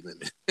the speed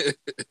limit.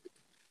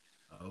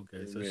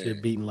 Okay, so Man,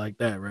 shit beating like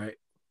that, right?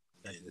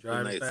 man, Like you it's a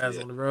driving nice, fast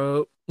yeah, on the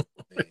road.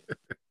 man.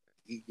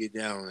 He get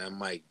down on that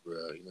mic,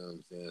 bro. You know what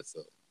I'm saying?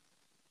 So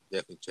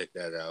definitely check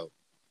that out.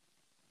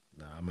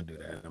 Nah, I'm gonna do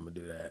that. I'm gonna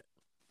do that.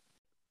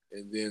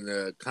 And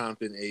then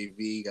Compton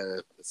AV got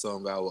a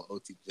song out with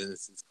OT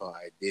Genesis called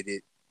 "I Did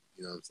It."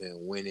 You know what I'm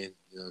saying? Winning.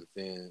 You know what I'm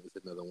saying?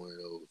 It's another one of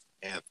those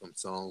anthem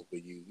songs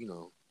where you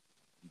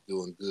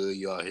doing good.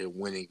 You out here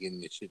winning, getting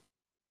the shit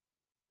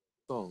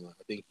song.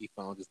 I think he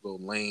found this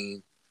little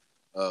lane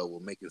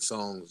with making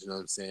songs. You know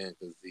what I'm saying?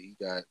 Because he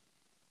got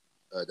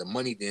the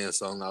Money Dance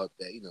song out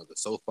that the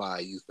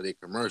SoFi used for their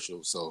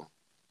commercial. So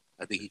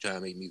I think he trying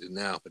to make music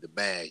now for the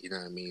bag. You know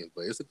what I mean?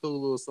 But it's a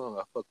cool little song.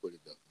 I fuck with it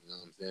though. You know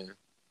what I'm saying?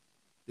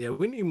 Yeah,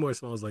 we need more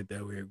songs like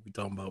that where we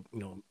talking about,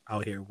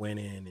 out here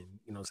winning and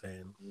what I'm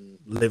saying,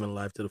 Mm-hmm. living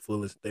life to the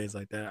fullest, things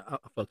like that. I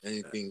fuck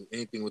with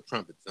Anything with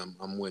trumpets,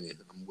 I'm winning.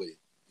 I'm with it.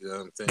 You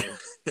know what I'm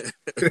saying?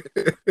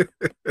 that.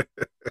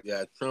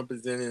 Yeah,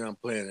 trumpets in it. I'm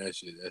playing that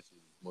shit. That shit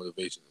is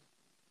motivational.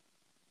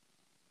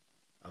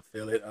 I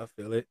feel it. I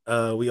feel it.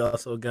 We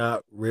also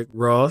got Rick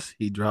Ross.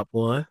 He dropped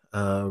one.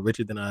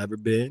 Richer Than I Ever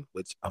Been,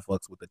 which I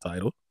fucks with the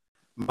title.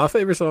 My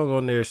favorite song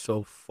on there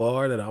so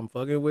far that I'm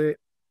fucking with.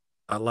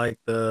 I like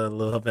the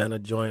Lil Havana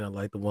joint. I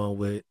like the one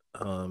with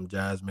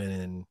Jasmine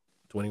and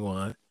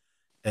 21.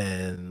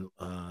 And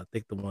I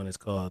think the one is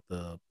called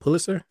the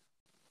Pulitzer.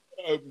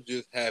 I'm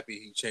just happy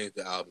he changed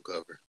the album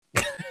cover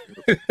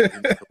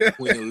from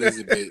Queen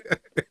Elizabeth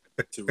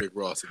to Rick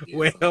Ross again.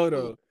 Wait, So hold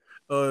cool. on.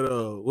 Hold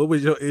on. What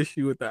was your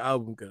issue with the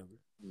album cover?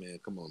 Man,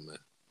 come on, man.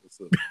 What's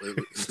up?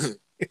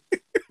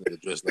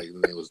 Nigga dressed like his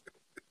name was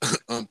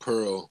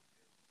Unpearl.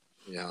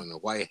 Yeah, on a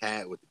white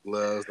hat with the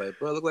gloves. Like,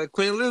 bro, look like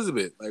Queen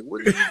Elizabeth. Like,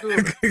 what are you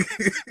doing?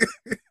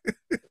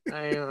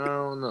 I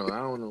don't know. I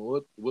don't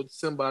know what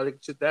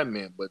symbolic shit that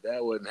meant, but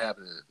that wasn't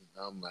happening.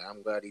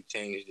 I'm glad he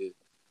changed it.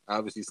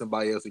 Obviously,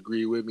 somebody else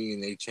agreed with me,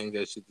 and they changed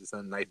that shit to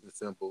something nice and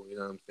simple. You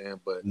know what I'm saying?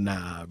 But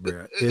Nah,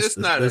 bro. it's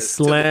not The a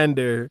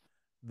slander,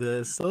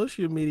 the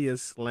social media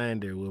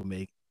slander will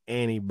make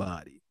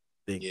anybody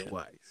think Yeah.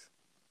 twice.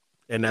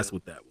 And that's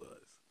what that was.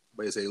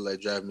 But they say let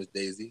drive Miss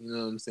Daisy. You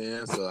know what I'm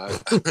saying? So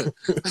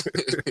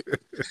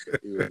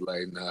he was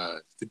like, nah,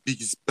 it's the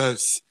biggest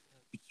bus.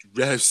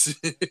 Refs.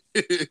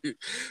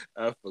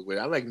 I fuck with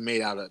it. I like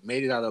Made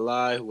It Out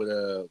Alive with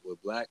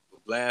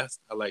Blast.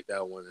 I like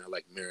that one. I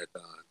like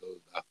Marathon. Those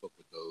I fuck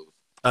with those.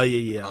 Oh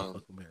yeah. I fuck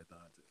with Marathon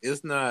too.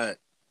 It's not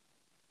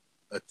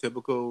a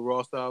typical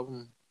Ross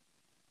album.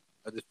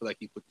 I just feel like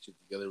he put the shit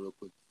together real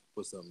quick,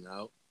 put something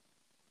out.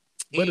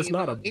 But it's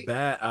not a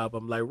bad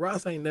album. Like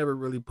Ross ain't never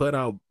really put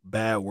out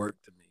bad work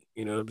to me.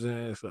 You know what I'm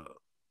saying? So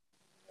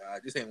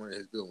this ain't one of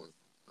his good ones.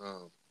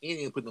 He ain't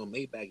even put no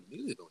Maybach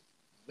music on it.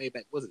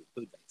 Maybach was it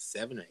put like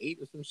 7 or 8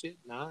 or some shit,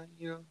 9,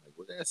 like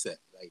what that's at?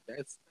 Like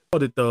that's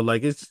it though,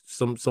 like it's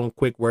some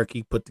quick work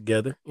he put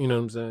together. You know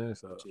what I'm saying?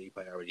 So shit he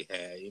probably already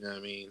had. You know what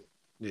I mean?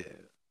 yeah,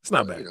 it's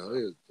not bad.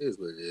 It is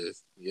what it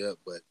is. Yeah,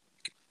 but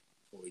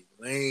Tory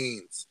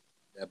Lanez,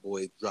 that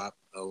boy dropped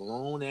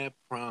Alone at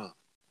Prom.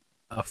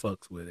 I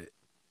fucks with it.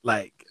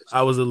 Like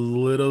I was a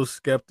little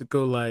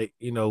skeptical, like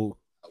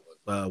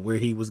where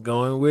he was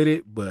going with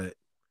it, but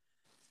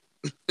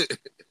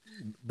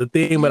the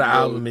theme of the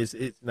album is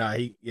he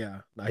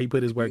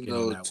put his work in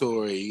on that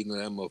Tory,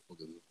 that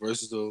motherfucker is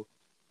versatile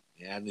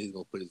And I knew he's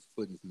gonna put his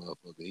foot in this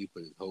motherfucker. He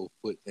put his whole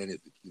foot and his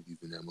Achilles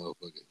in that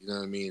motherfucker. You know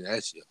what I mean?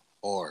 That shit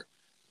hard.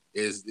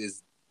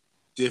 It's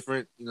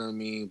different. You know what I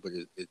mean? But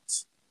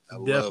it's I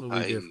love how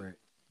different.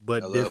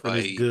 But different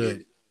is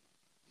good.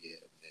 Yeah,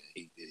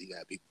 man. He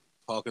got people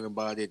talking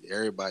about it.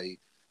 Everybody,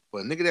 but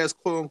a nigga that's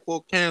quote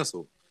unquote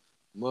canceled,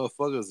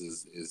 motherfuckers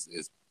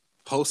is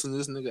posting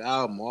this nigga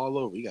album all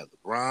over. You got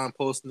LeBron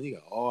posting. You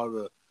got all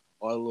the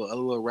other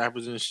little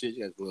rappers and shit.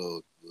 You got the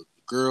little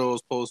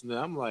girls posting it.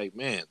 I'm like,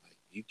 man, like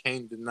you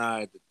can't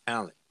deny the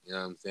talent. You know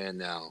what I'm saying?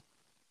 Now,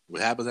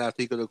 what happens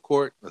after he go to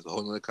court? That's a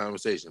whole nother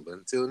conversation. But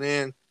until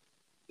then,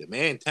 the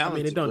man talented.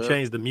 I mean, it don't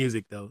change the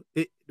music though.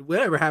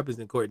 Whatever happens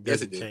in court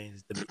doesn't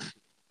change the.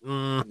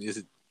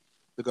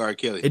 Look at R.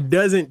 Kelly. It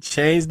doesn't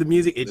change the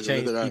music. It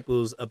changes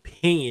people's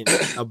opinion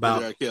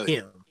about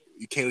him.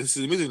 You can't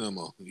listen to the music no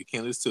more. You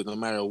can't listen to it no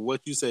matter what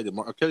you say. The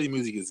R. Kelly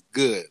music is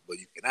good, but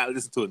you cannot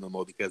listen to it no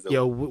more because of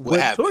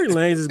what Tory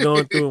Lanez is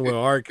going through and what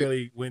R.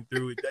 Kelly went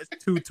through. That's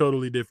two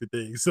totally different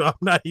things. So I'm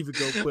not even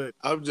gonna put.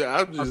 I'm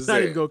not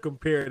even gonna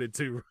compare the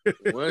two.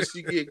 Once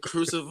you get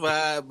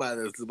crucified by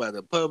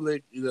the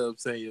public, you know what I'm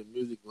saying. Your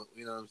music,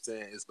 you know what I'm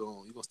saying. You're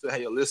gonna still have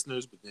your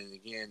listeners, but then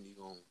again,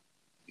 you're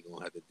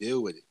gonna have to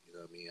deal with it. You know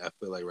what I mean? I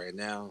feel like right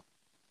now,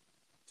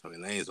 Tory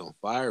Lanez on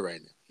fire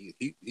right now.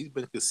 He's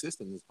been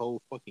consistent this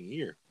whole fucking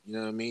year. You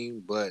know what I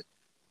mean? But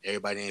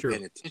everybody ain't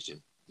paying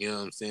attention. You know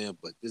what I'm saying?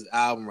 But this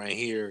album right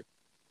here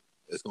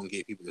is gonna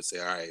get people to say,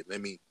 all right, let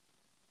me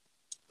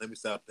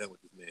stop playing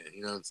with this man.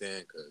 You know what I'm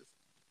saying? Because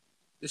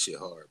this shit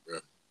hard, bro.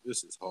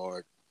 This is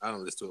hard. I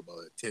don't listen to it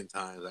about 10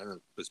 times. I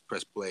don't just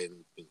press play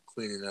and been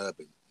cleaning up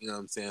and you know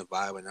what I'm saying,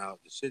 vibing out.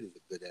 The shit is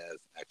a good ass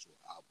actual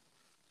album.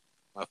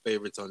 My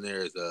favorites on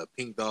there is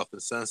Pink Dolphin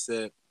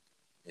Sunset,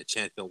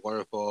 Enchanted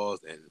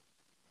Waterfalls, and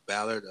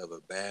Ballad of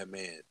a Bad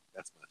Man.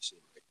 That's my shit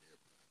right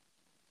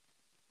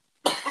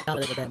there, bro.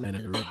 Ballad of a Bad Man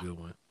is a real good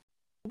one.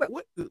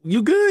 What?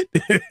 You good?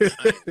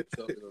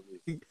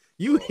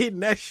 You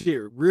hitting that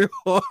shit real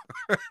hard.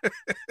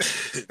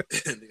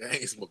 I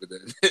ain't smoking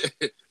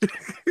that.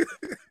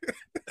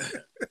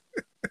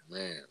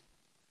 Man,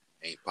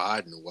 ain't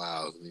pod in a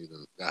while.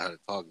 Even got her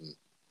talking.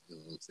 You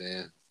know what I'm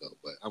saying? So,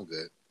 but I'm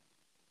good.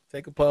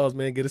 Take a pause,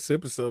 man. Get a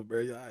sip of something,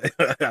 bro.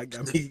 I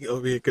got me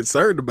over here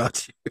concerned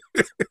about you.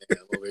 Yeah,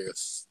 I'm over here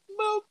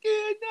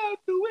smoking out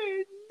the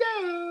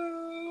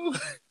window.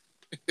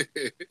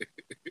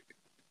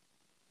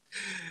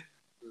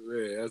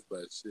 Man, that's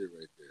my shit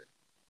right there.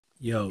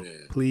 Yo,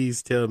 man.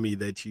 Please tell me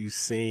that you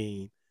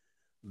seen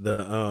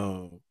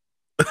the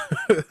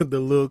the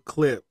little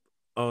clip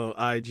on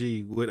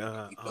IG with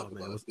oh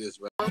man, what's this?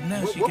 Right? What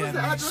was the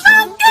address?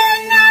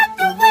 Smoking out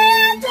the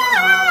window.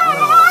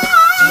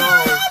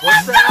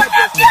 What's the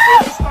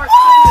address? Start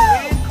singing,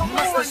 man. Come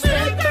on,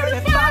 say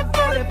 35,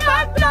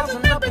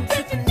 45,000 up in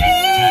Tiffany.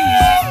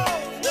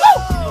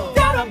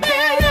 Got a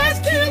badass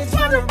kids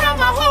running around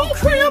my whole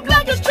crib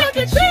like it's Chuck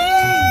E. Cheese.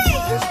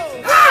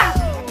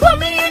 Put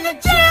me in the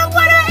jail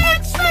with an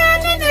X-Man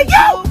in the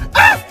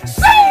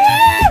UFC.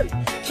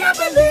 Can't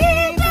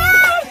believe it.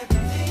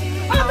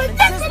 I'm in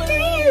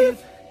disbelief.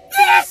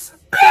 This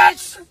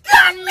bitch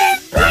got me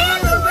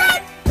paying the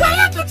rent,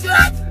 paying the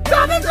tax,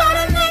 diamonds on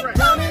the neck,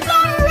 diamonds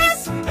on the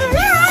wrist, and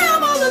here I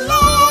am all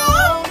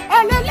alone,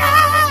 all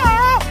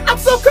alone. I'm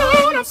so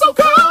cold, I'm so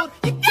cold.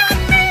 You got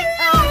me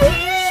out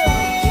here.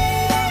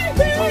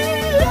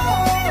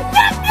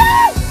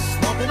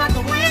 Smoking out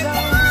the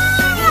window.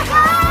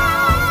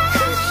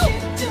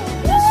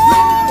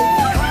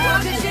 How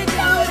did you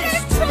do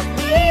this to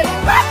me?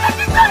 How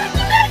did you do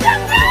this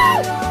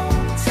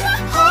to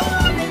me?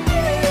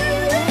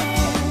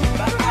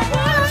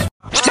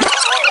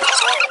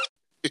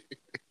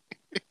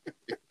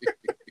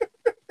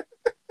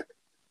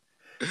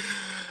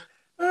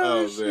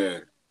 Oh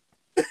man,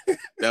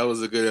 that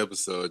was a good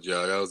episode,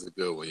 y'all. That was a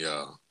good one,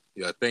 y'all.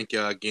 Thank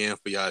y'all again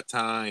for y'all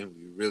time.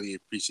 We really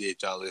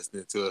appreciate y'all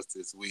listening to us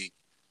this week.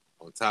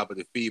 On top of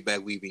the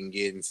feedback we've been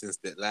getting since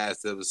that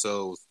last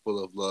episode was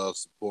full of love,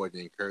 support,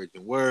 and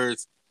encouraging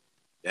words.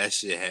 That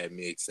shit had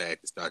me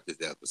excited to start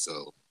this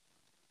episode.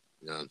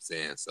 You know what I'm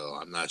saying? So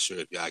I'm not sure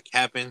if y'all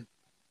capping,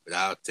 but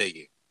I'll take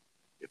it.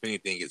 If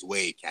anything, it's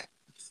way capping.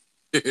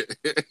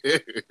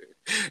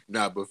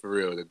 Nah, but for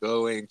real, the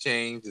goal ain't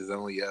changed. It's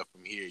only up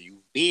from here. You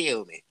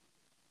feel me?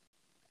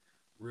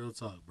 Real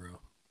talk, bro.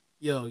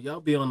 Yo, y'all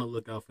be on the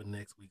lookout for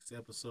next week's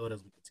episode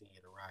as we continue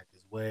to ride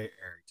this way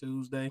every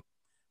Tuesday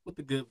with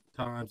the good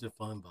times and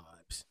fun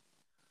vibes.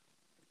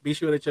 Be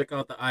sure to check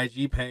out the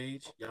IG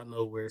page. Y'all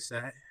know where it's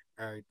at.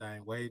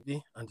 Everything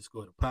Wavy _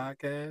 the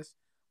podcast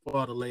for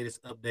all the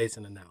latest updates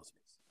and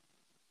announcements.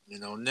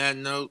 And on that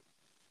note,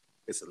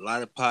 there's a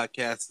lot of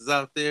podcasters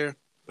out there,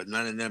 but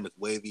none of them as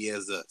wavy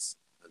as us.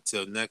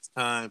 Until next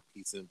time,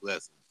 peace and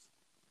blessings.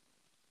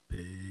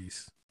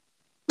 Peace.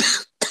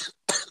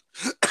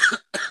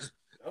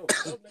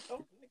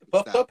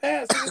 Puff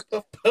pass.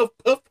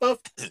 Puff.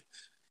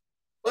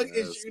 What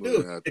is you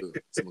do?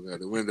 Smoking out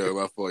the window.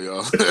 My fault,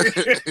 y'all.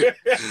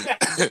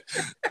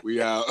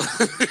 We out.